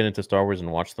just get into Star Wars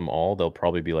and watch them all, they'll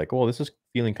probably be like, "Oh, this is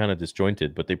feeling kind of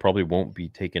disjointed," but they probably won't be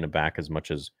taken aback as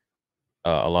much as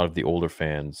a lot of the older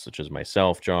fans, such as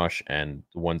myself, Josh, and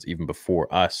the ones even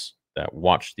before us that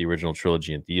watched the original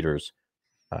trilogy in theaters,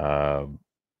 uh,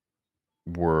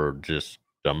 were just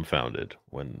dumbfounded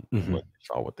when they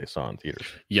saw what they saw in theaters.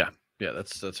 Yeah,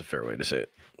 that's a fair way to say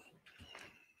it.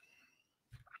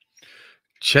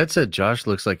 Chet said Josh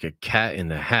looks like a cat in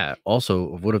the hat.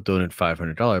 Also, would have donated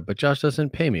 $500, but Josh doesn't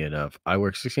pay me enough. I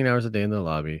work 16 hours a day in the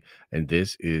lobby, and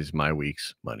this is my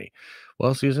week's money.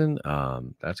 Well, Susan,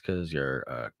 that's because you're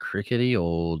a crickety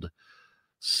old,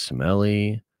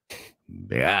 smelly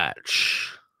bitch.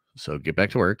 So get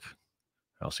back to work.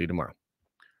 I'll see you tomorrow.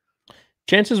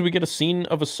 Chances we get a scene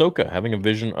of Ahsoka having a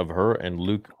vision of her and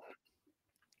Luke.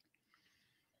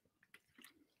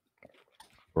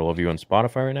 For all of you on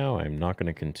Spotify right now, I'm not going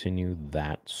to continue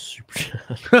that super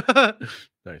chat.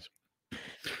 Nice.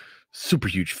 Super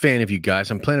huge fan of you guys.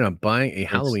 I'm planning on buying a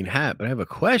Halloween hat, but I have a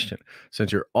question.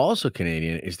 Since you're also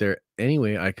Canadian, is there any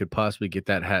way I could possibly get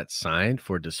that hat signed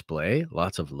for display?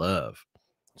 Lots of love.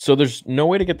 So there's no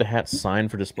way to get the hat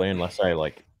signed for display unless I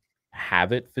like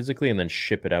have it physically and then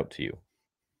ship it out to you.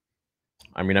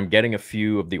 I mean, I'm getting a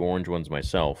few of the orange ones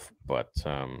myself, but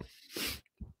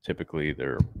typically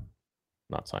they're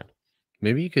not signed.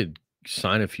 Maybe you could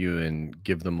sign a few and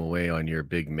give them away on your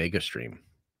big mega stream.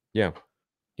 Yeah.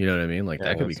 You know what I mean? Like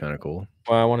that could be kind of cool.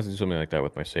 Well, I wanted to do something like that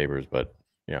with my sabers, but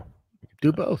yeah.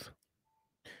 Do both.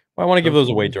 Well, I want to give those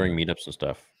away during meetups and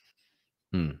stuff.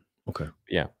 Okay.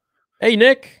 Yeah. Hey,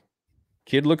 Nick.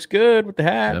 Kid looks good with the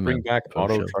hat. Yeah, Bring man. back Oh,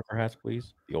 auto shit. trucker hats,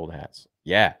 please. The old hats.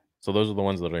 Yeah. So those are the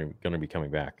ones that are going to be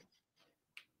coming back.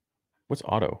 What's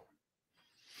Otto?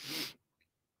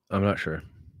 I'm not sure.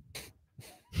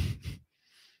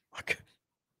 Fuck.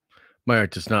 My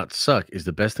art does not suck is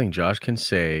the best thing Josh can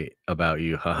say about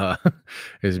you. Haha.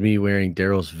 Is me wearing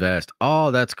Daryl's vest.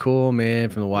 Oh, that's cool, man.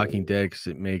 From The Walking Dead, because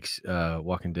it makes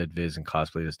Walking Dead viz and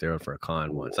cosplay as Daryl for a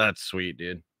con once. That's sweet,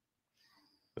 dude.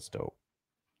 That's dope.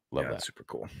 Love that. That's super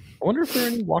cool. I wonder if there are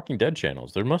any Walking Dead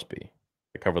channels. There must be.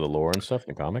 They cover the lore and stuff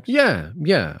in the comics. Yeah.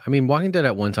 I mean, Walking Dead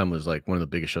at one time was like one of the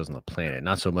biggest shows on the planet.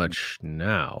 Not so much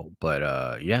now,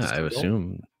 but yeah, I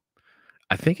assume.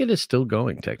 I think it is still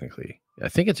going technically. I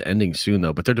think it's ending soon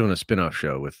though, but they're doing a spin-off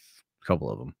show with a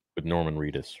couple of them. With Norman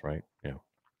Reedus, right? Yeah.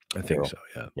 I think so,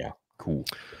 yeah. Yeah, cool.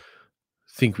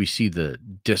 Think we see the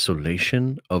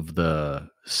desolation of the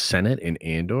Senate in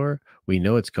Andor. We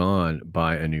know it's gone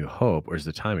by A New Hope, or is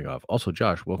the timing off? Also,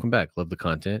 Josh, welcome back. Love the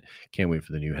content. Can't wait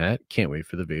for the new hat. Can't wait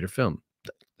for the Vader film.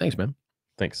 Thanks, man.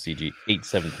 Thanks,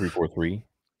 CG87343.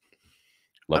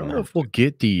 I don't know if we'll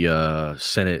get the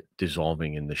Senate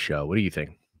dissolving in the show. What do you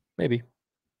think? Maybe.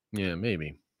 Yeah,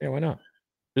 maybe. Yeah, why not?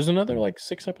 There's another like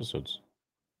 6 episodes.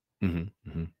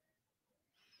 Mm-hmm.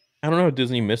 I don't know if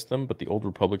Disney missed them, but the Old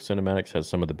Republic cinematics has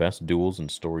some of the best duels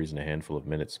and stories in a handful of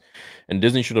minutes. And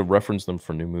Disney should have referenced them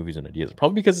for new movies and ideas.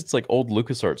 Probably because it's like old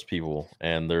LucasArts people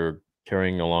and they're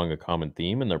carrying along a common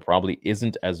theme, and there probably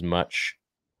isn't as much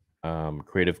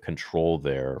creative control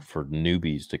there for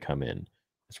newbies to come in.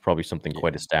 It's probably something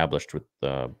quite established with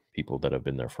people that have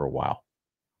been there for a while.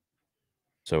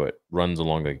 So it runs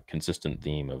along a consistent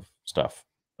theme of stuff,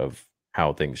 of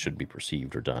how things should be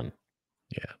perceived or done.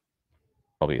 Yeah.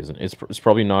 Probably isn't. It's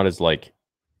probably not as like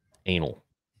anal.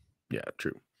 Yeah,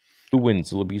 true. Who wins,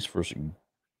 Zilla Beast versus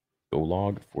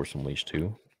Golog? Force Unleashed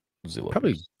 2? Zilla.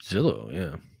 Probably Beast. Zillow,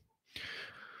 yeah.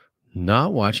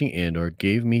 Not watching Andor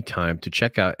gave me time to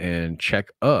check out and check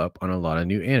up on a lot of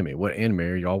new anime. What anime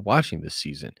are y'all watching this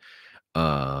season?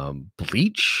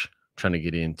 Bleach. Trying to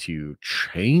get into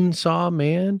Chainsaw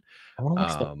Man. I want to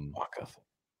watch the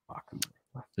Baku.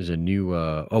 There's a new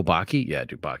Baki. Yeah,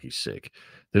 dude, Baki's sick.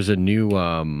 There's a new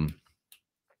Gundam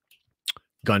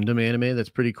anime that's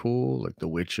pretty cool, like the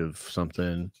Witch of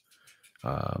something.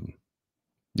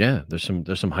 Yeah, there's some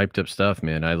hyped up stuff,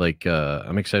 man.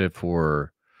 I'm excited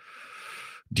for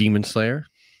Demon Slayer.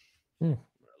 Let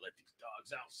these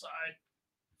dogs outside.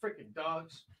 Freaking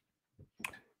dogs.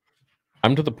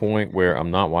 I'm to the point where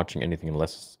I'm not watching anything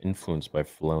unless it's influenced by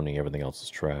Filoni. Everything else is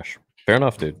trash. Fair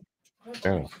enough, dude.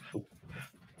 Fair enough.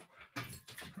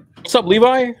 What's up,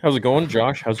 Levi? How's it going?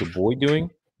 Josh, how's your boy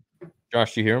doing?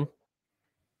 Josh, do you hear him?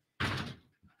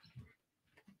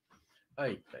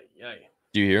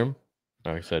 Do you hear him?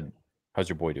 Oh, he said, how's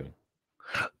your boy doing?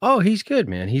 Oh, he's good,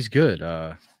 man. He's good.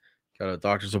 Got a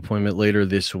doctor's appointment later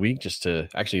this week just to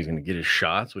actually he's going to get his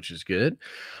shots, which is good.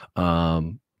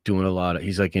 Doing a lot of,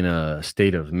 he's like in a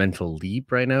state of mental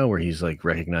leap right now where he's like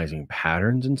recognizing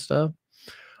patterns and stuff,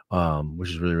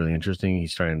 which is really, really interesting.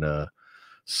 He's trying to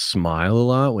smile a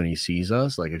lot when he sees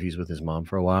us, like if he's with his mom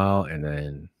for a while and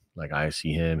then like I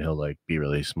see him, he'll like be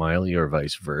really smiley or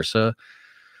vice versa.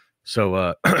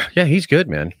 So yeah, he's good,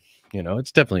 man. You know,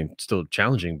 it's definitely still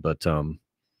challenging, but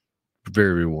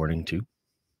very rewarding too.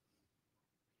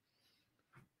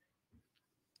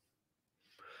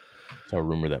 Saw a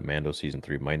rumor that Mando season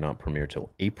 3 might not premiere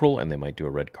till April, and they might do a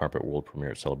red carpet world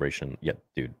premiere at Celebration. Yeah,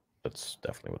 dude, that's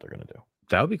definitely what they're gonna do.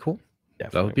 That would be cool.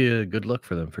 Definitely. That would be a good look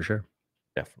for them for sure.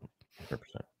 Definitely, 100%.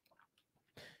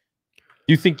 Do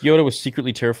you think Yoda was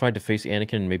secretly terrified to face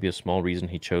Anakin, and maybe a small reason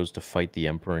he chose to fight the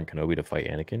Emperor and Kenobi to fight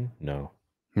Anakin? No.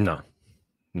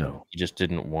 He just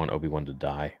didn't want Obi-Wan to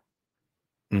die.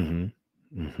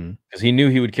 Because he knew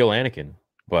he would kill Anakin,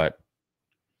 but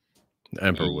the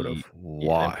Emperor would have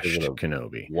washed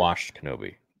Kenobi. Washed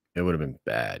Kenobi. It would have been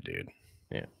bad, dude.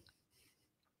 Yeah.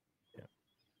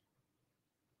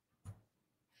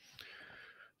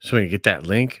 So when you get that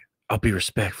link, I'll be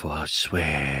respectful. I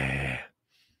swear.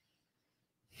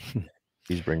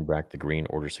 Please bring back the green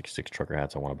Order 66 trucker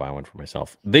hats. I want to buy one for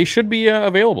myself. They should be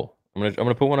available. I'm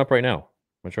gonna put one up right now.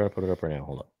 I'm gonna try to put it up right now.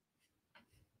 Hold up.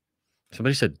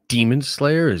 Somebody said Demon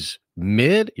Slayer is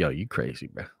mid. Yo, you crazy,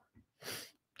 bro.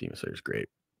 Demon Slayer is great.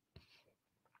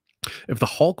 If the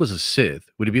Hulk was a Sith,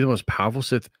 would he be the most powerful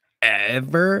Sith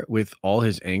ever with all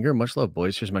his anger? Much love,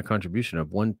 boys. Here's my contribution of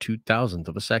 1/2000th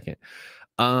of a second.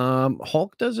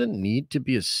 Hulk doesn't need to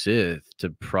be a Sith to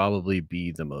probably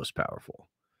be the most powerful.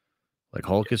 Like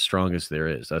Hulk is strongest there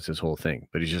is. That's his whole thing.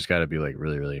 But he's just got to be like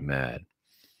really, really mad.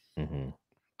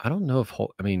 I don't know if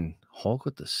Hulk. I mean, Hulk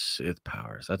with the Sith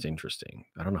powers. That's interesting.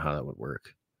 I don't know how that would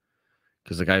work.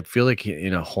 Because like I feel like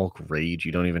in a Hulk rage,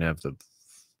 you don't even have the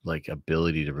like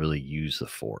ability to really use the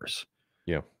Force.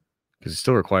 Yeah. Because it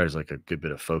still requires like a good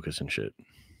bit of focus and shit.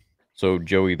 So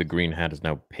Joey the Green Hat is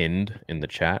now pinned in the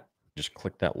chat. Just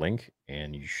click that link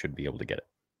and you should be able to get it.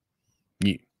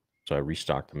 Yeah. So I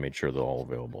restocked and made sure they're all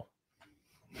available.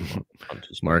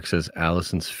 Mark says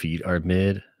Allison's feet are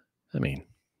mid. I mean,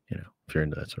 you know, if you're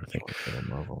into that sort of thing.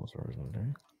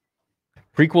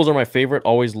 Prequels are my favorite.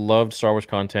 Always loved Star Wars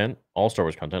content. All Star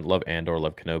Wars content. Love Andor,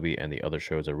 love Kenobi, and the other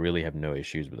shows. I really have no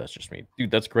issues, but that's just me.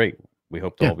 Dude, that's great. We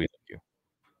hope to all be like you.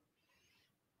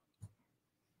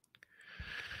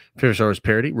 Favorite Star Wars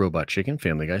parody, Robot Chicken,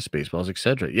 Family Guy, Spaceballs,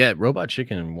 etc. Yeah, Robot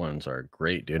Chicken ones are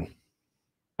great, dude.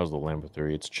 How's the Lambo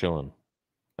theory? It's chilling.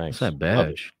 Thanks. What's that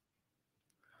badge?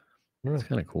 That's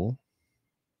kind of cool.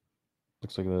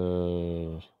 Looks like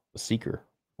the Seeker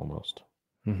almost.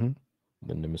 Mm-hmm.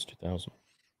 The Nimbus 2000.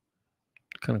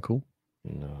 Kind of cool.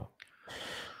 No.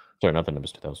 Sorry, not the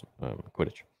Nimbus 2000.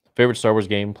 Quidditch. Favorite Star Wars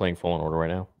game? Playing Fallen Order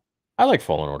right now. I like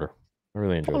Fallen Order. I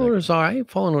really enjoy Fallen Order's all right.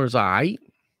 Fallen Order's all right.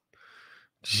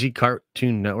 Did you see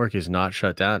Cartoon Network is not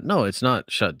shut down? No, it's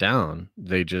not shut down.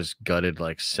 They just gutted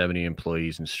like 70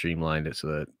 employees and streamlined it so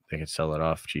that they could sell it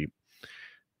off cheap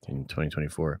in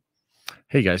 2024.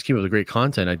 Hey guys, keep up the great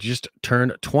content. I just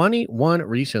turned 21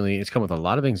 recently. It's come with a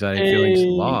lot of anxiety, feelings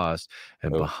lost,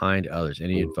 and behind others.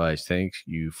 Any advice? Thank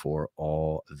you for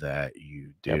all that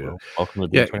you do. Yeah, welcome to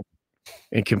the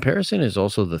and comparison is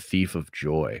also the thief of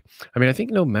joy. I mean, I think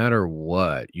no matter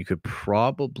what, you could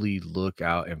probably look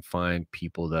out and find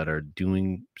people that are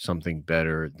doing something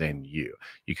better than you.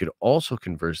 You could also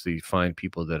conversely find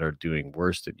people that are doing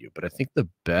worse than you. But I think the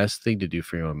best thing to do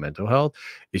for your own mental health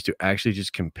is to actually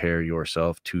just compare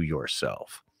yourself to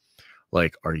yourself.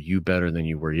 Like, are you better than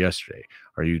you were yesterday?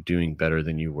 Are you doing better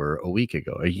than you were a week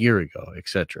ago, a year ago,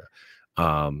 etc.?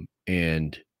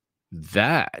 And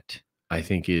that, I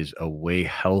think, is a way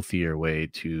healthier way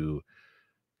to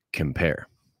compare,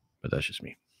 but that's just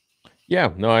me.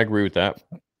 Yeah, no, I agree with that.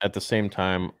 At the same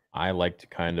time, I like to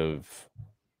kind of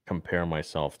compare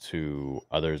myself to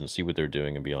others and see what they're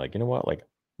doing and be like, you know what? Like,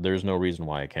 there's no reason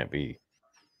why I can't be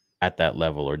at that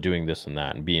level or doing this and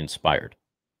that and be inspired.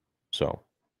 So,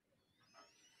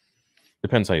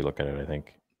 depends how you look at it, I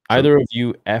think. Either of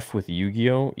you F with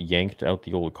Yu-Gi-Oh! Yanked out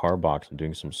the old card box and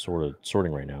doing some sort of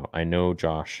sorting right now. I know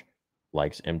Josh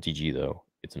likes MTG, though.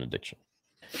 It's an addiction.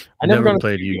 I never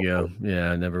played Yu-Gi-Oh!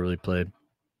 Yeah, I never really played.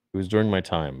 It was during my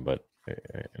time, but I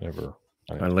never.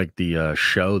 I like the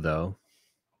show, though.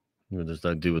 There's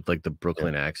that dude with like the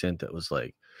Brooklyn accent that was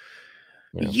like,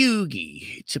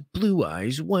 Yugi, it's a blue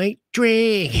eyes white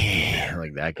dragon.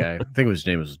 Like that guy. I think his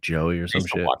name was Joey or some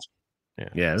shit.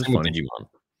 Yeah, it was funny.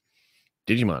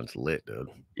 Digimon's lit, dude.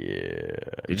 Yeah.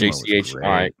 JCH, all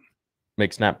right.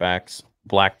 Make snapbacks.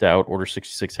 Blacked out. Order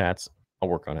 66 hats. I'll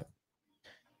work on it.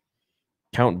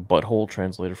 Count butthole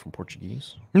translated from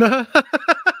Portuguese. That's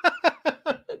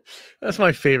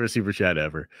my favorite super chat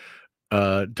ever.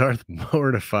 Darth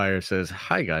Mortifier says,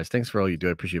 hi guys, thanks for all you do.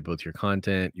 I appreciate both your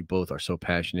content. You both are so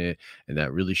passionate, and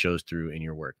that really shows through in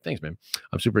your work. Thanks, man.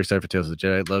 I'm super excited for Tales of the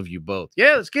Jedi. I love you both.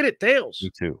 Yeah, let's get it, Tales.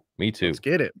 Me too. Let's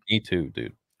get it. Me too,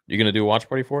 dude. You gonna do a watch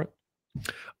party for it?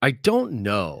 I don't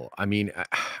know. I mean,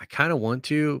 I kind of want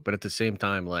to, but at the same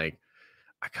time, like,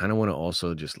 I kind of want to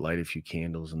also just light a few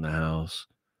candles in the house,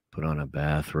 put on a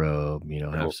bathrobe, you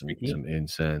know, have some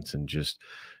incense, and just,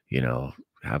 you know,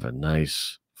 have a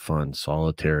nice, fun,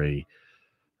 solitary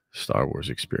Star Wars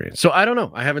experience. So I don't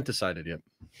know. I haven't decided yet.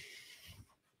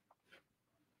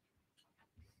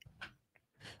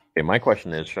 Okay, my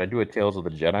question is, should I do a Tales of the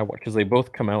Jedi watch? Because they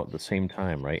both come out at the same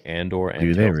time, right? Andor and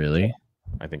do they really?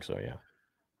 I think so, yeah.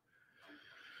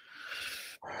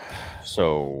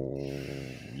 So,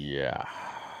 yeah.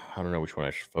 I don't know which one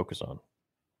I should focus on.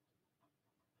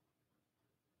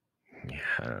 Yeah,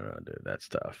 I don't know, dude. That's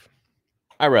tough.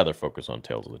 I'd rather focus on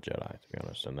Tales of the Jedi, to be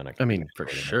honest. And then I mean, for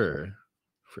sure.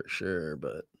 For sure,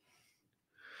 but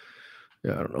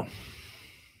yeah, I don't know.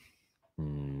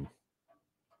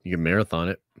 You can marathon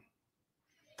it.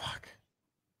 Fuck.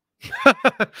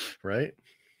 Right?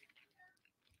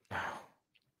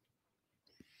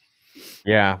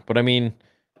 Yeah, but I mean,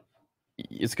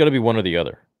 it's got to be one or the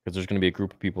other, because there's going to be a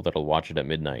group of people that'll watch it at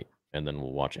midnight, and then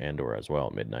we'll watch Andor as well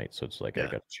at midnight. So it's like I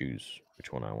got to choose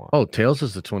which one I want. Oh, Tales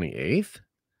is the 28th?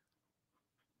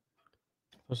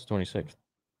 That's the 26th.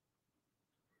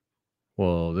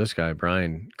 Well, this guy,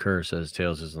 Brian Kerr, says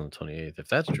Tales is on the 28th. If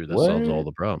that's true, that solves all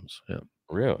the problems. Yeah.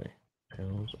 Really?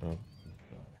 Tales of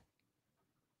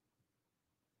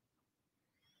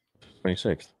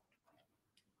 26th.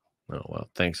 Oh, well,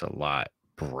 thanks a lot,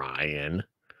 Brian.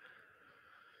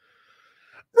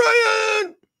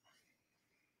 Brian!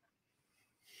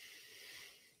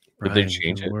 Did they Brian,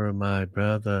 change you it? were my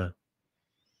brother.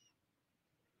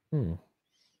 Hmm.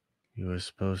 You were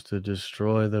supposed to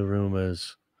destroy the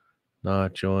rumors,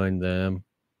 not join them.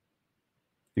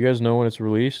 You guys know when it's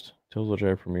released? Tales of the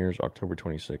Jedi premieres October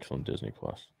 26th on Disney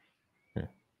Plus. Yeah.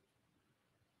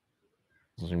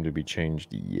 Doesn't seem to be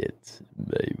changed yet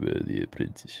by the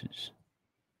apprentices.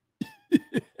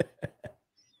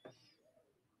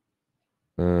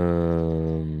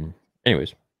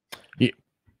 Anyways. Yeah.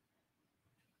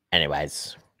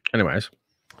 Anyways.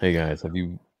 Hey guys, have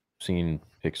you seen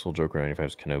Pixel Joker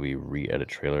 95's Kenobi re-edit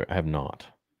trailer? I have not.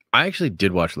 I actually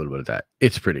did watch a little bit of that.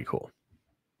 It's pretty cool.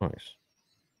 Nice.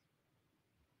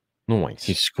 Nice.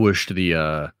 He squished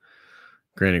the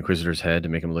Grand Inquisitor's head to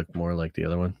make him look more like the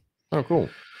other one. Oh, cool.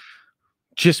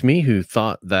 Just me who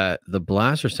thought that the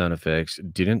blaster sound effects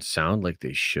didn't sound like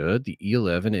they should. The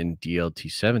E11 and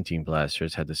DLT-17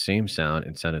 blasters had the same sound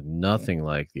and sounded nothing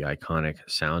like the iconic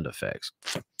sound effects.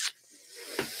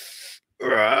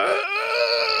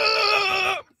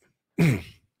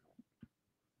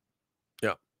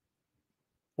 Yeah.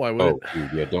 Why would Oh,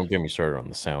 dude, yeah, don't get me started on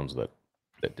the sounds that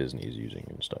Disney is using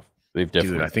and stuff. They've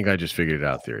definitely. Dude, I think I just figured it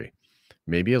out theory.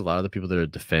 Maybe a lot of the people that are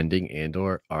defending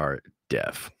Andor are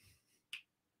deaf.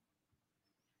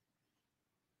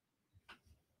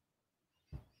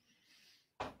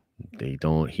 They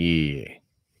don't hear.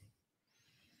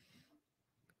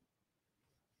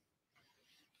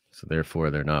 So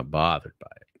therefore they're not bothered by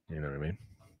it. You know what I mean?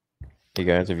 Hey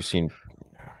guys, have you seen?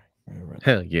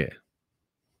 Hell yeah.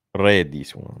 Read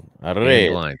this one. I And read.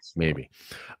 blinds, maybe.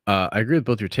 I agree with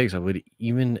both your takes. I would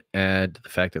even add the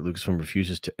fact that Lucasfilm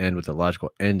refuses to end with a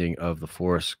logical ending of the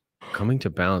Force coming to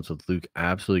balance with Luke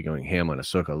absolutely going ham on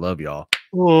Ahsoka. Love y'all.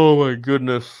 Oh my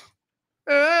goodness.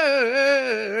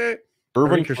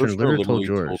 Irvin Christian Kershner literally told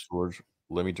told George. George,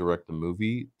 "Let me direct the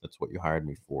movie. That's what you hired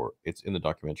me for. It's in the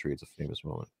documentary. It's a famous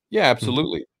moment." Yeah,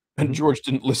 absolutely. And Mhm. George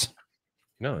didn't listen.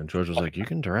 No, and George was like, "You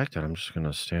can direct it. I'm just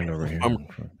gonna stand over here."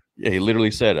 Yeah, he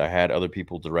literally said, "I had other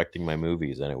people directing my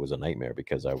movies, and it was a nightmare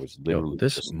because I was literally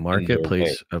this just in their way."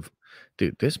 marketplace of,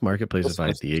 dude, this marketplace Listen, of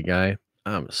listen, idea guy.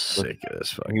 I'm sick of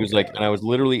this fucking. He was guy. like, and I was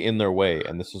literally in their way,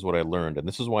 and this is what I learned, and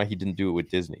this is why he didn't do it with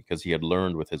Disney, because he had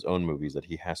learned with his own movies that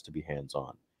he has to be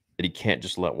hands-on, that he can't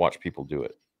just watch people do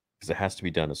it, because it has to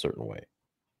be done a certain way.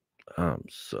 I'm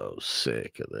so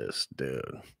sick of this,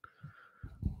 dude.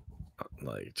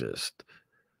 Like, just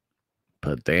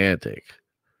pedantic.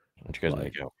 What you guys like,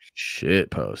 make out?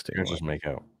 shit posting. You guys just make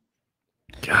out.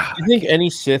 God, Do you think any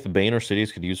Sith, Bane, or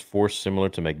Sidious could use Force similar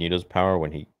to Magneto's power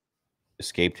when he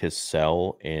escaped his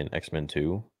cell in X-Men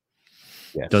 2?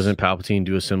 Yes. Doesn't Palpatine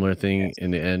do a similar thing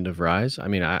in the end of Rise? I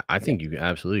mean, I think you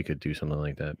absolutely could do something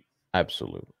like that.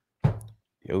 Absolutely.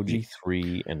 The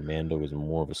OG3 and Mando is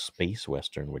more of a space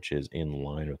western, which is in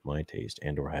line with my taste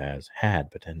and/or has had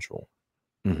potential.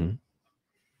 Mm-hmm.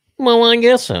 Well, I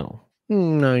guess so.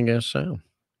 I guess so.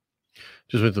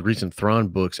 Just with the recent Thrawn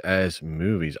books as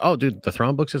movies. Oh, dude, the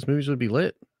Thrawn books as movies would be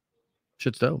lit.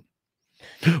 Shit's dope.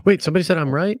 Wait, somebody said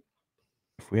I'm right?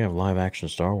 If we have live action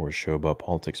Star Wars show about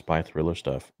politics, spy, thriller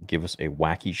stuff, give us a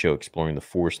wacky show exploring the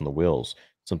Force and the Wills.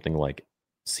 Something like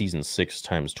season 6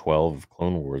 times 12 of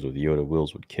Clone Wars with Yoda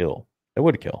Wills would kill. That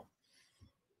would kill.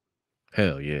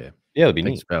 Hell yeah. Yeah, that'd be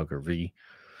Thanks, neat. Valkyrie.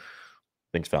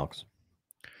 Thanks, Falcons.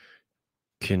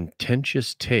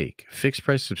 Contentious take. Fixed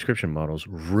price subscription models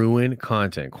ruin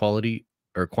content quality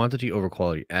or quantity over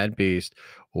quality. Ad based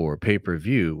or pay per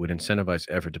view would incentivize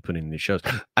effort to put in these shows.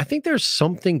 I think there's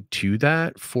something to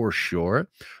that for sure,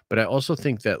 but I also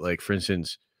think that, like, for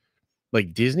instance,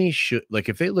 like Disney should, like,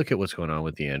 if they look at what's going on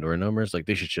with the Andor numbers, like,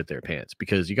 they should shit their pants,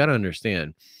 because you got to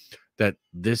understand that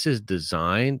this is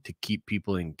designed to keep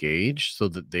people engaged so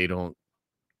that they don't,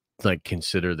 like,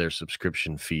 consider their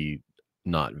subscription fee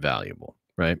not valuable,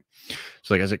 right?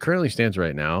 So, like, as it currently stands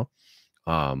right now,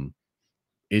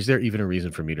 is there even a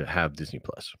reason for me to have Disney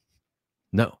Plus?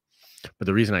 No. But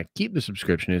the reason I keep the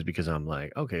subscription is because I'm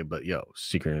like, okay, but yo,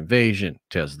 Secret Invasion,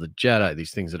 Tales of the Jedi,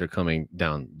 these things that are coming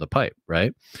down the pipe,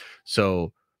 right?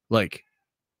 So, like,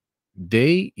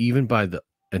 they, even by the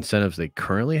incentives they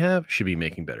currently have, should be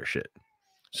making better shit.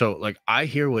 So, like, I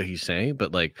hear what he's saying,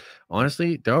 but, like,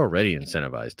 honestly, they're already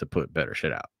incentivized to put better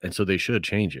shit out, and so they should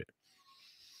change it.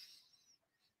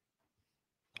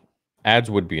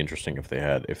 Ads would be interesting if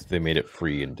they made it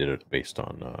free and did it based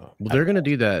on. Well, they're going to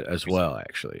do that as well.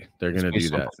 Actually, they're going to do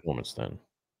that. Performance then.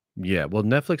 Yeah, well,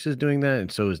 Netflix is doing that,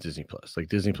 and so is Disney Plus. Like,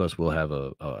 Disney Plus will have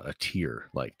a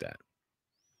tier like that.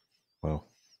 Well,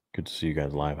 good to see you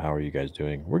guys live. How are you guys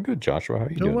doing? We're good, Joshua. How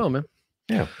are you doing? Well, man.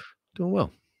 Yeah, doing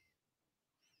well.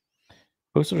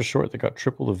 Posted a short that got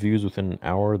triple the views within an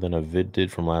hour than a vid did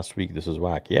from last week. This is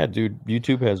whack. Yeah, dude,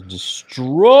 YouTube has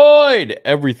destroyed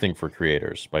everything for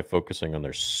creators by focusing on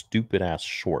their stupid ass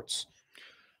shorts.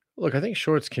 Look, I think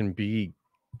shorts can be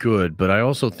good, but I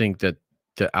also think that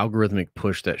the algorithmic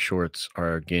push that shorts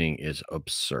are getting is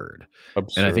absurd. And I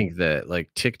Absurd. think that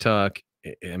like TikTok,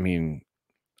 I mean,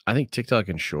 I think TikTok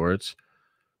and shorts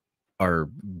are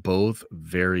both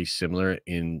very similar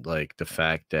in like the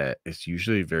fact that it's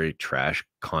usually very trash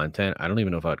content. I don't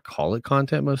even know if I'd call it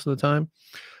content most of the time.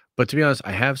 But to be honest,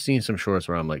 I have seen some shorts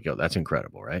where I'm like, yo, that's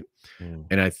incredible, right? Mm.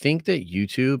 And I think that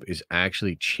YouTube is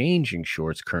actually changing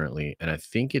shorts currently, and I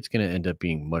think it's going to end up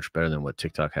being much better than what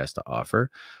TikTok has to offer.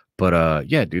 But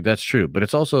yeah, dude, that's true. But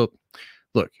it's also,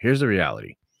 look, here's the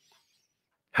reality.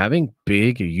 Having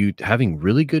really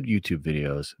good YouTube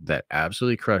videos that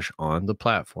absolutely crush on the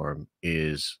platform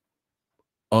is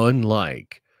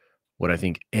unlike what I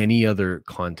think any other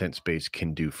content space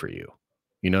can do for you.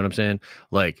 You know what I'm saying?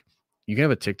 Like, you can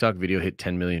have a TikTok video hit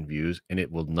 10 million views and it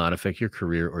will not affect your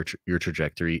career or your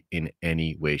trajectory in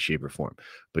any way, shape, or form.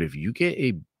 But if you get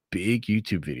a big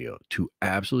YouTube video to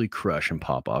absolutely crush and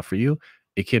pop off for you,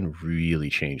 it can really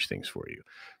change things for you.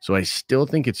 So I still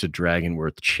think it's a dragon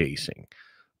worth chasing,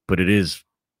 but it is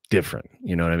different.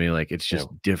 You know what I mean? Like, it's Yeah,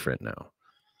 just different now.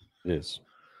 it is.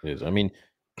 It is. I mean,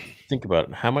 think about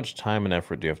it. How much time and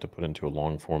effort do you have to put into a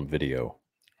long form video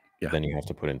Yeah. than you have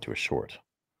to put into a short?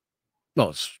 No,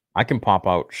 it's, I can pop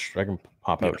out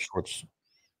yeah. shorts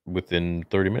within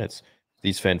 30 minutes.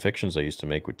 These fan fictions I used to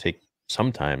make would take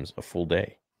sometimes a full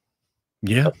day.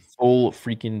 Yeah. A full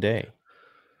freaking day.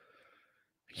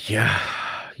 Yeah.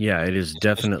 Yeah. It is It's just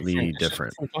definitely it's just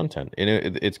different. different content.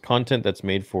 And it's content that's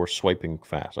made for swiping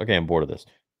fast. Okay, I'm bored of this.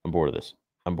 I'm bored of this.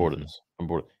 I'm bored of Mhm. this. I'm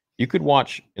bored. You could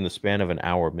watch in the span of an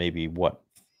hour, maybe what,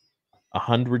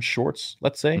 100 shorts,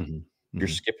 let's say. Mhm. You're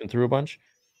Mhm. skipping through a bunch.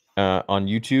 On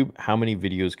YouTube, how many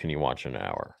videos can you watch in an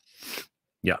hour?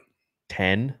 Yeah.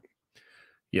 10?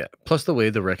 Yeah. Plus, the way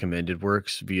the recommended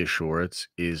works via shorts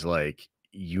is like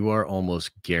you are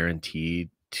almost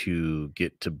guaranteed to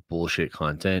get to bullshit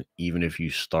content, even if you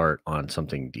start on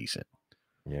something decent.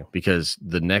 Yeah. Because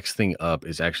the next thing up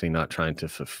is actually not trying to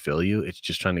fulfill you, it's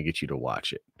just trying to get you to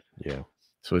watch it. Yeah.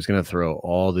 So it's going to throw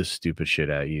all this stupid shit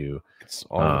at you. It's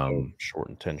all about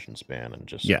short attention span and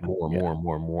just Yeah. more and Yeah. more and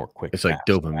more and more quick, It's like fast,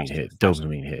 dopamine faster, hit, faster.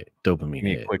 dopamine hit, dopamine Give me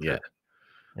hit. Yeah. quicker.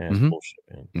 Yeah, it's Hmm. bullshit,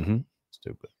 man. Hmm.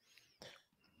 Stupid.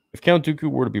 If Count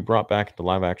Dooku were to be brought back into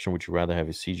live action, would you rather have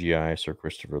a CGI Sir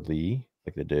Christopher Lee,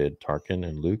 like they did Tarkin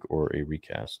and Luke, or a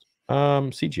recast?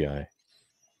 CGI.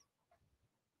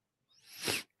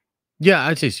 Yeah,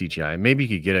 I'd say CGI. Maybe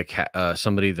you could get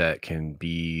somebody that can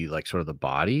be like sort of the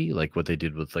body, like what they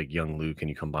did with like young Luke, and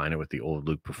you combine it with the old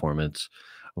Luke performance.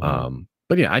 Mhm.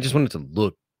 But yeah, I just want it to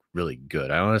look really good.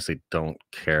 I honestly don't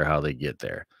care how they get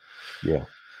there. Yeah.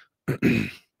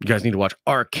 You guys need to watch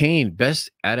Arcane, best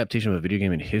adaptation of a video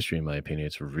game in history, in my opinion.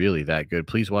 It's really that good.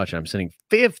 Please watch it. I'm sending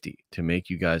 50 to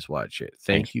make you guys watch it.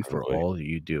 Thanks, Thank you by for the way. all that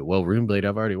you do. Well, Runeblade,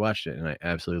 I've already watched it and I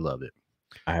absolutely loved it.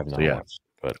 I have So not yeah. watched,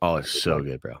 but Oh, I it's would so like.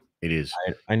 good, bro. It is.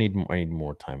 I need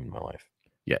more time in my life.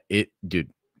 Yeah,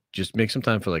 dude, just make some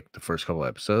time for like the first couple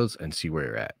episodes and see where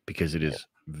you're at because it is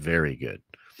very good.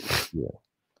 Yeah.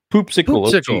 Poopsicle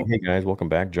OG. Poopsicle. Hey guys, welcome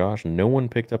back, Josh. No one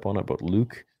picked up on it, but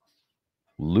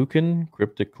Luthen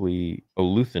cryptically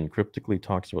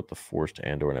talks about the Force to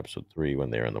Andor in episode 3 when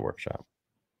they're in the workshop.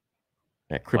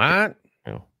 Yeah, What?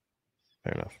 No,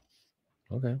 fair enough.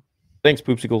 Okay. Thanks,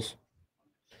 Poopsicles.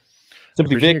 I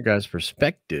Simply appreciate Vic. your guys'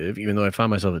 perspective, even though I find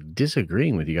myself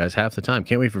disagreeing with you guys half the time.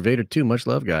 Can't wait for Vader 2. Much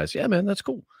love, guys. Yeah, man, that's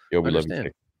cool. Yo, we love you, Understand.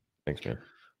 Vic. Thanks, man.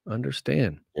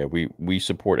 Understand. Yeah, we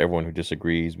support everyone who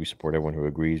disagrees. We support everyone who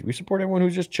agrees. We support everyone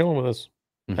who's just chilling with us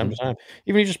time to time.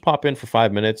 Even if you just pop in for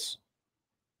 5 minutes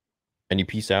and you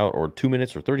peace out, or 2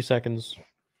 minutes or 30 seconds,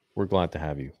 we're glad to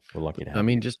have you. We're lucky to have I you.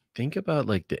 mean, just think about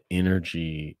like the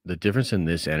energy, the difference in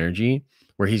this energy,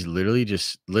 where he's literally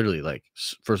like,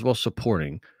 first of all,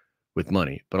 supporting with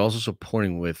money, but also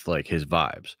supporting with like his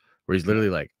vibes, where he's literally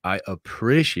like, I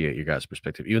appreciate your guys'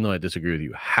 perspective, even though I disagree with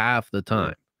you half the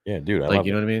time. Yeah, dude, I Like, love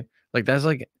you know it. what I mean? Like, that's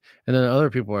like, and then other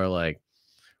people are like,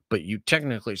 but you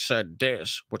technically said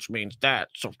this, which means that.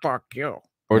 So fuck you.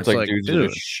 Or And it's like like, dudes that dude,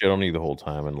 just shit on you the whole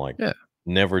time and like yeah.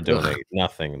 never Ugh. donate,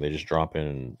 nothing. They just drop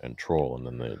in and troll, and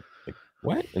then they like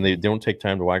what? And they don't take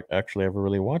time to actually ever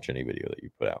really watch any video that you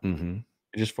put out. Mm-hmm.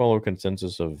 They just follow a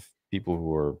consensus of people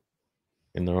who are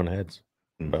in their own heads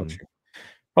about Mm-hmm. you.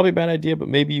 Probably a bad idea, but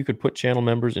maybe you could put channel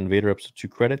members in Vader episode 2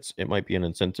 credits. It might be an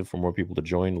incentive for more people to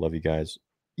join. Love you guys.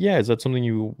 Yeah, is that something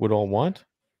you would all want?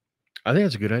 I think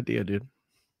that's a good idea, dude.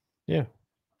 Yeah.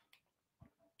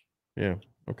 Yeah.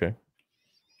 Okay.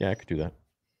 Yeah, I could do that.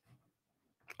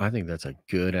 I think that's a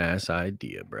good ass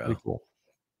idea, bro. Pretty cool.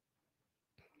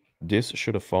 This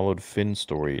should have followed Finn's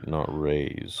story, not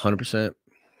Ray's. 100%.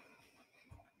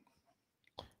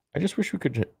 I just wish we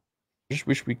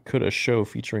could a show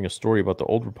featuring a story about the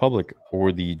Old Republic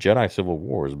or the Jedi Civil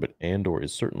Wars, but Andor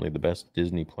is certainly the best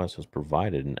Disney Plus has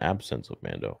provided in absence of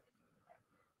Mando.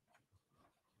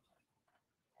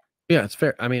 Yeah, it's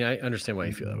fair. I mean, I understand why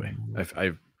you feel that way.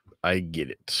 I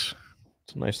get it.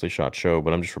 It's a nicely shot show,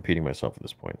 but I'm just repeating myself at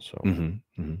this point. So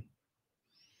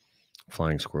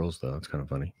Flying squirrels, though, it's kind of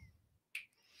funny.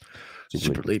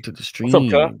 Super late to the stream.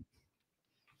 What's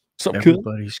up, Cuh?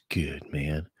 Everybody's good,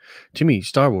 man. To me,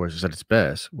 Star Wars is at its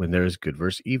best when there is good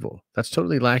versus evil. That's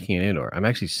totally lacking in Andor. I'm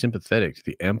actually sympathetic to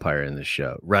the Empire in this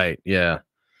show. Right? Yeah.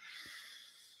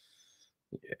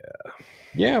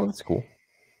 Yeah, well, that's cool.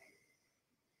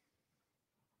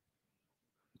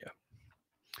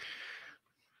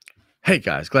 Hey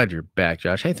guys, glad you're back,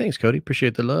 Josh. Hey, thanks, Cody.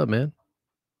 Appreciate the love, man.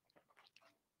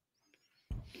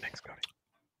 Thanks, Cody.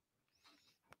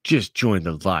 Just joined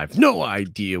the live. No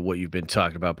idea what you've been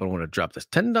talking about, but I want to drop this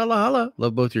 $10 holla.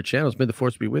 Love both your channels. May the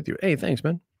force be with you. Hey, thanks,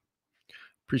 man.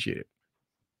 Appreciate it.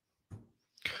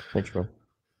 Thanks, bro.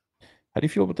 How do you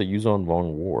feel about the Yuzon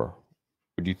Vong War?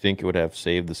 Would you think it would have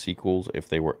saved the sequels if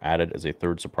they were added as a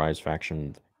third surprise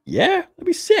faction? Yeah, that'd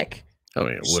be sick. I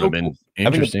mean, it would have been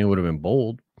interesting. It would have been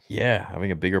bold. Yeah,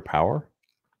 having a bigger power.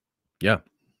 Yeah.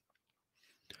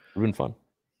 It would have been fun.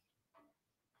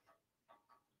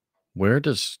 Where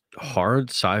does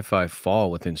hard sci-fi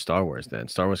fall within Star Wars then?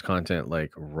 Star Wars content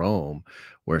like Rome,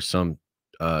 where some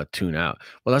tune out.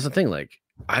 Well, that's the thing. Like,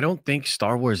 I don't think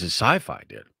Star Wars is sci-fi,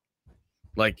 dude.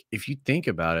 Like, if you think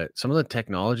about it, some of the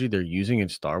technology they're using in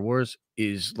Star Wars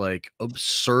is like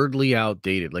absurdly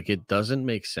outdated. Like, it doesn't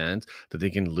make sense that they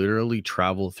can literally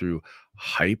travel through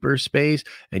hyperspace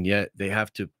and yet they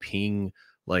have to ping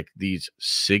like these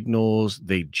signals,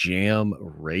 they jam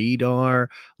radar.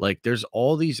 Like, there's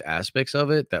all these aspects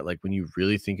of it that, like, when you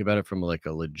really think about it from like a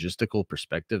logistical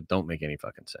perspective, don't make any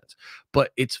fucking sense.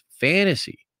 But it's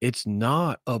fantasy. It's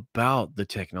not about the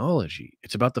technology.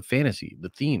 It's about the fantasy, the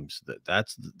themes.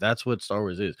 That's what Star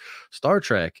Wars is. Star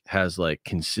Trek has like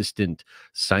consistent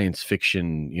science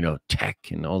fiction, you know, tech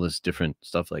and all this different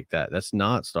stuff like that. That's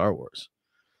not Star Wars.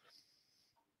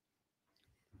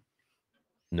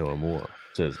 Noah Moore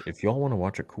says, if y'all want to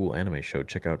watch a cool anime show,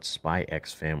 check out Spy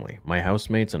X Family. My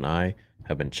housemates and I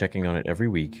have been checking on it every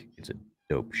week. It's a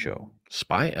dope show.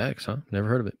 Spy X, huh? Never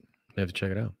heard of it. I have to check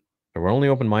it out. We're only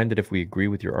open-minded if we agree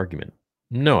with your argument.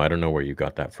 No, I don't know where you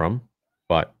got that from,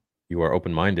 but you are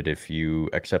open-minded if you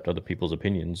accept other people's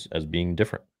opinions as being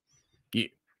different. Yeah.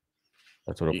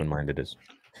 That's what open-minded is.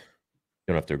 You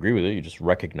don't have to agree with it. You just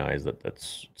recognize that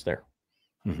it's there.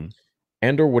 Mm-hmm.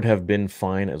 Andor would have been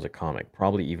fine as a comic,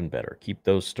 probably even better. Keep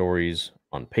those stories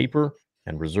on paper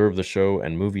and reserve the show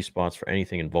and movie spots for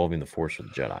anything involving the Force or the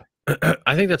Jedi.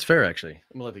 I think that's fair, actually.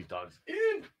 I'm gonna let these dogs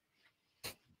in.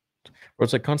 Or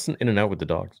it's like constant in and out with the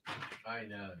dogs. I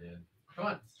know, dude. Come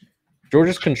on.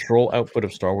 George's control output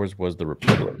of Star Wars was the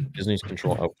Republic. Disney's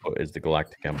control output is the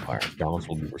Galactic Empire. Balance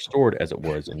will be restored as it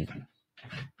was in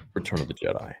Return of the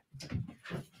Jedi.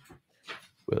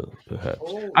 Well,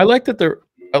 perhaps. I like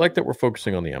that we're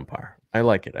focusing on the Empire. I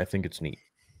like it. I think it's neat.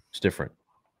 It's different.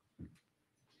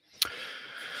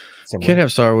 Can't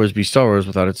have Star Wars be Star Wars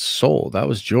without its soul. That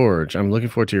was George. I'm looking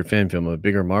forward to your fan film. I'm a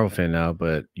bigger Marvel fan now,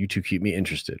 but you two keep me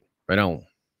interested. Right on.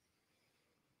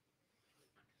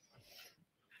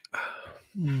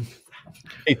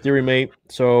 Hey, Theory Mate.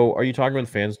 So, are you talking with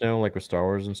fans now, like with Star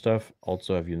Wars and stuff?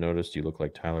 Also, have you noticed you look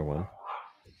like Tyler One?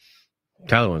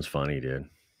 Tyler One's funny, dude.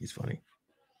 He's funny.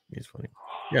 He's funny.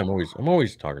 Yeah, I'm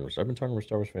always talking with. I've been talking with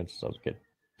Star Wars fans since I was a kid.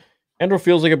 Andor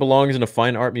feels like it belongs in a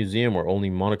fine art museum where only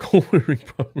monocle-wearing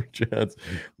bomber chads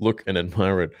look and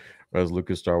admire it, whereas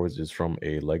Lucas Star Wars is from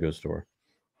a Lego store.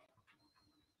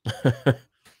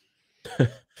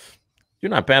 Do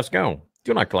not pass go.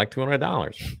 Do not collect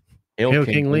 $200. Hail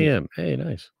King Liam. Hey,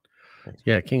 nice. Thanks.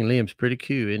 Yeah, King Liam's pretty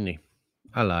cute, isn't he?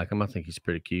 I like him. I think he's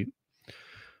pretty cute.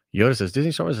 Yoda says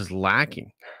Disney Star Wars is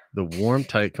lacking the warm,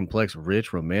 tight, complex,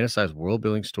 rich, romanticized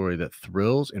world-building story that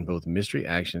thrills in both mystery,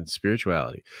 action, and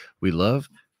spirituality. We love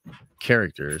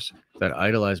characters that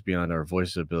idolize beyond our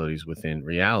voices' abilities within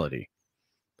reality.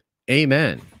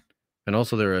 Amen. And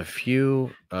also, there are a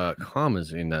few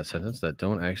commas in that sentence that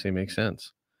don't actually make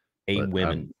sense.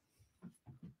 Women.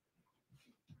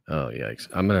 Oh, yikes.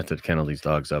 I'm going to have to kennel these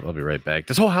dogs up. I'll be right back.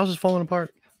 This whole house is falling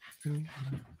apart.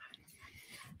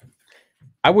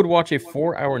 I would watch a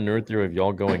 4-hour nerd theory of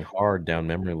y'all going hard down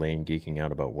memory lane, geeking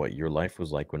out about what your life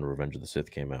was like when Revenge of the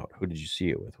Sith came out. Who did you see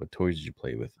it with? What toys did you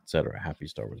play with, etc. Happy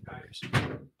Star Wars memories.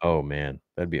 Oh man,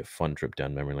 that'd be a fun trip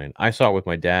down memory lane. I saw it with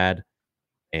my dad,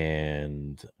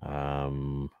 and I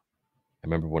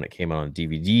remember when it came out on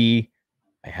DVD.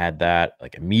 I had that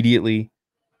like immediately,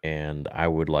 and I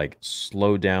would like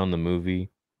slow down the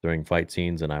movie during fight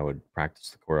scenes, and I would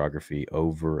practice the choreography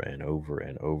over and over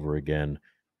and over again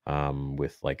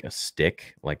with like a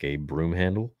stick, like a broom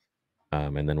handle.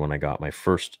 And then when I got my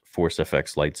first Force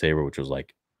FX lightsaber, which was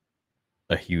like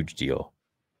a huge deal,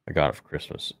 I got it for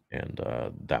Christmas, and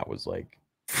that was like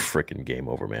freaking game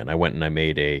over, man. I went and I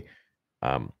made a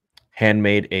um,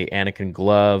 handmade a Anakin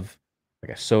glove.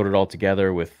 Like I sewed it all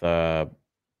together with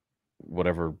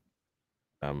whatever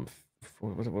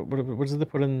what does they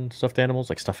put in stuffed animals,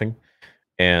 like stuffing,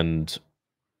 and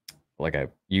like I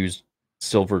used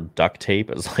silver duct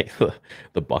tape as like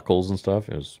the buckles and stuff.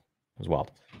 It was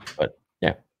wild, but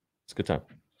yeah, it's a good time.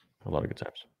 A lot of good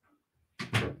times.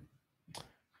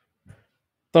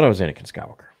 Thought I was Anakin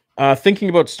Skywalker. Thinking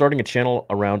about starting a channel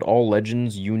around all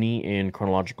legends, uni, and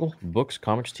chronological books,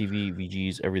 comics, TV,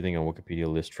 VGs, everything on Wikipedia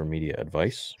list for media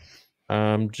advice.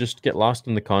 Just get lost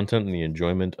in the content and the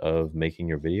enjoyment of making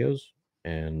your videos,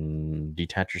 and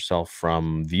detach yourself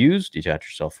from views, detach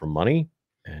yourself from money,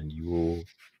 and you will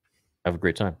have a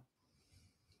great time.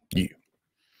 Yeah.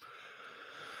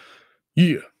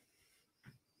 Yeah.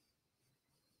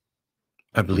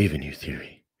 I believe in you,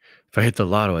 Theory. If I hit the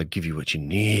lotto, I'd give you what you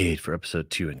need for episode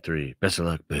 2 and 3. Best of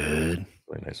luck, bud.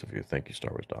 Really nice of you. Thank you,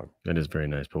 Star Wars Dog. That is very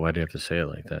nice, but why do you have to say it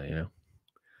like that,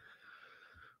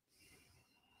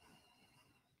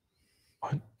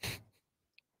 What?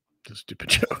 It's a stupid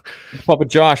joke. Papa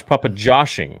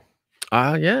Joshing.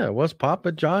 Yeah, it was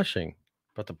Papa Joshing.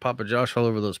 About to Papa Josh all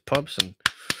over those pups and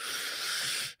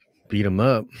beat him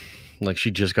up. Like she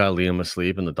just got Liam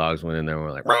asleep and the dogs went in there and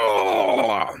were like,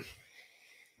 "Roar."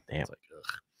 Damn. It's like,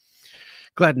 ugh.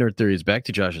 Glad Nerd Theory is back.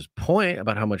 To Josh's point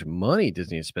about how much money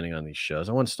Disney is spending on these shows.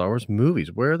 I want Star Wars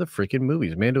movies. Where are the freaking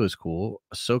movies? Mando is cool.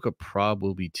 Ahsoka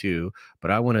probably too,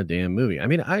 but I want a damn movie. I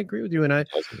mean, I agree with you, and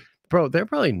bro, they're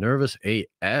probably nervous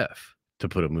AF to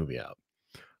put a movie out.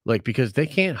 Like, because they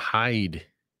can't hide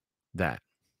that.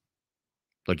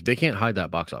 Like, they can't hide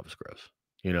that box office growth.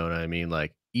 You know what I mean?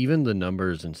 Like, even the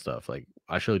numbers and stuff. Like,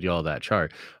 I showed you all that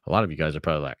chart. A lot of you guys are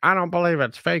probably like, I don't believe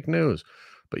it's fake news.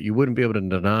 But you wouldn't be able to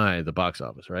deny the box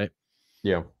office, right?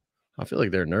 Yeah. I feel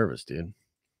like they're nervous, dude.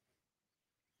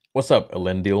 What's up,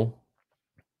 Elendil?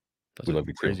 That's We a love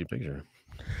you too. crazy picture.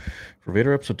 For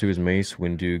Vader Episode 2, is Mace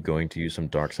Windu going to use some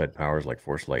dark side powers like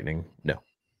Force Lightning? No.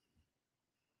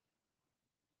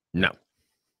 No.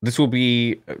 This will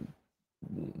be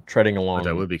treading But along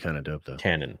that would be kind of dope, though.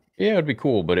 canon. Yeah, it'd be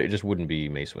cool, but it just wouldn't be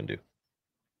Mace Windu.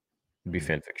 It'd be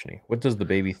fan fiction-y. What does the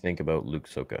baby think about Luke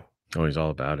Soka? Oh, he's all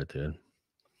about it, dude.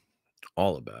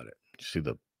 All about it. You see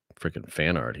the freaking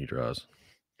fan art he draws.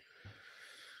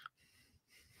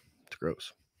 It's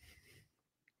gross.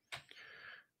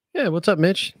 Yeah, what's up,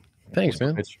 Mitch? Thanks, What's up,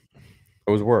 man. Mitch?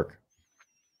 It was work.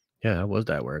 Yeah, how was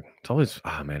that work? It's always,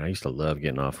 man, I used to love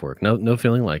getting off work. No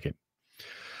feeling like it.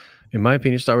 In my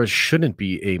opinion, Star Wars shouldn't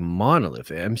be a monolith.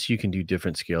 The MCU can do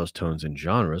different scales, tones, and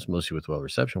genres, mostly with well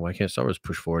reception. Why can't Star Wars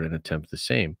push forward and attempt the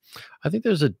same? I think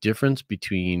there's a difference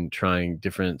between trying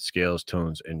different scales,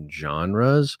 tones, and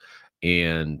genres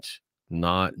and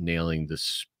not nailing the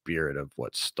spirit of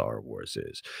what Star Wars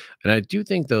is. And I do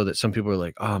think, though, that some people are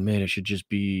like, oh man, it should just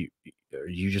be, or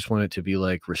you just want it to be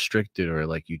like restricted, or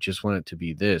like you just want it to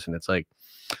be this. And it's like,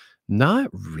 not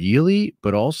really,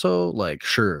 but also like,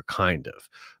 sure, kind of.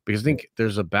 Because I think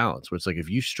there's a balance where it's like if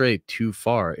you stray too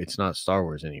far, it's not Star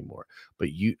Wars anymore. But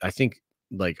I think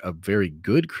like a very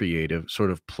good creative sort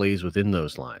of plays within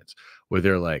those lines where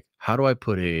they're like, how do I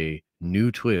put a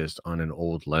new twist on an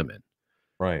old lemon?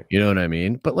 Right. You know what I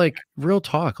mean? But like real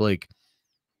talk, like,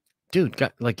 dude,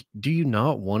 like, do you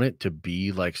not want it to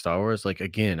be like Star Wars? Like,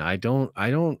 again, I don't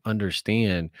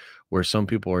understand where some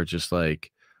people are just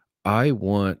like, I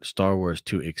want Star Wars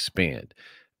to expand.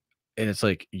 And it's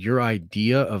like your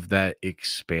idea of that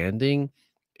expanding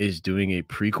is doing a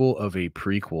prequel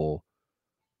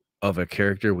of a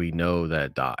character we know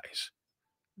that dies.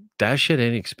 That shit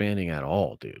ain't expanding at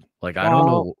all, dude. Like, I don't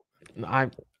know. I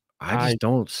I just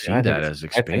don't see that as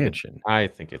expansion. I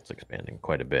think it's expanding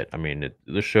quite a bit. I mean,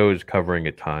 the show is covering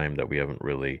a time that we haven't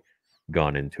really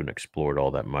gone into and explored all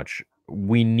that much.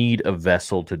 We need a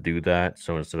vessel to do that.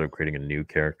 So instead of creating a new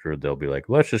character, they'll be like,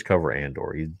 let's just cover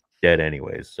Andor. He's dead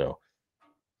anyways. So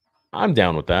I'm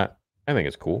down with that. I think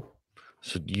it's cool.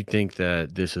 So do you think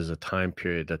that this is a time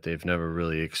period that they've never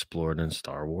really explored in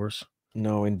Star Wars?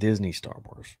 No, in Disney Star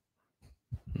Wars.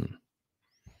 Hmm.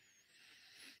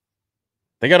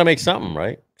 They got to make something,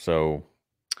 right? So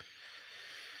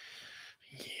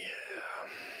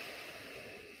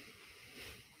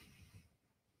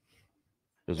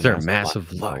there's a Is there a massive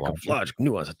massive lack lack of of logic,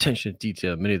 nuance, attention to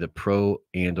detail? Many of the pro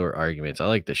Andor arguments. I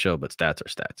like the show, but stats are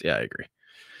stats. Yeah, I agree.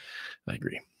 I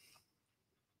agree.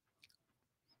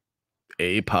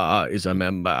 APA is a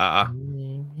member.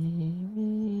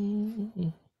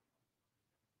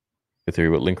 The theory,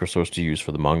 what link or source to use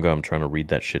for the manga? I'm trying to read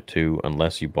that shit too.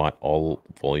 Unless you bought all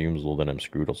volumes, well, then I'm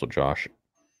screwed. Also, Josh,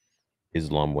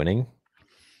 Islam winning.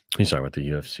 He's talking about the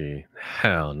UFC.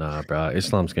 Hell nah, bro.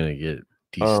 Islam's gonna get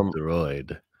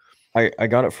destroyed. I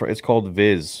got it for. It's called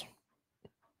Viz.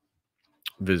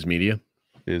 Viz Media.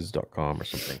 Viz.com or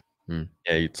something. Hmm.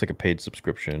 Yeah, it's like a paid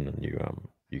subscription, and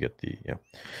you get the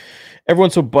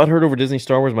Everyone's so butthurt over Disney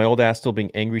Star Wars. My old ass still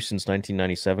being angry since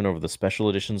 1997 over the special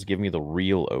editions. Give me the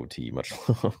real OT. Much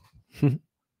love. I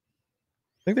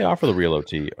think they offer the real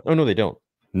OT. Oh no, they don't.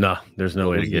 Nah, there's no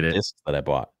way Those to are get the it. discs that I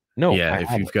bought. No, Yeah, I if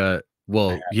have you've it. got,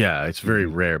 well, yeah, it's very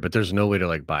Mhm. rare, but there's no way to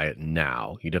like buy it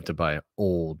now. You'd have to buy an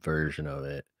old version of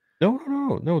it.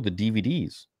 No, the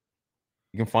DVDs.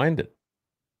 You can find it.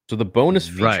 So the bonus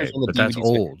features Right, on the but DVD that's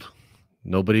section. old.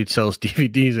 Nobody sells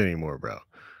DVDs anymore, bro.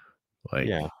 Like,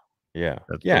 Yeah.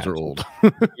 those are old.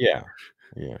 Yeah.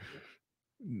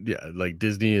 Yeah, like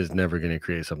Disney is never going to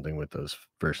create something with those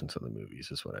versions of the movies,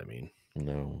 is what I mean.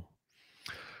 No.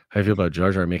 How do you feel about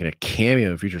Jar Jar making a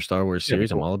cameo in future Star Wars Yeah,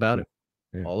 series? I'm cool. all about it.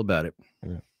 Yeah. All about it.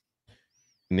 In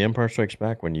The Empire Strikes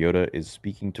Back, when Yoda is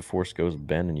speaking to Force Ghost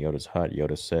Ben in Yoda's hut,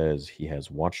 Yoda says he has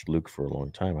watched Luke for a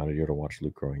long time. How did Yoda watch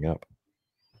Luke growing up?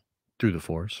 Through the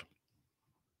Force.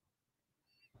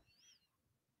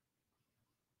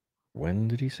 When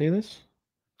did he say this?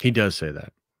 He does say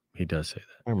that. He does say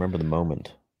that. I remember the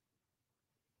moment.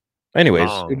 Anyways,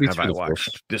 Long it'd be have through I the Force.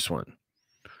 watched this one.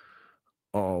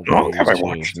 Long have I Always watched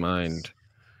changed mind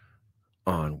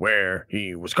on where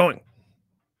he was going.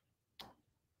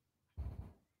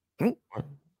 What?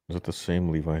 Is it the same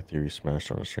Levi theory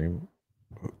smashed on a stream?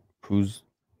 Who's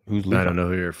Levi? I don't know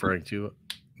who you're referring to,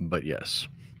 but yes.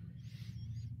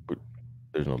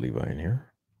 There's no Levi in here.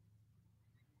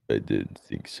 I didn't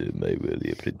think so, my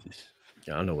worthy apprentice.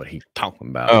 I don't know what he's talking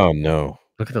about. Oh no.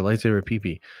 Look at the lightsaber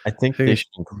PP. I think Hey, they should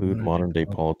include modern day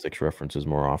politics references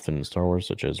more often in Star Wars,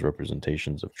 such as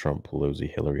representations of Trump,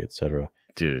 Pelosi, Hillary, etc.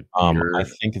 Dude, I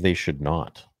think they should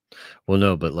not. well,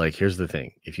 no, but like, here's the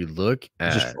thing: if you look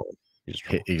He's just at trolling. He's just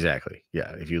trolling. exactly,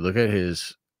 yeah, if you look at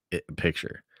his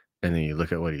picture and then you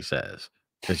look at what he says,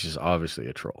 it's just obviously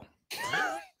a troll.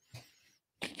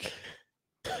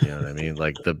 You know what I mean?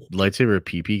 Like the lightsaber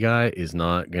PP guy is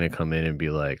not going to come in and be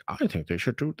like, I think they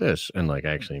should do this and like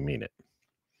actually mean it.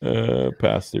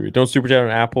 Past theory. Don't super chat on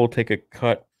Apple. Take a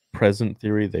cut. Present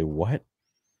theory. They what?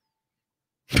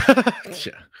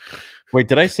 Yeah. Wait,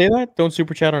 did I say that? Don't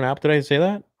super chat on Apple. Did I say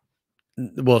that?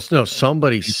 Well, no,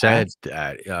 somebody You said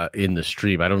that in the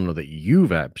stream. I don't know that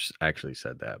you've actually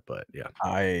said that, but yeah.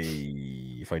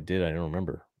 If I did, I don't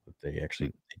remember. But they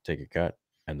actually take a cut,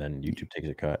 and then YouTube takes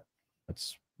a cut.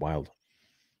 That's wild.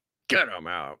 Get them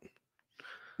out.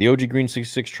 The OG Green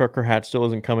 66 trucker hat still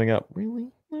isn't coming up. Really?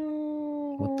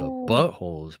 What the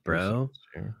buttholes, bro?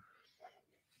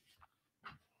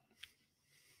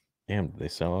 Damn, did they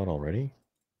sell out already?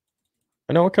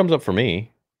 I know it comes up for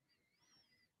me.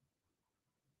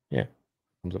 Yeah, it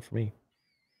comes up for me.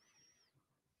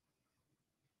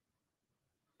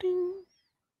 Ding.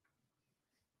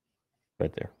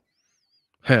 Right there.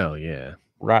 Hell yeah.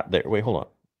 Right there. Wait, hold on.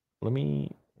 Let me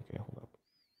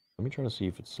try to see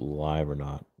if it's live or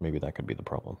not. Maybe that could be the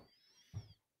problem.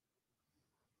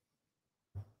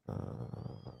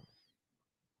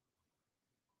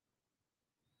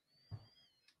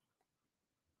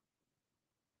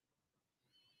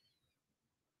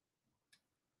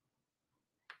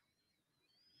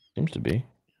 Seems to be.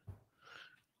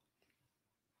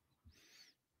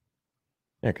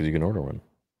 Yeah, because you can order one.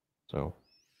 So.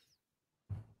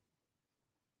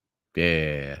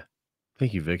 Yeah.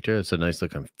 Thank you, Victor. It's a nice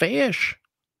looking fish.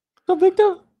 So,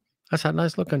 Victor? That's a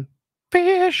nice looking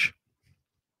fish.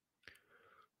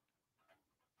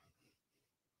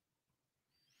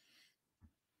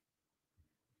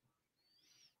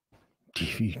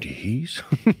 DVDs?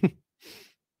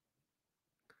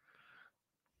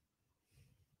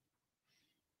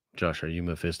 Josh, are you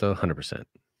Mephisto? 100%.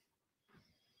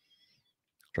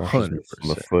 Josh is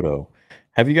Mephisto.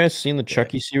 Have you guys seen the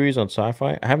Chucky series on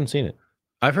Sci-Fi? I haven't seen it.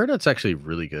 I've heard it's actually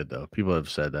really good, though. People have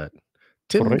said that.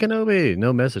 Tim Kenobi,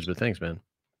 no message, but thanks, man.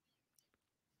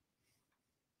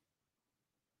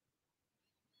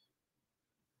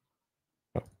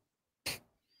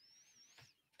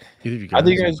 Either of you How guys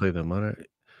do you will guys? play them on it.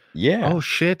 Yeah, Oh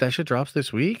shit, that shit drops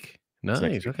this week. it's next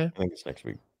Nice. week. Okay, I think it's next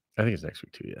week. I think it's next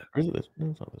week too. Yeah, Or is it this? No,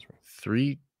 it's not this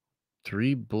week.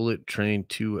 three Bullet Train,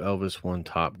 2 Elvis, 1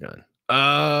 Top Gun.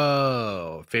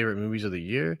 Oh, favorite movies of the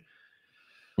year.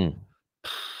 Hmm.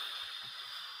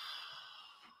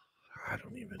 I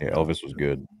don't even Yeah, know. Elvis was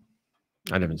good.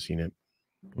 I haven't seen it.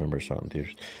 Remember, I saw it in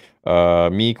theaters.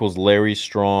 Me equals Larry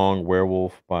Strong,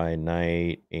 Werewolf by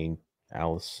Night, Ain't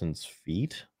Allison's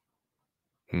Feet.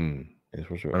 Hmm. It's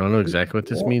supposed I don't know exactly what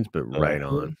this means, but right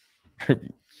on.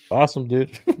 Awesome,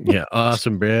 dude. Yeah,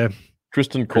 awesome, bruh.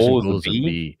 Kristen Kristen Cole is Cole a is a B.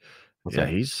 B. What's Yeah,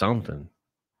 that? he's something.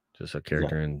 Just a that?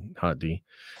 character in Hot D.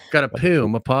 Got a poo.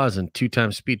 I'm a pause and 2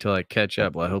 times speed till I catch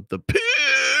up. Well, I hope the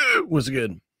poo was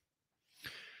good.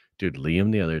 Dude,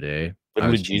 Liam the other day, I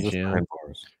Literally was Jesus teaching him. behind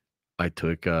bars.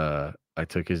 I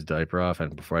took his diaper off,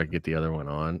 and before I could get the other one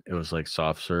on, it was like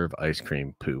soft serve ice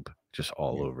cream poop just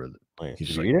all Yeah. over. Nice. He's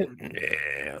Did just you like, eat it?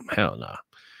 yeah, hell nah.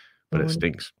 But Oh, it I-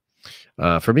 stinks.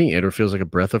 For me, Andor feels like a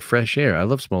breath of fresh air. I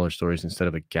love smaller stories instead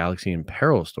of a galaxy in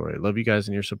peril story. I love you guys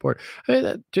and your support.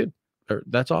 Hey, dude,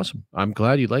 that's awesome. I'm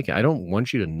glad you like it. I don't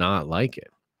want you to not like it.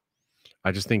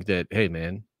 I just think that, hey,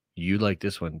 man, you like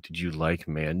this one. Did you like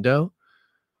Mando?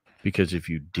 Because if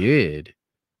you did,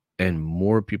 and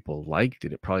more people liked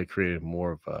it, it probably created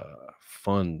more of a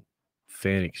fun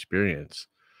fan experience.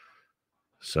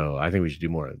 So I think we should do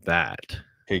more of that.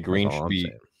 Okay, green all should I'm be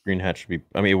saying. green hat should be.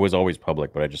 I mean, it was always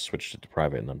public, but I just switched it to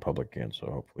private and then public again. So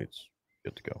hopefully it's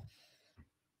good to go.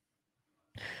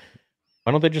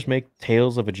 Why don't they just make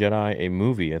Tales of a Jedi a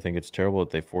movie? I think it's terrible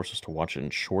that they force us to watch it in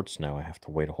shorts now. I have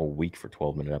to wait a whole week for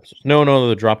 12-minute episodes. No,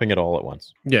 they're dropping it all at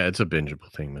once. Yeah, it's a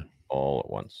bingeable thing, man. All at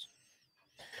once.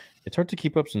 It's hard to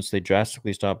keep up since they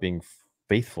drastically stopped being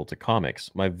faithful to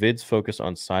comics. My vids focus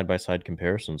on side-by-side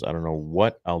comparisons. I don't know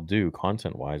what I'll do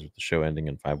content-wise with the show ending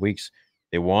in 5 weeks.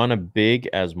 They want a big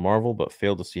as Marvel, but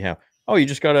fail to see how. Oh, you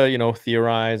just gotta,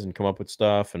 theorize and come up with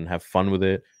stuff and have fun with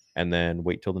it, and then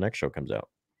wait till the next show comes out.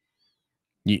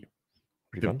 Yeah.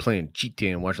 Pretty Been fun. playing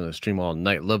GTA and watching the stream all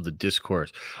night. Love the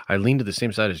discourse. I lean to the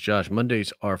same side as Josh.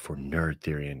 Mondays are for nerd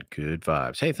theory and good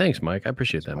vibes. Hey, thanks, Mike. I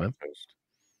appreciate that, man.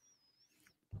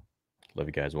 Love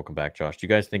you guys. Welcome back, Josh. Do you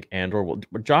guys think Andor will?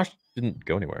 Josh didn't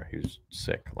go anywhere. He was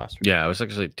sick last week. Yeah, I was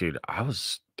actually, dude, I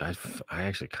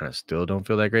actually kind of still don't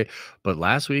feel that great. But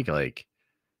last week, like,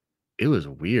 it was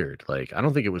weird. Like, I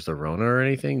don't think it was the Rona or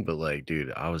anything, but like,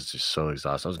 dude, I was just so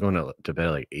exhausted. I was going to bed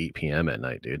at like 8 p.m. at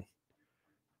night, dude.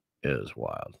 It was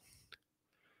wild.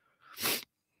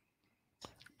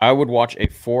 I would watch a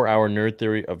 4-hour nerd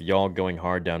theory of y'all going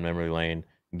hard down memory lane,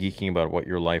 geeking about what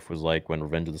your life was like when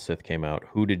Revenge of the Sith came out.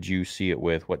 Who did you see it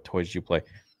with? What toys did you play?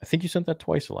 I think you sent that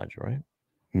twice, Elijah, right?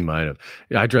 You might have.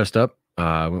 Yeah, I dressed up.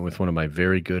 I went with one of my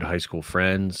very good high school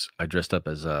friends. I dressed up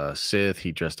as a Sith.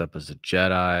 He dressed up as a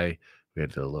Jedi. We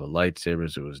had the little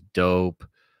lightsabers. It was dope.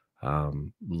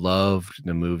 Loved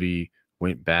the movie.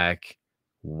 Went back,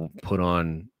 put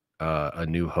on A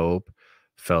New Hope.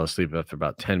 Fell asleep after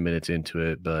about 10 minutes into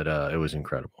it, but it was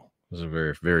incredible. It was a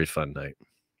very, very fun night.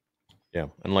 Yeah,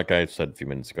 and like I said a few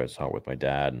minutes ago, I saw it with my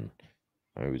dad, and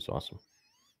it was awesome.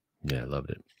 Yeah, I loved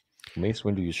it. Mace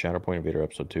Windu used Shatterpoint Invader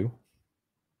Episode 2.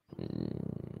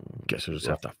 Guess we'll just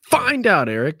have to find out,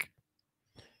 Eric.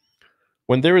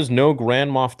 When there is no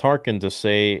Grand Moff Tarkin to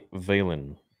say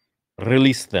Valen,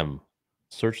 release them.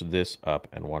 Search this up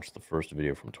and watch the first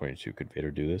video from 22. Could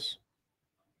Vader do this?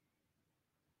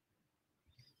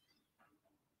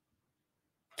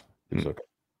 Looks okay.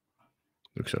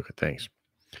 Looks okay. Thanks.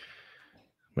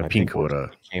 My I pink think we're quota.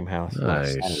 at the Game House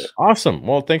Nice. last Saturday. Awesome.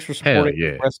 Well, thanks for Hell supporting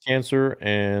yeah. breast cancer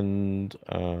and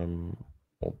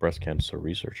breast cancer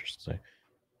research, I should say,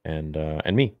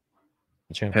 and me,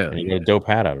 the channel. Hell and you yeah. got a dope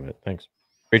hat out of it. Thanks.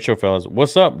 Great show, fellas.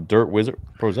 What's up, Dirt Wizard?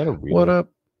 Bro, is that a real? What up?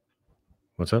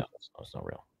 What's No, up? it's not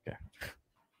real. Okay,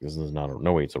 this is not.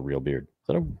 No way, it's a real beard. Is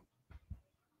that a?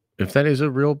 If that is a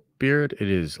real beard, it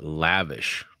is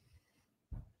lavish.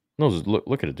 No, just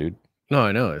look at it, dude. No,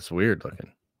 I know. It's weird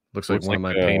looking. Looks like Looks one of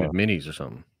my like, painted minis or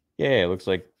something. Yeah, it looks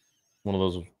like one of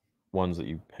those ones that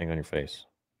you hang on your face.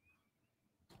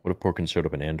 What if Porkins showed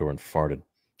up in Andor and farted?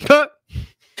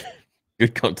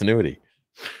 Good continuity.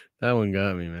 That one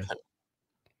got me, man.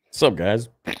 What's up, guys?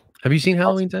 Have you seen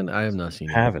Halloween 10? I have not seen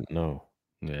it. Haven't, no.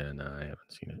 Yeah, no, I haven't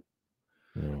seen it.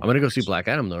 No. I'm going to go see Black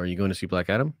Adam, though. Are you going to see Black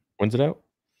Adam? When's it out?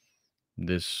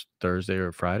 This Thursday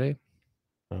or Friday?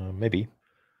 Maybe.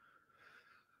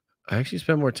 I actually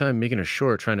spent more time making a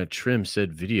short trying to trim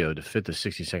said video to fit the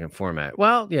 60-second format.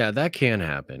 Well, yeah, that can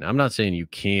happen. I'm not saying you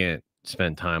can't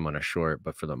spend time on a short,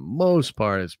 but for the most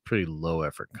part, it's pretty low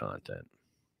effort content.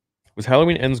 Was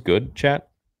Halloween Ends good, chat?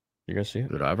 You guys see it?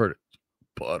 Dude, I've heard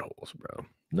buttholes, bro.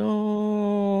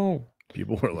 No.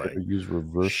 People were like, use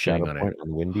reverse shadow point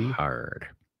on Windy. Hard.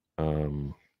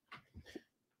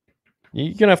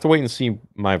 You're gonna have to wait and see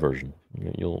my version.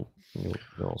 You'll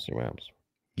all see what happens.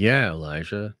 Yeah,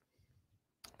 Elijah.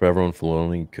 For everyone,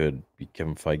 Filoni could be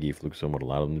Kevin Feige if Lucasfilm would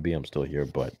allow them to be. I'm still here,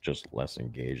 but just less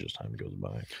engaged as time goes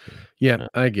by. Yeah,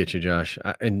 I get you, Josh.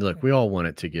 And look, we all want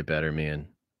it to get better, man.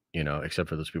 You know, except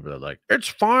for those people that are like, it's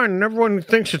fine, and everyone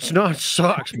thinks it's not,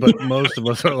 sucks. But most of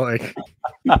us are like,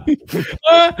 yeah,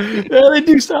 they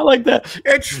do sound like that.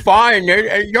 It's fine.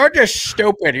 You're just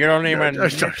stupid. You don't even. You're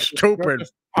just stupid.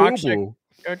 Toxic.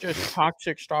 You're just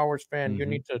toxic Star Wars fan. You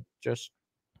need to just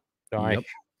die. Yep.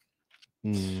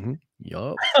 Mm-hmm.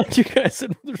 Yup. You guys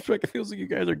said with respect, it feels like you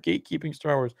guys are gatekeeping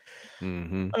Star Wars.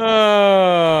 Mm-hmm.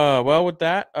 Well, with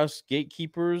that, us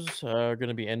gatekeepers are going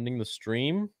to be ending the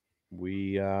stream.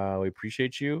 We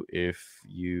appreciate you. If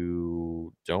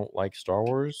you don't like Star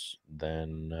Wars,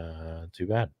 then too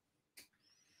bad.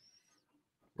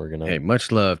 We're gonna. Hey,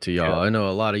 much love to y'all. I know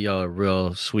a lot of y'all are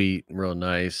real sweet, real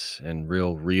nice, and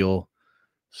real.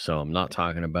 So I'm not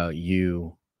talking about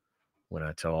you when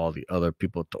I tell all the other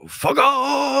people to fuck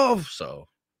off. So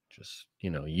just,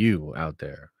 you out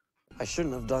there. I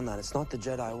shouldn't have done that. It's not the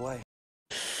Jedi way.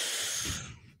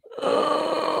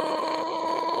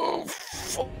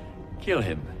 Kill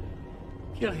him.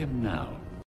 Kill him now.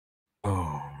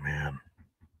 Oh, man.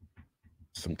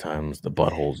 Sometimes the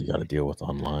buttholes you got to deal with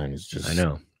online is just... I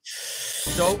know.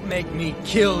 Don't make me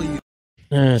kill you.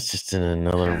 It's just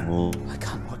another rule. I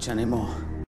can't watch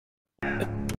anymore.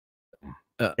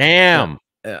 Damn.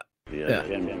 Yeah.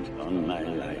 On my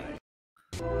life.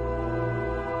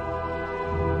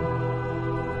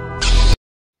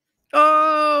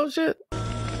 Oh, shit.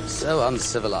 So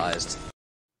uncivilized.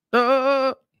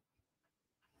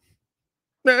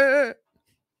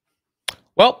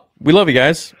 Well, we love you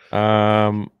guys.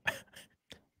 I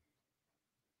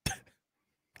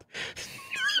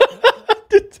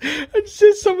just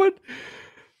said someone.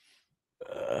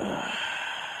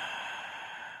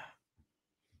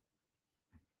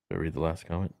 Did I read the last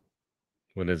comment?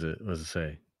 What is it? What does it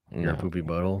say? You're a poopy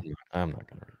butthole? I'm not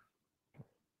gonna read it.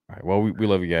 All right. Well, we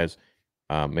love you guys.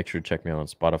 Make sure to check me out on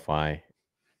Spotify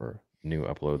for new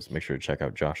uploads. Make sure to check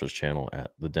out Josh's channel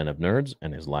at The Den of Nerds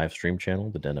and his live stream channel,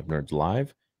 The Den of Nerds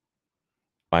Live.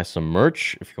 Buy some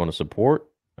merch if you want to support.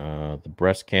 The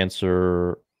breast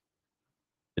cancer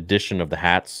edition of the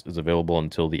hats is available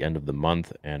until the end of the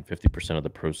month, and 50% of the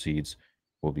proceeds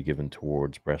will be given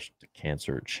towards breast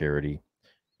cancer charity,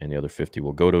 and the other 50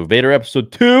 will go to Vader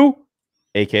Episode 2,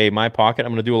 aka My Pocket.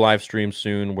 I'm going to do a live stream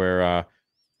soon where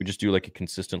we just do like a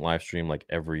consistent live stream like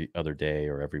every other day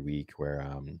or every week where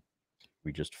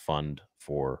we just fund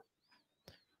for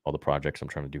all the projects I'm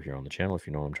trying to do here on the channel, if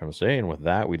you know what I'm trying to say. And with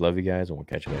that, we love you guys, and we'll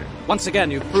catch you later. Once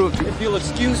again, you've proved, if you'll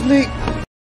excuse me.